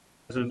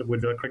president of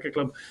Woodville Cricket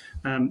Club.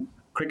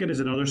 Cricket is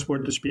another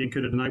sport that's being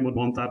included, and I would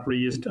want that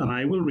raised, and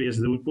I will raise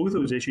both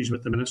those issues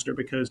with the minister,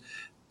 because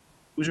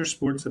those are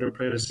sports that are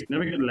played at a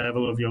significant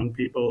level of young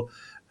people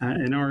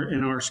in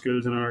our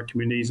schools and our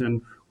communities,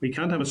 and we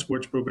can't have a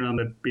sports programme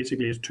that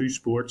basically is 2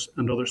 sports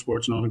and other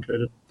sports not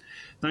included.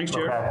 Thanks,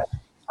 Chair. Okay.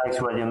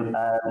 Thanks, William.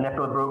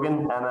 Nicola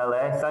Brogan,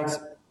 MLA. Thanks.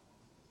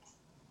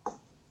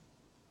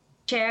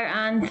 Chair,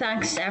 and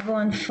thanks to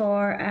everyone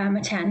for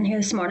attending here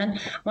this morning.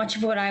 Much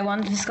of what I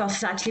wanted to discuss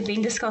has actually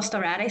been discussed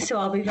already, so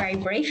I'll be very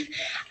brief.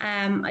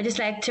 I'd just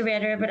like to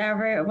reiterate what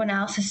everyone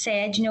else has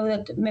said,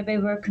 that maybe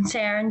we're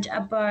concerned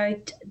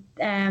about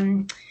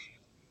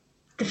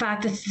the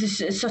fact that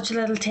there's such a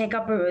little take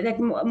up, like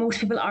most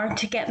people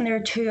aren't getting their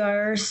 2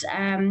 hours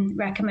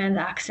recommended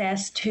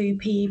access to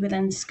PE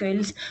within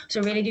schools.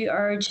 So I really do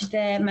urge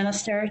the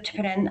Minister to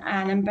put in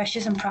an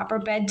ambitious and proper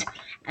bid to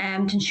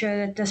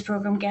ensure that this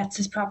programme gets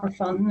its proper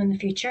funding in the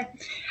future.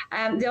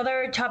 The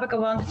other topic I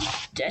wanted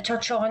to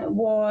touch on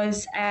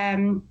was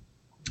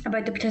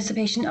about the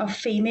participation of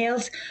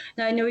females.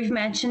 Now, I know we've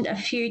mentioned a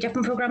few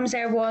different programmes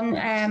there, one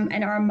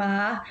in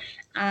Armagh,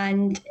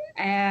 and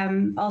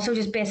also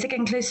just basic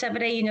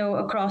inclusivity,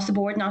 across the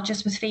board, not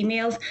just with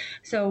females.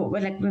 So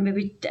with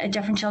maybe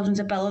different children's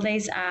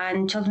abilities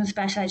and children with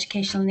special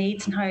educational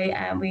needs and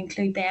how we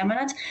include them in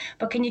it.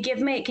 But can you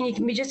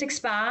just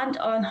expand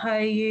on how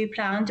you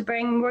plan to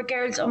bring more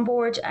girls on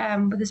board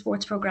with the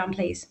sports programme,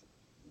 please?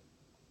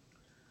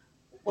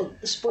 Well,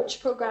 the sports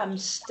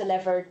programme's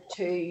delivered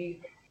to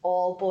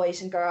all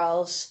boys and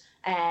girls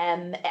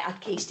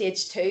at Key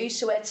Stage 2,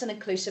 so it's an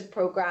inclusive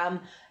programme.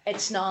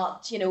 It's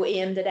not,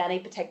 aimed at any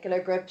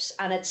particular groups,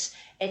 and it's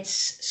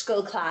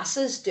school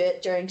classes do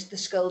it during the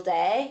school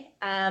day.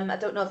 I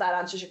don't know if that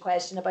answers your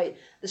question about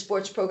the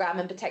sports programme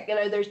in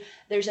particular.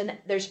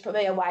 There's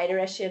probably a wider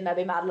issue, and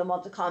maybe Madeline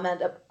want to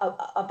comment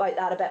about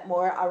that a bit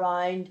more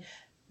around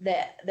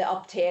the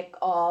uptake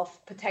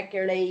of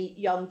particularly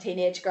young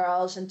teenage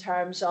girls in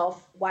terms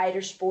of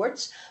wider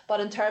sports.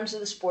 But in terms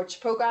of the sports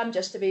programme,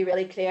 just to be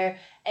really clear,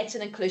 it's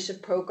an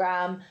inclusive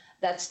programme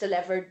that's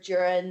delivered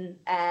during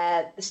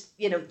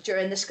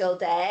during the school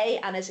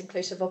day, and is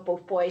inclusive of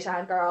both boys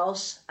and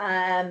girls,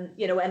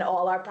 in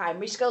all our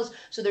primary schools.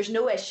 So there's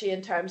no issue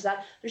in terms of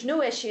that. There's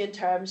no issue in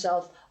terms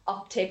of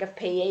uptake of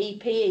PE.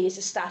 PE is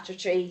a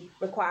statutory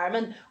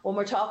requirement. When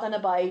we're talking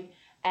about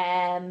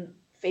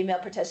female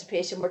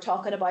participation, we're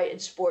talking about in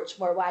sports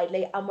more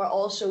widely, and we're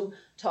also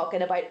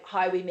talking about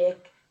how we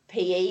make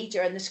PE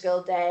during the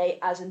school day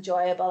as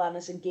enjoyable and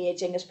as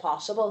engaging as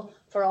possible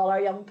for all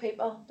our young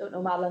people. Don't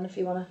know, Madeline, if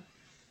you want to.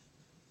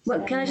 Well,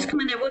 can I just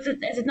come in there?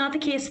 Is it not the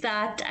case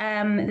that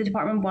the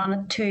department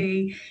wanted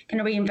to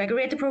kind of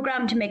reinvigorate the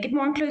programme to make it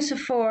more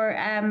inclusive for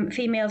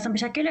females in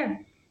particular?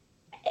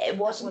 It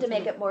wasn't to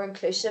make it more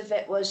inclusive.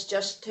 It was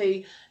just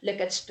to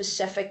look at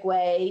specific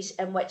ways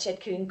in which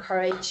it could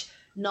encourage,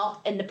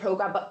 not in the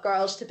programme, but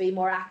girls to be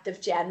more active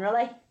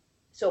generally.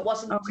 So it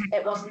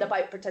wasn't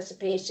about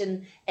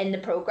participation in the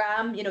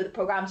programme. The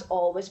programme's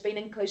always been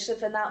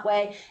inclusive in that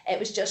way. It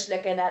was just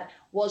looking at,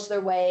 was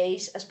there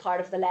ways as part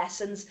of the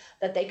lessons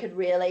that they could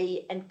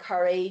really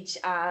encourage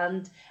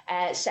and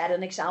set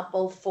an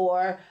example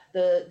for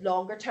the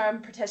longer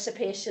term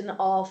participation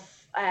of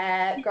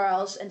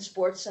girls in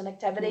sports and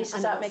activities.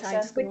 Does that make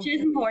sense? Which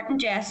is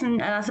important, Jess, and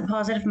that's a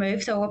positive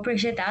move, so I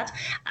appreciate that.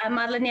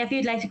 Madeline, if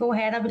you'd like to go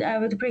ahead, I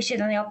would appreciate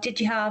any update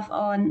you have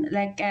on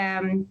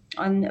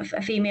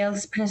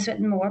females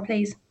participating more,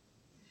 please.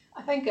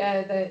 I think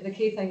the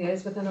key thing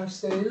is within our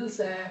schools,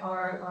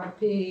 our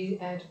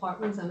PE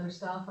departments and our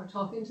staff are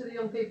talking to the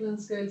young people in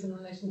schools in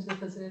relation to the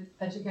physical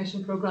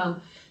education programme.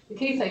 The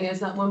key thing is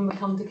that when we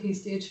come to Key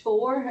Stage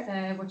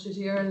 4, which is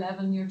year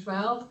 11, year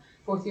 12,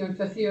 4th year and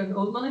 5th year in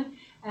Old Money,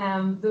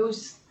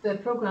 the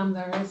programme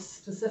there is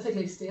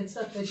specifically states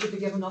that they should be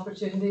given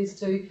opportunities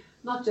to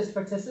not just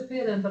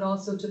participate in, but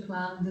also to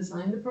plan and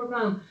design the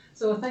programme.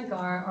 So I think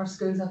our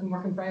schools have been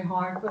working very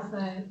hard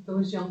with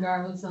those young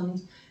girls and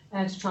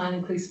to try and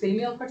increase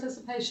female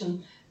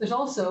participation. There's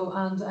also,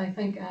 and I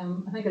think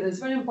it is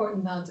very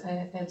important that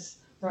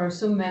there are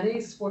so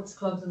many sports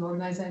clubs and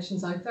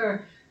organisations out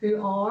there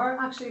who are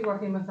actually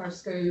working with our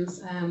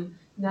schools,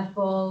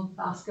 netball,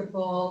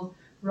 basketball,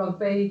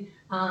 rugby,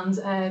 and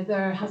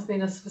there has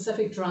been a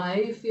specific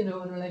drive, in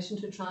relation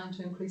to trying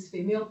to increase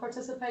female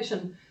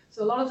participation.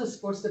 So a lot of the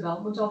sports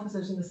development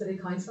officers in the city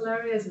council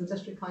areas and the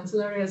district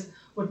council areas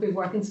would be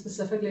working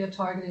specifically at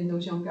targeting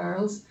those young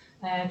girls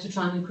to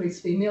try and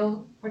increase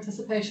female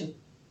participation.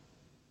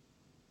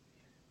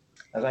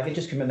 If I could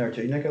just come in there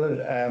too,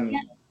 Nicola.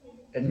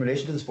 In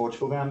relation to the sports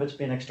programme, it's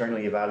been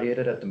externally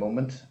evaluated at the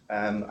moment,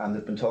 and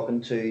they've been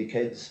talking to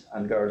kids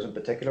and girls in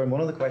particular. And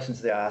one of the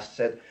questions they asked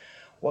said,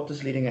 what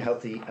does leading a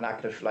healthy and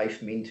active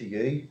life mean to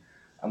you?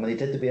 And when they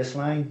did the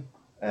baseline,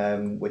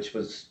 which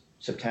was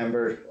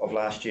September of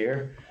last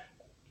year,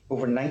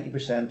 over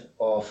 90%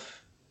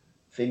 of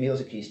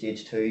females at Key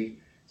Stage 2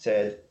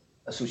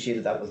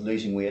 associated that with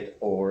losing weight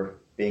or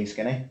being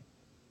skinny,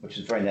 which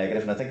is very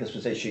negative. And I think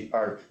this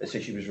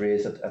issue was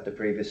raised at the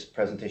previous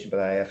presentation by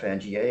the IFA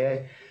and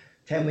GAA.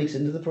 10 weeks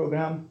into the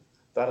programme,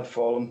 that had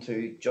fallen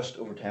to just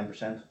over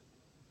 10%.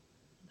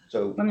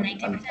 So,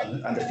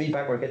 and the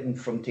feedback we're getting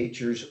from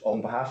teachers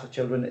on behalf of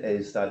children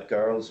is that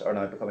girls are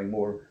now becoming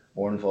more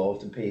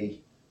involved in PE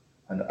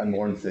and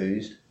more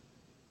enthused.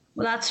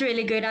 Well, that's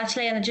really good,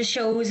 actually, and it just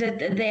shows that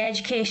the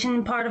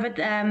education part of it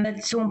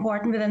that's so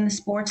important within the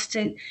sports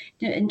to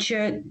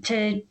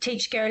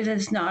teach girls that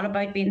it's not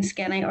about being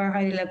skinny or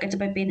how they look, it's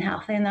about being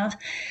healthy and that.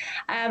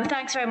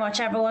 Thanks very much,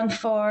 everyone,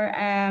 for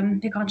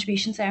your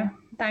contributions there.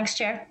 Thanks,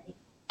 Chair.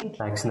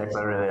 Thanks,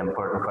 Nicola. Really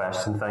important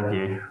question. Thank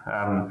you.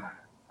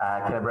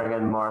 Can I bring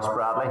in Maurice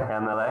Bradley,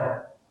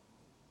 MLA?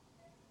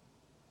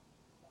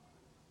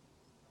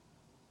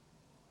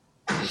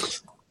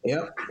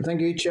 Yeah, thank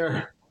you,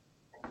 Chair.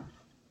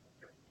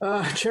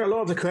 Chair, a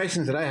lot of the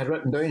questions that I had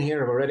written down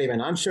here have already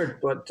been answered,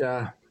 but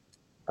a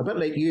bit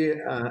like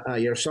you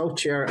yourself,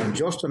 Chair, and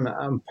Justin,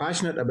 I'm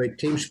passionate about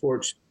team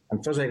sports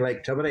and physical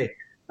activity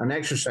and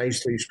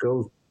exercise through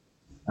schools.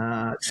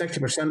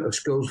 60% of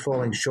schools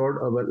falling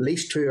short of at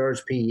least 2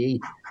 hours PE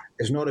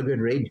is not a good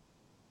read.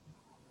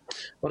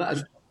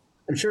 But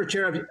I'm sure,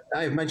 Chair,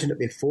 I've mentioned it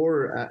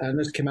before in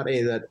this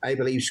committee that I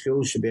believe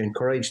schools should be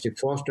encouraged to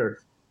foster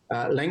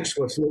links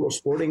with local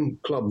sporting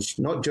clubs,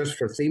 not just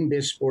for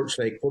theme-based sports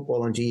like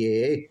football and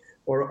GAA,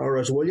 or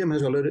as William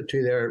has alluded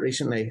to there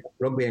recently,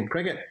 rugby and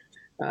cricket.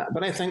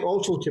 But I think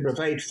also to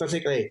provide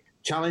physically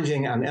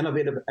challenging and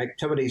innovative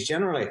activities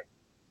generally.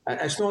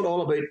 It's not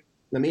all about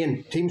the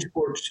main team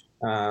sports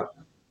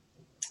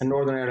in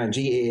Northern Ireland,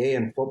 GAA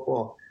and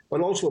football,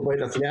 but also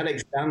about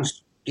athletics,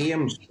 dance,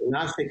 games,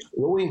 gymnastics,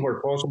 rowing where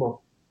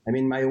possible. I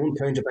mean, my own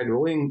town's a big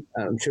rowing.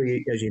 I'm sure,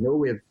 as you know,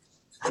 we have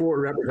 4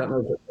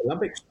 representatives at the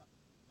Olympics.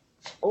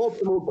 All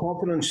promote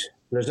confidence,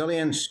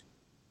 resilience,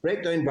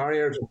 break down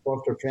barriers and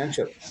foster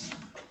friendship.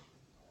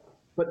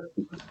 But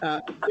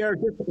there's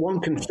just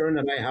one concern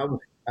that I have,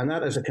 and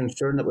that is a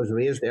concern that was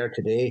raised there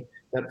today,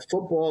 that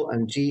football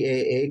and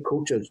GAA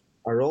coaches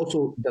are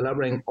also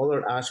delivering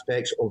other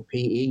aspects of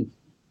PE.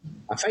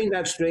 I find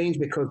that strange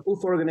because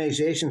both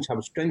organisations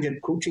have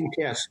stringent coaching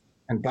tests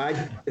and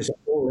badges at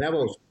all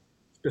levels,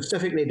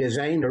 specifically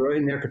designed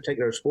around their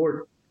particular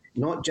sport,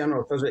 not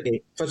general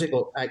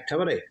physical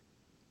activity.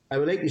 I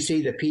would like to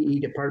see the PE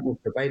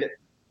department provided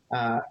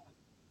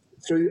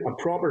through a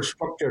proper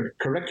structured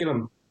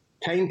curriculum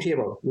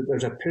timetable, that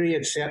there's a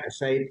period set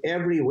aside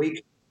every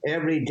week,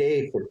 every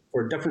day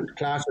for different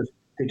classes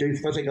to do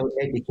physical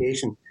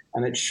education.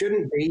 And it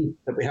shouldn't be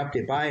that we have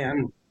to buy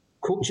in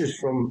coaches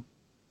from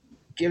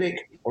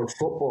Gaelic or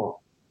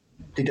football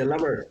to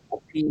deliver a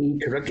PE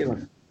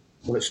curriculum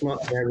when it's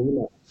not their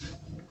remit.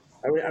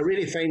 I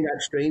really find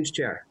that strange,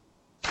 Chair.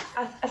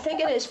 I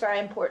think it is very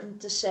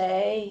important to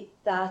say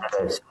that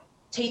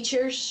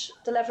teachers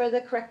deliver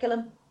the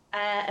curriculum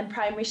in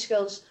primary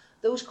schools.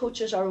 Those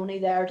coaches are only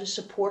there to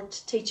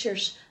support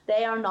teachers.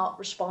 They are not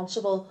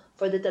responsible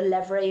for the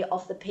delivery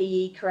of the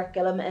PE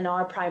curriculum in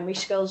our primary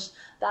schools.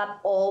 That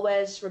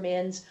always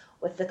remains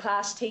with the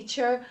class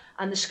teacher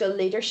and the school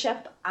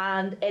leadership,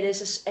 and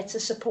it's a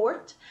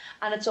support,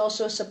 and it's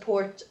also a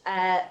support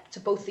to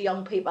both the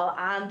young people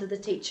and the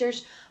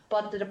teachers.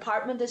 But the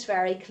department is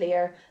very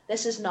clear.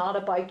 This is not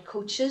about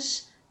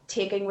coaches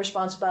taking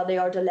responsibility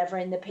or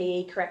delivering the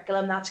PE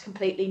curriculum. That's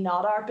completely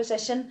not our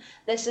position.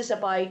 This is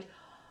about,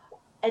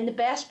 in the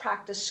best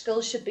practice,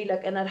 schools should be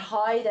looking at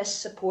how this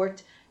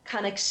support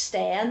can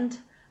extend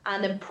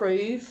and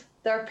improve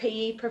their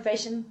PE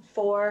provision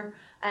for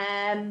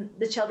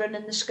the children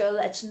in the school.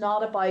 It's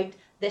not about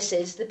this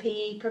is the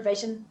PE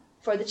provision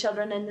for the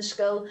children in the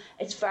school.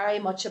 It's very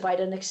much about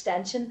an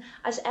extension.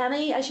 As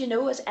you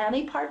know,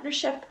 any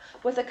partnership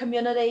with a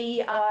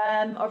community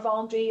or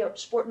voluntary or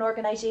sporting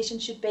organisation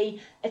should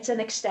be, it's an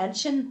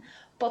extension.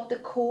 But the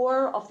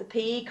core of the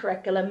PE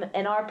curriculum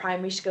in our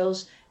primary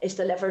schools is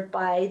delivered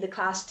by the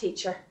class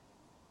teacher.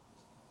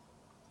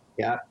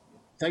 Yeah,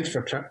 thanks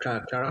for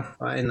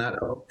clarifying that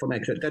for me,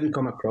 because it didn't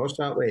come across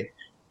that way.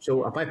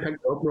 So if I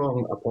picked it up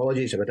wrong,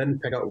 apologies. If I didn't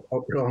pick it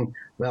up wrong,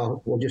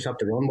 well, we'll just have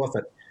to run with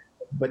it.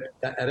 But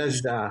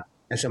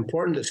it's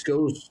important that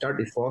schools start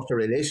to foster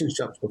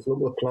relationships with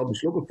local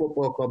clubs, local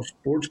football clubs,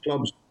 sports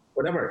clubs,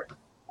 whatever,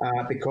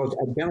 because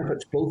it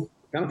benefits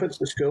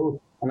the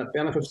school and it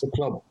benefits the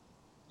club.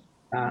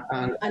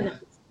 And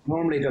it's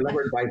normally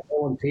delivered by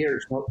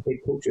volunteers, not paid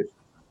coaches.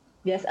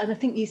 Yes, and I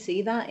think you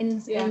see that in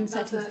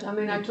that's it. I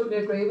mean, I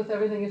totally agree with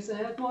everything you've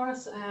said,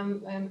 Maurice.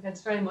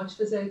 It's very much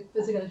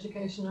physical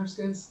education. Our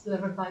schools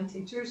delivered by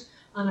teachers,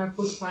 and our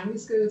post-primary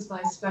schools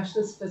by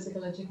specialist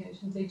physical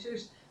education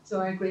teachers. So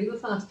I agree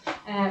with that.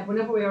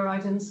 Whenever we are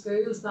out in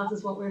schools, that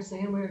is what we're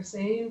seeing. We're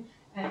seeing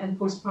in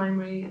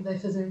post-primary the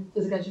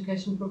physical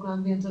education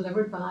programme being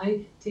delivered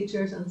by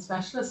teachers and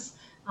specialists.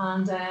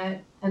 And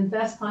in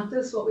best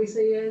practice, what we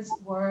see is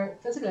where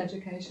physical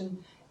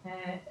education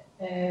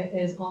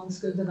is on the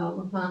school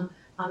development plan,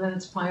 and then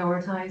it's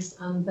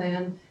prioritised, and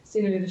then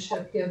senior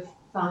leadership give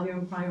value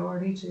and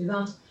priority to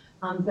that.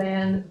 And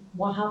then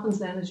what happens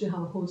then is you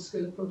have a whole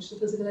school approach to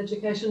physical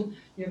education.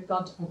 You've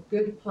got a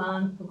good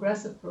plan,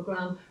 progressive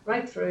programme,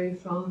 right through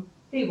from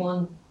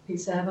P1,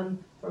 P7,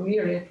 from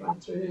year 8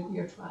 right through to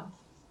year 12.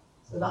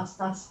 So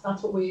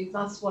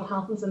that's what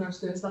happens in our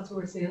schools. That's what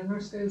we're seeing in our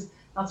schools.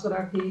 That's what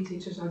our PE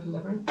teachers are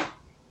delivering.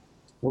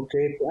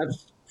 Okay,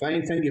 that's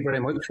fine. Thank you very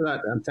much for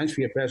that, and thanks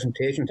for your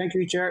presentation. Thank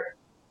you, Chair.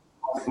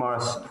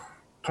 Morris,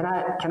 can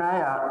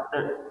I?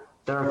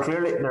 There are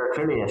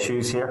clearly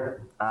issues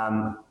here.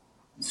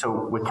 So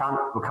we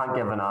can't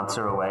give an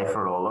answer away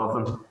for all of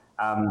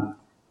them.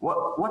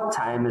 What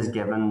time is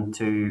given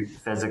to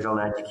physical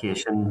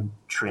education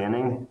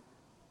training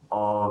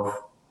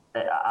of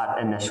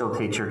initial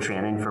teacher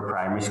training for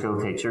primary school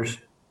teachers?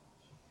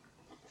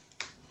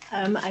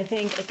 I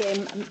think,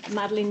 again,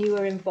 Madeline, you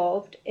were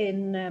involved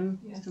in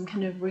some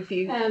kind of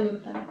review.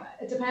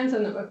 It depends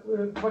on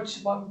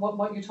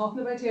what you're talking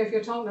about here. If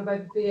you're talking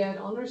about the BEd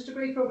Honours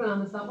degree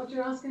programme, is that what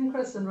you're asking,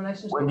 Chris, in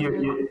relation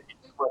to...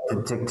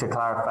 To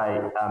clarify,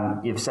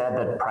 you've said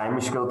that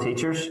primary school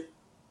teachers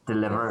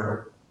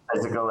deliver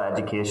physical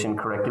education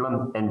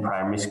curriculum in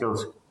primary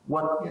schools.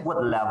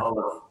 What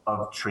level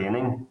of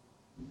training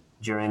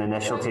during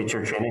initial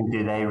teacher training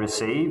do they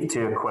receive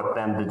to equip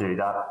them to do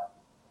that?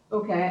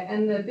 Okay,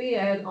 in the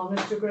BEd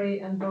Honours degree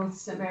in both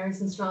St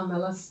Mary's and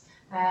Stranmillis,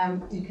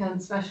 you can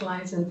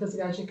specialise in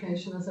physical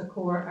education as a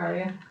core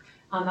area,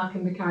 and that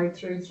can be carried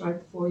throughout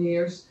the 4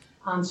 years.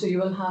 And so you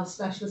will have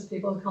specialist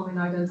people coming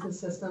out into the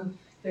system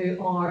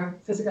who are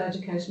physical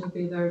education would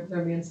be their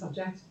main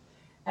subject.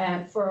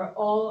 For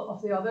all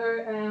of the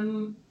other,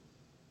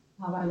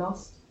 have I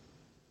lost?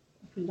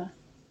 We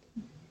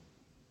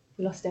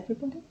lost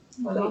everybody.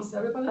 We lost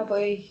everybody. Have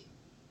we?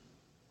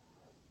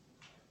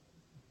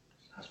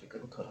 Has we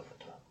got cut off at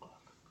 12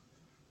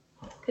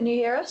 o'clock. Can you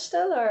hear us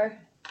still, or?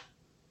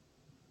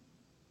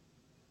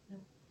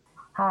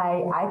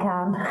 Hi, I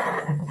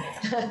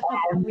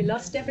can. We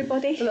lost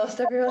everybody. We lost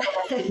everyone.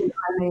 in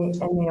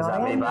the Is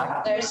that me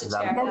back? There's the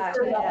chair back.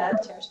 Yeah,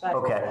 the chair's back.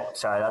 Okay,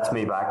 sorry, that's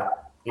me back.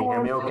 You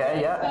hear me okay?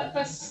 Yeah?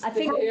 I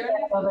think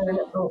other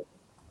little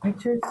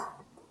pictures.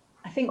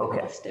 I think we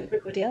lost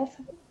everybody else.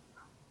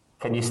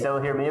 Can you still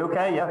hear me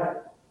okay? Yeah?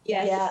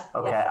 Yes. Yeah.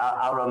 Okay,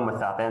 I'll run with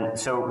that then.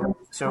 So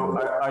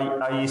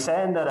are you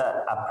saying that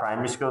a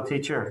primary school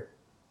teacher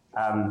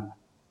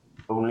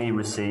only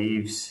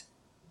receives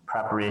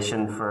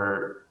preparation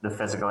for the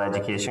physical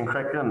education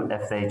curriculum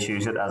if they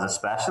choose it as a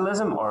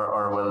specialism,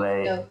 or will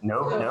they? No?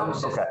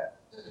 Okay.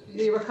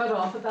 You were cut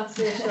off at that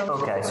stage.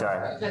 Okay,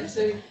 sorry.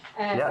 So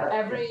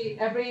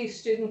every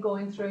student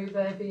going through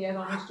the BEd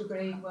Honours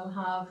degree will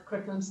have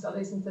curriculum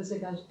studies in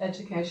physical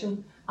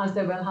education, as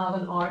they will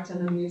have in art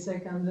and in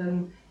music and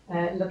in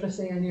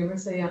literacy and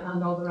numeracy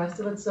and all the rest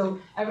of it. So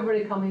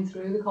everybody coming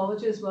through the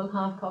colleges will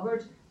have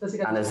covered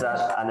physical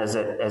education.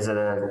 Is it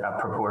a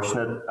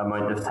proportionate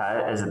amount of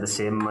time? Is it the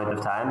same amount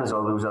of time as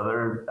all those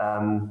other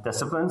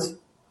disciplines?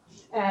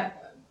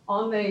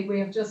 We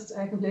have just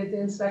completed the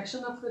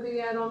inspection of the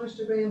BEd Honours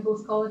degree in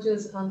both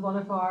colleges, and one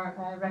of our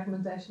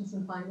recommendations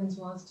and findings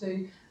was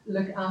to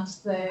look at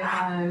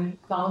the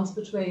balance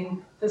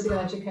between physical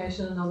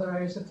education and other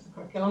areas of the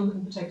curriculum,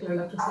 in particular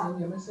literacy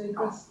and numeracy,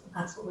 Chris.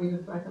 That's what we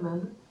would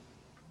recommend.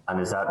 And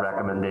is that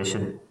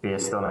recommendation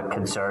based on a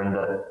concern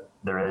that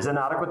there is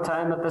inadequate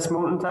time at this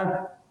moment in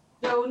time?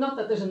 No, not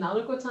that there's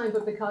inadequate time,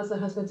 but because there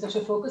has been such a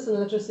focus on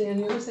literacy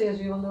and numeracy, as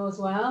you all know as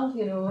well,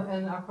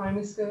 in our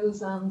primary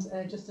schools, and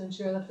just to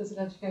ensure that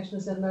physical education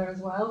is in there as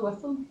well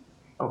with them.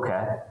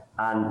 Okay.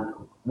 And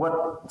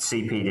what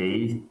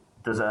CPD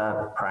does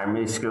a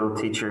primary school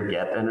teacher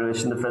get in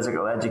relation to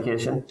physical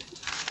education?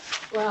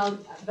 Well,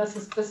 this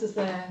is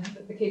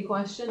the key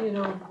question.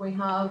 We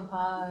have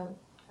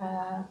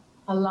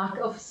a lack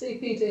of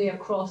CPD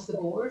across the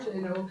board.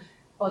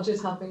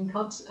 Budgets have been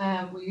cut.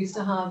 We used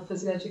to have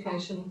physical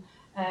education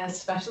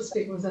specialist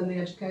people within the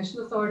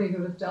Education Authority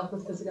who have dealt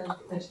with physical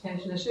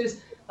education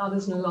issues. That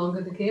is no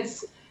longer the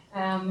case.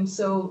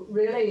 So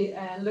really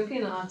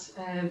looking at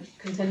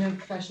continuing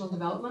professional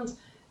development,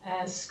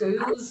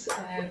 schools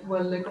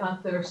will look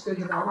at their school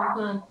development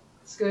plan.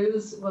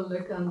 Schools will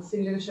look, and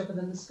senior leadership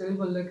within the school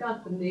will look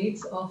at the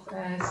needs of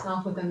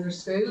staff within their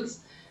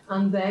schools.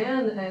 And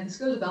then the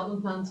school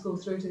development plans go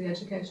through to the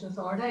Education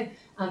Authority,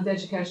 and the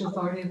Education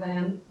Authority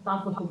then,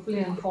 that will hopefully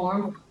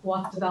inform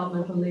what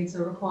developmental needs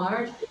are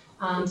required.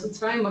 And it's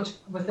very much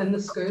within the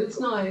schools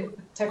now,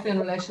 particularly in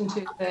relation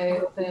to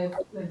the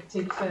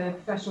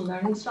professional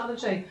learning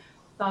strategy,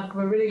 that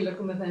we're really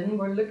looking within.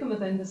 We're looking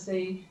within to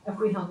see if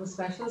we have the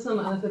specialism,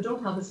 and if we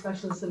don't have the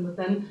specialism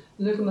within,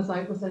 looking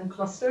within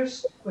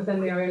clusters, within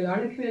the area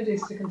learning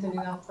communities to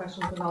continue that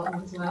professional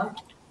development as well.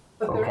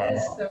 But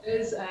there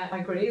is, I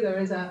agree, there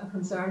is a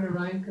concern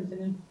around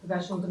continuing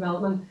professional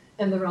development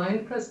in the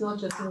round, Chris, not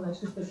just in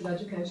relation to physical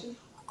education.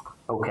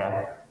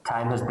 Okay,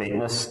 time has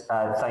beaten us.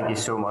 Thank you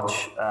so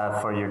much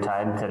for your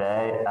time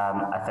today.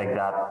 I think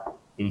that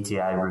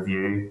ETI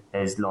review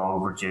is long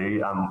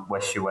overdue, and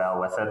wish you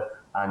well with it.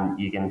 And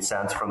you can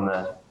sense from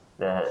the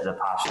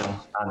passion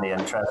and the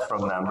interest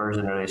from members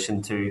in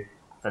relation to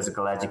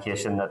physical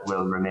education that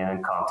we'll remain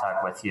in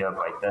contact with you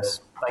about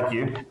this. Thank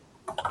you.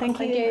 Thank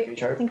you. Thank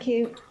you. Thank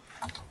you.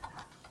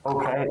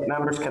 Okay,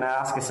 members, can I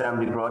ask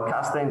Assembly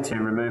Broadcasting to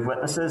remove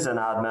witnesses and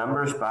add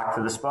members back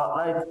to the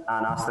spotlight,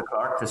 and ask the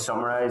clerk to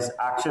summarise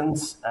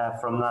actions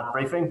from that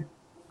briefing?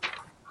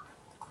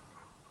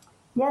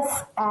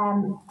 Yes.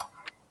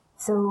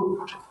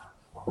 So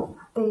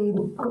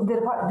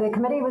the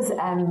committee was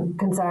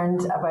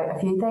concerned about a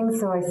few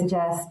things, so I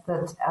suggest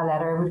that a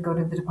letter would go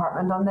to the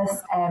department on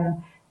this.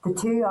 The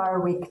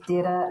 2-hour-week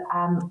data,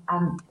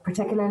 and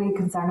particularly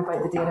concerned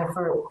about the data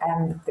for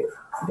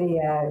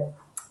the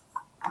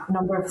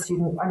number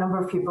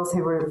of pupils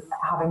who were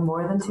having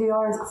more than 2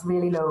 hours. It's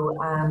really low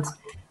and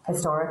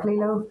historically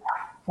low.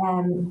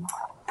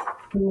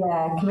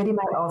 The committee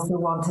might also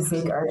want to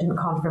seek urgent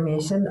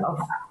confirmation of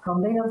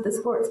funding of the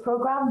sports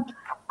programme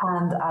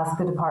and ask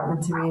the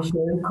department to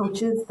reassure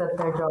coaches that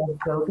their jobs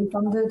will be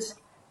funded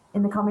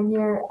in the coming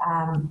year.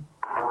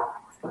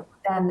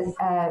 Then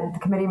the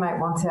committee might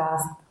want to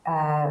ask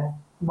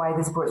why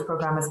the sports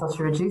programme is such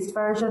a reduced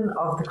version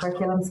of the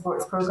curriculum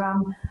sports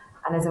programme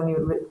and is only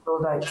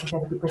rolled out to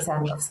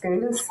 50% of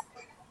schools.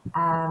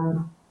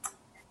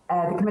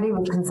 The committee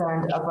was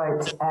concerned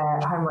about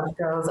how much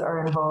girls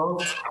are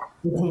involved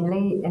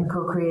routinely in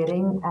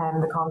co-creating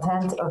the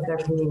content of their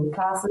PE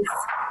classes.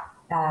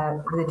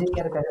 They did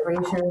get a bit of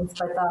reassurance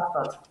about that,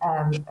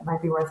 but it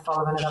might be worth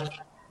following it up.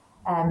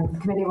 The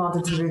committee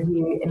wanted to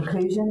review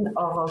inclusion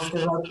of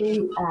Ulster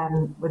Rugby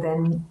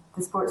within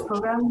the sports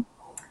programme,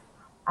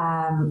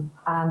 and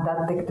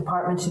that the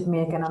department should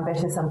make an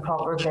ambitious and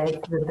proper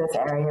bid that this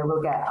area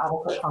will get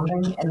adequate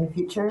funding in the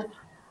future.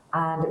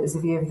 And it was the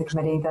view of the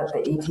committee that the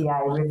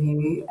ETI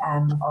review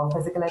of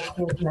physical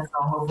education is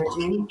long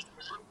overdue.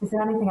 Is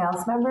there anything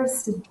else,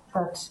 members,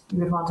 that you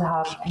would want to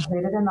have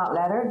included in that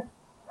letter?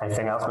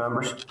 Anything else,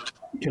 members?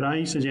 Could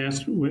I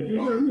suggest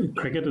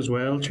cricket as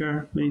well,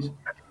 Chair, please?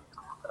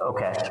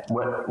 Okay,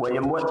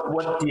 William,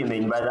 what do you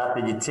mean by that?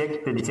 Did you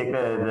take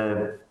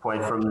the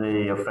point from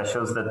the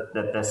officials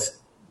that this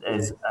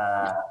is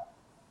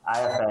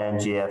IFA and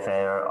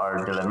GFA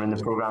are delivering the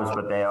programs,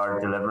 but they are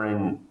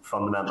delivering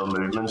fundamental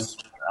movements,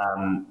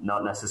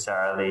 not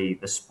necessarily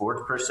the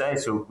sport per se?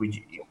 So would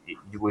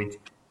you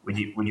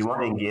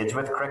want to engage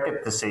with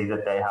cricket to see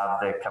that they have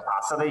the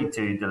capacity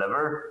to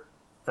deliver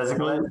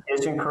physical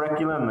education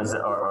curriculum,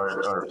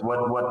 or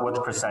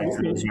what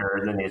precisely is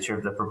the nature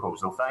of the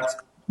proposal? Thanks.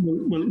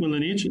 Well, the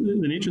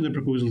nature of the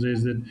proposals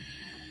is that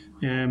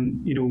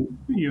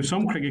you have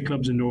some cricket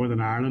clubs in Northern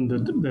Ireland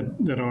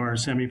that are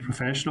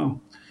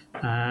semi-professional,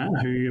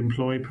 who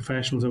employ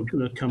professionals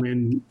that come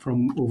in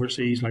from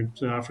overseas, like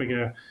South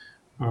Africa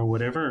or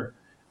whatever.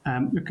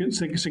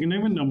 It's a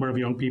significant number of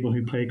young people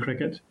who play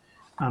cricket,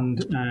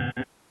 and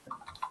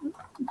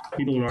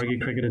people will argue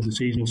cricket is a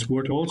seasonal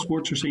sport. All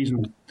sports are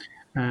seasonal.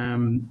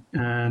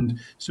 And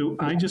so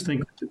I just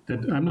think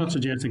that I'm not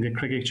suggesting that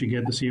cricket should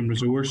get the same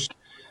resource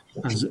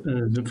as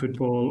the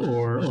football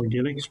or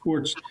Gaelic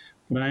sports,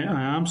 but I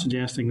am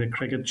suggesting that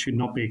cricket should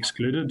not be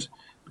excluded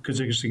because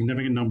there's a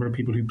significant number of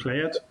people who play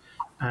it.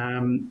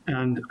 And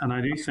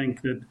I do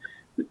think that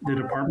the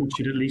department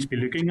should at least be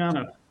looking at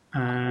it.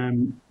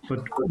 But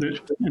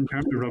in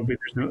terms of rugby,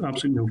 there's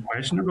absolutely no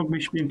question that rugby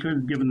should be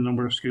included, given the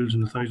number of schools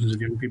and the thousands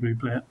of young people who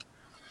play it.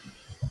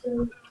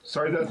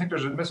 Sorry, I think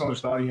there's a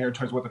misunderstanding here in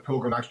terms of what the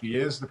programme actually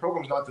is. The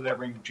programme is not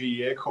delivering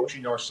GEA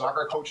coaching or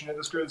soccer coaching in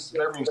the schools. It's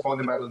delivering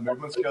fundamental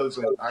movement skills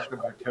and active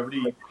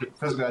activity,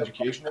 physical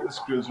education in the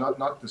schools,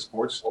 not the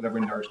sports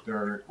delivering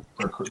their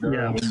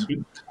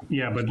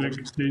Yeah, but look,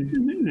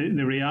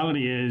 the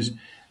reality is,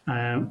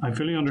 I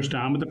fully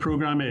understand what the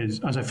programme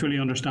is, as I fully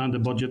understand the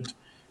budget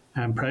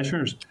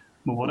pressures.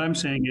 But what I'm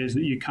saying is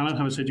that you cannot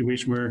have a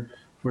situation where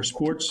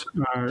sports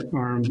are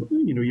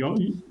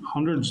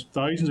hundreds,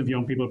 thousands of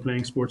young people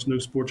playing sports and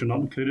those sports are not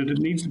included. It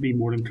needs to be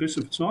more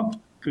inclusive. It's not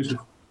inclusive.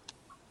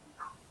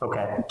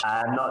 Okay,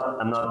 I'm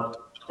not.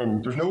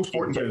 There's no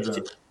sport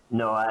included.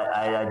 No,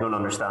 I don't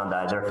understand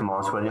either, from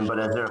honest, William. But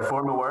is there a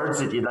form of words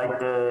that you'd like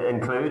to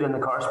include in the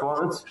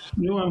correspondence?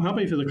 No, I'm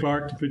happy for the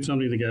clerk to put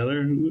something together.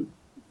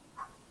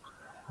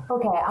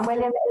 Okay, and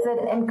William, is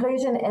it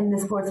inclusion in the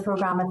sports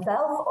programme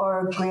itself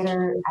or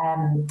greater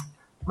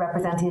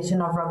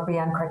representation of rugby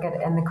and cricket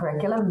in the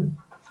curriculum?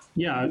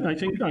 Yeah, I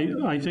think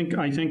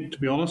to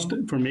be honest,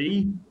 for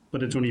me,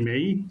 but it's only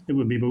me, it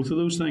would be both of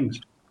those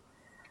things.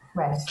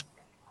 Right.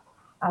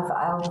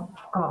 I'll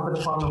come up with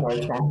a form of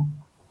words then.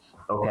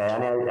 Okay,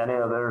 any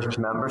other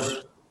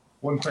members?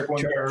 One quick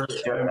one there.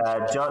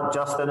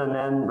 Justin and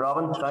then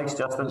Robin. Thanks,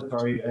 Justin.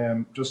 Sorry,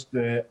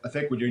 I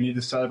think we do need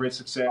to celebrate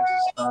successes,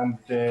 and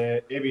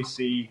the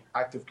ABC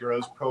Active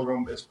Girls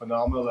programme is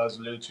phenomenal, as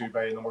alluded to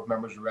by a number of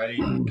members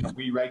already.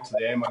 We write to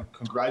them and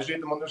congratulate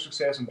them on their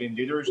success and being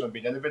leaders and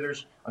being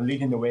innovators and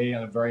leading the way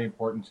in a very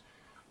important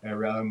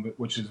realm,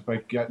 which is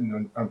about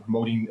getting and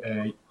promoting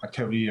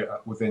activity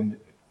within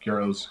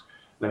girls.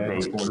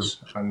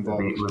 Sports and we'll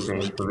be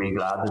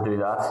glad to do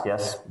that.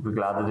 Yes, we're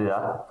glad to do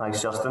that.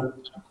 Thanks, Justin.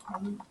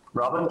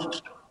 Robin?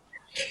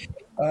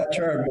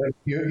 Chair,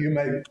 you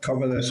might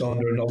cover this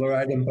under another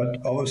item, but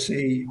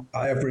obviously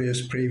I have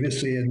raised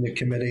previously in the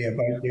committee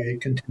about the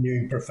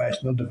continuing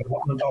professional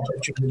development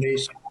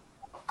opportunities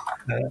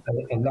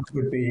and that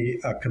would be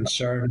a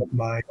concern of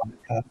mine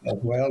as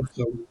well.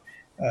 So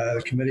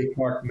the committee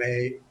clerk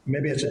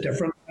maybe it's a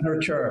different matter,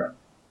 Chair,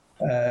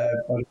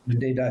 but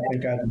indeed I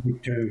think I'd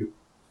need to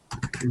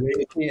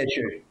raise the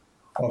issue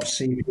of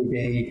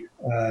CPD.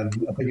 I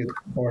think it's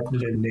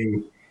important in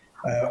the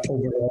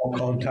overall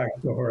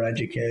context of our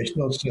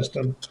educational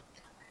system.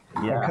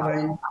 Yeah,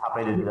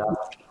 happy to do that.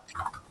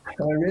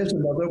 Can I raise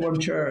another one,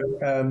 Chair?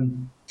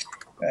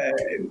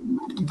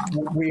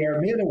 We are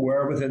made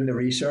aware within the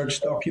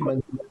research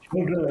document that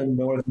children in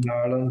Northern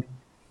Ireland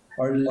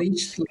are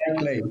least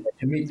likely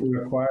to meet the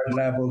required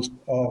levels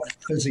of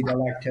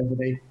physical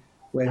activity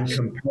when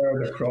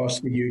compared across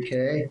the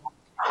UK.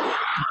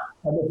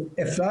 And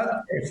if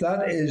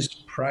that is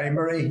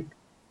primary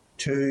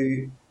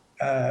to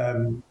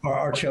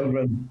our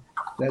children,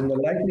 then the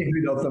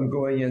likelihood of them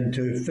going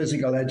into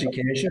physical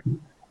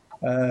education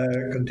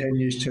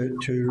continues to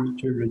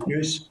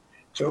reduce.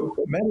 So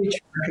maybe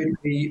could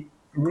we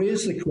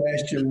raise the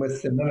question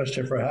with the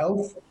Minister for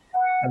Health,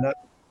 and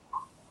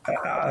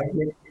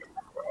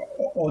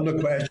on the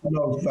question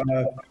of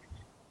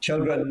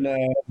children,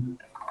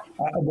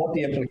 what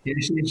the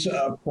implications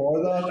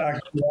for that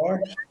actually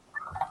are.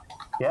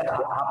 Yeah,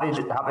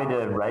 happy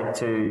to write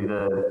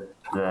to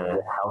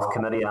the Health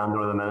Committee and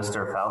or the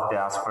Minister of Health to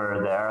ask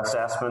for their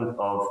assessment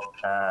of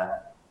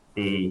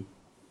the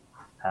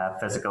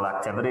physical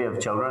activity of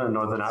children in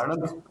Northern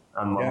Ireland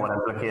and what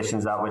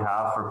implications that would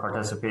have for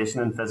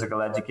participation in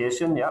physical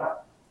education. Yeah,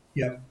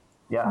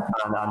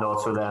 and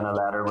also then a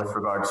letter with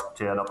regards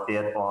to an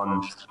update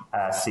on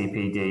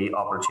CPD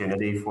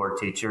opportunity for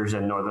teachers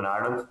in Northern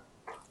Ireland.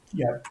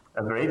 Yeah.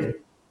 Agreed?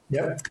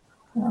 Yep.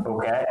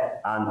 Okay,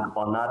 and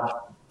on that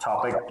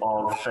topic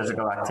of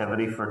physical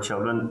activity for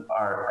children,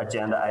 our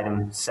agenda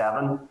item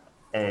 7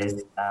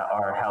 is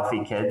our Healthy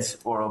Kidz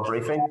oral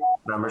briefing.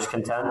 Members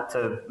content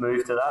to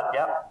move to that?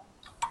 Yep.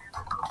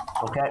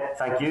 Okay,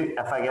 thank you.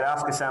 If I could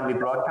ask Assembly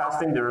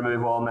Broadcasting to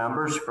remove all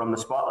members from the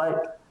spotlight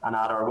and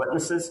add our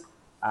witnesses,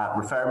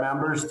 refer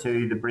members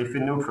to the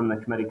briefing note from the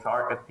committee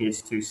clerk at page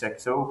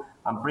 260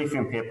 and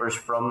briefing papers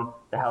from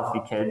the Healthy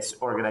Kidz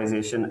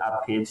organisation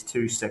at page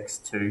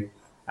 262.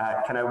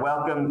 Can I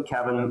welcome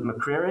Kevin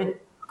Creary,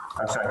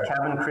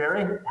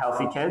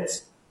 Healthy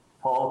Kidz,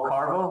 Paul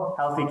Carville,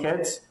 Healthy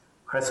Kidz,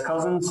 Chris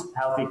Cousins,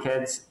 Healthy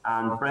Kidz,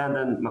 and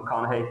Brendan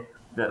McConaughey,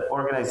 the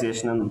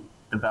Organisation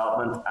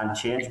Development and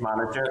Change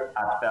Manager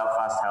at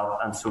Belfast Health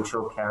and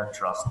Social Care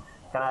Trust.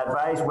 Can I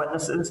advise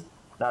witnesses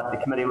that the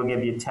committee will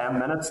give you 10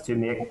 minutes to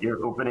make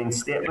your opening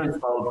statement,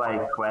 followed by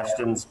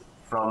questions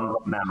from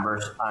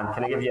members. And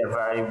can I give you a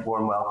very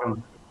warm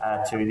welcome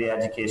to the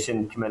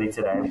Education Committee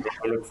today.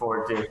 We look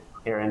forward to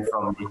hearing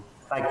from you.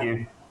 Thank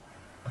you.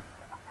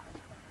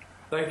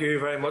 Thank you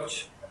very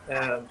much,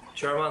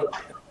 Chairman.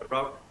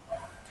 Rob.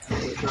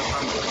 Good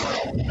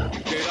afternoon,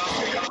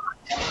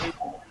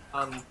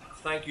 and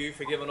thank you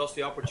for giving us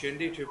the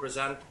opportunity to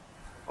present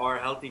our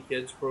Healthy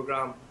Kidz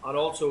programme, and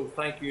also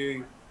thank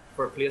you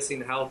for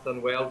placing health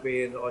and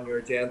well-being on your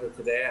agenda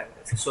today.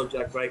 It's a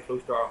subject very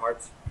close to our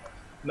hearts.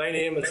 My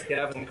name is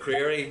Kevin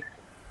Creary,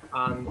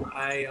 and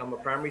I am a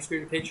primary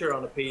school teacher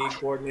and a PE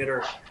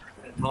coordinator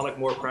at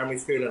Tonnockmore Primary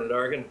School in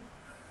Lurgan.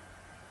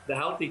 The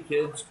Healthy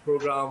Kidz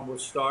programme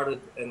was started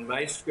in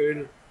my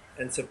school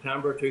in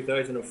September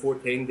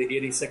 2014 to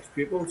 86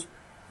 pupils,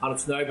 and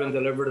it's now been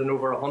delivered in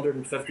over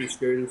 150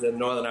 schools in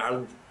Northern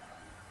Ireland.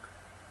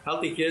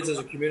 Healthy Kidz is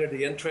a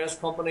community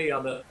interest company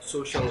and a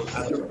social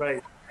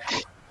enterprise.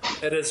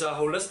 It is a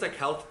holistic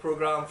health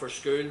programme for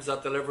schools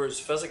that delivers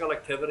physical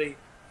activity,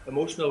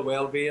 emotional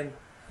well-being,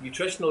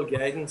 nutritional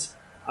guidance,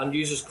 and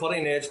uses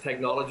cutting-edge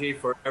technology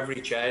for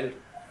every child.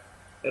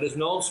 It is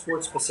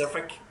non-sport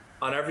specific,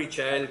 and every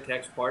child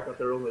takes part at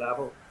their own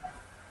level.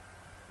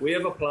 We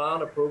have a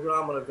plan, a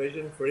programme and a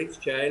vision for each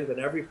child in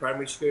every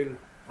primary school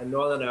in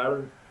Northern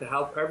Ireland to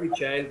help every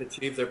child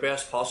achieve their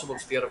best possible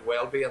state of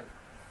well-being.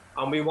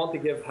 And we want to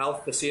give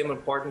health the same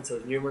importance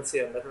as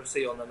numeracy and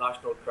literacy on the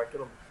national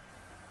curriculum.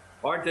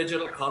 Our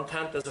digital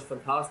content is a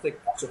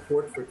fantastic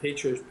support for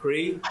teachers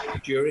pre,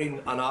 during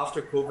and after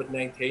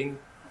COVID-19,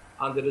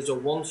 and it is a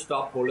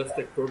one-stop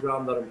holistic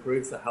programme that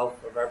improves the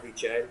health of every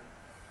child.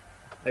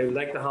 I would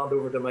like to hand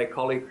over to my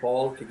colleague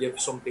Paul to give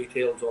some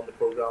details on the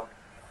programme.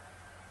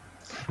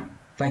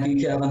 Thank you,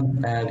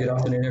 Kevin. Good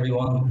afternoon,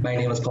 everyone. My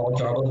name is Paul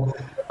Carville,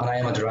 and I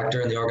am a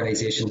director in the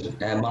organisation,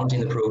 managing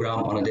the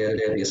programme on a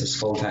day-to-day basis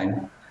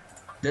full-time.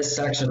 This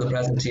section of the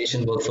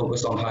presentation will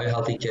focus on how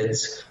Healthy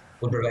Kidz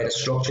will provide a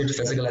structured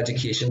physical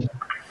education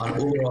and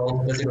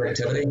overall physical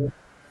activity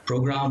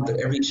programme that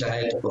every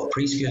child of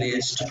preschool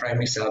age to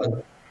primary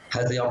 7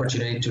 has the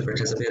opportunity to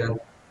participate in.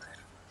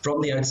 From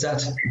the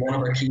outset, one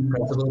of our key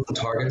principles and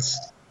targets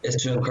is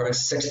to encourage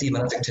 60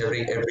 minutes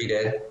activity every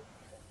day.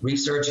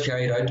 Research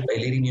carried out by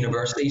leading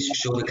universities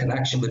show the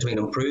connection between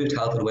improved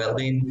health and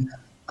well-being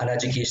and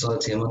educational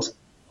attainment.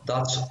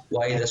 That's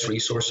why this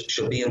resource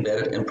should be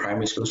embedded in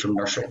primary schools from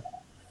nursery.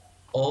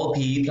 All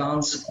PE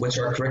plans, which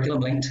are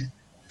curriculum linked,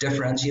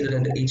 differentiated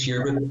into each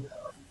year group,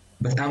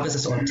 with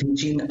emphasis on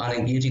teaching and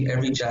engaging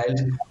every child,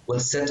 will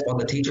sit on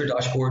the teacher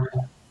dashboard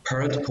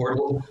parent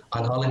portal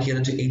and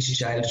allocated to each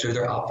child through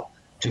their app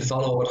to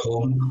follow up at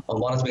home on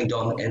what has been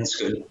done in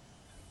school.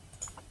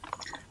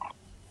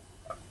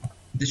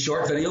 The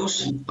short videos,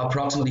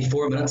 approximately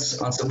 4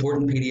 minutes, and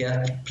supporting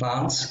PDF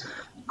plans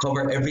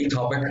cover every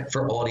topic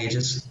for all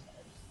ages.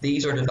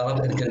 These are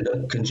developed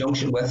in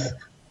conjunction with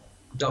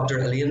Dr.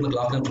 Elaine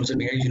McLaughlin from St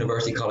Mary's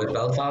University College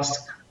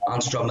Belfast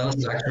and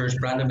Stromillis lecturers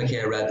Brendan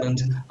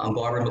McKay-Redmond and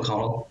Barbara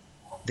McConnell.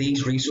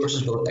 These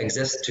resources will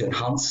exist to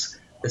enhance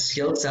the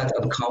skill set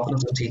and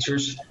confidence of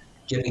teachers,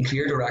 giving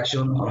clear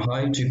direction on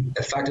how to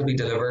effectively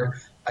deliver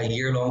a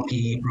year-long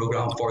PE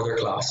programme for their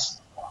class.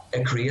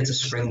 It creates a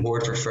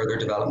springboard for further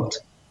development.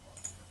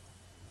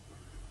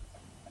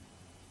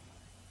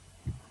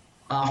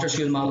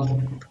 After-school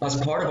model. As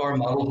part of our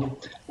model,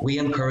 we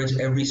encourage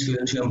every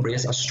school to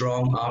embrace a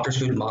strong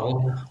after-school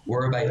model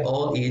whereby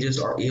all ages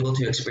are able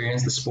to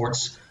experience the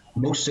sports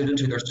most suited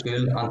to their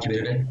school and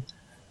community.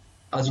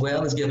 As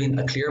well as giving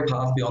a clear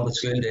path beyond the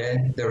school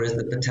day, there is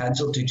the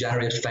potential to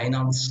generate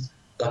finance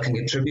that can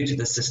contribute to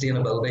the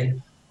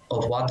sustainability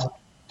of what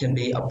can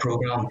be a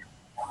programme,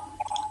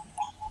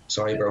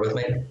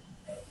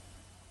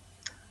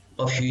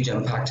 of huge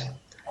impact.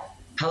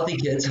 Healthy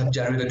Kidz have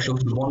generated close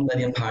to £1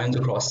 million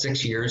across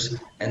 6 years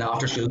in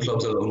after-school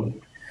clubs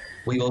alone.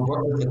 We will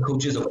work with the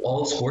coaches of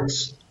all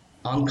sports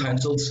and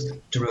councils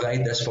to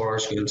provide this for our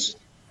schools.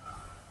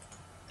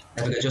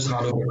 If I could just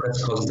hand over to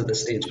Chris Cousins at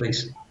this stage,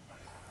 please.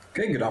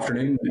 Okay, good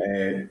afternoon.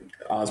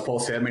 As Paul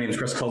said, my name is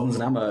Chris Cousins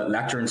and I'm a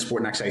lecturer in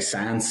sport and exercise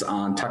science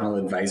and technical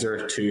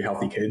advisor to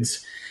Healthy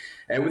Kidz.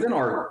 Within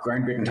our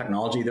groundbreaking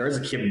technology, there is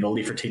a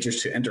capability for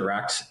teachers to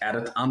interact,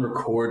 edit and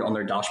record on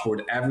their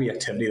dashboard every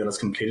activity that is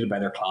completed by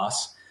their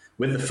class,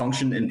 with the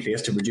function in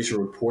place to produce a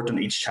report on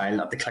each child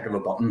at the click of a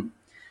button.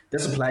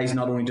 This applies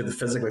not only to the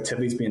physical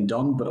activities being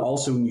done, but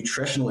also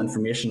nutritional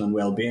information and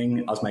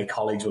well-being, as my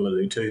colleagues will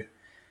allude to.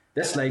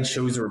 This slide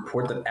shows the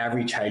report that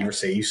every child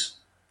receives.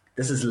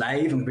 This is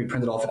live and can be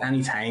printed off at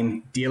any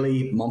time,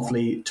 daily,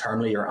 monthly,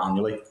 termly or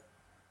annually.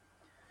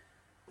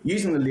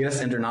 Using the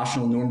latest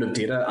international normative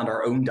data and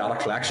our own data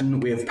collection,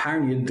 we have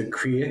pioneered the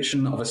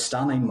creation of a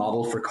standing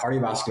model for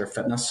cardiovascular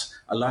fitness,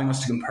 allowing us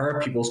to compare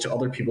pupils to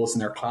other pupils in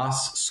their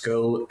class,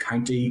 school,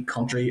 county,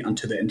 country, and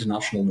to the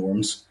international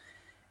norms.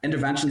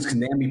 Interventions can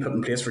then be put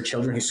in place for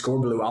children who score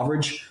below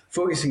average,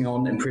 focusing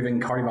on improving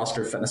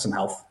cardiovascular fitness and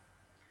health.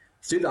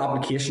 Through the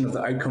application of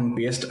the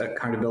outcome-based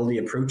accountability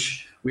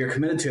approach, we are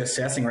committed to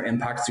assessing our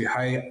impact through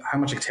how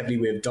much activity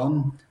we have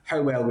done,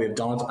 how well we have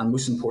done it, and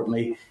most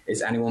importantly,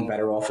 is anyone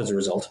better off as a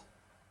result?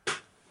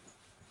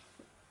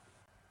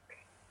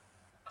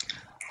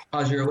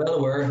 As you're well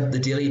aware, the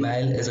Daily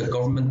Mile is a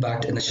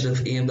government-backed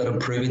initiative aimed at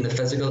improving the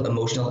physical,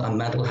 emotional and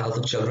mental health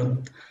of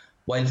children,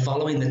 while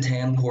following the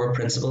 10 core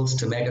principles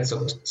to make it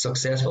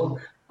successful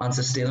and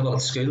sustainable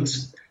at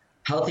schools.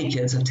 Healthy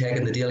Kidz have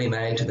taken the Daily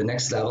Mile to the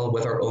next level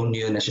with our own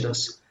new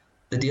initiatives,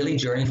 the Daily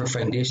Journey for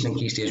Foundation and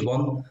Key Stage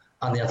 1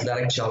 and the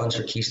Athletic Challenge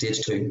for Key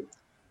Stage 2.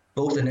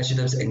 Both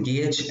initiatives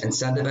engage,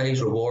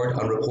 incentivise, reward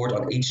and report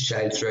on each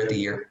child throughout the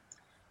year.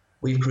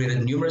 We've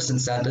created numerous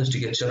incentives to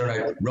get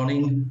children out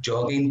running,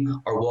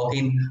 jogging or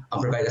walking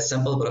and provide a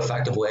simple but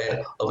effective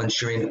way of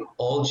ensuring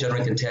all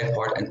children can take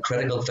part in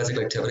critical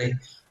physical activity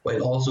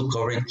while also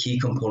covering key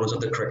components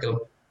of the curriculum.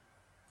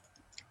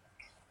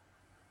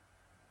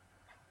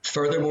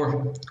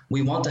 Furthermore,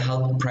 we want to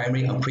help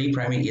primary and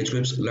pre-primary age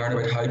groups learn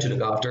about how to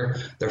look after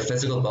their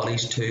physical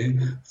bodies too,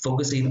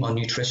 focusing on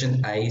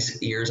nutrition,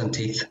 eyes, ears and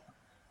teeth.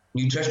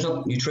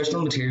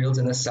 Nutritional materials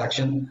in this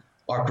section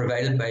are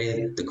provided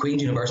by the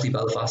Queen's University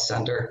Belfast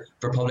Centre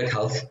for Public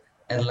Health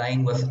in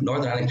line with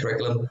Northern Ireland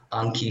curriculum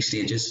and key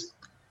stages.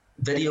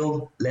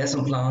 Video,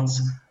 lesson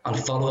plans and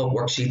follow-up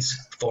worksheets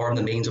form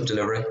the means of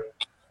delivery.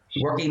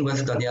 Working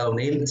with Danielle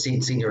O'Neill,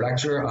 Senior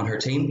Lecturer and her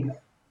team,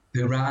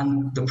 who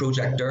ran the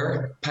Project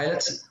DARE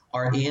pilot,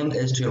 our aim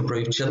is to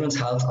improve children's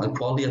health and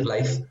quality of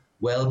life,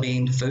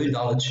 well-being, food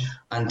knowledge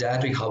and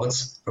dietary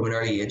habits from an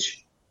early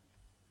age.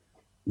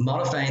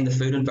 Modifying the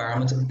food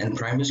environment in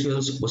primary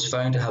schools was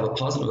found to have a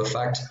positive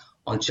effect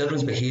on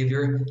children's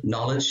behaviour,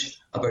 knowledge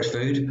about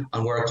food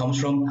and where it comes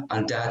from,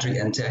 and dietary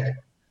intake.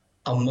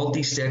 A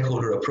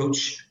multi-stakeholder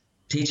approach,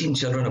 teaching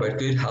children about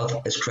good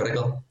health is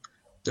critical.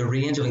 The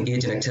range of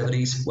engaging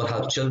activities will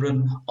help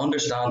children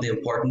understand the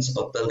importance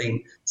of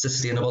building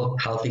sustainable,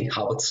 healthy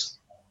habits.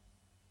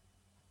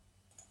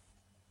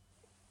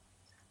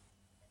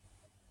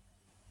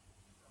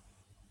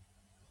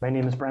 My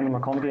name is Brendan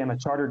McConaughey. I'm a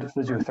chartered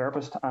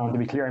physiotherapist, and to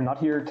be clear, I'm not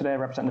here today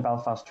representing the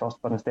Belfast Trust,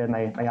 but instead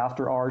my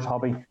after-hours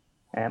hobby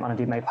and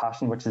indeed my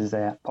passion, which is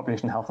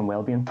population health and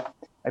wellbeing.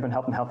 I've been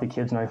helping Healthy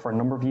Kidz now for a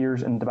number of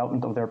years in the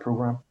development of their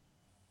programme.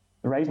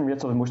 The rising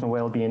rates of emotional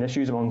wellbeing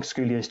issues among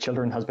school-aged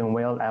children has been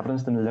well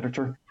evidenced in the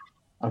literature,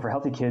 and for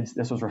Healthy Kidz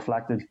this was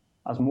reflected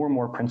as more and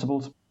more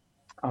principals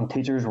and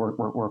teachers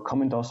were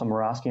coming to us and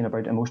were asking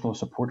about emotional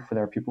support for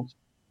their pupils.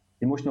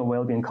 The emotional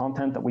wellbeing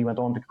content that we went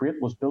on to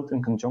create was built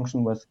in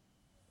conjunction with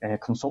a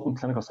consultant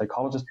clinical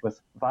psychologist with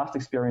vast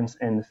experience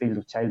in the field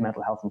of child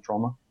mental health and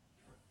trauma.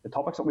 The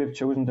topics that we've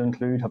chosen to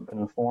include have been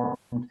informed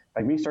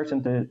by research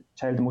into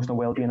child emotional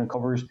well-being and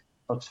covers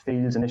such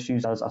fields and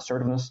issues as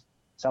assertiveness,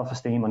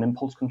 self-esteem and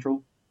impulse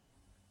control.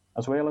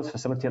 As well as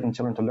facilitating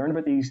children to learn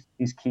about these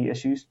key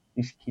issues,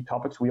 these key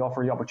topics, we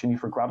offer the opportunity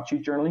for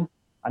gratitude journaling,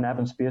 an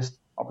evidence-based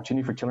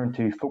opportunity for children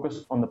to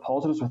focus on the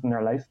positives within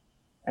their life,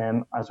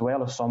 as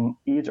well as some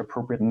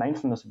age-appropriate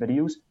mindfulness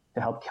videos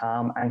to help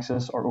calm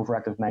anxious or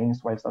overactive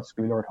minds whilst at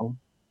school or at home.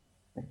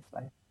 Next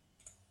slide.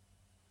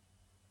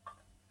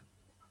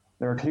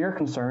 There are clear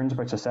concerns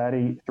throughout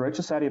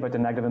society about the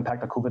negative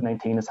impact that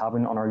COVID-19 is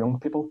having on our young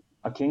people.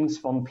 A King's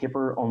Fund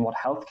paper on what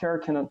healthcare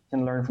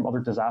can learn from other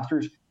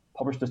disasters,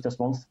 published this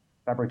month,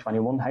 February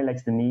 21,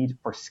 highlights the need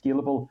for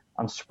scalable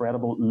and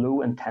spreadable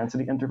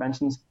low-intensity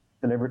interventions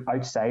delivered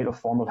outside of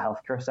formal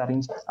healthcare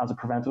settings as a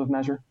preventative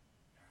measure.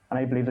 And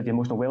I believe that the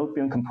emotional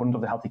wellbeing component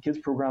of the Healthy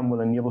Kidz programme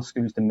will enable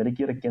schools to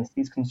mitigate against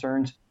these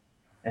concerns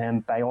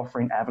by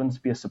offering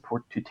evidence-based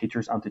support to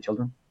teachers and to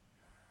children.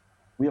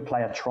 We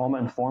apply a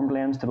trauma-informed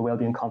lens to the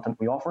wellbeing content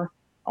we offer,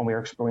 and we are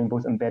exploring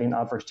both embedding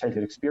adverse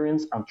childhood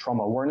experience and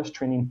trauma awareness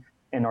training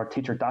in our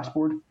teacher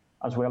dashboard,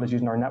 as well as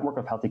using our network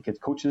of Healthy Kidz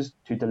coaches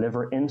to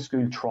deliver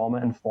in-school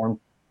trauma-informed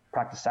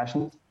practice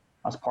sessions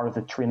as part of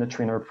the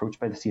train-the-trainer approach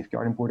by the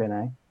Safeguarding Board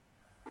NI.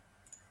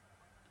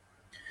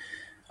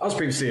 As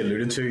previously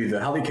alluded to,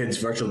 the Healthy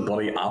Kidz Virtual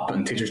Buddy app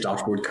and Teachers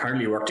Dashboard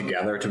currently work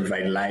together to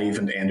provide live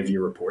and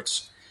end-of-year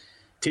reports.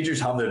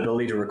 Teachers have the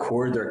ability to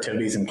record their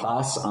activities in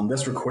class, and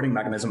this recording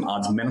mechanism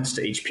adds minutes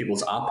to each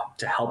pupil's app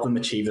to help them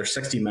achieve their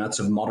 60 minutes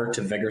of moderate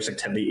to vigorous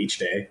activity each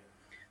day.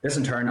 This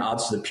in turn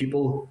adds to the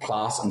pupil,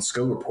 class and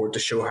school report to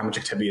show how much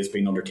activity has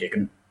been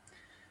undertaken.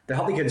 The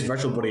Healthy Kidz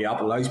Virtual Buddy app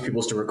allows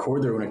pupils to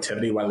record their own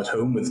activity while at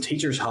home, with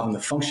teachers having the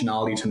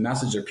functionality to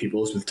message their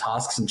pupils with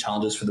tasks and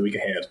challenges for the week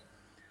ahead.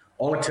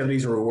 All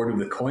activities are rewarded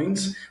with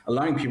coins,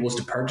 allowing pupils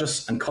to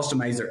purchase and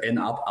customise their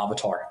in-app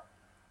avatar.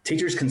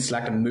 Teachers can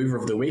select a mover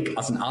of the week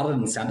as an added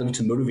incentive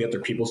to motivate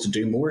their pupils to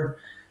do more.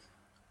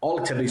 All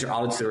activities are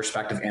added to their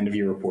respective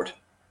end-of-year report.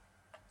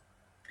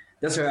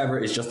 This, however,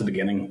 is just the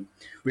beginning.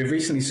 We have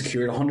recently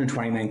secured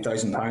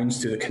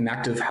 £129,000 through the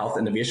Connective Health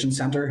Innovation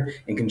Centre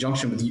in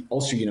conjunction with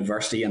Ulster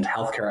University and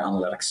Healthcare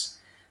Analytics.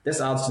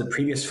 This adds to the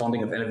previous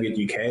funding of Innovate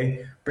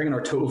UK, bringing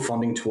our total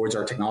funding towards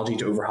our technology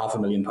to over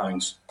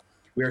 £500,000.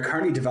 We are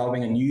currently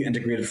developing a new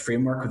integrated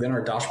framework within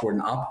our dashboard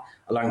and app,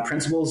 allowing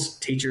principals,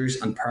 teachers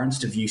and parents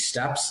to view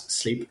steps,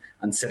 sleep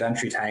and sit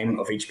entry time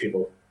of each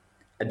pupil.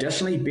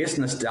 Additionally, based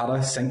on this data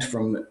synced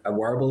from a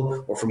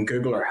wearable or from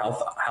Google or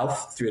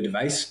Health through a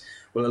device,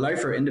 will allow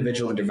for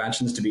individual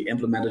interventions to be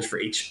implemented for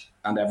each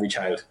and every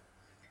child.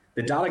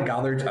 The data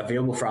gathered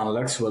available for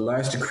analytics will allow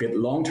us to create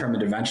long-term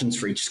interventions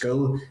for each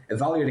school,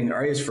 evaluating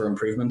areas for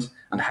improvement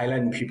and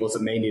highlighting pupils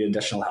that may need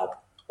additional help,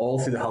 all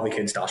through the Healthy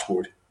Kidz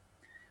dashboard.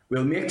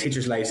 We'll make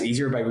teachers' lives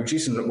easier by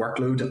reducing the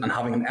workload and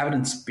having an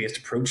evidence-based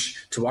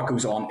approach to what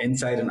goes on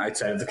inside and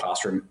outside of the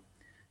classroom.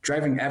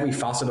 Driving every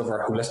facet of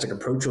our holistic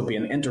approach will be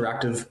an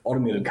interactive,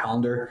 automated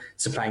calendar,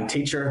 supplying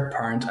teacher,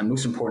 parent, and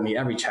most importantly,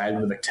 every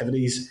child with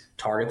activities,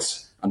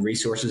 targets, and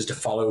resources to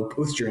follow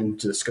both during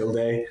the school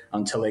day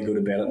until they go to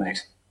bed at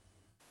night.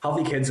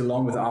 Healthy Kidz,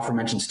 along with the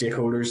aforementioned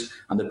stakeholders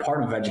and the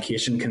Department of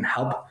Education, can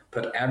help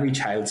put every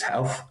child's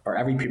health or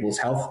every pupil's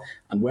health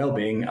and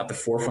well-being at the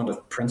forefront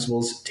of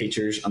principals,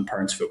 teachers and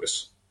parents'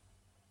 focus.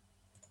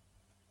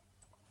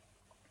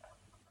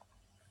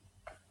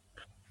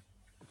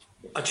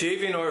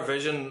 Achieving our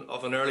vision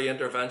of an early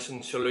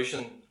intervention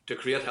solution to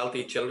create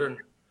healthy children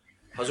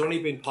has only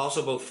been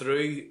possible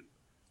through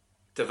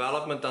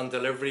development and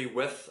delivery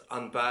with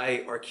and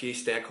by our key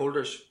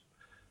stakeholders.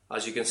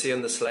 As you can see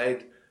on the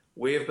slide,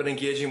 we have been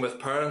engaging with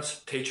parents,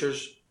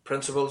 teachers,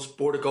 principals,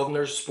 board of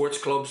governors, sports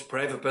clubs,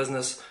 private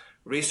business,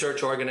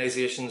 research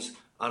organisations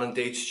and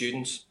indeed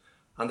students,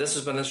 and this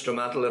has been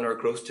instrumental in our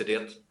growth to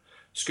date.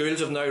 Schools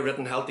have now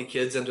written Healthy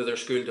Kidz into their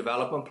school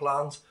development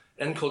plans,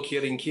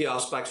 inculcating key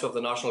aspects of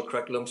the national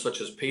curriculum such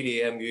as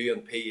PDMU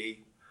and PE.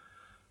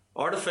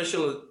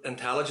 Artificial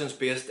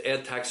intelligence-based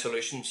EdTech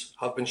solutions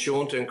have been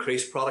shown to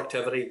increase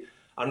productivity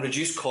and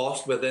reduce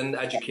cost within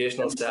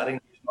educational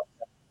settings.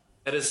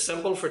 It is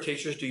simple for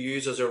teachers to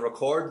use as a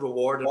record,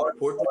 reward and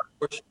report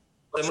course,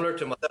 similar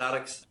to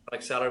mathematics and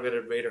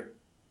accelerated reader.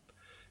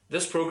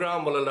 This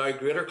programme will allow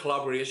greater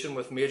collaboration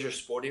with major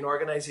sporting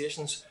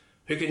organisations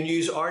who can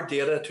use our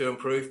data to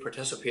improve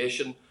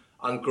participation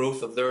and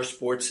growth of their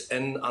sports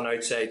in and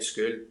outside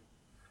school.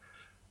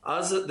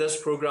 As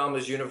this programme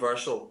is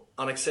universal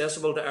and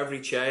accessible to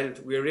every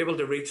child, we are able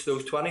to reach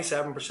those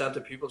 27%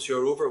 of pupils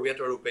who are overweight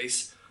or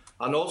obese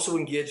and also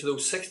engage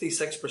those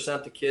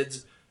 66% of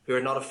kids who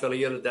are not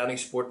affiliated to any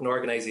sporting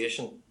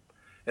organisation.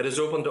 It is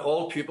open to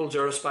all pupils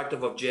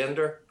irrespective of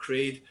gender,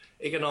 creed,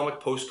 economic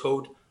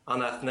postcode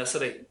and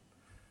ethnicity.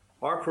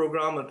 Our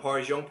programme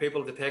empowers young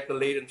people to take the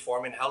lead in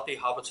forming healthy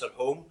habits at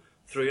home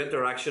through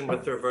interaction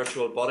with their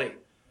virtual buddy,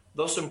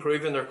 thus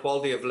improving their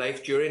quality of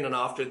life during and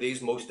after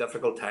these most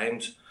difficult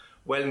times,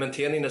 while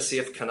maintaining a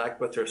safe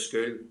connect with their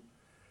school.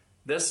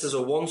 This is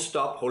a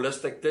one-stop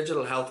holistic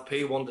digital health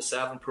P1 to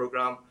 7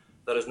 programme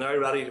that is now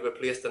ready to be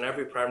placed in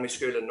every primary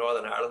school in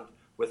Northern Ireland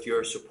with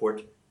your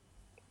support.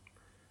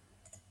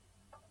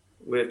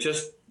 We've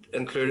just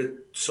included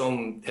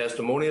some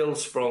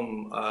testimonials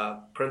from a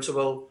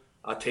principal,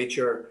 a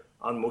teacher,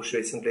 and most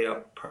recently a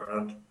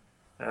parent.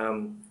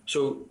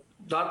 So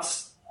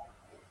it's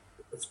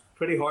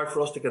pretty hard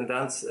for us to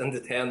condense into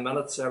 10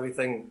 minutes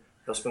everything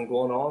that's been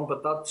going on,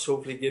 but that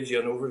hopefully gives you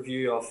an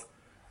overview of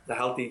the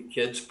Healthy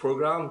Kidz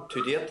programme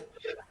to date.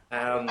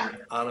 And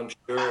I'm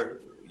sure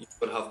you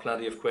would have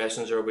plenty of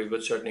questions, or we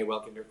would certainly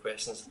welcome your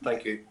questions.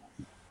 Thank you.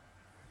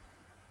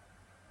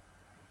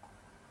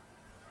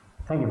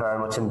 Thank you very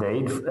much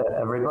indeed,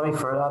 everybody,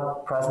 for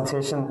that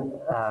presentation.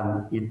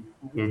 You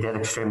did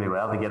extremely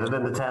well to get it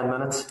into 10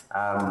 minutes.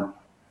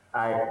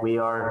 We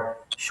are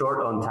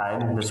short on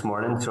time this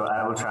morning, so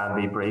I will try and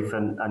be brief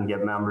and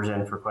get members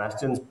in for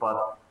questions,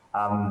 but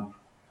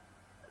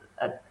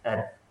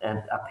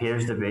it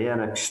appears to be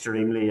an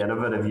extremely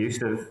innovative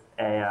use of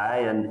AI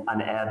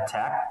and ed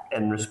tech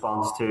in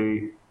response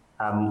to,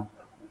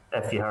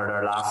 if you heard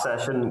our last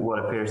session, what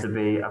appears to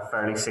be a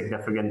fairly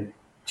significant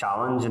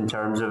challenge in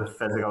terms of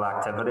physical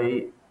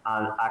activity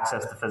and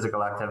access to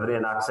physical activity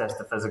and access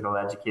to physical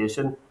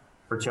education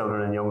for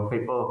children and young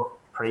people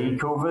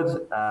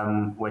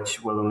pre-COVID,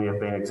 which will only have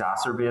been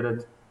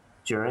exacerbated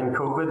during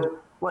COVID.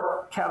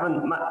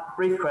 Kevin,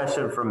 brief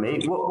question from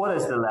me. What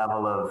is the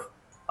level of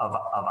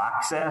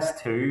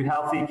access to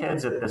Healthy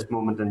Kidz at this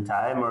moment in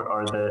time,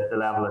 or the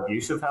level of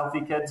use of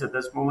Healthy Kidz at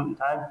this moment in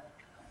time?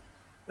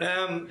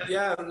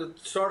 Yeah, it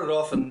started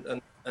off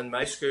in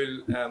my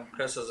school,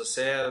 Chris, as I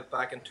said,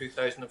 back in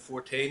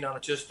 2014, and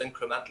it just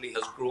incrementally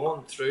has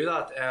grown through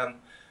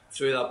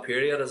that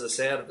period. As I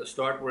said at the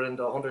start, we're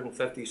into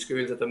 150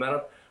 schools at the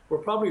minute. We're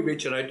probably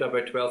reaching out to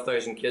about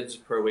 12,000 kids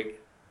per week.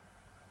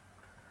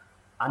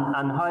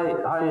 And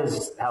how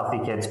is Healthy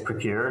Kidz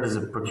procured? Is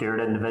it procured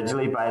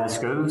individually by the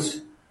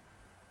schools?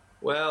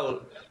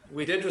 Well,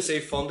 we did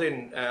receive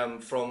funding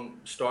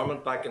from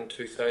Stormont back in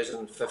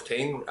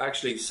 2015,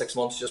 actually 6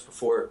 months just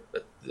before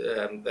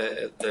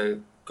the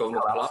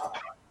government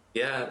collapsed.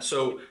 Yeah,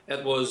 so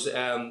it was,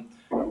 and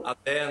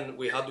then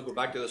we had to go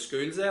back to the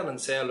schools then and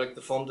say, look,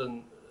 the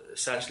funding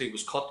essentially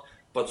was cut,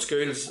 but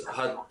schools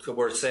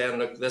were saying,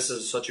 look, this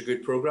is such a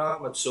good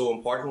programme, it's so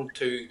important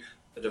to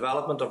the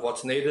development of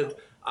what's needed,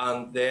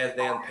 and they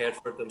then paid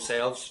for it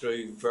themselves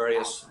through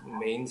various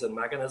means and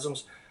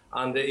mechanisms.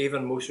 And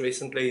even most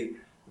recently,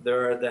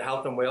 the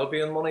health and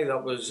wellbeing money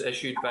that was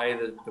issued by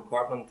the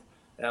Department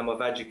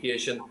of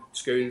Education,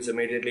 schools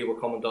immediately were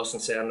coming to us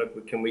and saying,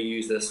 look, can we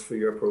use this for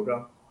your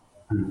programme?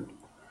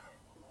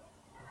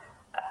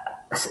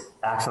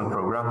 Excellent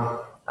programme.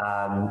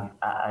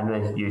 I'm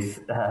a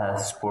youth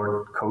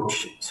sport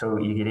coach, so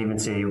you could even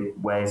see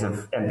ways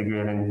of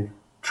integrating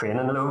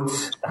training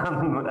loads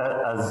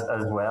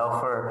as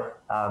well.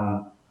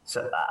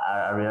 So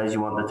I realise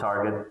you want to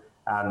target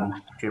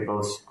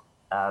pupils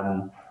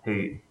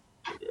who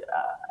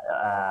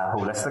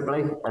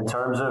holistically in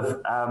terms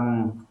of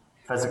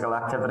physical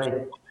activity,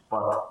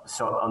 but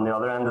so on the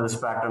other end of the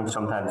spectrum,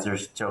 sometimes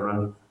there's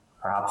children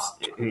perhaps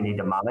who need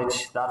to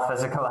manage that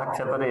physical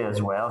activity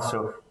as well.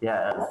 So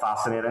yeah,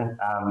 fascinating.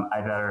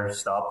 I better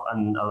stop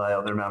and allow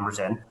other members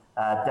in.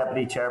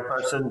 Deputy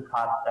Chairperson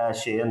Pat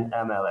Sheehan,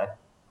 MLA.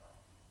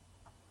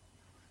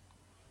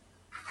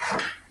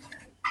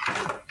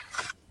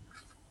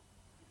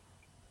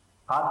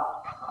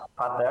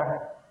 Pat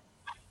there?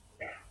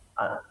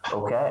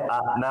 Okay,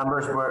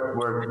 members,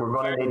 we're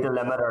going to need to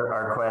limit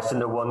our question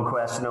to one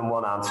question and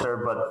one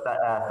answer, but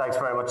thanks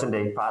very much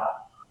indeed, Pat.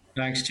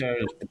 Thanks, Chair.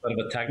 There's a bit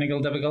of a technical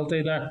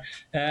difficulty there.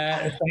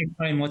 Thanks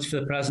very much for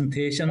the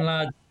presentation,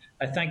 lad.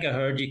 I think I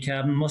heard you,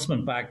 Kevin, must have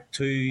been back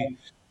to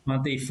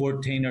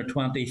 2014 or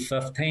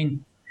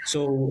 2015.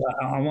 So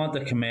I want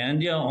to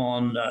commend you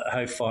on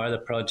how far the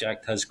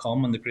project has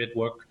come and the great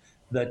work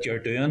that you're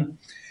doing.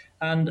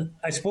 And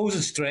I suppose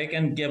it's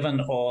striking,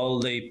 given all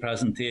the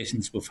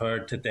presentations we've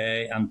heard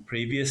today and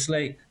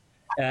previously,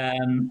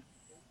 the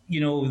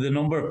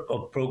number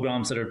of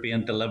programmes that are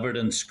being delivered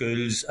in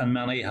schools, and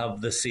many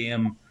have the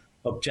same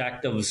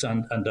objectives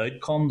and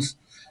outcomes.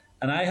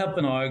 And I have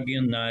been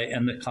arguing now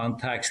in the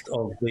context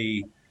of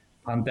the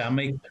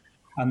pandemic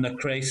and the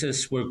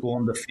crisis we're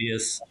going to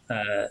face,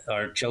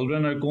 our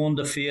children are going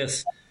to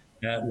face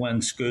when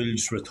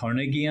schools return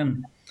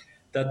again,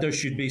 that there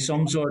should be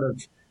some sort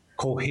of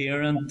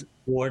coherent,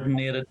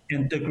 coordinated,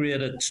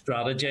 integrated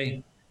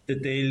strategy to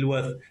deal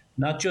with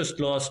not just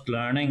lost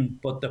learning,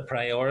 but to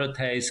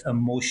prioritise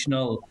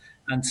emotional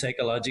and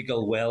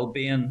psychological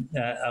well-being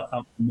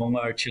among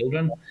our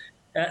children.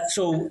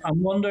 So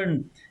I'm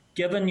wondering,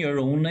 given your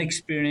own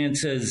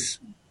experiences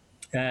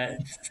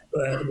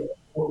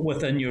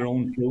within your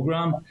own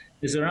programme,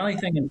 is there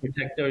anything in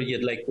particular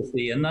you'd like to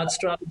see in that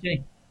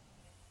strategy?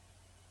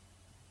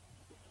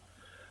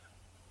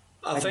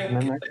 I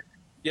think,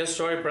 yes,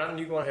 sorry, Brandon,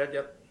 you go ahead,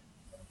 yep.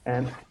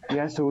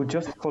 So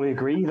just fully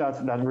agree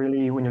that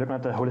really, when you're looking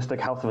at the holistic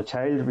health of a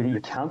child, really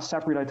you can't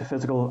separate out the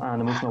physical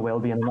and emotional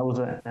well-being. And that was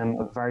a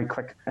very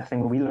quick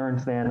thing we learned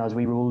then as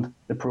we rolled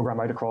the programme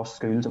out across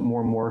schools.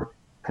 More and more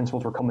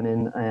principals were coming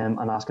in and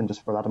asking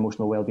just for that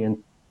emotional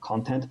wellbeing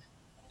content.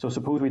 So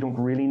suppose we don't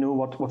really know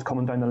what's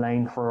coming down the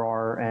line for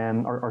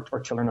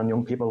our children and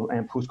young people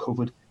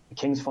post-COVID. The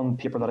King's Fund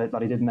paper that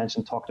I did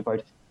mention talked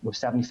about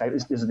 75,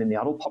 this is in the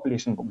adult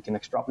population, but we can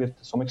extrapolate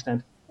to some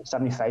extent,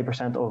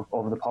 75%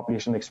 of the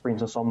population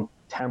experiencing some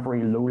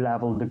temporary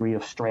low-level degree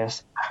of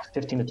stress,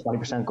 15 to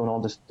 20% going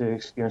on to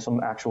experience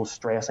some actual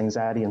stress,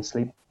 anxiety and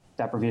sleep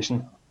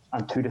deprivation,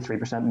 and 2 to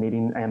 3%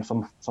 needing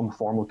some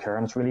formal care.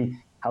 And it's really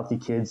Healthy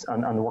Kidz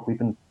and the work we've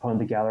been putting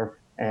together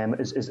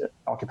is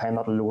occupying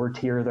that lower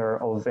tier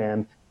there of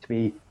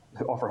to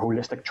offer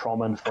holistic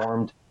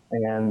trauma-informed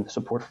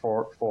support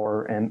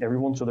for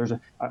everyone. So there's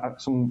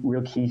some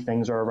real key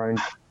things are around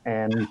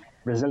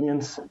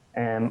resilience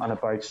and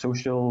about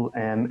social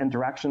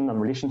interaction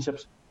and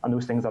relationships and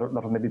those things that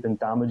have maybe been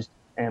damaged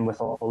with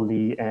all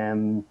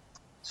the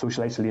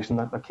social isolation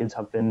that kids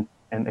have been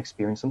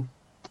experiencing.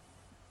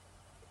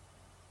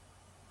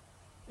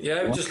 Yeah,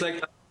 I would just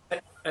like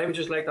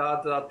to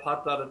add to that,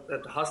 Pat, that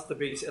it has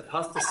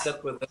to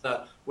sit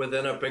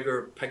within a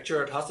bigger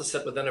picture. It has to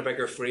sit within a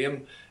bigger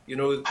frame. You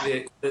know,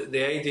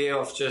 the idea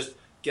of just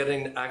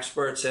getting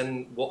experts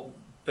in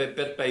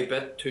bit by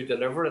bit to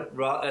deliver it.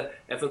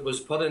 If it was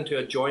put into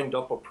a joined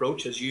up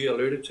approach, as you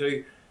alluded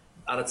to,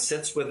 and it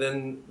sits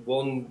within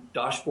one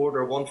dashboard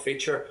or one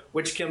feature,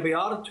 which can be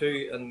added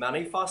to in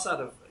many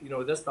facets.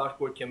 This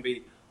dashboard can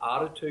be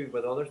added to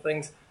with other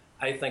things.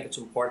 I think it's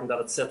important that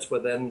it sits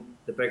within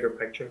the bigger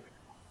picture.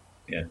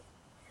 Yeah.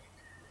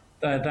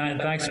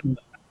 Thanks.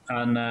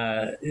 And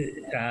I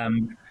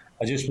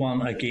just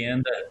want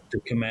again to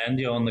commend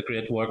you on the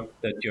great work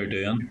that you're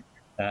doing.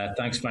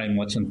 Thanks very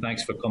much, and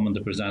thanks for coming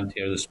to present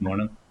here this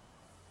morning.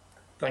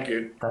 Thank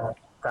you.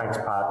 Thanks,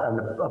 Pat, and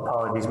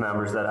apologies,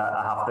 members, that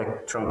I have to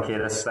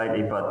truncate us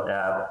slightly, but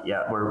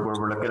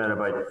we're looking at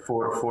about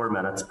four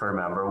minutes per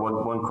member.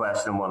 One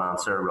question, one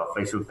answer,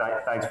 roughly. So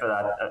thanks for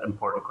that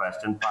important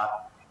question,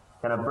 Pat.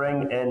 Can I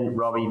bring in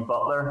Robbie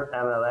Butler,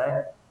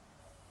 MLA?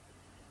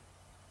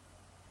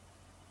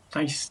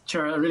 Thanks,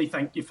 Chair. I really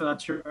thank you for that,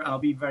 Chair. I'll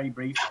be very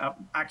brief.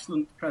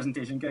 Excellent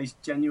presentation, guys.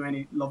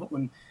 Genuinely love it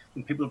when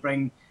people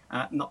bring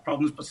not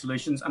problems but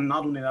solutions, and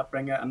not only that,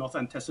 bring an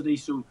authenticity.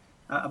 So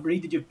I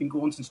read that you've been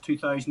going since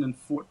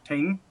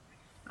 2014.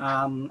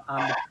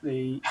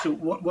 So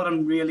what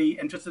I'm really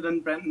interested in,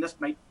 Brenton, this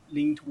might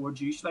lean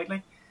towards you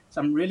slightly. So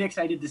I'm really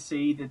excited to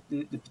see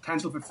the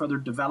potential for further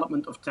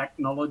development of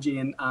technology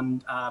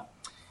and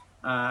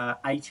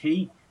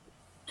IT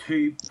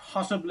to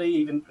possibly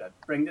even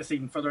bring this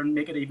even further and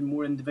make it even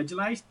more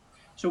individualized.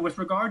 So with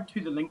regard to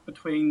the link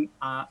between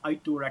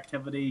outdoor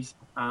activities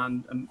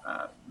and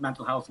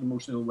mental health and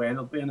emotional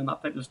well-being and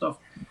that type of stuff,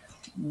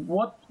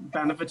 what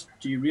benefits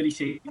do you really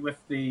see with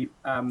the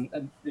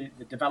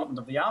development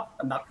of the app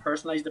and that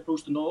personalised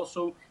approach? And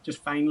also,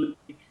 just finally,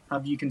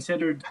 have you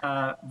considered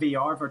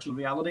VR, virtual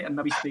reality, and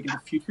maybe speaking to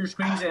Future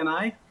Screens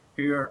NI,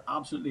 who are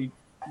absolutely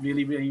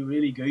really, really,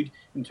 really good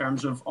in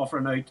terms of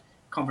offering out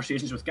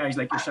conversations with guys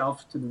like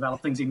yourself to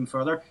develop things even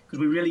further, because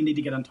we really need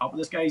to get on top of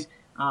this, guys.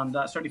 And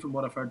certainly from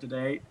what I've heard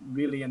today,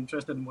 really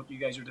interested in what you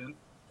guys are doing.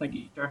 Thank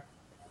you, Chair.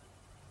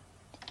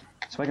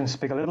 So I can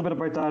speak a little bit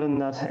about that, in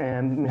that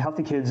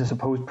Healthy Kidz, I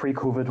suppose,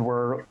 pre-COVID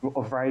were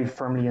very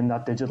firmly in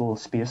that digital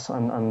space,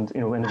 and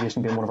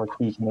innovation being one of our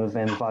key kind of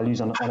values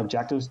and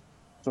objectives.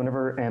 So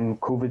whenever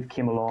COVID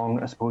came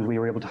along, I suppose we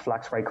were able to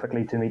flex very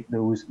quickly to meet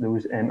those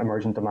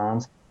emergent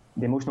demands.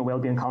 The emotional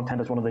wellbeing content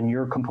is one of the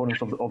newer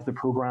components of the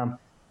programme,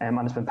 and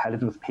it's been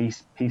piloted with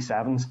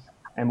P7s,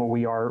 and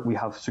where we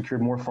have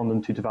secured more funding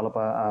to develop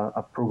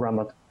a programme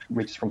that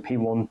reaches from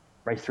P1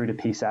 right through to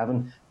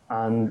P7,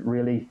 and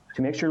really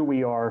to make sure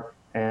we are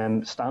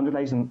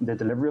standardising the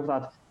delivery of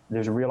that.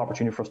 There's a real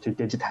opportunity for us to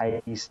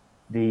digitise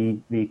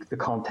the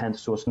content,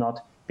 so it's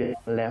not being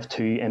left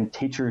to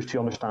teachers to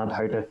understand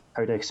how to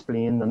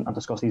explain and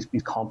discuss these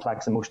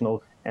complex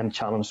emotional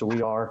challenges. So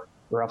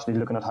we're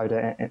absolutely looking at how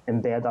to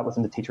embed that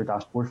within the teacher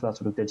dashboard for that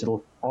sort of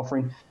digital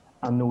offering.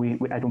 And no,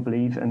 I don't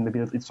believe, and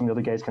maybe some of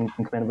the other guys can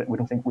comment a bit, we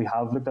don't think we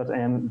have looked at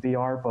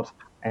VR, but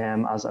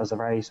as a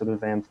very sort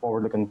of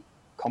forward-looking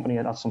company,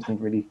 that's something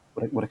really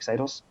would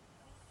excite us.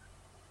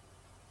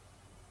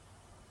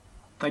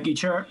 Thank you,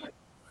 Chair.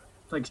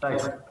 Thanks,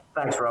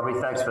 Robbie.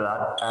 Thanks for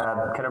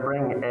that. Can I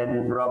bring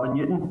in Robin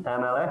Newton,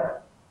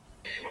 MLA?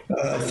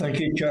 Thank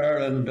you, Chair,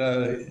 and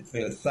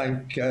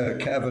thank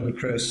Kevin,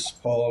 Chris,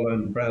 Paul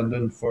and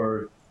Brendan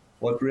for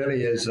what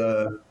really is,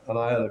 and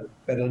I had a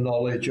bit of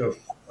knowledge of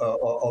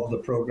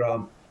the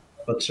programme,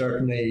 but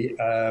certainly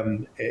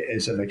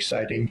is an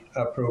exciting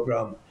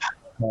programme,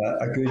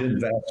 a good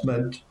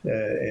investment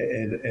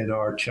in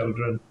our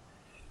children.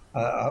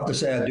 I have to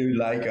say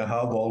I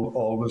have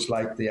always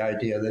liked the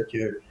idea that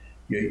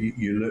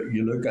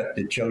you look at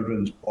the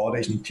children's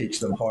bodies and teach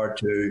them how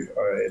to,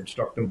 or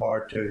instruct them how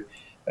to,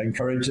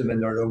 encourage them in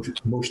their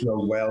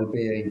emotional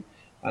well-being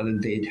and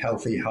indeed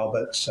healthy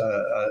habits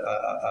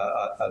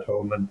at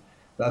home, and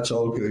that's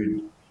all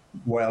good,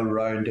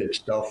 well-rounded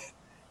stuff.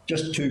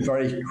 Just two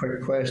very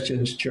quick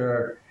questions,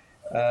 Chair.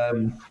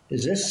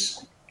 Is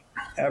this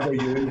ever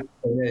used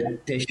in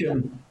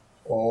addition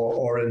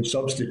or in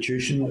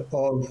substitution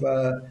of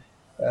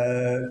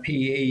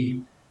PE?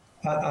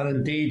 And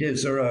indeed,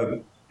 is there a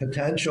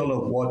potential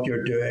of what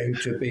you're doing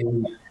to be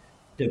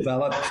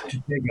developed to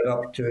take it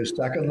up to a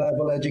second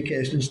level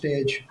education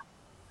stage?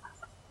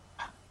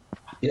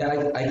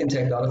 Yeah, I can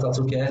take that if that's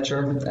okay,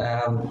 Chair.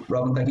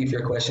 Robin, thank you for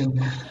your question.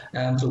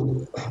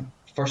 So,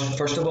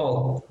 first of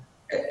all,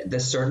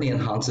 this certainly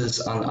enhances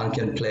and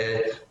can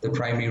play the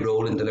primary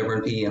role in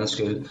delivering PE in a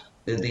school.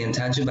 The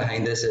intention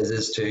behind this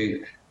is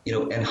to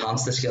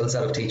enhance the skill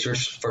set of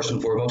teachers first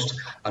and foremost.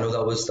 I know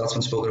that's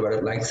been spoken about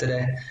at length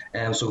today.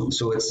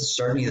 So it's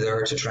certainly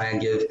there to try and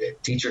give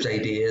teachers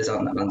ideas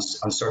and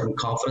certain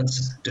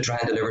confidence to try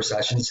and deliver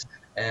sessions.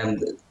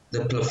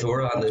 The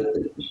plethora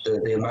and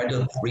the amount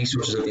of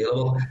resources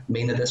available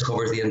mean that this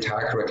covers the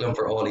entire curriculum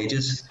for all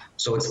ages.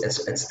 So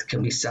it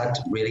can be set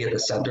really at the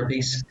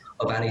centrepiece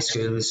of any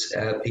school's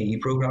PE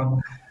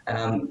programme.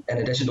 In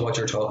addition to what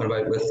you're talking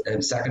about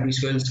with secondary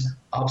schools,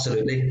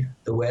 absolutely.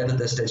 The way that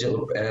this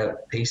digital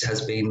piece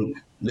has been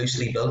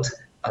loosely built,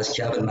 as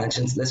Kevin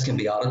mentioned, this can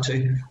be added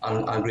to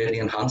and greatly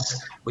enhanced.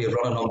 We have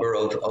run a number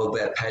of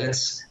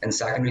pilots in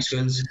secondary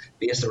schools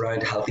based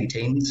around healthy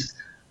teens.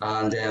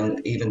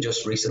 And even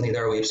just recently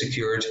there, we've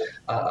secured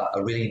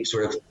a really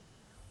sort of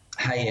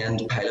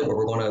high-end pilot where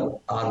we're going to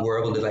add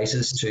wearable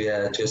devices to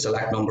a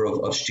select number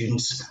of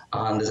students.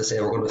 And as I say,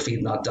 we're going to be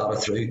feeding that data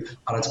through.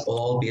 And it's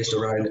all based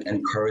around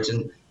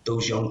encouraging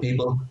those young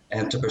people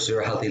to pursue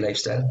a healthy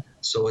lifestyle.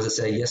 So as I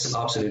say, yes,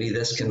 absolutely,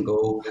 this can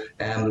go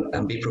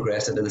and be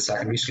progressed into the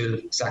secondary school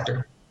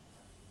sector.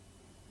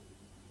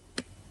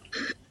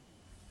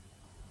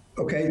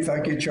 Okay,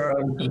 thank you, Chair.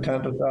 I'm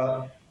content with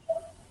that.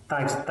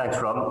 Thanks,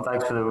 Robin.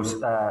 Thanks for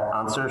those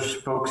answers,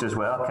 folks, as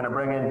well. Can I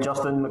bring in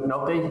Justin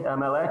McNulty,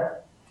 MLA?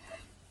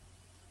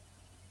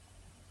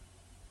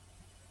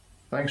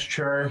 Thanks,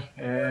 Chair.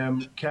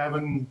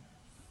 Kevin,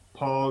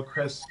 Paul,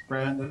 Chris,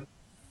 Brendan,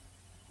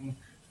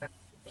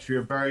 for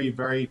your very,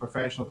 very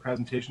professional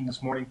presentation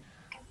this morning.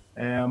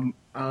 And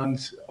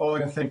all I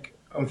can think,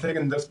 I'm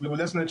thinking this, we were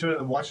listening to it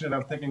and watching it,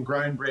 I'm thinking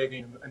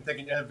groundbreaking, I'm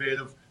thinking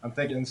innovative, I'm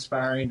thinking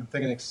inspiring, I'm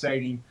thinking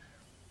exciting.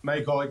 My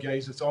God,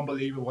 guys, it's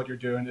unbelievable what you're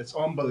doing. It's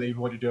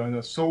unbelievable what you're doing.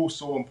 It's so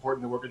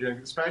important the work you're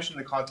doing, especially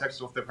in the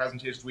context of the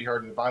presentations we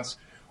heard in advance,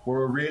 where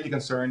we're really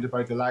concerned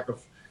about the lack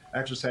of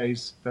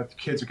exercise that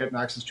kids are getting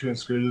access to in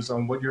schools,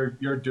 and what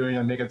you're doing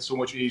and making it so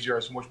much easier,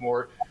 so much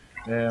more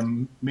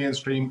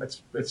mainstream.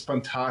 It's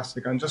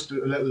fantastic. And just a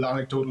little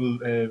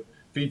anecdotal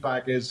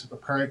feedback is a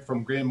parent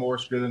from Greenmore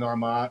School in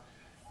Armagh.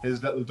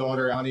 His little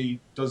daughter Annie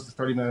does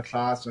the 30-minute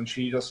class and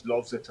she just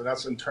loves it. And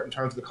that's in terms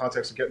of the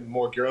context of getting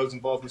more girls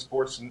involved in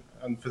sports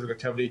and physical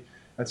activity.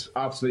 It's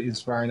absolutely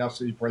inspiring,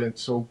 absolutely brilliant.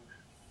 So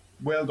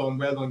well done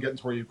getting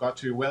to where you've got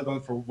to. Well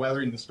done for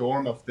weathering the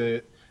storm of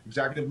the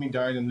executive being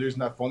down and losing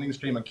that funding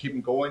stream and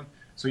keeping going.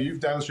 So you've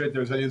demonstrated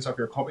the resilience of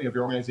your company, of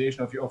your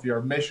organisation, of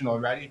your mission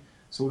already.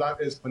 So that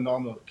is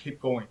phenomenal.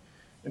 Keep going.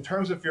 In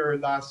terms of your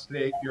last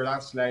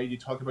slide, you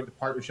talked about the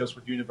partnerships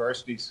with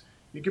universities.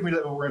 You give me a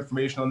little more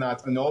information on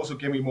that, and also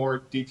give me more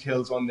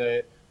details on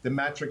the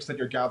metrics that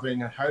you're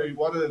gathering and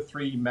what are the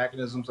three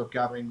mechanisms of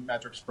gathering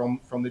metrics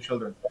from the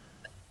children?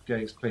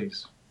 Guys,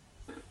 please.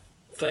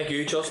 Thank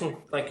you, Justin.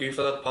 Thank you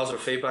for that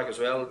positive feedback as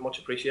well. Much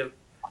appreciated.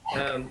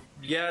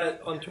 Yeah,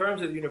 in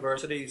terms of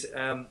universities,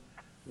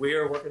 we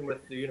are working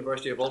with the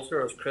University of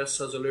Ulster, as Chris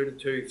has alluded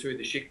to, through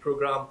the SHEIK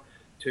programme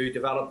to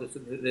develop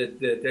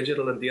the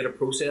digital and data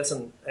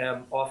processing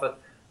of it,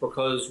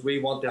 because we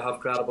want to have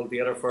credible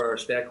data for our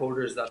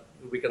stakeholders that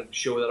we can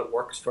show that it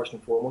works first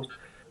and foremost.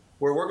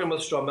 We're working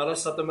with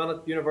Stromillis at the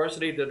minute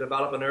university to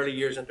develop an early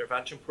years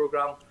intervention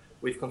programme.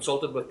 We've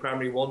consulted with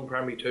primary 1,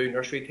 primary 2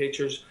 nursery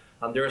teachers,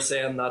 and they're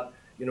saying that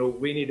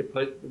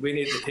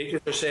the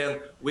teachers are saying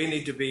we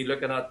need to be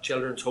looking at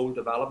children's whole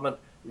development,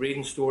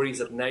 reading stories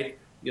at night,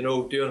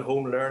 doing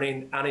home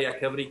learning, any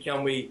activity.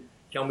 Can we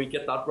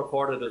get that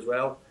recorded as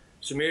well?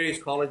 St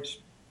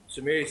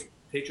Mary's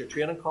Teacher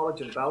Training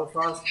College in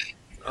Belfast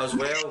as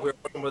well. We're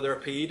working with their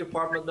PE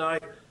department now,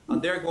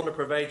 and they're going to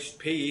provide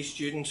PE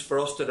students for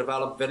us to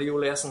develop video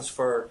lessons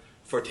for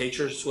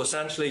teachers. So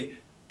essentially,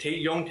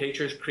 young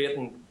teachers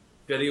creating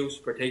videos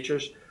for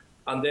teachers,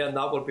 and then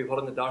that will be put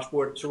on the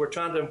dashboard. So we're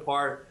trying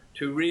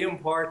to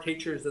re-empower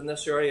teachers in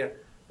this area,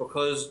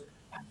 because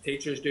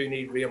teachers do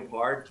need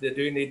re-empowered. They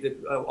do need to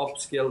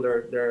upskill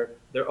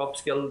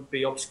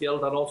be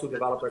upskilled, and also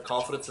develop their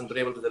confidence and be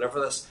able to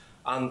deliver this.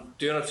 And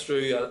doing it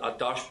through a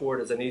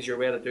dashboard is an easier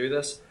way to do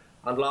this.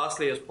 And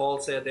lastly, as Paul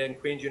said, then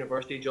Queen's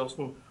University,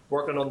 Justin,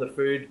 working on the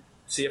food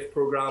safe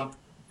programme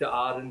to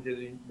add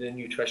into the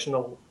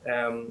nutritional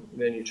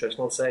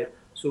side.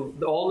 So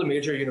all the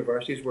major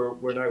universities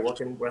we're now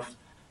working with.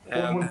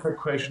 One quick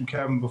question,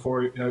 Kevin,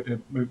 before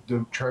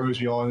the chair moves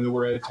me on, and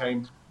we're out of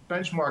time.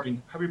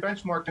 Benchmarking. Have you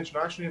benchmarked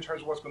internationally in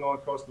terms of what's going on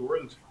across the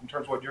world, in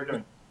terms of what you're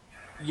doing?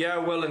 Yeah,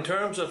 well, in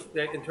terms of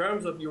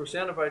you were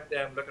saying about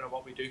looking at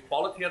what we do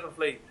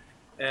qualitatively.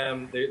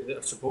 I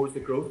suppose the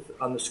growth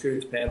and the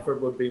schools paying for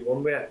it would be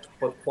one way,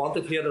 but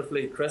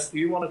quantitatively, Chris, do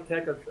you want to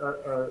take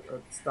a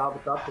stab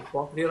at that, the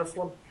quantitative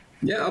one?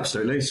 Yeah,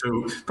 absolutely.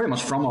 So pretty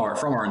much from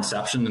our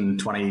inception in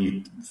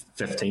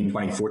 2015,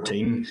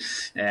 2014,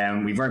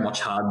 we very much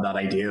had that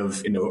idea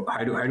of,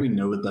 how do we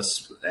know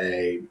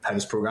that how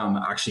this program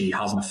actually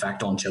has an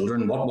effect on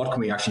children? What can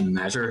we actually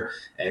measure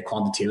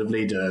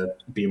quantitatively to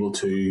be able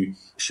to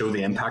show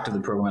the impact of the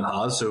program it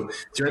has? So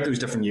throughout those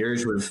different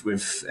years,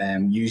 we've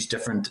used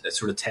different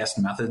sort of test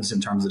methods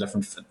in terms of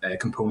different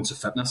components of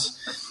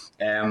fitness.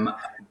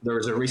 There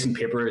was a recent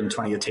paper in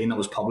 2018 that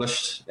was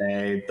published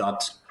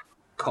that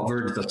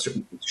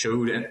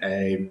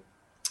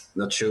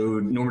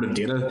showed normative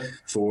data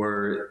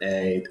for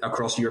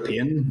across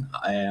European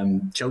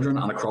children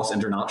and across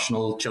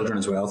international children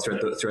as well throughout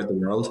the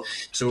world.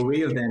 So we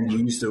have then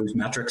used those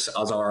metrics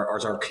as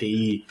our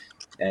key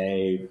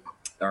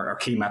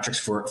metrics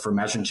for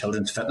measuring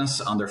children's fitness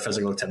and their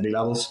physical activity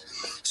levels.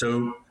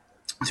 So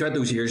throughout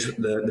those years,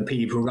 the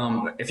PE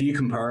program, if you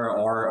compare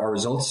our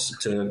results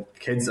to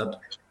kids that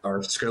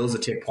or schools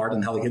that take part in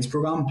the Healthy Kidz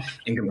program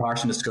in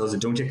comparison to schools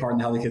that don't take part in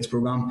the Healthy Kidz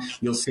program,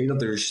 you'll see that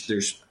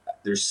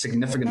there's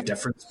significant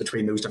difference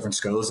between those different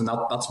schools, and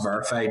that's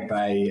verified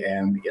by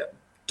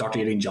Dr.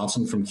 Aileen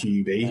Johnson from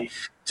QUB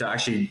to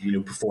actually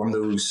perform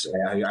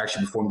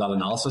perform that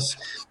analysis.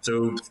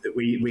 So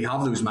we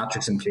have those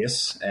metrics in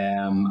place,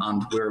 and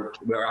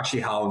we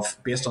actually have,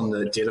 based on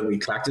the data we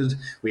collected,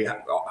 we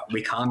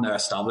can now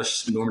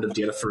establish normative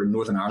data for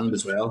Northern Ireland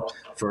as well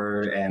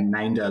for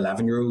 9 to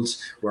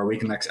 11-year-olds, where we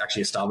can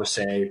actually establish,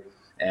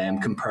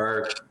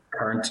 compare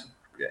current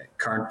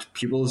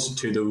pupils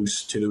to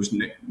those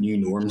new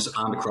norms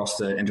and across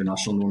the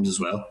international norms as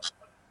well.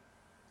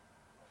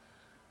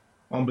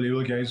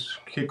 Unbelievable, guys.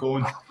 Keep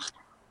going.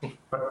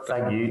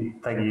 Thank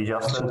you,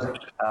 Justin.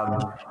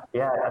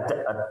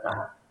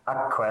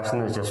 That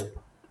question has just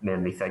made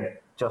me think.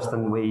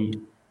 Justin,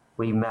 we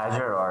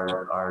measure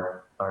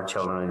our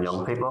children and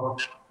young people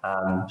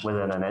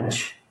within an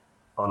inch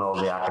on all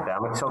the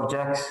academic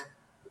subjects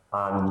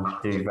and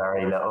do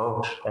very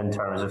little in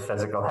terms of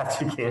physical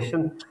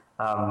education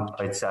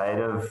outside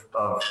of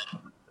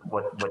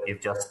what you've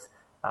just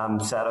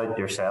set out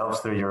yourselves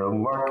through your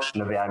own work.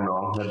 Maybe I'm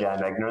wrong, maybe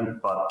I'm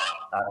ignorant, but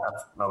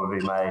that would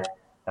be my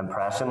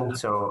impression.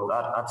 So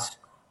that's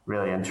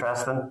really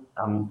interesting.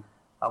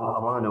 I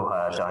want to know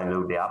how to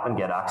download the app and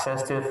get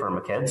access to it for my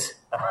kids.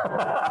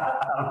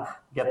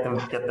 get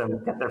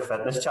their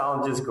fitness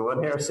challenges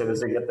going here as soon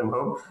as I get them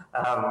home.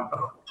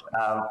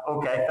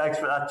 Okay, thanks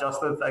for that,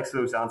 Justin. Thanks for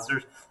those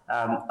answers.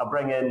 I'll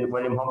bring in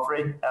William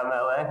Humphrey,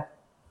 MLA.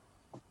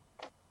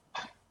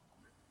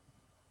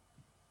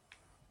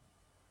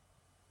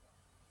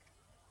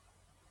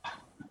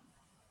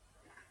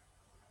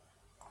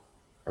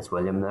 Is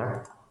William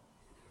there?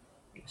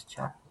 Just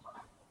check.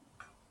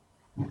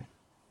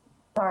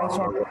 Sorry,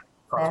 Chair.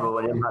 Possible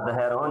William had the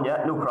head on.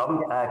 Yeah, no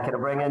problem. Can I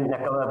bring in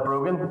Nicola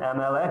Brogan,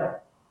 MLA?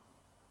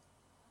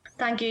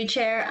 Thank you,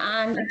 Chair.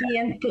 And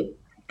again,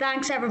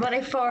 thanks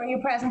everybody for your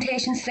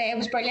presentations today. It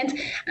was brilliant.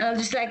 And I'd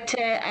just like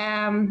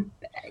to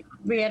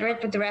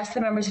reiterate what the rest of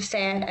the members have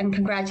said and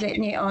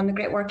congratulating you on the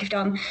great work you've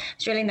done.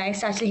 It's really nice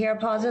to actually hear a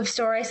positive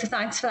story, so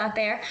thanks for that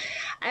there.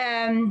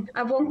 I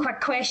have one quick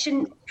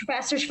question.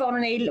 Professor Siobhan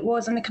O'Neill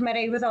was on the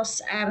committee with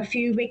us a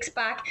few weeks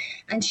back,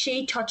 and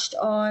she touched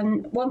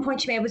on, one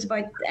point she made was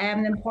about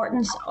the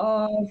importance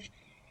of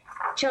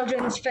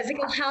children's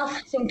physical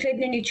health, so including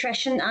their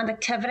nutrition and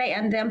activity,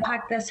 and the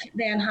impact this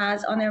then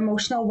has on their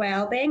emotional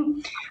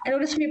well-being. I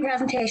noticed from your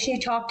presentation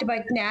you talked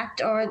about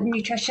NET, or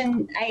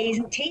nutrition, eyes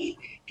and teeth.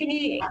 Can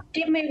you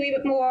give me a wee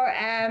bit more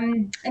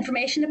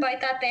information about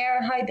that there,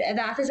 and how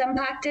that has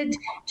impacted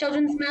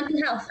children's mental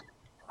health?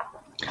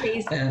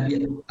 Please. Yeah,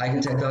 I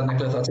can take that,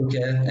 Nicola, if that's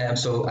okay.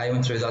 So I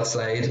went through that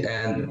slide,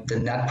 and the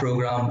NET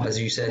programme, as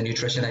you said,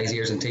 nutrition, eyes,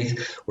 ears and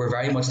teeth, we're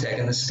very much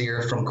taking the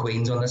steer from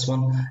Queen's on this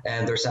one,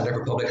 and their Centre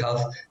for Public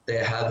Health. They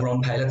have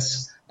run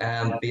pilots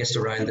based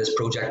around this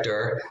project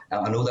there.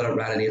 I know that it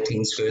ran in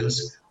 18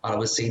 schools, and it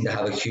was seen to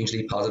have a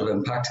hugely positive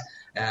impact.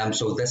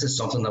 So this is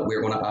something that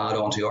we're going to add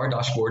onto our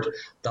dashboard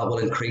that will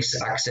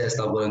increase access,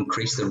 that will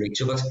increase the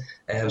reach of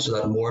it, so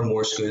that more and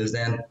more schools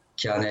then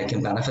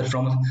can benefit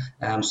from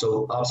it.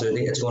 So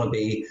absolutely, it's going to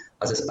be,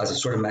 as I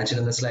sort of mentioned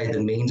in the slide, the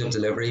means of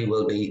delivery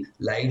will be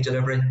live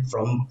delivery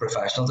from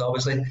professionals,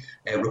 obviously,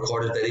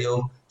 recorded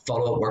video,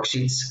 follow-up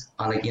worksheets,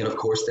 and again, of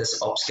course, this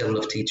upskilling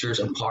of teachers,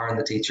 empowering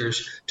the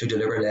teachers to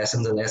deliver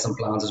lessons and lesson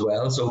plans as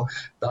well. So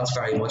that's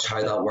very much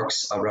how that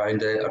works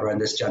around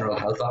this general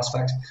health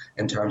aspect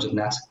in terms of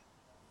NET.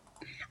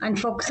 And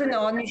focusing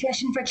on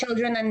nutrition for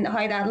children and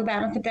how that'll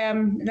benefit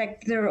them,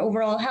 like their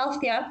overall health,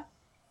 yeah?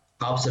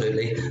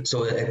 Absolutely.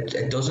 So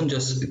it doesn't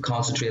just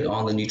concentrate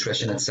on the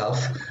nutrition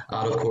itself,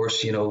 and of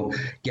course,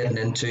 getting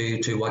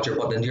into what you're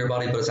putting into your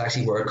body, but it's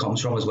actually where it comes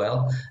from as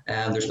well.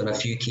 And there's been a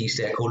few key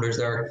stakeholders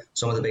there.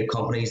 Some of the big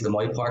companies, the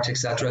Moy Parks,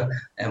 etc.,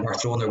 are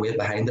throwing their weight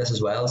behind this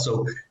as well.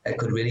 So it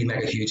could really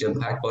make a huge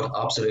impact. But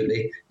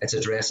absolutely, it's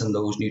addressing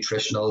those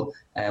nutritional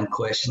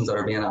questions that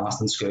are being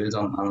asked in schools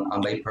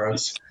and by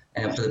parents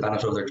for the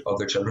benefit of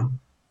their children.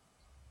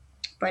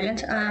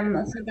 Brilliant.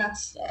 I think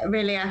that's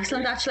really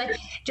excellent. Actually,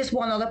 just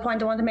one other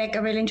point I want to make. I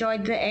really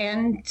enjoyed the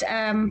end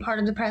part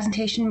of the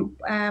presentation.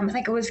 I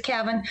think it was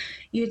Kevin,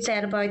 you had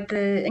said about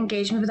the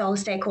engagement with all the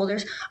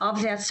stakeholders.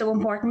 Obviously, that's so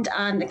important,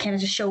 and it kind of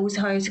just shows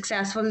how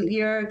successful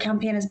your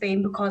campaign has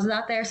been because of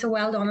that there. So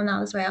well done on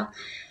that as well.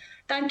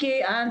 Thank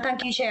you, and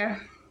thank you,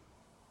 Chair.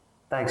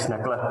 Thanks,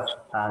 Nicola,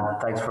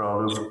 and thanks for all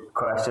those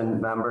question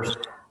members.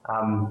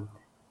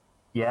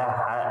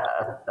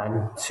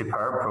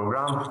 Superb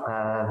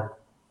programme.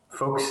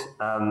 Folks,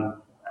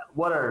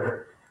 what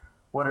are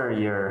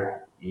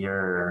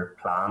your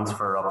plans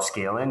for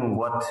upscaling?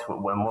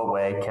 What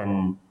way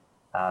can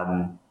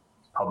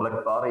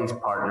public bodies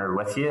partner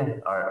with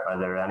you? Are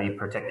there any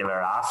particular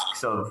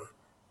asks of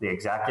the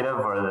executive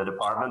or the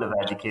Department of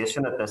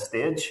Education at this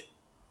stage?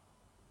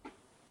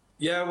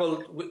 Yeah,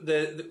 well,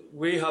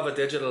 we have a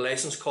digital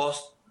licence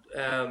cost,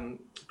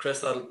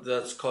 Chris,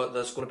 that's going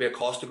to be a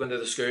cost to go into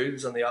the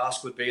schools, and the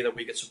ask would be that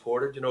we get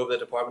supported, the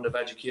Department of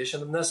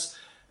Education in this.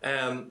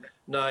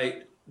 Now,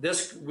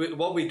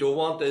 what we don't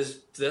want is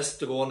this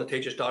to go on the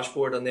teacher's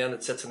dashboard and then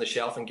it sits on the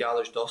shelf and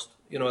gathers dust.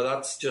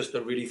 That's just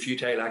a really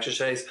futile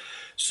exercise.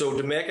 So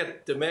to make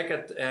it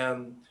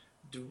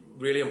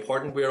really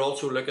important, we are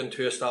also looking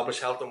to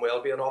establish health and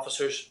wellbeing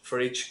officers for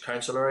each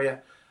council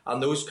area,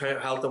 and those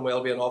health and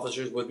wellbeing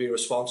officers would be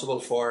responsible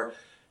for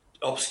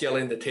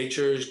upskilling the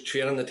teachers,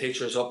 training the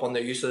teachers up on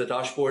the use of the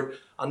dashboard,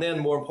 and then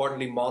more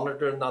importantly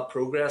monitoring that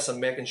progress and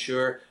making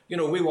sure,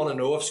 we want to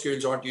know if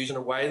schools aren't using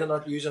it, why they're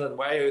not using it,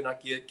 why they're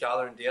not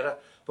gathering data,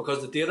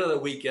 because the data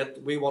that we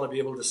get, we want to be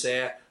able to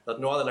say that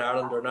Northern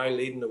Ireland are now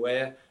leading the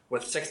way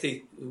with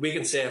 60, we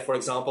can say, for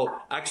example,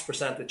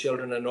 X% of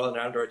children in Northern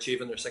Ireland are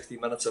achieving their 60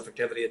 minutes of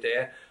activity a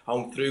day,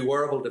 and through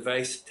wearable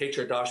device,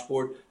 teacher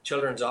dashboard,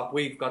 children's app,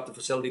 we've got the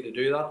facility to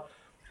do that.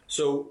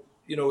 So,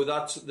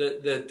 that's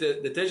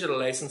the digital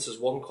license is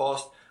one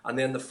cost, and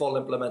then the full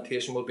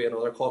implementation will be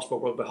another cost,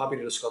 but we'll be happy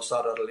to discuss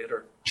that at a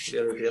later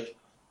date.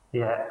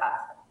 Yeah,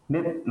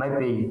 might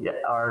be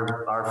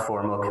our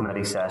formal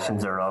committee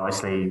sessions are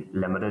obviously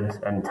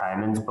limited in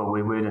timings, but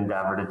we would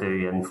endeavour to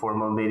do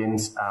informal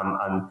meetings,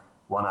 and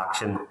one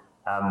action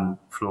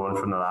flowing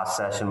from the last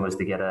session was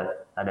to get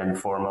an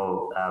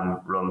informal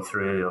run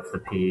through of the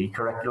PE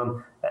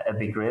curriculum. It'd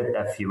be great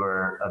if you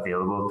were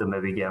available to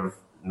maybe give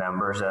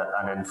members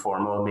an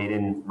informal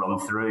meeting run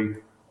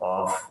through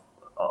of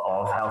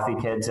Healthy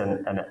Kidz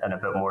in a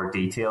bit more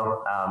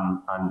detail,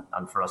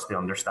 and for us to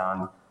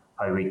understand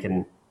how we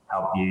can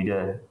help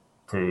you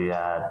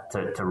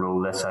to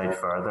roll this out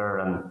further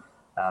and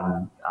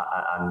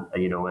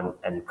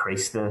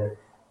increase the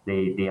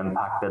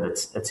impact that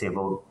it's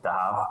able to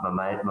have.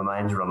 My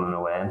mind's running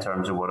away in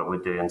terms of what it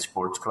would do in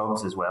sports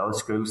clubs as well as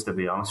schools, to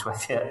be honest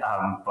with you.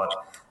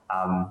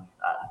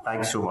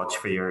 Thanks so much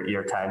for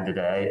your time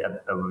today.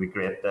 It would be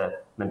great to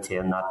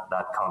maintain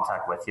that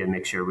contact with you and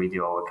make sure we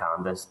do all we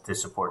can to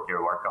support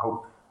your work. I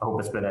hope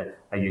it's been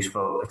a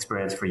useful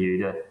experience for you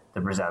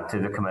to present to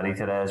the committee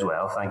today as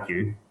well. Thank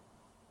you.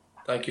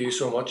 Thank you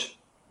so much.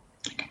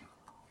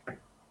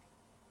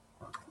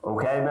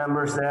 Okay,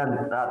 members,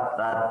 then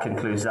that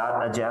concludes that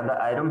agenda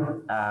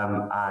item.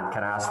 And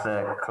can I ask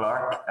the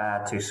clerk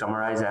to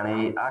summarise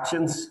any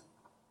actions?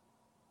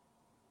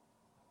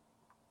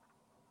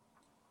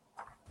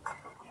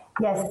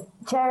 Yes,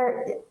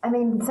 Chair.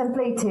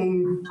 Simply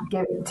to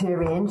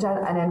arrange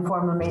an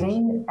informal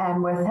meeting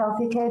with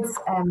Healthy Kidz,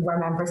 where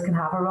members can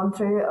have a run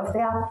through of the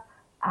app,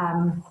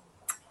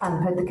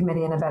 and put the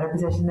committee in a better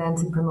position then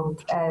to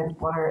promote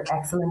what are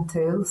excellent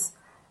tools.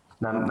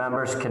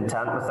 Members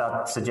content with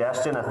that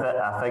suggestion?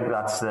 I think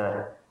that's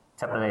the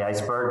tip of the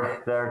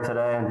iceberg there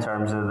today in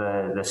terms of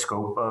the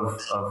scope of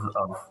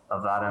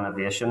that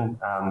innovation.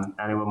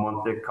 Anyone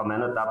want to come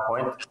in at that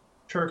point?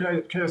 Sure,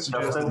 can I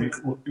suggest that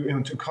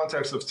in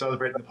context of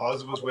celebrating the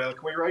positive as well,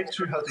 can we write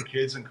to Healthy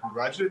Kidz and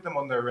congratulate them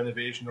on their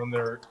innovation, on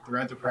their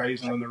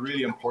enterprise, and on their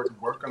really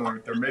important work,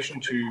 on their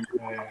mission to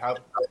help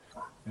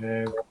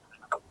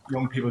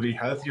young people be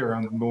healthier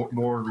and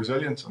more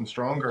resilient and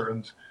stronger.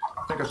 And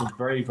I think it's a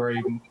very,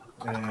 very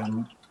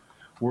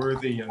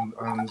worthy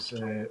and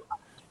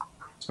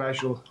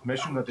special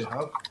mission that they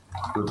have.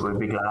 We'd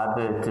be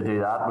glad to do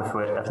that if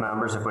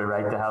we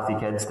write to Healthy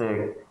Kidz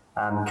to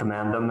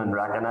commend them and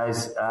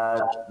recognise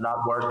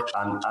that work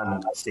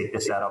and seek to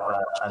set up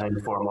an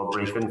informal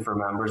briefing for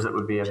members that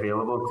would be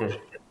available to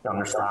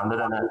understand it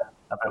in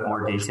a bit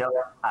more detail.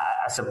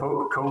 I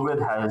suppose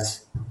COVID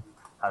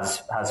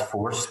has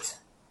forced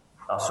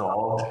us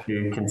all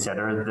to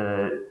consider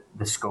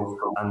the scope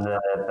and the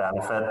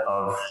benefit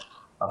of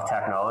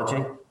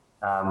technology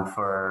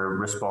for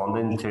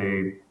responding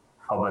to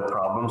public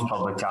problems,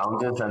 public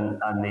challenges,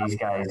 and these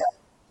guys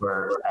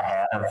were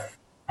ahead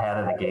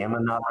of the game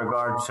in that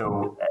regard.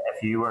 So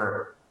if you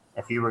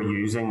were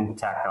using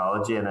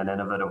technology in an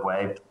innovative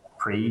way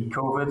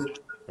pre-COVID,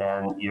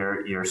 then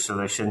your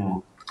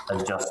solution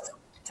has just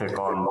took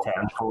on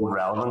tenfold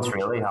relevance,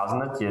 really,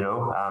 hasn't it?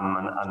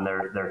 And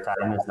their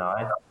time is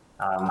now.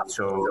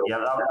 So yeah,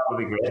 that would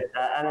be great.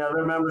 Any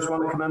other members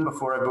want to come in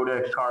before I go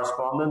to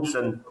correspondence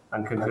and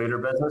conclude our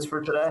business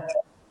for today?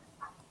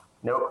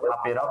 No,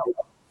 happy enough.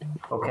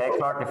 Okay,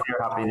 Clark, if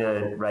you're happy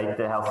to write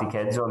the Healthy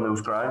Kidz on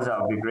those grounds, that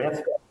would be great.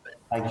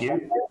 Thank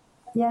you.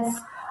 Yes.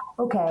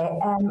 Okay.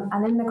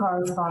 And in the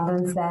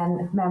correspondence,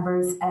 then,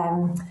 members,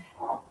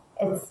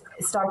 it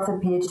starts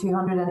at page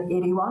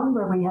 281,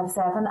 where we have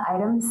 7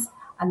 items,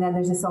 and then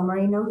there's a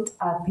summary note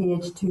at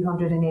page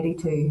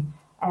 282.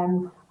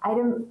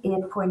 Item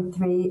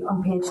 8.3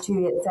 on page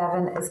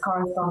 287 is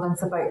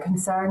correspondence about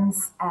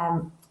concerns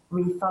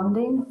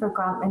refunding for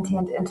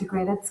grant-maintained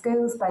integrated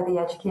schools by the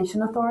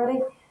Education Authority.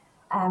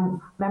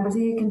 Members, are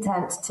you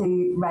content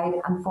to write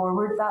and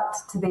forward that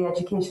to the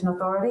Education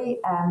Authority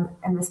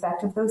in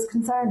respect of those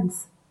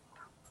concerns?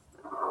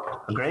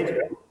 Agreed.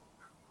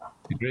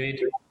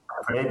 Agreed.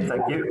 Great,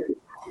 thank you.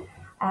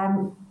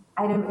 Item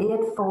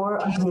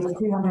 8.4 on page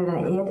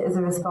 208 is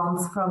a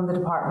response from the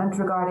Department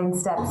regarding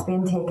steps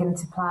being taken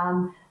to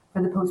plan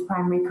for the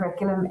post-primary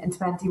curriculum in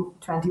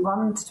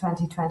 2021 to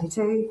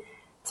 2022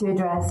 to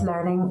address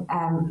learning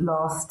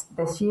lost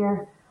this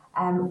year.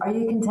 Are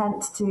you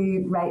content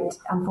to write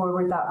and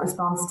forward that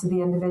response to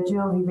the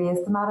individual who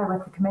raised the matter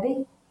with the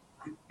committee?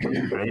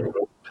 Great.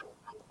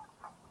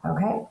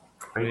 Okay.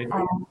 Great.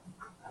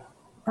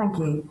 Thank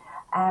you.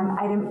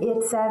 Item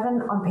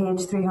 8.7 on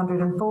page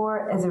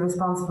 304 is a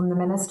response from the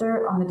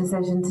Minister on the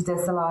decision to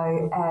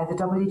disallow the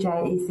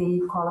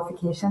WJEC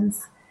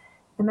qualifications.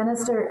 The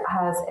Minister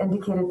has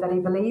indicated that he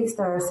believes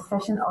there are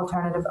sufficient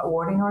alternative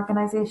awarding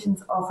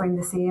organisations offering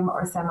the same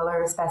or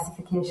similar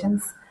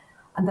specifications,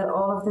 and that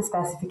all of the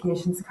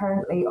specifications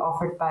currently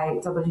offered by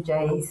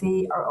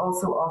WJEC are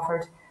also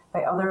offered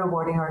by other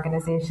awarding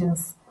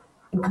organisations,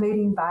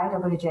 including by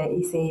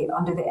WJEC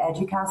under the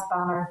EduCast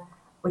banner,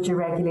 which are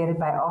regulated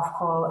by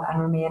Ofqual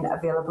and remain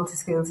available to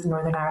schools in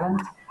Northern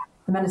Ireland.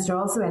 The Minister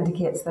also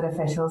indicates that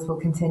officials will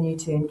continue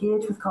to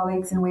engage with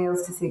colleagues in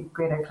Wales to seek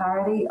greater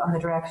clarity on the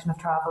direction of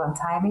travel and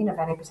timing of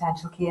any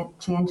potential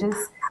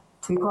changes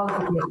to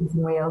qualifications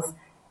in Wales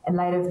in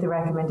light of the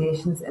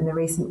recommendations in the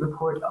recent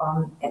report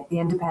on the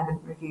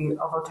independent review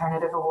of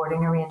alternative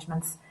awarding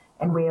arrangements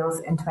in Wales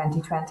in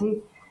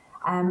 2020.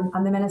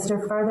 And the Minister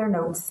further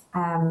notes,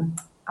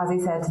 as he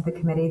said to the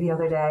committee the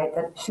other day,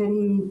 that should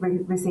he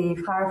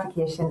receive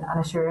clarification and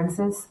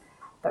assurances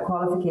that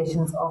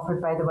qualifications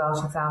offered by the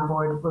Welsh Exam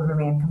Board will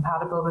remain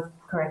compatible with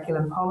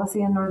curriculum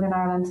policy in Northern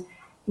Ireland,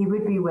 he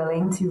would be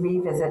willing to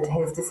revisit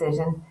his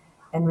decision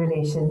in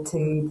relation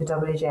to the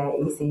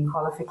WJEC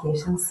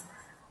qualifications.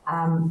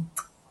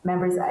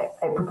 Members,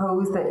 I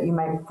propose that you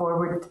might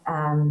forward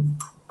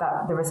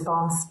the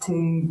response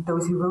to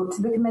those who wrote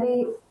to the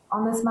committee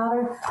on this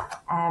matter.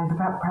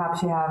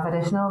 Perhaps you have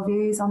additional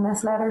views on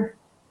this letter.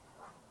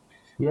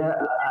 Yeah,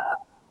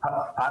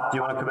 Pat, do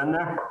you want to come in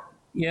there?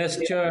 Yes,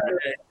 Chair.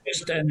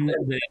 Just in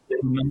the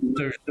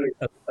Minister's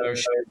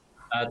assertion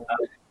that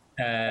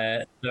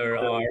there are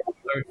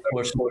other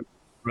courses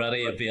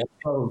already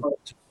available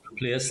to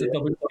replace the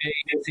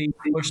WJEC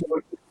course.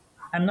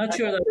 I'm not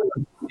sure that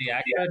the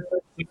accurate,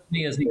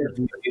 certainly isn't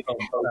people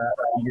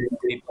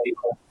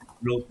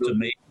wrote to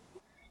me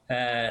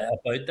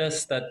about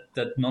this,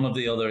 that none of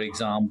the other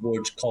exam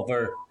boards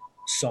cover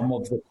some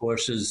of the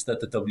courses that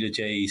the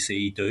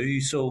WJEC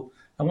do. So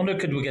I wonder,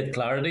 could we get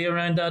clarity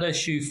around that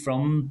issue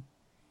from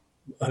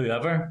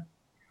whoever?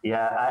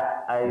 Yeah,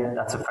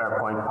 that's a fair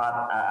point, Pat.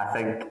 I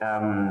think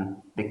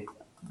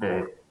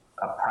the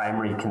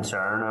primary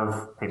concern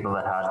of people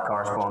that had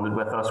corresponded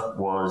with us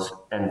was,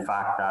 in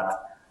fact, that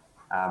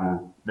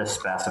the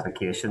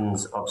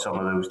specifications of some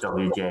of those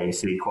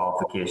WJEC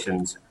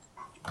qualifications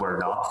were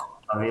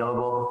not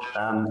available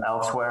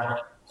elsewhere.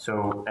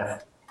 So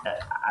if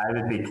I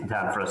would be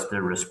content for us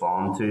to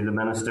respond to the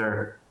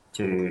Minister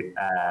to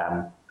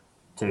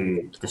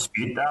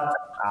dispute that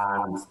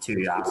and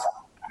to ask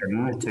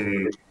him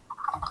to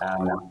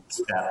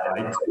step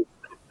out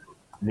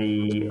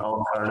the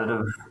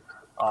alternative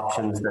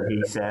options that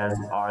he says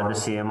are the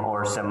same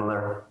or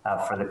similar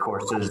for the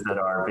courses that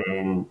are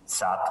being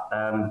sat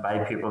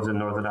by pupils in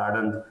Northern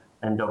Ireland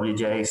in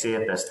WJEC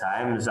at this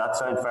time. Does that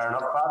sound fair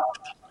enough, Pat?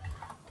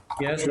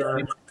 Yes, sure.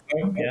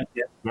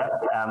 Yeah.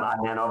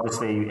 And then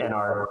obviously in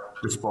our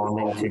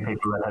responding to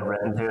people that had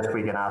written to us,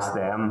 we can ask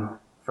them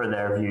for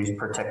their views,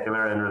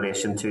 particular in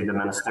relation to the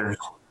Minister's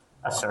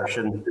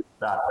assertion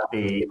that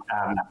the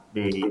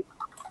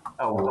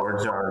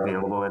awards are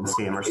available in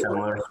same or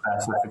similar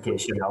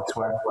specification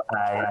elsewhere.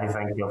 I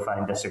think you'll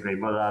find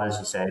disagreement with that, as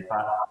you say,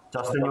 Pat.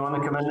 Justin, you want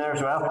to come in there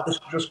as well?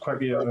 Just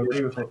quickly, I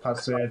agree with what Pat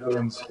said,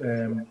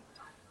 and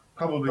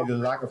probably the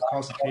lack of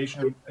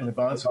consultation in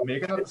advance of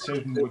making that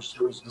decision, which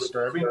was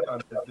disturbing,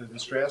 and the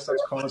distress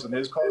that's caused and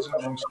is causing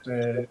amongst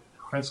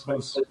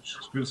principals,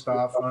 school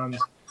staff and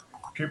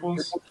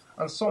pupils.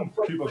 And some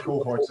pupil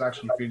cohorts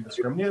actually feel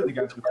discriminated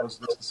against because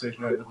of this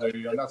decision out of the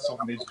blue, and that's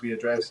something that needs to be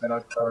addressed in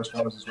that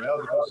correspondence as well.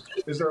 Because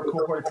is there a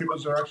cohort of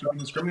pupils that are actually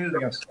being discriminated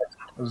against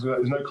as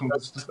an outcome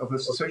of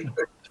this decision?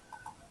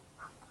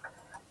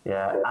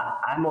 Yeah,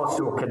 I'm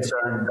also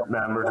concerned,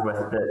 members, with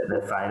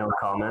the final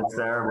comments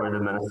there, where the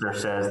Minister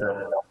says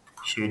that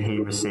should he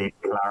receive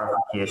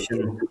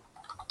clarification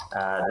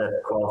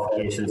The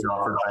qualifications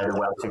offered by the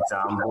Welsh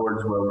exam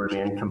boards will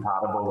remain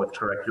compatible with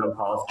curriculum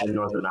policy in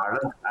Northern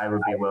Ireland. I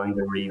would be willing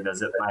to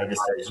revisit my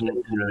decision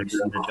in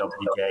relation to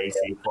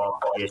WJAC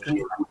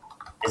qualifications.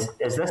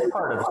 Is this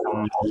part of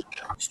some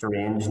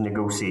strange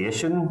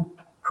negotiation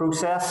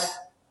process,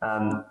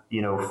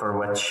 for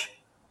which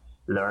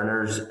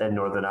learners in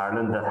Northern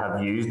Ireland that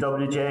have used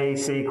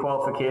WJAC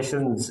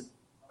qualifications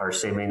are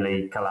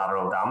seemingly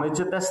collateral damage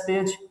at this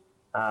stage?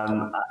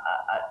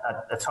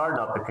 It's hard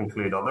not to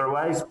conclude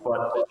otherwise, but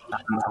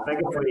I think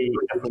if we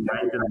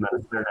write to the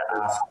Minister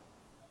to ask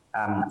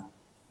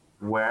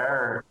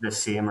where the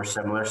same or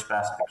similar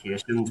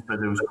specifications for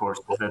those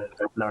courses that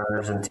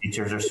learners and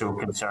teachers are so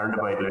concerned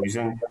about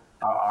losing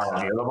are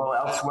available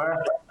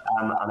elsewhere,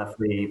 and if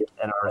we,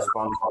 in our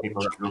response to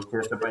people that wrote to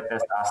us about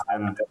this, ask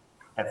them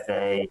if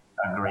they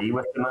agree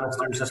with the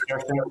Minister's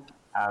assertion.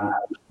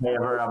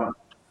 However,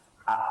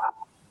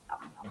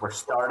 we're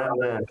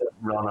starting to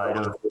run out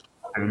of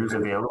tools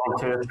available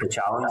to us to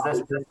challenge this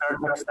to a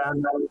certain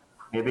extent.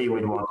 Maybe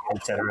we'd want to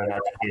consider an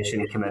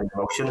education committee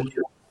motion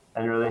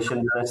in relation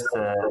to this to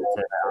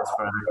ask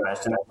further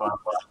questions, but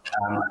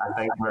I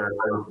think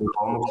we've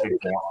almost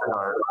exhausted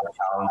our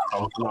challenge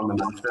function on the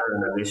Minister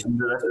in relation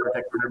to this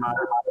particular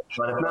matter.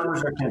 But if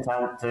members are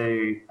content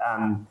to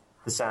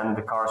send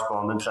the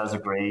correspondence as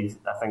agreed,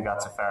 I think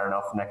that's a fair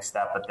enough next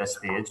step at this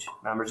stage.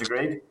 Members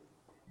agreed?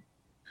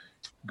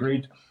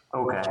 Agreed.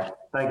 Okay,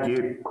 thank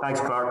you. Thanks,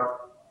 Clark.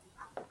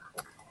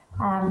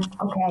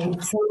 Okay,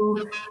 so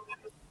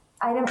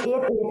item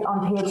 8.8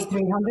 on page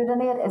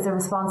 308 is a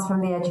response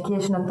from the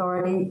Education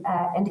Authority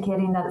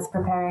indicating that it's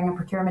preparing a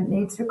procurement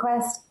needs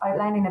request,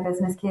 outlining a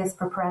business case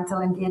for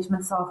parental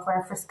engagement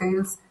software for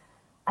schools,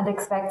 and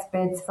expects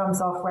bids from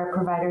software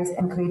providers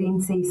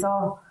including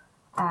Seesaw.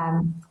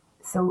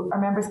 So are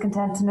members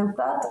content to note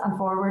that and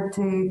forward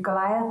to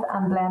Goliath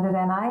and Blended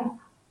NI?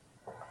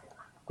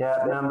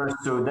 Yeah, members,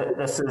 so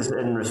this is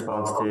in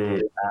response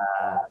to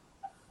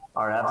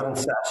our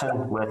evidence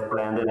session with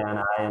Blended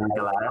NI and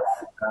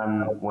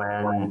Goliath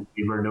when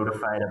we were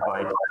notified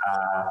about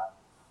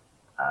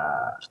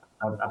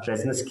a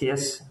business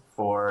case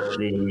for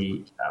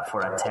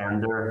a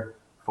tender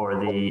for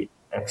the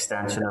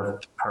extension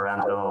of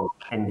parental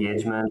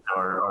engagement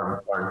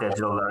or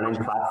digital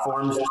learning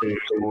platforms to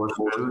more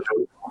schools,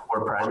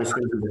 or primary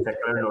schools in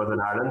particular in Northern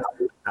Ireland.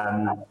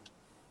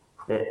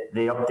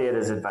 The update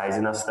is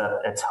advising us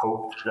that it's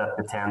hoped that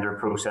the tender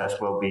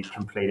process will be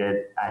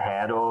completed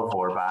ahead of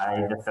or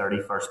by the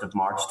 31st of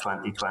March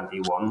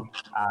 2021.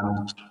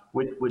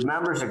 Would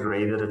members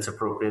agree that it's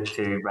appropriate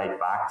to write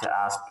back to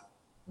ask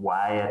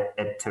why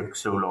it took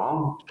so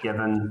long,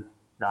 given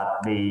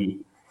that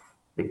the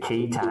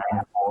key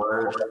time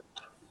for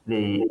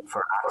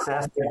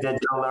access to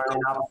digital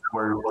learning apps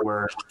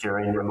were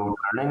during remote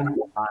learning,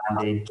 and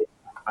indeed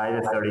by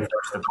the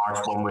 31st of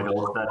March one would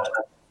hope that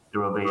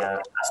there will be a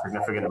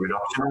significant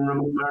reduction in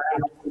remote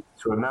learning.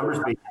 So would members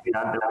be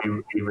content that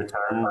we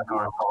return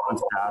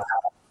correspondence to ask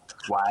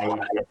why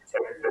it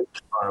took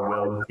or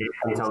will take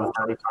until the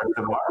 31st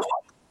of March?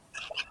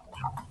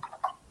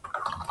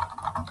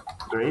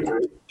 Agreed?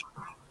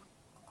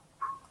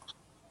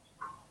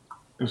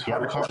 It was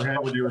hard to comprehend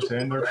what you were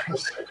saying there,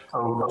 Chris.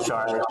 Oh,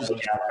 sorry. Yeah,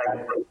 I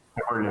think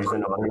we're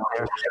losing audio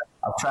there.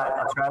 I'll try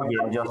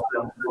again,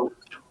 Justin.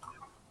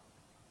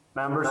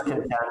 Members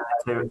content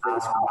to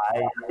ask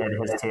why it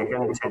has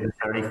taken to the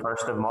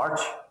 31st of March?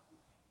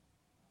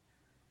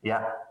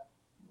 Yeah.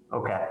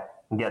 Okay.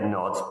 I'm getting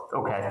nods.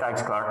 Okay.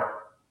 Thanks, Clark.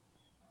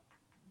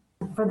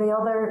 For the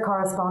other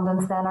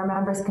correspondence, then, are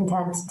members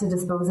content to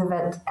dispose of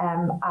it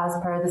as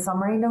per the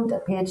summary note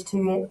at page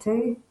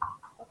 282?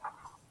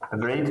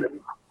 Agreed?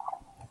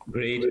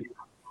 Agreed.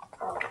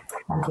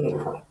 Thank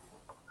you.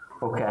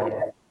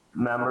 Okay.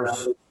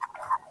 Members,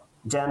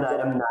 agenda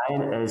item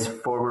 9 is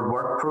forward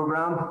work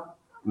programme.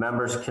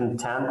 Members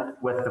content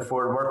with the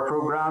forward work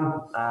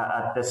programme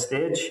at this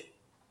stage?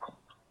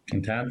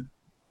 Content.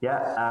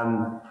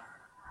 Yeah.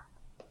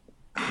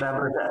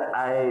 Members,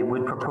 I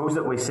would propose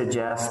that we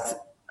suggest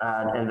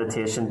an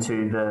invitation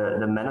to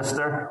the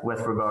Minister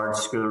with regards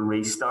to school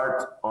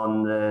restart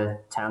on the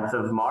 10th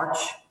of March.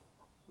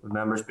 Would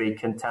members be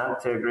content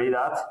to agree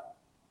that?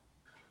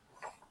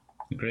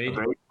 Agreed.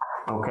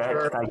 Okay.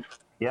 Sure. Thank you.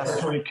 Yes.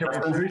 Sorry, can we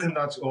include in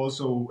that's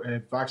also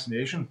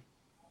vaccination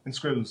in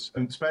schools,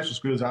 in special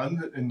schools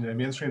and in the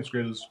mainstream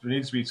schools? There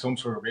needs to be some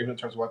sort of agreement in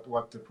terms of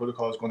what the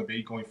protocol is going to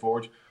be going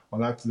forward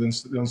on that. The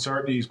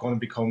uncertainty is going to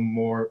become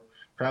more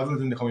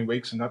prevalent in the coming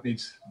weeks, and that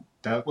needs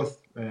dealt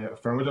with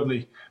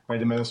affirmatively by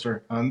the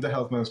Minister and the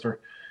Health Minister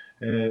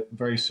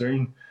very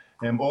soon.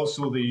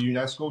 Also, the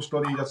UNESCO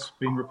study that's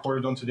being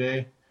reported on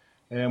today,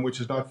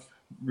 which is not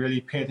really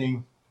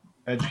painting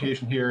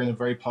education here in a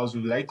very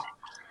positive light.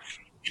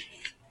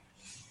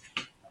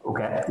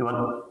 Okay. Do you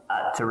want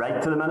to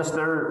write to the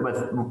Minister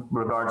with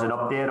regards an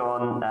update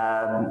on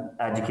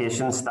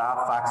education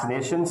staff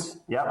vaccinations?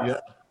 Yep. Yeah.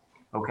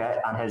 Okay.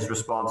 And his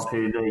response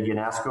to the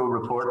UNESCO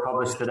report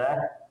published today?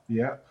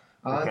 Yeah.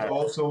 And okay.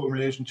 Also in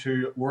relation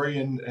to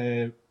worrying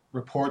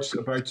reports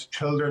about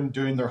children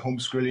doing their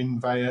homeschooling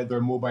via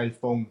their mobile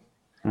phone.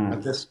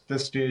 At this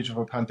stage of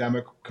a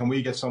pandemic, can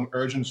we get some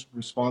urgent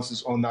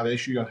responses on that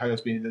issue and how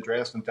it's being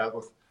addressed and dealt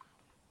with?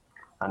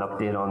 An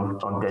update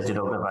on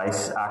digital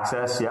device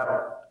access, yep.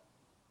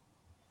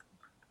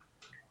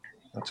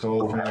 That's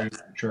all for now,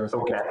 Chair.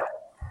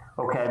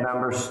 Okay,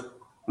 members.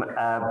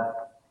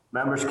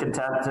 Members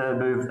content to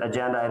move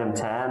agenda item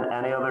 10.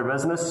 Any other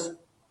business?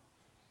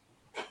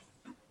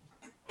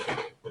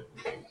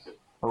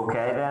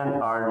 Okay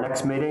then, our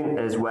next meeting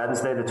is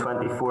Wednesday the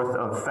 24th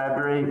of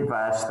February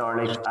via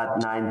Starlink at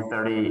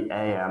 9:30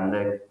 a.m.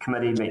 The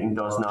committee meeting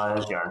does now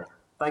adjourn.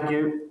 Thank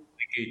you.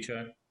 Thank you,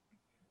 Chair.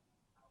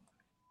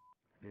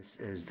 This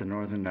is the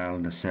Northern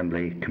Ireland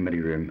Assembly Committee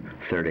Room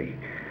 30.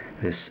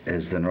 This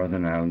is the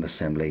Northern Ireland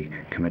Assembly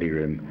Committee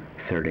Room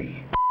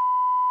 30.